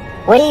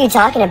 What are you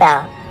talking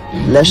about?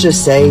 Let's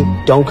just say,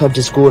 don't come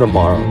to school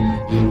tomorrow.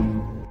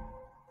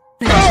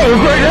 Oh,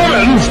 great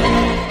heavens!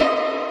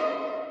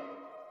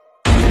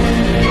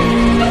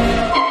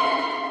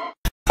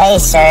 Hey,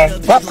 sir.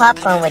 What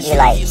popcorn would you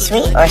like?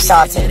 Sweet or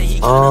salty?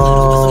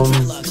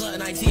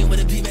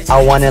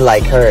 I want it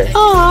like her.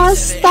 Aw,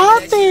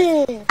 stop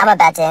it. I'm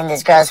about to end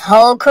this girl's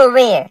whole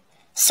career.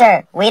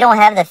 Sir, we don't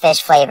have the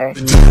fish flavor.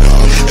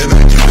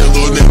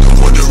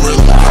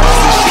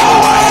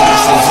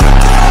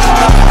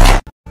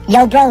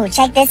 Yo, bro,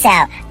 check this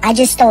out. I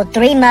just stole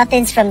 3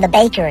 muffins from the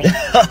bakery.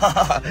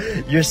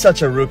 You're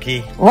such a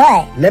rookie.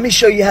 What? Let me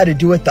show you how to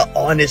do it the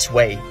honest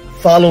way.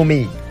 Follow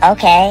me.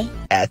 Okay.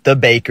 At the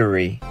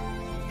bakery.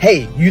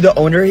 Hey, you the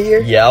owner here?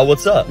 Yeah,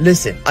 what's up?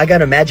 Listen, I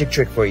got a magic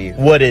trick for you.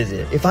 What is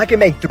it? If I can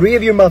make 3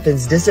 of your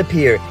muffins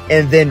disappear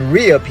and then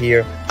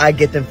reappear, I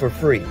get them for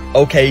free.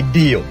 Okay,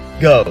 deal.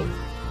 Go.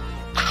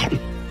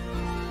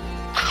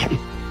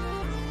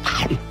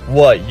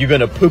 What, you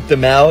gonna poop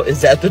them out?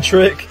 Is that the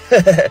trick?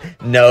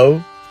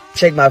 No.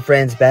 Check my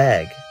friend's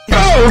bag.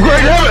 Oh, great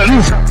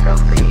heavens!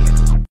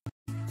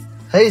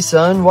 Hey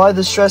son, why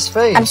the stressed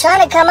face? I'm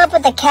trying to come up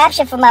with a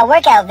caption for my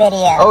workout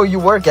video. Oh, you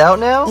work out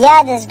now?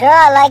 Yeah, this girl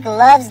I like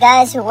loves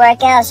guys who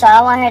work out, so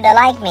I want her to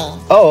like me.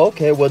 Oh,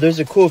 okay. Well, there's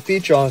a cool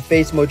feature on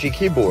Facemoji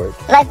keyboard.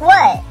 Like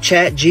what?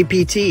 Chat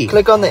GPT.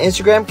 Click on the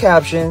Instagram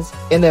captions,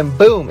 and then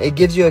boom, it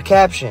gives you a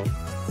caption.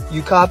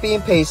 You copy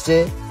and paste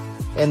it,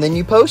 and then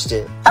you post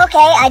it. Okay,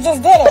 I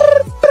just did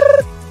it.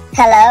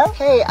 Hello?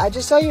 Hey, I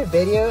just saw your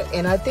video,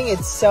 and I think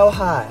it's so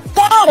hot.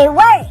 Dad, it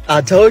worked.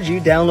 I told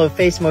you, download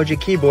Facemoji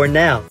keyboard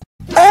now.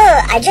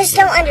 I just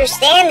don't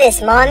understand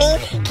this, Mommy.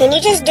 Can you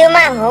just do my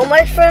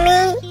homework for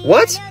me?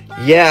 What?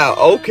 Yeah,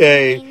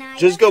 okay.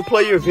 Just go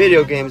play your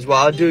video games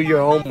while I do your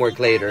homework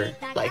later.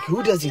 Like,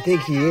 who does he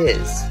think he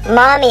is?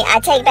 Mommy, I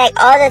take back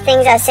all the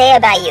things I say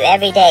about you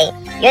every day.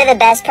 You're the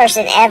best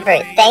person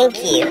ever.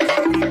 Thank you.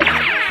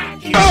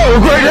 Oh,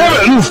 great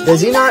heavens!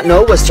 Does he not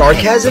know what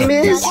sarcasm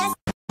is?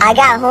 I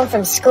got home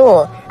from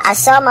school. I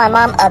saw my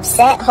mom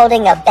upset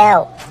holding a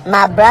belt.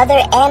 My brother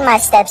and my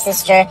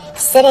stepsister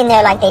sitting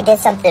there like they did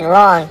something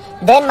wrong.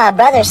 Then my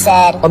brother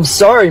said, I'm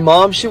sorry,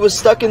 Mom. She was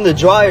stuck in the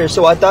dryer,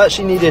 so I thought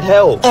she needed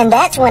help. And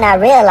that's when I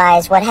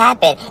realized what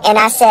happened. And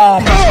I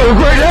said, Oh,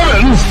 great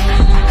heavens!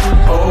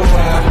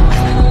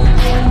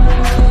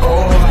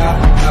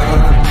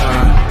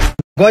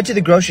 Going to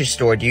the grocery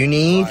store. Do you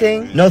need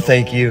anything? No,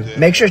 thank you.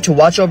 Make sure to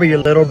watch over your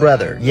little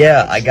brother.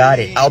 Yeah, I got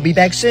it. I'll be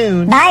back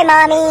soon. Bye,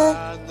 Mommy.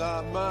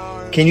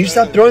 Can you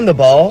stop throwing the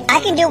ball? I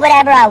can do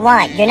whatever I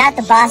want. You're not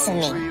the boss of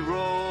me.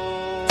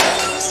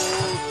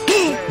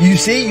 You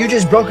see, you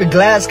just broke a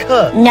glass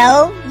cup.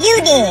 No,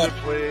 you did.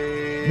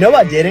 No,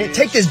 I didn't.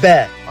 Take this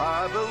back.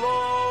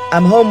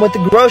 I'm home with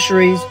the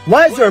groceries.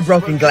 Why is there a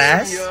broken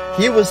glass?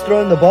 He was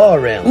throwing the ball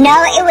around.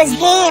 No, it was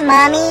him,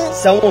 Mommy.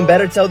 Someone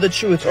better tell the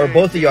truth or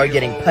both of you are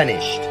getting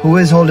punished. Who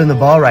is holding the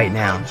ball right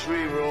now?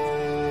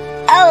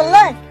 Oh,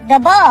 look, the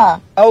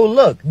ball. Oh,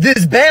 look,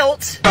 this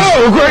belt.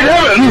 Oh, great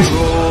heavens!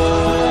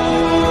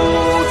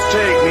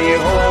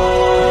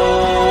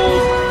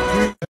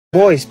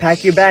 Boys,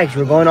 pack your bags.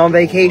 We're going on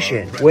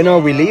vacation. When are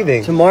we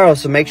leaving? Tomorrow,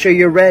 so make sure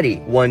you're ready.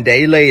 One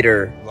day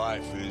later.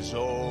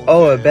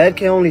 Oh, a bed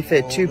can only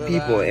fit 2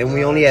 people, and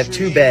we only have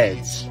 2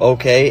 beds.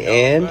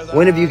 Okay, and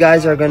when of you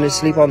guys are going to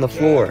sleep on the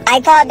floor?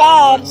 I call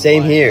bed.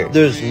 Same here.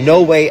 There's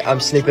no way I'm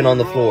sleeping on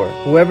the floor.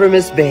 Whoever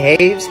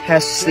misbehaves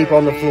has to sleep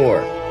on the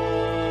floor.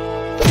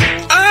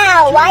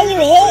 Ow, why you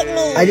hit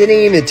me? I didn't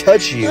even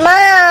touch you.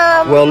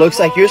 Mom! Well, looks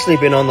like you're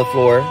sleeping on the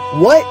floor.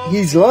 What?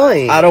 He's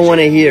lying. I don't want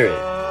to hear it.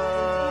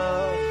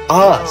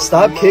 Ah,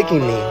 stop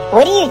kicking me.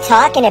 What are you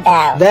talking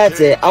about?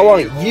 That's it. I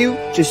want you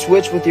to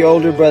switch with your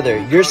older brother.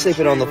 You're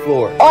sleeping on the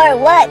floor. Or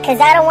what? Because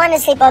I don't want to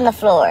sleep on the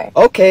floor.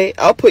 Okay,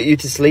 I'll put you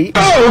to sleep.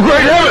 Oh,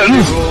 great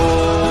heavens!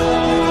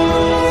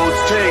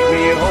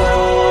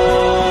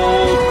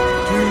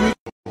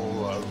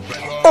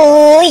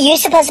 Ooh, you're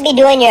supposed to be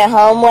doing your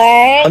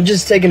homework. I'm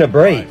just taking a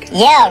break.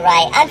 Yeah,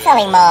 right. I'm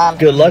telling Mom.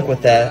 Good luck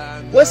with that.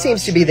 What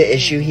seems to be the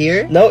issue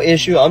here? No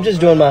issue, I'm just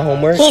doing my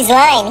homework. He's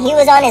lying. He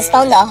was on his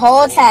phone the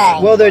whole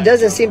time. Well, there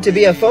doesn't seem to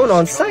be a phone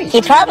on site. He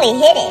probably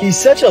hid it. He's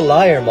such a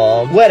liar,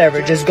 Mom.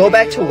 Whatever, just go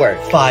back to work.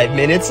 5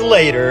 minutes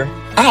later.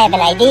 I have an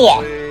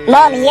idea.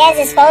 Mom, he has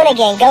his phone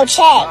again. Go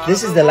check.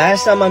 This is the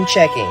last time I'm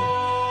checking.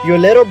 Your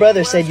little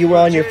brother said you were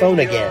on your phone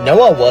again.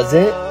 No, I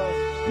wasn't.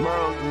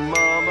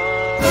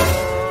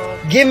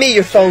 Give me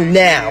your phone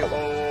now.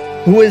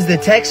 Who is the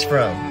text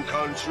from?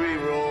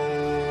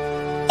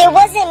 It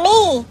wasn't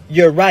me.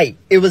 You're right.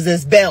 It was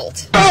this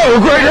belt. Oh,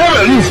 great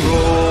heavens!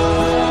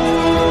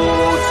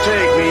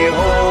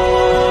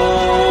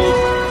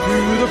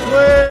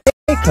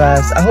 Hey,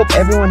 class. I hope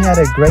everyone had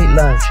a great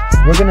lunch.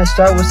 We're going to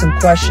start with some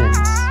questions.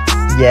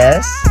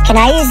 Yes? Can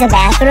I use the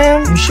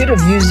bathroom? You should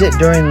have used it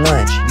during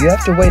lunch. You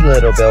have to wait a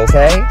little bit,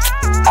 okay?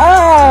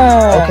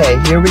 Oh. Okay,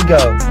 here we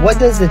go. What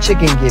does the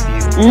chicken give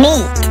you?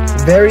 Meat.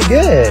 Very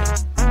good.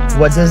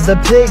 What does the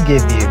pig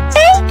give you?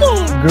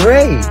 Bacon.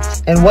 Great.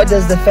 And what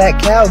does the fat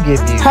cow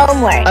give you?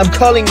 Homework. I'm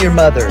calling your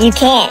mother. You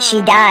can't.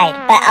 She died.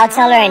 But I'll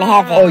tell her in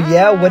heaven. Oh,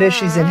 yeah? What if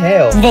she's in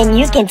hell? Then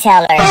you can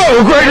tell her.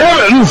 Oh, great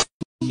heavens!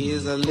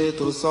 Here's a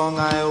little song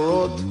I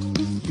wrote.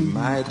 You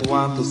might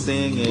want to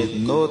sing it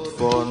note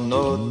for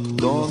note.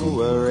 Don't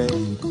worry.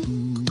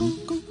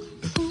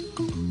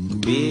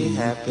 Be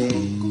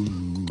happy.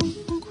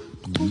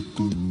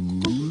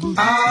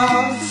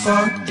 I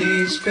fuck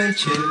these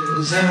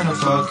bitches and I'm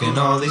fucking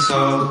all these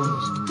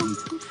hoes.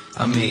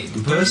 I'm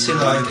eating pussy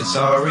like it's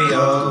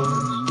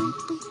Oreo.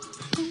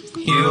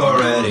 You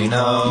already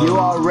know. You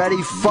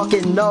already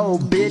fucking know,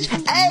 bitch.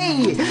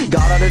 Hey!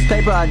 Got all this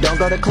paper, I don't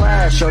go to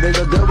class. Shorty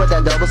look good with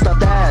that double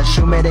stuffed ass.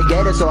 Shoe made a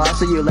gator, so I'll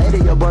see you later.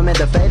 Your boy made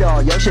the fatal,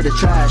 all your shit is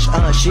trash.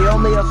 She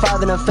only a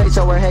 5 in her face,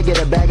 so her head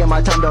get a bag and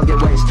my tongue don't get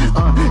waste.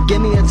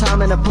 Give me a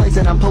time and a place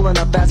and I'm pulling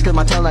up fast cause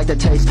my tongue like the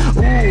taste.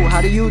 Ooh,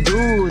 how do you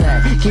do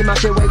that? Keep my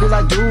shit wavy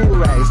like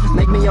do-rags.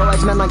 Make me your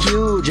ex-man like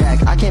Hugh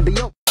Jack. I can't be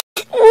your...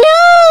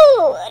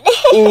 No!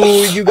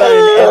 Ooh, you got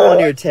an F on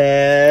your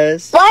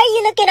test. Why are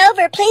you looking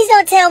over? Please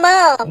don't tell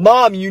Mom.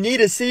 Mom, you need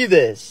to see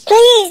this.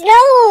 Please,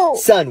 no.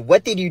 Son,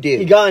 what did you do?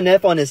 He got an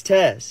F on his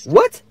test.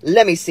 What?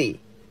 Let me see.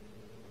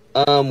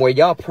 Were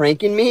y'all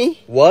pranking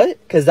me? What?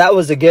 Cause that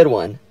was a good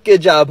one.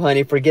 Good job,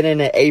 honey, for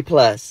getting an A+.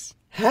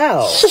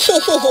 How?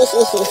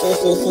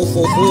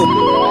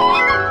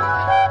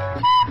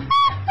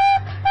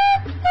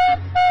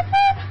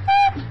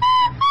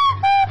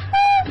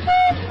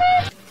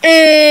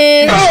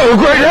 Oh,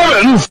 great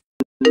heavens!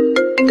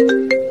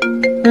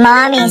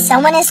 Mommy,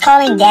 someone is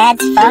calling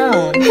Dad's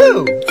phone.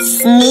 Who?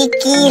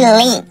 Sneaky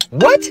Link.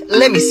 What?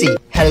 Let me see.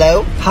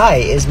 Hello? Hi,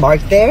 is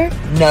Mark there?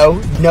 No,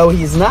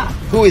 he's not.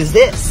 Who is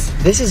this?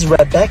 This is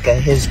Rebecca,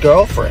 his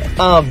girlfriend.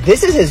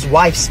 This is his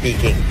wife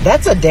speaking.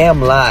 That's a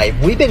damn lie.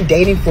 We've been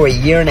dating for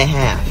 1.5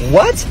 years.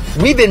 What?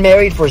 We've been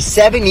married for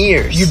 7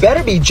 years. You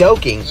better be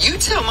joking. You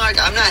tell Mark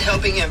I'm not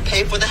helping him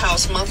pay for the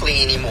house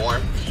monthly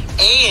anymore.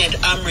 And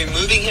I'm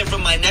removing him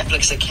from my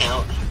Netflix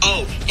account.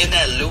 Oh, and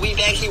that Louis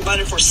bag he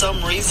wanted for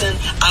some reason,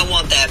 I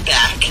want that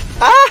back.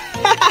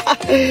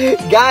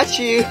 Got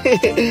you.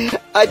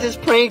 I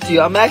just pranked you.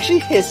 I'm actually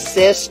his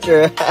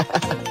sister.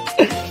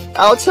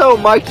 I'll tell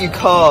Mark you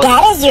called.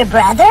 That is your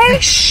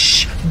brother?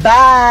 Shh.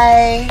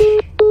 Bye.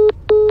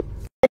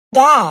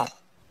 Dad.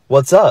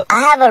 What's up?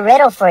 I have a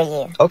riddle for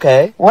you.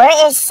 Okay.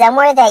 Where is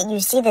somewhere that you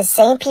see the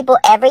same people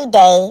every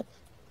day,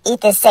 eat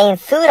the same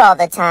food all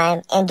the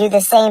time, and do the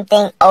same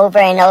thing over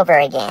and over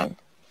again?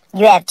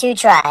 You have 2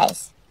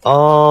 tries.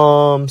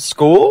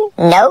 School?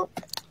 Nope.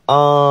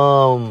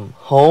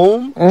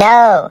 Home?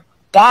 No.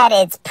 Dad,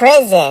 it's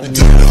prison.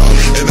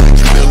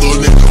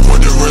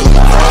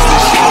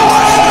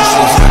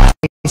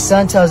 His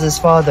son tells his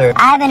father,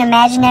 I have an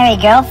imaginary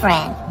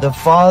girlfriend. The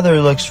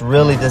father looks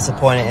really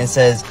disappointed and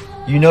says,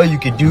 you know you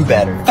could do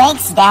better.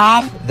 Thanks,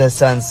 Dad. The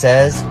son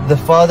says. The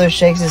father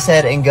shakes his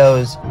head and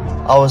goes,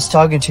 I was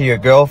talking to your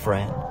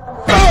girlfriend.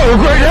 Oh,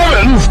 great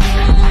heavens!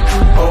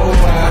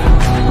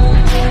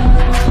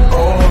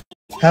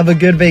 Have a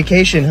good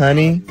vacation,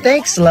 honey.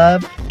 Thanks,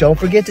 love. Don't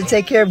forget to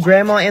take care of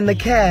Grandma and the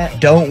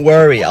cat. Don't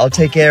worry, I'll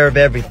take care of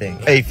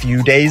everything. A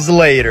few days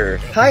later.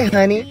 Hi,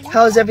 honey.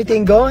 How's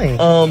everything going?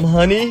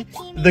 Honey,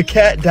 the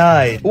cat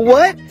died.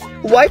 What?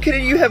 Why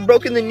couldn't you have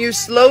broken the news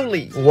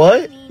slowly?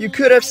 What? You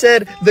could have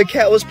said the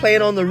cat was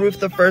playing on the roof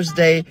the first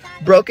day,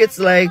 broke its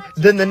leg,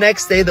 then the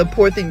next day the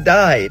poor thing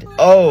died.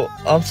 Oh,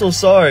 I'm so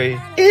sorry.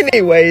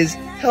 Anyways,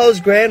 how's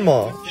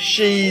Grandma?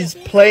 She's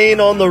playing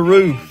on the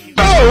roof.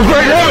 Oh,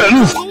 great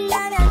heavens!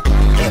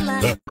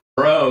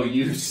 Bro,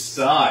 you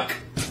suck.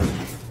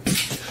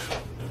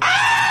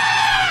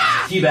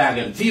 Teabag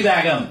him,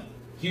 teabag him.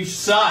 You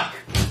suck.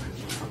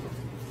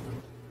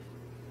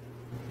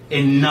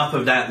 Enough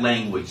of that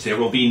language. There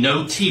will be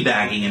no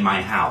teabagging in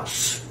my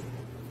house.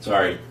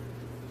 Sorry.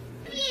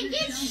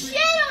 Get shit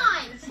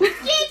on!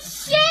 Get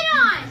shit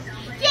on!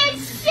 Get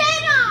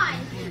shit on!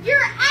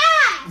 Your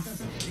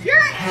ass!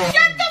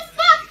 Shut the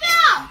fuck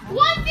up!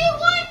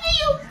 1v1 me,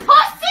 you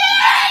pussy!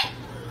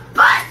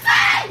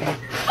 Pussy!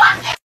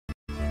 Pussy!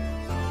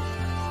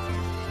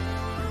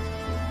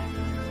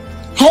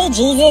 Hey,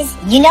 Jesus,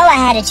 you know I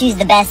had to choose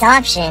the best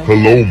option.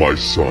 Hello, my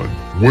son.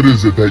 What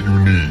is it that you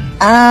need?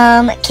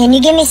 Can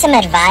you give me some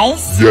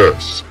advice?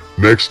 Yes.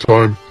 Next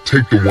time,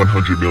 take the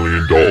 $100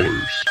 million.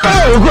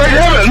 Oh, great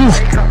heavens!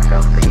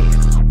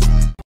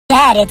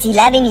 Dad, it's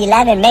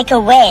 11:11. Make a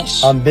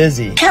wish. I'm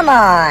busy. Come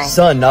on.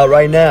 Son, not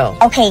right now.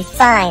 Okay,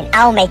 fine.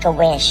 I'll make a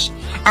wish.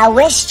 I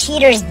wish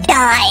cheaters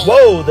die.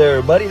 Whoa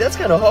there, buddy. That's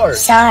kind of hard.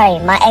 Sorry,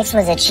 my ex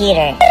was a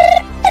cheater.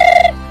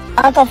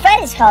 Uncle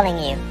Fred is calling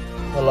you.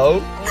 Hello?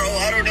 Bro,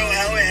 I don't know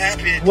how it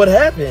happened. What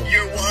happened?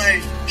 Your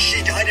wife,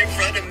 she died in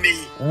front of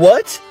me.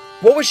 What?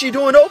 What was she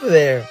doing over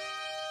there?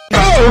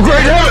 Oh,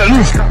 great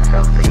heavens!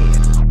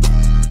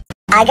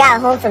 I got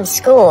home from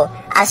school.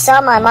 I saw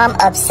my mom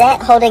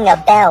upset holding a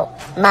belt.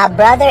 My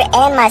brother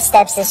and my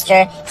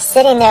stepsister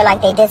sitting there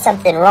like they did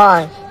something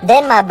wrong.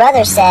 Then my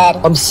brother said,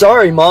 I'm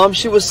sorry, Mom.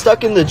 She was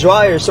stuck in the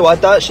dryer, so I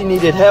thought she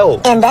needed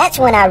help. And that's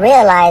when I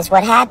realized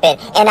what happened.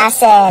 And I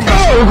said,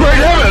 oh, great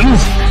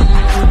heavens!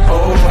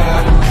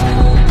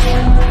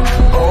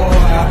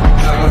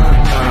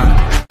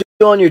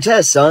 On your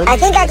test, son? I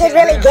think I did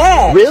really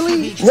good.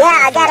 Really? Yeah,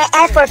 I got an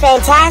F for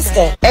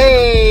fantastic.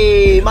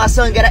 Hey, my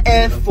son got an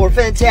F for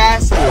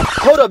fantastic.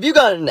 Hold up, you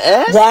got an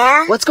F?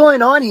 Yeah? What's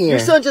going on here? Your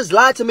son just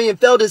lied to me and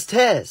failed his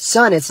test.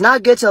 Son, it's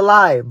not good to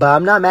lie, but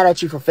I'm not mad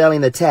at you for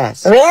failing the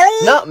test.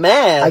 Really? Not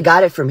mad. I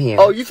got it from here.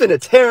 Oh, you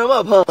finna tear him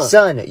up, huh?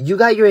 Son, you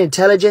got your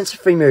intelligence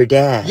from your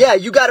dad. Yeah,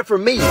 you got it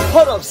from me.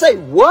 Hold up, say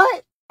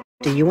what?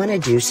 Do you want to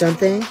do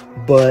something?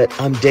 But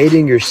I'm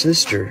dating your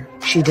sister.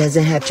 She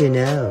doesn't have to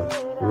know.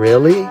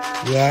 Really?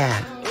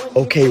 Yeah.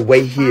 Okay,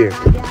 wait here.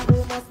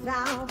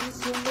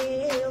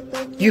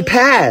 You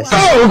passed!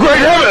 Oh, great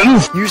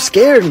heavens! You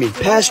scared me.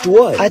 Passed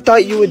what? I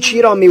thought you would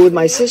cheat on me with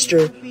my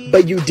sister,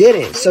 but you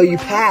didn't, so you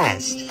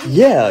passed.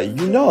 Yeah,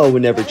 you know I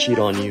would never cheat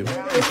on you.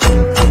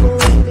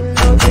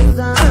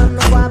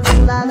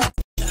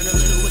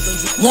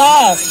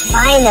 Yes,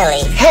 finally.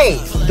 Hey,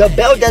 the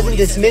bell doesn't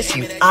dismiss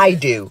you. I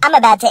do. I'm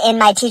about to end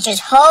my teacher's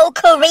whole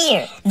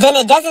career. Then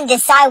it doesn't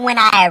decide when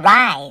I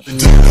arrive.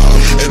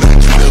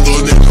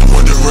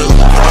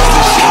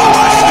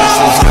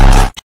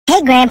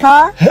 Hey,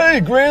 Grandpa. Hey,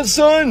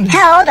 grandson.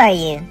 How old are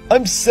you?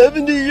 I'm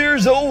 70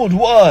 years old.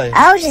 Why?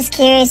 I was just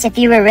curious if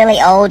you were really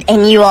old,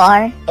 and you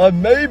are. I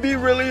may be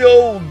really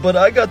old, but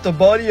I got the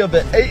body of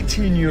an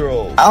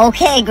 18-year-old.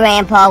 Okay,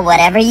 Grandpa,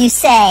 whatever you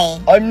say.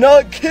 I'm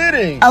not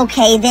kidding.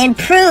 Okay, then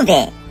prove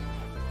it.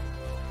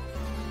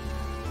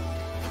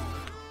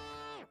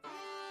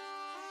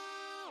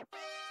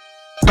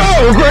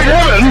 Oh, great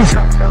heavens!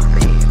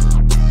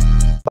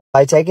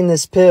 By taking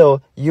this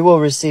pill, you will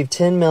receive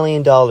 $10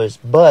 million,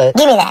 but...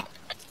 Give me that.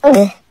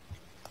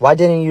 Why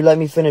didn't you let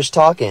me finish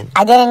talking?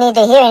 I didn't need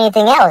to hear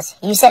anything else.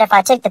 You said if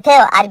I took the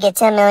pill, I'd get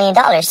 $10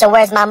 million, so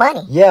where's my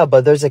money? Yeah,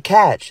 but there's a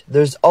catch.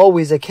 There's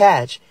always a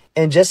catch.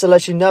 And just to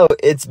let you know,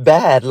 it's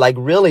bad, like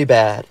really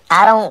bad.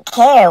 I don't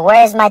care.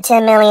 Where's my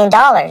 $10 million?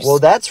 Well,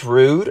 that's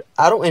rude.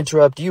 I don't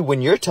interrupt you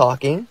when you're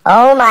talking.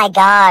 Oh my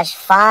gosh,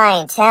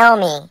 fine, tell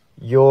me.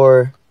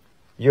 Your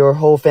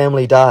whole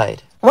family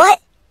died. What?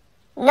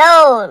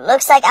 No,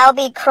 looks like I'll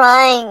be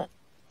crying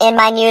in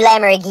my new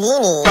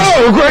Lamborghini.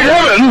 Oh, great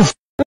heavens!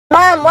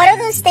 Mom, what are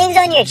those things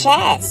on your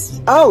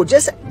chest? Oh,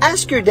 just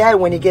ask your dad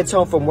when he gets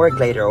home from work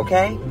later,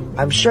 okay?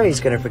 I'm sure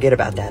he's gonna forget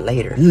about that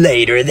later.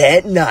 Later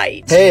that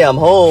night. Hey, I'm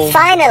home.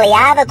 Finally, I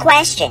have a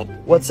question.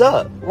 What's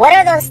up? What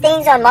are those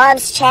things on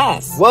Mom's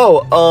chest?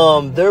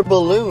 Whoa, they're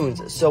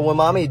balloons. So when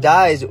Mommy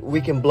dies,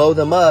 we can blow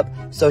them up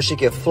so she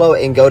can float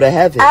and go to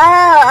heaven.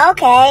 Oh,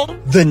 okay.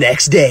 The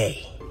next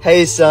day.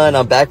 Hey, son,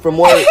 I'm back from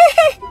work.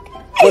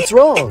 What's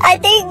wrong? I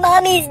think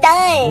Mommy's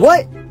dying.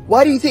 What?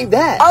 Why do you think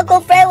that?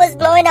 Uncle Fred was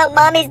blowing up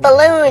Mommy's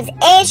balloons,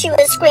 and she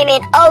was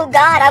screaming, "Oh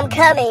God, I'm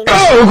coming."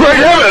 Oh, great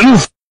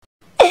heavens!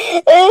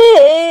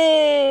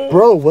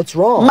 Bro, what's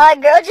wrong? My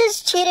girl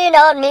just cheated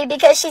on me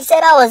because she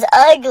said I was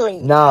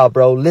ugly. Nah,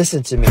 bro,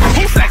 listen to me.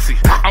 Who's sexy?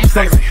 I'm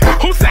sexy.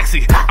 Who's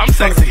sexy? I'm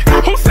sexy.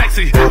 Who's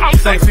sexy? I'm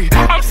sexy.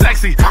 I'm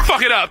sexy.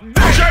 Fuck it up.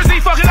 Jersey,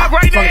 fuck it up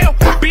right now.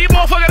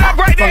 B-ball, fuck it up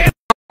right now.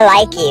 I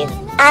like you.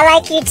 I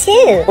like you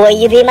too. Will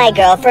you be my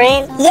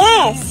girlfriend?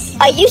 Yes.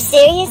 Are you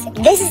serious?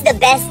 This is the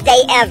best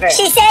day ever.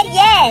 She said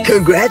yes.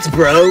 Congrats,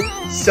 bro.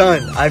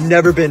 Son, I've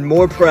never been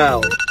more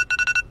proud.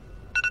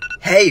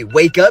 Hey,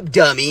 wake up,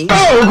 dummy.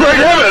 Oh, great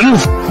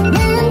heavens!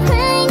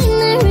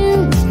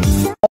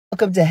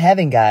 Welcome to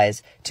heaven,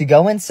 guys. To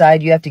go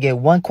inside, you have to get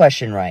one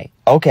question right.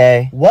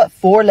 Okay. What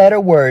four-letter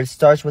word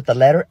starts with the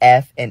letter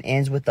F and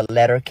ends with the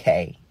letter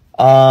K?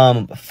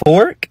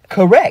 Fork?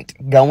 Correct.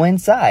 Go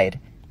inside.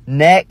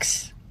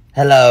 Next.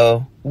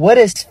 Hello. What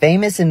is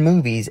famous in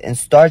movies and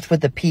starts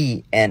with the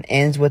P and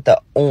ends with the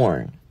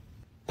orn?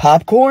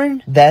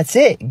 Popcorn? That's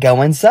it.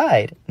 Go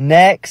inside.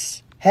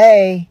 Next.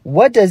 Hey,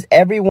 what does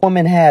every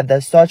woman have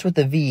that starts with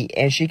a V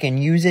and she can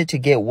use it to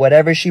get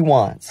whatever she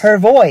wants? Her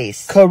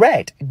voice.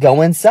 Correct.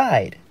 Go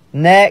inside.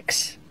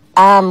 Next.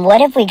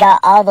 What if we got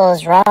all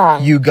those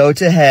wrong? You go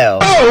to hell.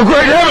 Oh,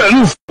 great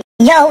heavens!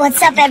 Yo,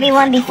 what's up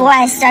everyone? Before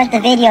I start the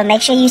video,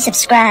 make sure you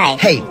subscribe.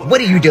 Hey,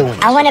 what are you doing?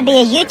 I want to be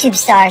a YouTube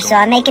star, so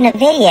I'm making a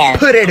video.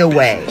 Put it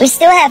away. We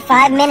still have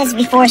 5 minutes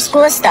before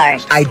school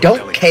starts. I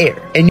don't care.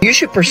 And you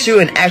should pursue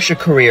an extra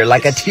career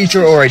like a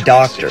teacher or a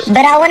doctor.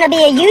 But I want to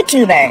be a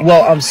YouTuber.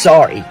 Well, I'm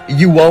sorry.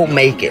 You won't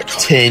make it.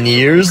 10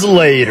 years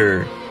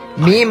later.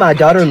 Me and my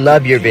daughter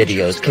love your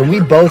videos. Can we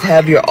both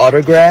have your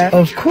autograph?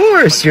 Of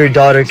course your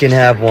daughter can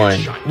have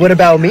one. What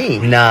about me?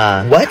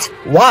 Nah. What?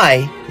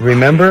 Why?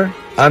 Remember?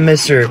 I'm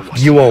Mr.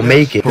 You Won't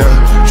Make It.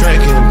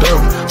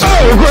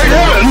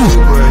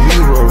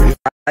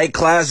 Alright,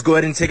 class, go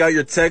ahead and take out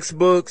your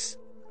textbooks.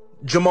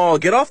 Jamal,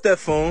 get off that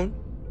phone.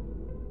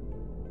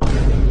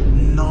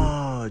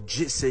 Nah,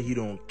 Jit said he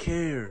don't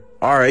care.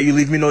 Alright, you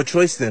leave me no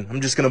choice then.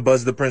 I'm just gonna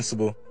buzz the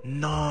principal.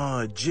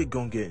 Nah, Jit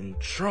gonna get in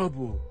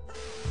trouble.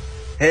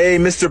 Hey,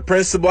 Mr.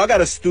 Principal, I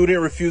got a student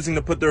refusing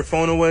to put their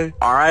phone away.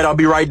 Alright, I'll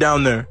be right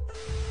down there.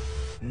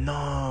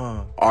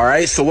 Nah.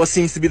 Alright, so what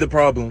seems to be the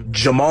problem?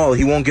 Jamal,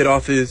 he won't get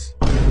off his...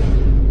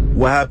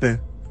 What happened?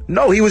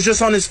 No, he was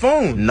just on his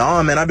phone.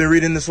 Nah, man, I've been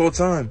reading this whole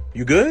time.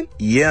 You good?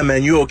 Yeah,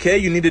 man, you okay?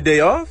 You need a day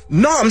off?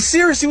 Nah, I'm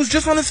serious, he was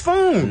just on his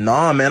phone.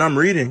 Nah, man, I'm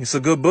reading. It's a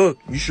good book.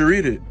 You should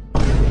read it.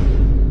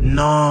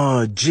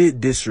 Nah,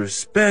 Jit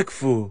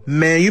disrespectful.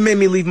 Man, you made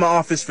me leave my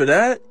office for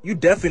that? You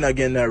definitely not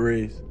getting that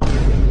raise.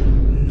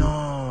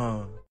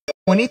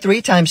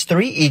 23 times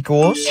 3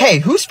 equals... Hey,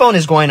 whose phone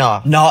is going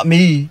off? Not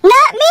me.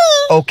 Not me!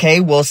 Okay,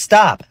 well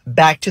stop.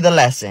 Back to the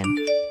lesson.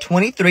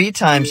 23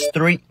 times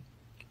 3...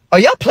 Are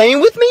y'all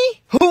playing with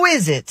me? Who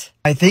is it?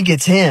 I think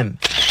it's him.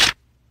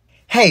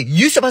 Hey,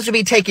 you supposed to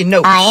be taking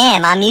notes. I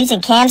am. I'm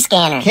using Cam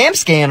Scanner. Cam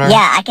Scanner?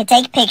 Yeah, I can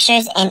take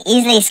pictures and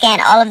easily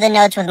scan all of the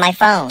notes with my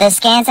phone. The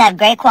scans have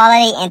great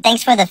quality, and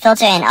thanks for the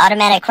filter and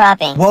automatic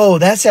cropping. Whoa,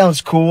 that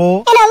sounds cool.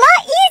 And a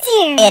lot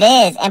easier. It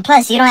is, and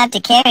plus you don't have to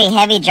carry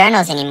heavy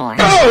journals anymore.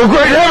 Oh,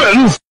 great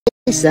heavens!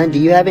 Hey, son, do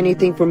you have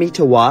anything for me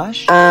to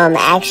wash?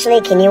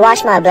 Actually, can you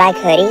wash my black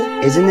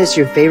hoodie? Isn't this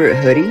your favorite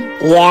hoodie?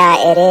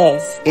 Yeah, it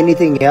is.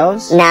 Anything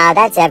else? Nah,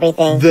 that's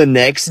everything. The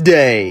next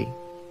day.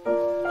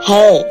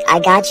 Hey, I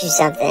got you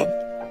something.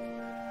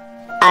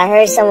 I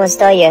heard someone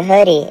stole your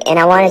hoodie, and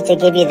I wanted to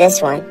give you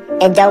this one.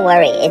 And don't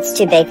worry, it's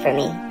too big for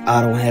me.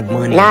 I don't have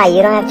money. Nah,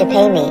 you don't have to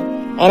pay me.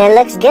 And it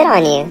looks good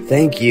on you.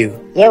 Thank you.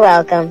 You're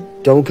welcome.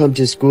 Don't come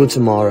to school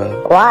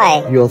tomorrow.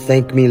 Why? You'll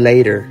thank me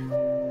later.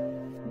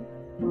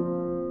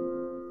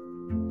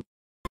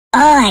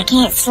 Oh, I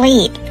can't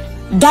sleep.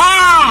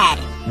 Dad!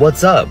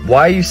 What's up?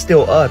 Why are you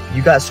still up?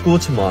 You got school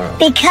tomorrow.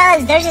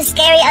 Because there's a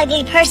scary,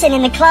 ugly person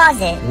in the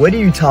closet. What are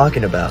you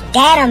talking about?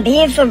 Dad, I'm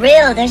being for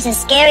real. There's a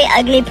scary,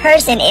 ugly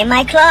person in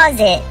my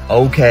closet.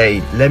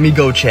 Okay, let me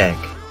go check.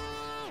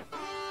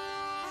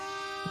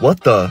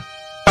 What the?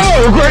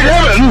 Oh, great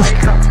heavens!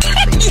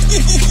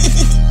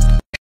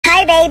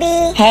 Hi,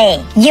 baby.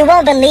 Hey, you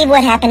won't believe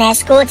what happened at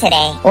school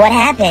today. What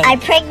happened? I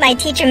pranked my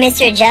teacher,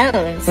 Mr.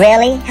 Jones.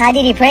 Really? How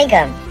did you prank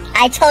him?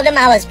 I told him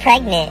I was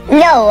pregnant.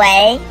 No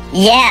way.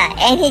 Yeah,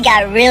 and he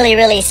got really,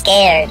 really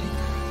scared.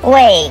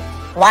 Wait,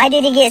 why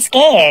did he get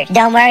scared?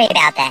 Don't worry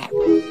about that.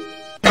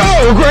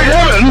 Oh, great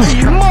heavens!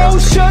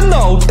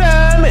 Emotional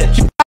damage.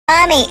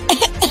 Mommy,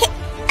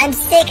 I'm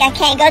sick. I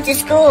can't go to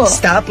school.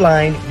 Stop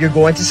lying. You're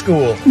going to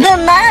school. But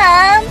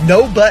Mom!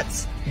 No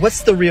buts.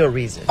 What's the real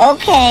reason?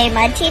 Okay,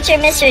 my teacher,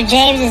 Mr.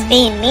 James, is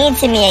being mean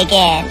to me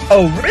again.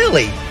 Oh,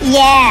 really?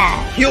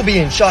 Yeah. He'll be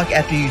in shock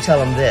after you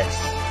tell him this.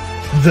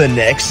 The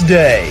next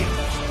day.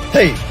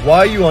 Hey, why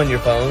are you on your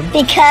phone?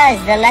 Because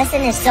the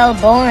lesson is so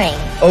boring.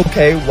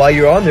 Okay, while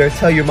you're on there,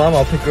 tell your mom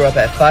I'll pick her up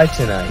at 5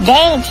 tonight.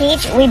 Dang,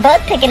 Teach, we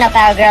both picking up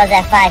our girls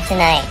at 5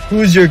 tonight.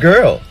 Who's your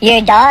girl?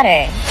 Your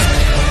daughter.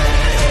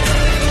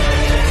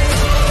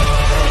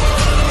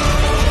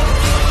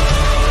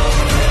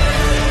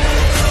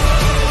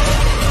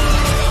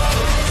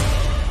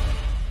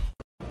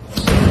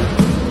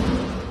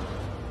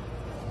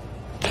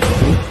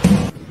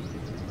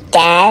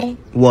 Dad?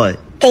 What?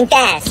 Think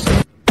fast.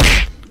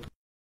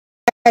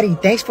 Daddy,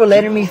 thanks for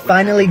letting me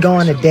finally go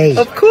on a date.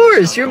 Of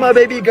course, you're my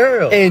baby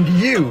girl. And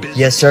you.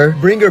 Yes, sir.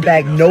 Bring her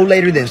back no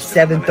later than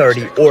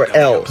 7:30 or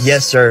else.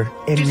 Yes, sir.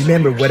 And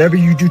remember, whatever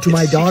you do to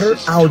my daughter,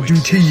 I'll do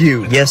to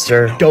you. Yes,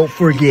 sir. Don't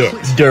forget.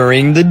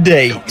 During the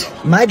date.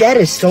 My dad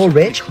is so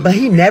rich, but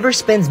he never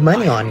spends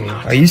money on me.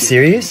 Are you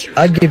serious?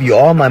 I'd give you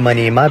all my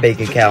money in my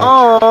bank account.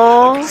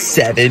 Aww.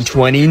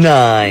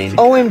 729.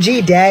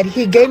 OMG, Dad,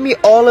 he gave me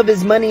all of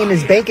his money in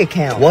his bank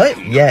account. What?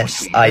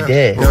 Yes, I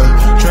did.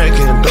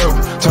 Drinking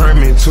dope, turn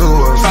me to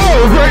a...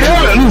 Oh, great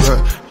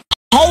heavens!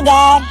 Hey,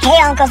 Dad.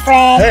 Hey, Uncle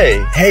Fred.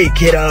 Hey,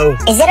 kiddo.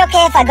 Is it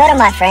okay if I go to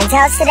my friend's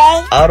house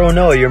today? I don't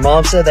know. Your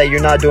mom said that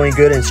you're not doing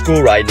good in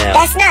school right now.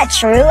 That's not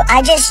true.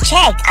 I just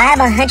checked. I have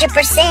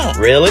 100%.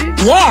 Really?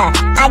 Yeah.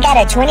 I got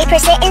a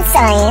 20% in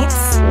science.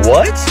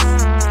 What?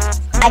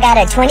 I got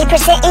a 20%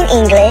 in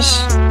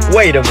English.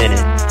 Wait a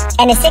minute.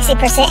 And a 60%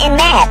 in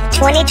math.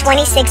 20,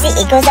 20, 60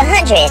 equals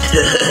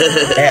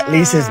 100. At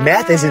least his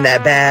math isn't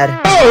that bad.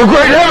 Oh,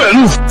 great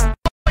heavens!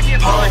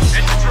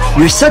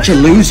 You're such a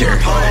loser.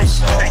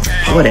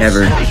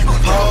 Whatever.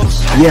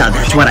 Yeah,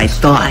 that's what I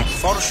thought.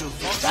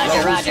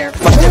 Roger.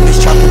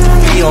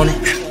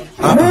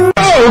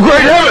 Oh,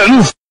 great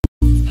heavens!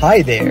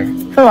 Hi there.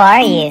 Who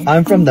are you?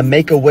 I'm from the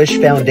Make-A-Wish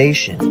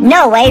Foundation.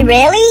 No way,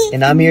 really?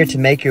 And I'm here to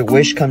make your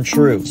wish come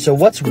true. So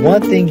what's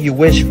one thing you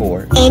wish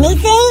for?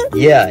 Anything?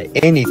 Yeah,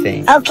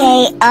 anything.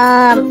 Okay,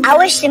 I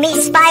wish to meet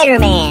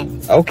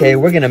Spider-Man. Okay,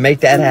 we're gonna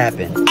make that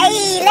happen.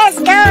 Hey, let's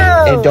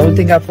go! And don't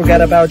think I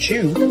forgot about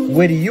you.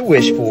 What do you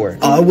wish for?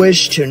 I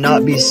wish to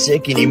not be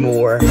sick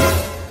anymore.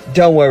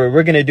 Don't worry,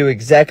 we're gonna do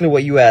exactly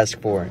what you asked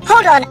for.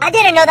 Hold on, I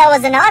didn't know that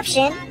was an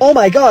option. Oh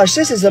my gosh,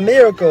 this is a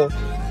miracle.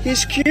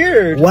 He's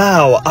cured.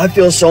 Wow, I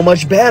feel so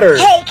much better.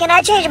 Hey, can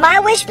I change my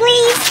wish,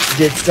 please?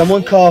 Did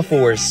someone call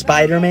for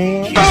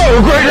Spider-Man?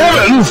 Oh, great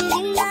heavens!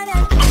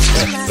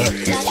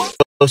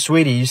 Oh,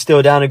 sweetie, you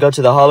still down to go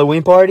to the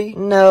Halloween party?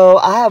 No,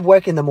 I have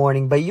work in the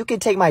morning, but you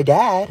can take my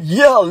dad.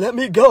 Yeah, let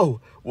me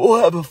go.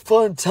 We'll have a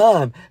fun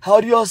time.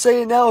 How do y'all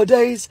say it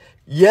nowadays?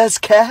 Yes,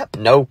 Cap?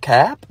 No,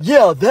 Cap?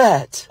 Yeah,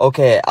 that.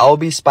 Okay, I'll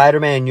be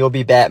Spider-Man and you'll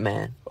be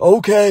Batman.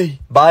 Okay.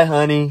 Bye,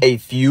 honey. A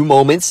few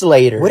moments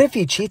later. What if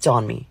he cheats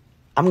on me?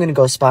 I'm gonna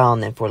go spy on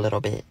them for a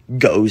little bit.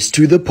 Goes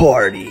to the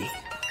party.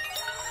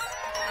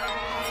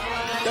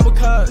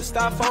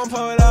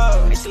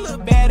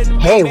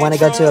 Hey, wanna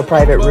go to a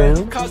private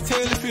room?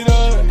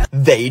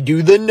 They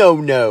do the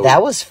no-no.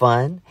 That was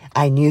fun.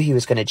 I knew he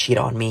was gonna cheat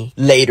on me.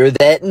 Later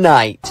that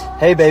night.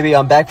 Hey baby,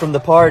 I'm back from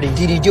the party.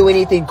 Did you do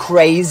anything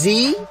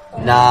crazy?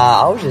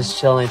 Nah, I was just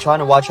chilling, trying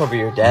to watch over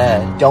your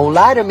dad. Don't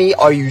lie to me,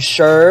 are you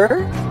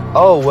sure?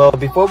 Oh, well,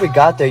 before we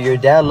got there, your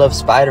dad loved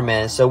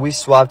Spider-Man, so we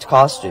swapped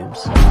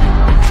costumes.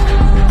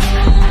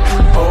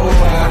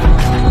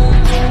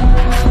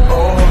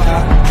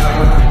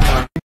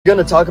 You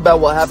gonna talk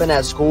about what happened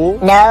at school?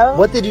 No.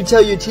 What did you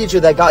tell your teacher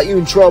that got you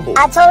in trouble?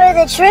 I told her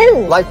the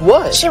truth. Like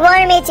what? She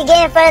wanted me to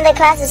get in front of the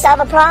class and solve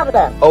a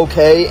problem.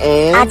 Okay,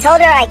 and? I told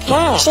her I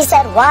can't. She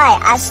said, why?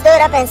 I stood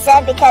up and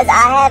said, because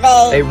I have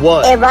a... A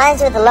what? It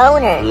rhymes with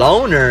loner.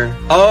 Loner?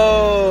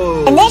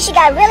 Oh. And then she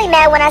got really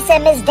mad when I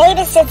said, Miss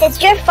Davis, since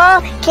it's your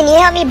fault, can you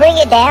help me bring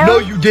it down? No,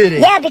 you didn't.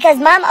 Yeah, because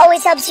Mom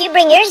always helps you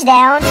bring yours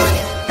down.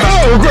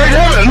 Oh, great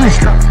heavens!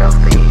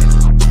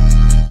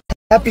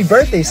 Happy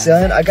birthday,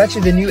 son. I got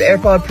you the new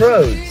AirPod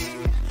Pros.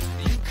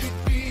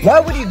 Why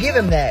would you give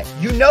him that?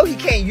 You know he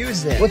can't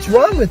use them. What's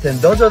wrong with him?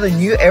 Those are the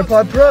new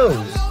AirPod Pros.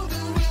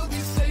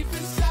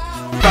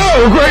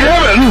 Oh, great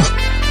heavens!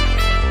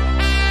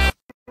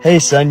 Hey,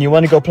 son, you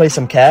want to go play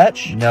some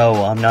catch?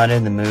 No, I'm not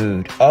in the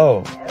mood.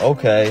 Oh,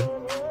 okay.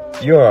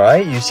 You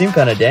alright? You seem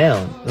kinda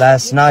down.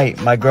 Last night,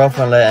 my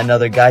girlfriend let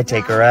another guy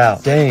take her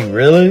out. Dang,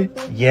 really?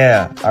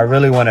 Yeah, I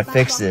really want to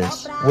fix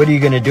this. What are you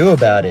gonna do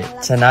about it?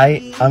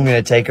 Tonight, I'm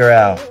gonna take her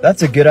out.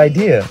 That's a good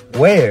idea.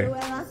 Where?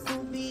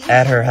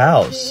 At her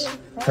house.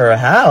 Her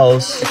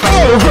house?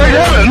 Oh, great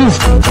heavens!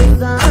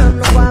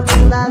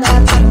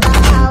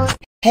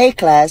 Hey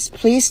class,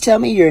 please tell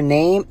me your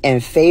name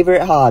and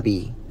favorite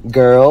hobby.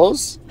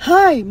 Girls?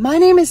 Hi, my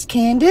name is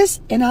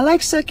Candace, and I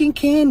like sucking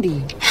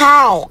candy.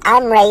 Hi,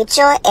 I'm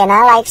Rachel, and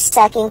I like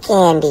sucking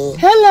candy.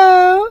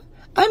 Hello,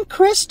 I'm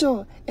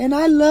Crystal, and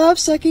I love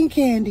sucking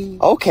candy.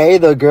 Okay,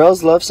 the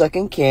girls love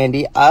sucking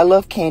candy. I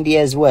love candy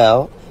as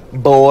well.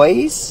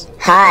 Boys?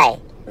 Hi,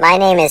 My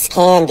name is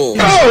Candy.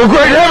 Oh,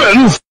 great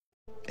heavens!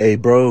 Hey,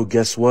 bro,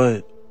 guess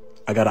what?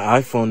 I got an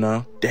iPhone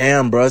now.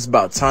 Damn, bro, it's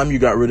about time you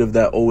got rid of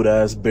that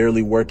old-ass,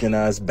 barely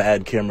working-ass,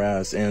 bad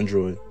camera-ass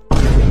Android.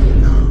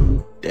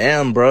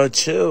 Damn, bro,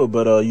 chill.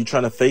 But, you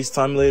trying to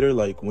FaceTime later,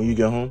 like, when you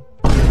get home?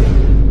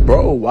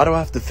 Bro, why do I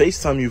have to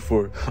FaceTime you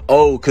for?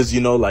 Oh, because, you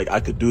know, like, I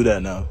could do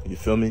that now. You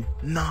feel me?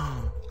 Nah.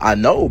 I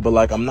know, but,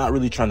 like, I'm not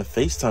really trying to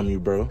FaceTime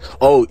you, bro.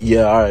 Oh,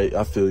 yeah, alright,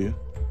 I feel you.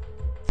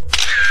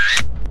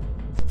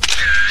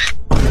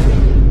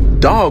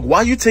 Dog,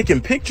 why you taking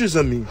pictures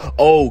of me?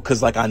 Oh,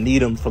 cause like I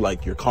need them for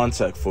like your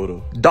contact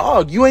photo.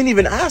 Dog, you ain't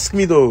even ask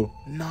me though.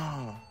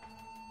 Nah.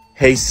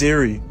 Hey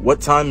Siri, what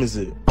time is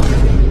it?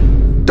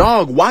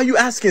 Dog, why you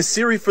asking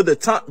Siri for the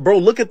time? Bro,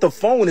 look at the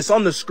phone, it's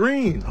on the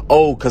screen.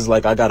 Oh, cause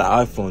like I got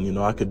an iPhone, you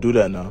know, I could do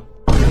that now.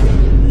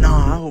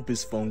 Nah, I hope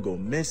his phone go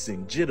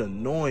missing. Jit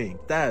annoying,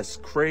 that's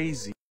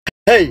crazy.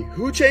 Hey,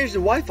 who changed the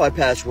Wi-Fi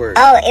password?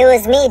 Oh, it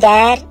was me,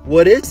 Dad.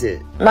 What is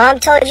it? Mom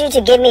told you to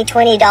give me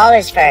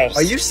 $20 first.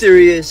 Are you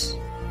serious?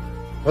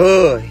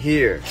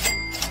 Here.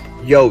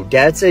 Yo,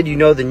 Dad said you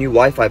know the new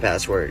Wi-Fi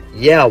password.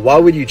 Yeah, why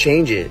would you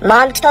change it?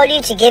 Mom told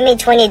you to give me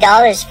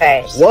 $20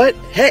 first. What?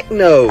 Heck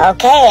no.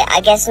 Okay,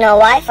 I guess no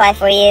Wi-Fi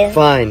for you.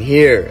 Fine,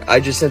 here. I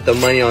just sent the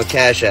money on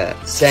Cash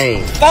App.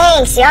 Same.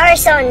 Thanks, y'all are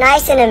so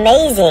nice and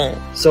amazing.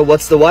 So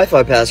what's the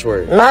Wi-Fi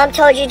password? Mom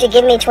told you to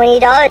give me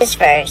 $20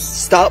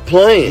 first. Stop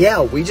playing.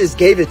 Yeah, we just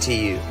gave it to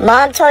you.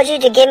 Mom told you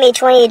to give me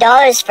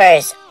 $20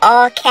 first.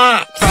 All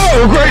caps.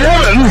 Oh, great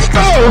heavens!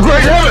 Oh,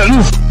 great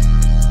heavens!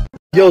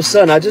 Yo,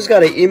 son, I just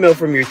got an email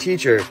from your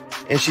teacher,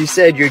 and she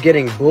said you're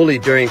getting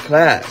bullied during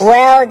class.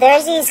 Well,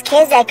 there's these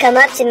kids that come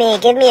up to me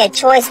and give me a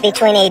choice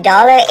between $1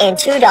 and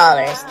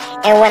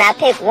 $2. And when I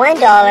pick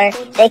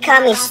 $1, they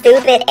call me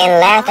stupid and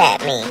laugh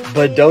at me.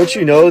 But don't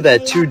you know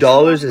that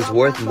 $2 is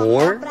worth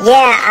more?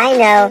 Yeah, I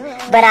know.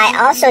 But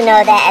I also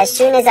know that as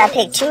soon as I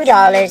pick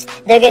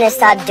 $2, they're gonna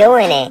stop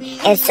doing it.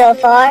 And so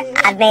far,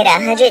 I've made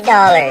 $100.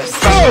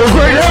 Oh,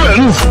 great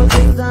heavens!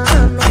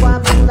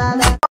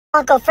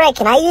 Uncle Fred,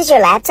 can I use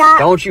your laptop?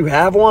 Don't you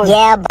have one?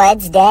 Yeah, but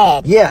it's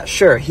dead. Yeah,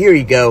 sure. Here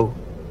you go.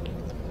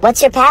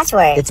 What's your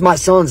password? It's my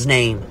son's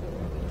name.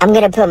 I'm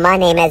gonna put my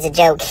name as a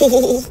joke.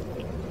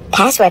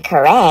 Password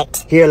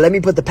correct. Here, let me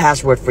put the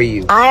password for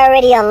you. I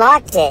already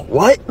unlocked it.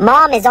 What?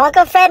 Mom, is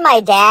Uncle Fred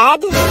my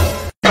dad?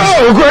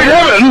 Oh, great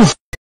heavens!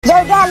 Yo,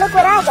 Dad, look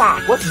what I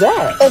got. What's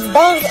that? It's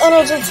Bang's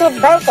Energy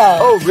 10th birthday.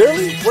 Oh,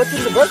 really? What's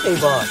in the birthday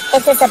box?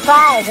 It's a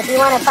surprise. If you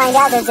want to find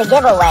out, there's a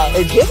giveaway.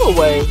 A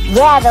giveaway?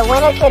 Yeah, the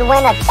winner could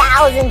win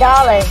 $1,000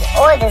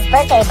 or this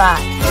birthday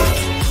box.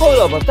 Hold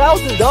up,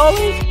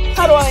 $1,000?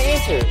 How do I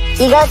enter?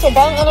 You go to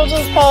Bang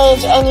Energy's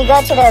page and you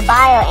go to their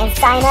bio and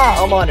sign up.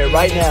 I'm on it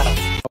right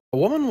now. A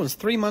woman was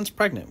 3 months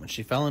pregnant when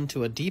she fell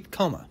into a deep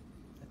coma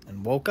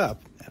and woke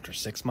up after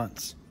 6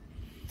 months.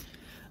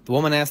 The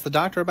woman asked the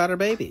doctor about her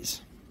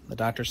babies. The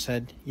doctor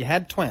said, you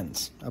had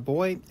twins, a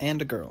boy and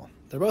a girl.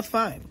 They're both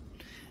fine.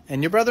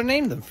 And your brother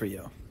named them for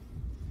you.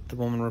 The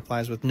woman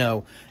replies with,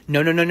 no,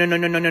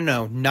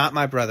 not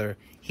my brother.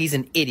 He's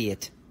an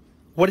idiot.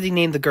 What did he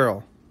name the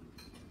girl?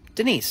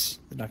 Denise,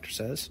 the doctor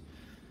says.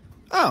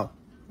 Oh,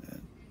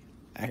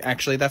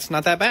 actually, that's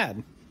not that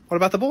bad. What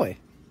about the boy?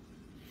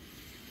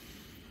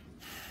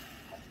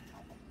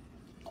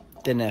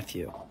 The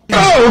nephew.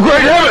 Oh,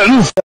 great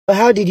heavens!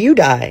 How did you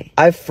die?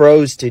 I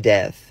froze to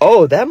death.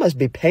 Oh, that must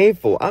be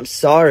painful. I'm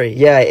sorry.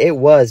 Yeah, it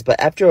was, but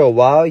after a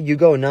while, you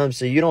go numb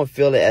so you don't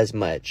feel it as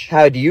much.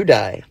 How do you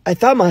die? I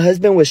thought my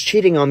husband was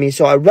cheating on me,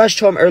 so I rushed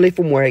home early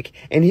from work,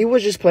 and he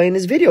was just playing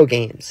his video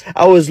games.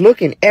 I was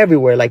looking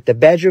everywhere, like the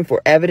bedroom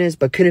for evidence,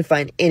 but couldn't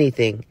find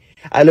anything.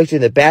 I looked in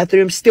the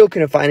bathroom, still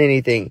couldn't find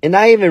anything. And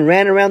I even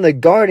ran around the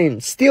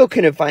garden, still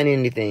couldn't find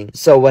anything.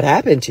 So what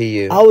happened to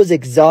you? I was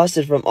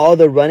exhausted from all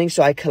the running,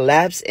 so I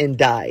collapsed and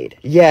died.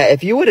 Yeah,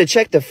 if you would have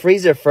checked the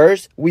freezer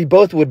first, we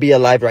both would be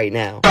alive right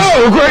now.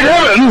 Oh, great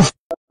heavens!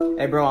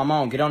 Hey, bro, I'm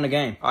on. Get on the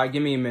game. All right,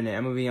 give me a minute.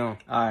 I'm gonna be on.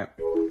 All right.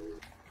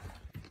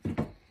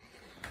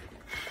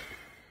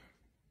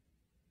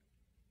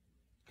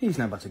 He's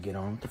not about to get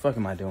on. What the fuck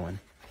am I doing?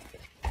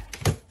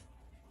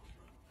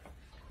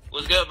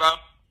 What's good, bro?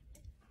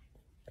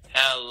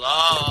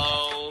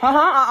 Hello?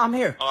 I'm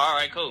here. Oh,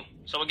 alright, cool.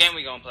 So what game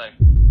we gonna play?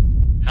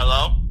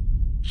 Hello?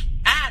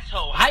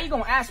 Asshole! How you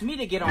gonna ask me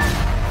to get on?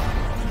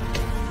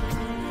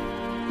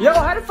 Yo,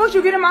 how the fuck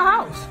you get in my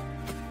house?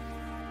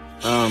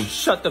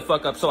 Shut the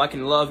fuck up so I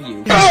can love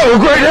you. Oh,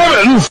 great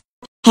heavens!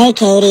 Hey,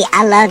 Katie,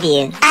 I love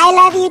you. I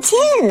love you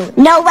too.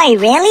 No way,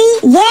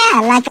 really?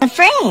 Yeah, like a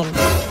friend.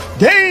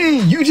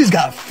 Dang, you just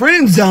got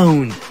friend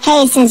zoned.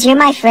 Hey, since you're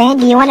my friend,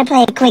 do you want to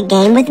play a quick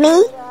game with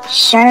me?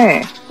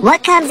 Sure.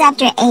 What comes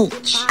after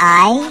H?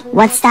 I.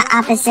 What's the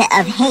opposite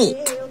of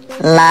hate?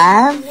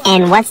 Love.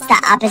 And what's the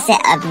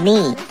opposite of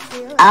me?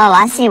 Oh,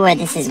 I see where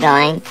this is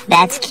going.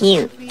 That's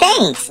cute.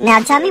 Thanks. Now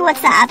tell me what's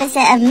the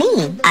opposite of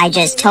me. I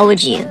just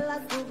told you.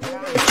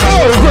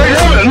 Oh, great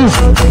heavens!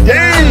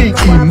 Dang,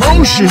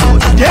 emotional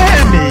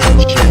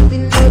damage.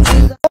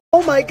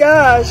 Oh my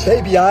gosh.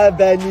 Baby, I have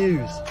bad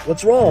news.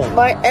 What's wrong?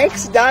 My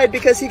ex died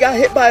because he got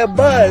hit by a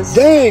bus.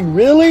 Dang,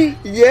 really?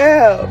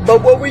 Yeah,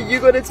 but what were you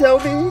gonna tell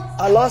me?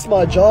 I lost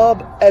my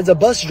job as a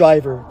bus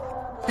driver.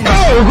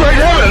 Oh, great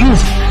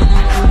heavens!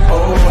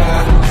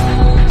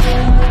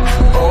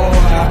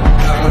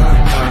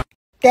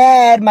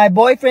 Dad, my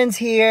boyfriend's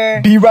here.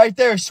 Be right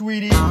there,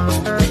 sweetie.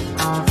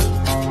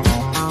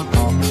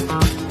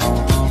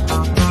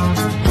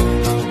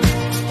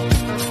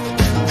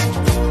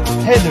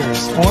 Hey there,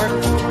 sport.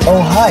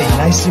 Oh, hi,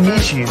 nice to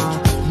meet you.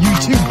 You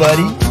too,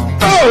 buddy.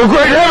 Oh,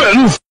 great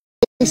heavens!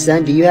 Hey,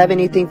 son, do you have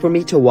anything for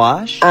me to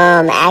wash?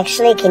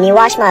 Actually, can you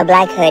wash my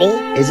black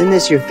hoodie? Isn't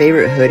this your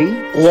favorite hoodie?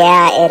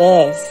 Yeah, it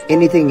is.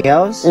 Anything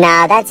else?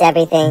 Nah, that's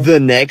everything. The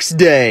next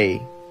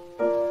day.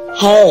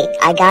 Hey,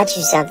 I got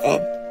you something.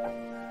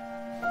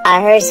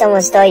 I heard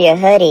someone stole your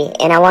hoodie,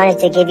 and I wanted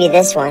to give you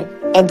this one.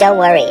 And don't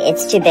worry,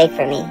 it's too big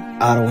for me.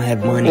 I don't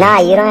have money. Nah,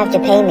 you don't have to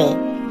pay me.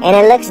 And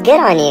it looks good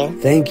on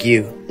you. Thank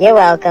you. You're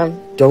welcome.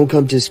 Don't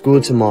come to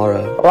school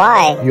tomorrow.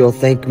 Why? You'll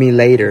thank me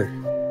later.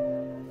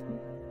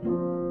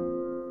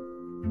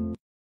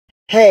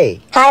 Hey.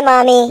 Hi,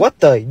 Mommy. What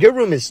the? Your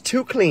room is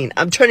too clean.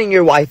 I'm turning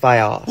your Wi-Fi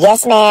off.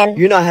 Yes, ma'am.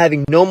 You're not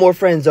having no more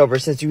friends over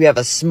since you have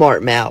a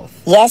smart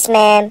mouth. Yes,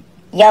 ma'am.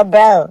 Yo,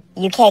 bro,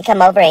 you can't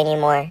come over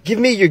anymore. Give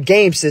me your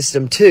game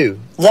system, too.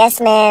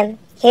 Yes, ma'am.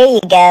 Here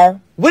you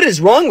go. What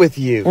is wrong with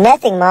you?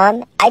 Nothing,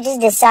 Mom. I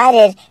just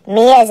decided,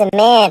 me as a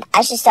man,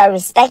 I should start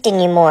respecting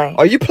you more.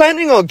 Are you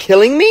planning on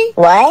killing me?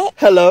 What?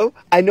 Hello?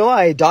 I know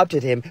I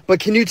adopted him, but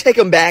can you take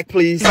him back,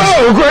 please?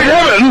 Oh, great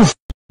heavens!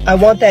 I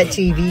want that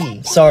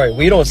TV. Sorry,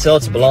 we don't sell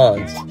to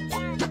blondes.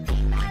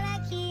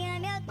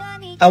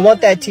 I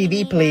want that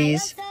TV,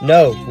 please.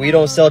 No, we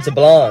don't sell to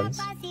blondes.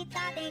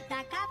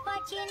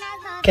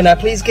 Can I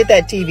please get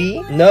that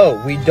TV? No,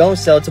 we don't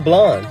sell to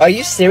blondes. Are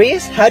you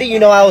serious? How do you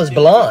know I was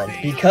blonde?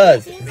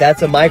 Because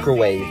that's a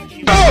microwave.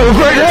 Oh,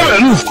 great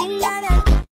heavens!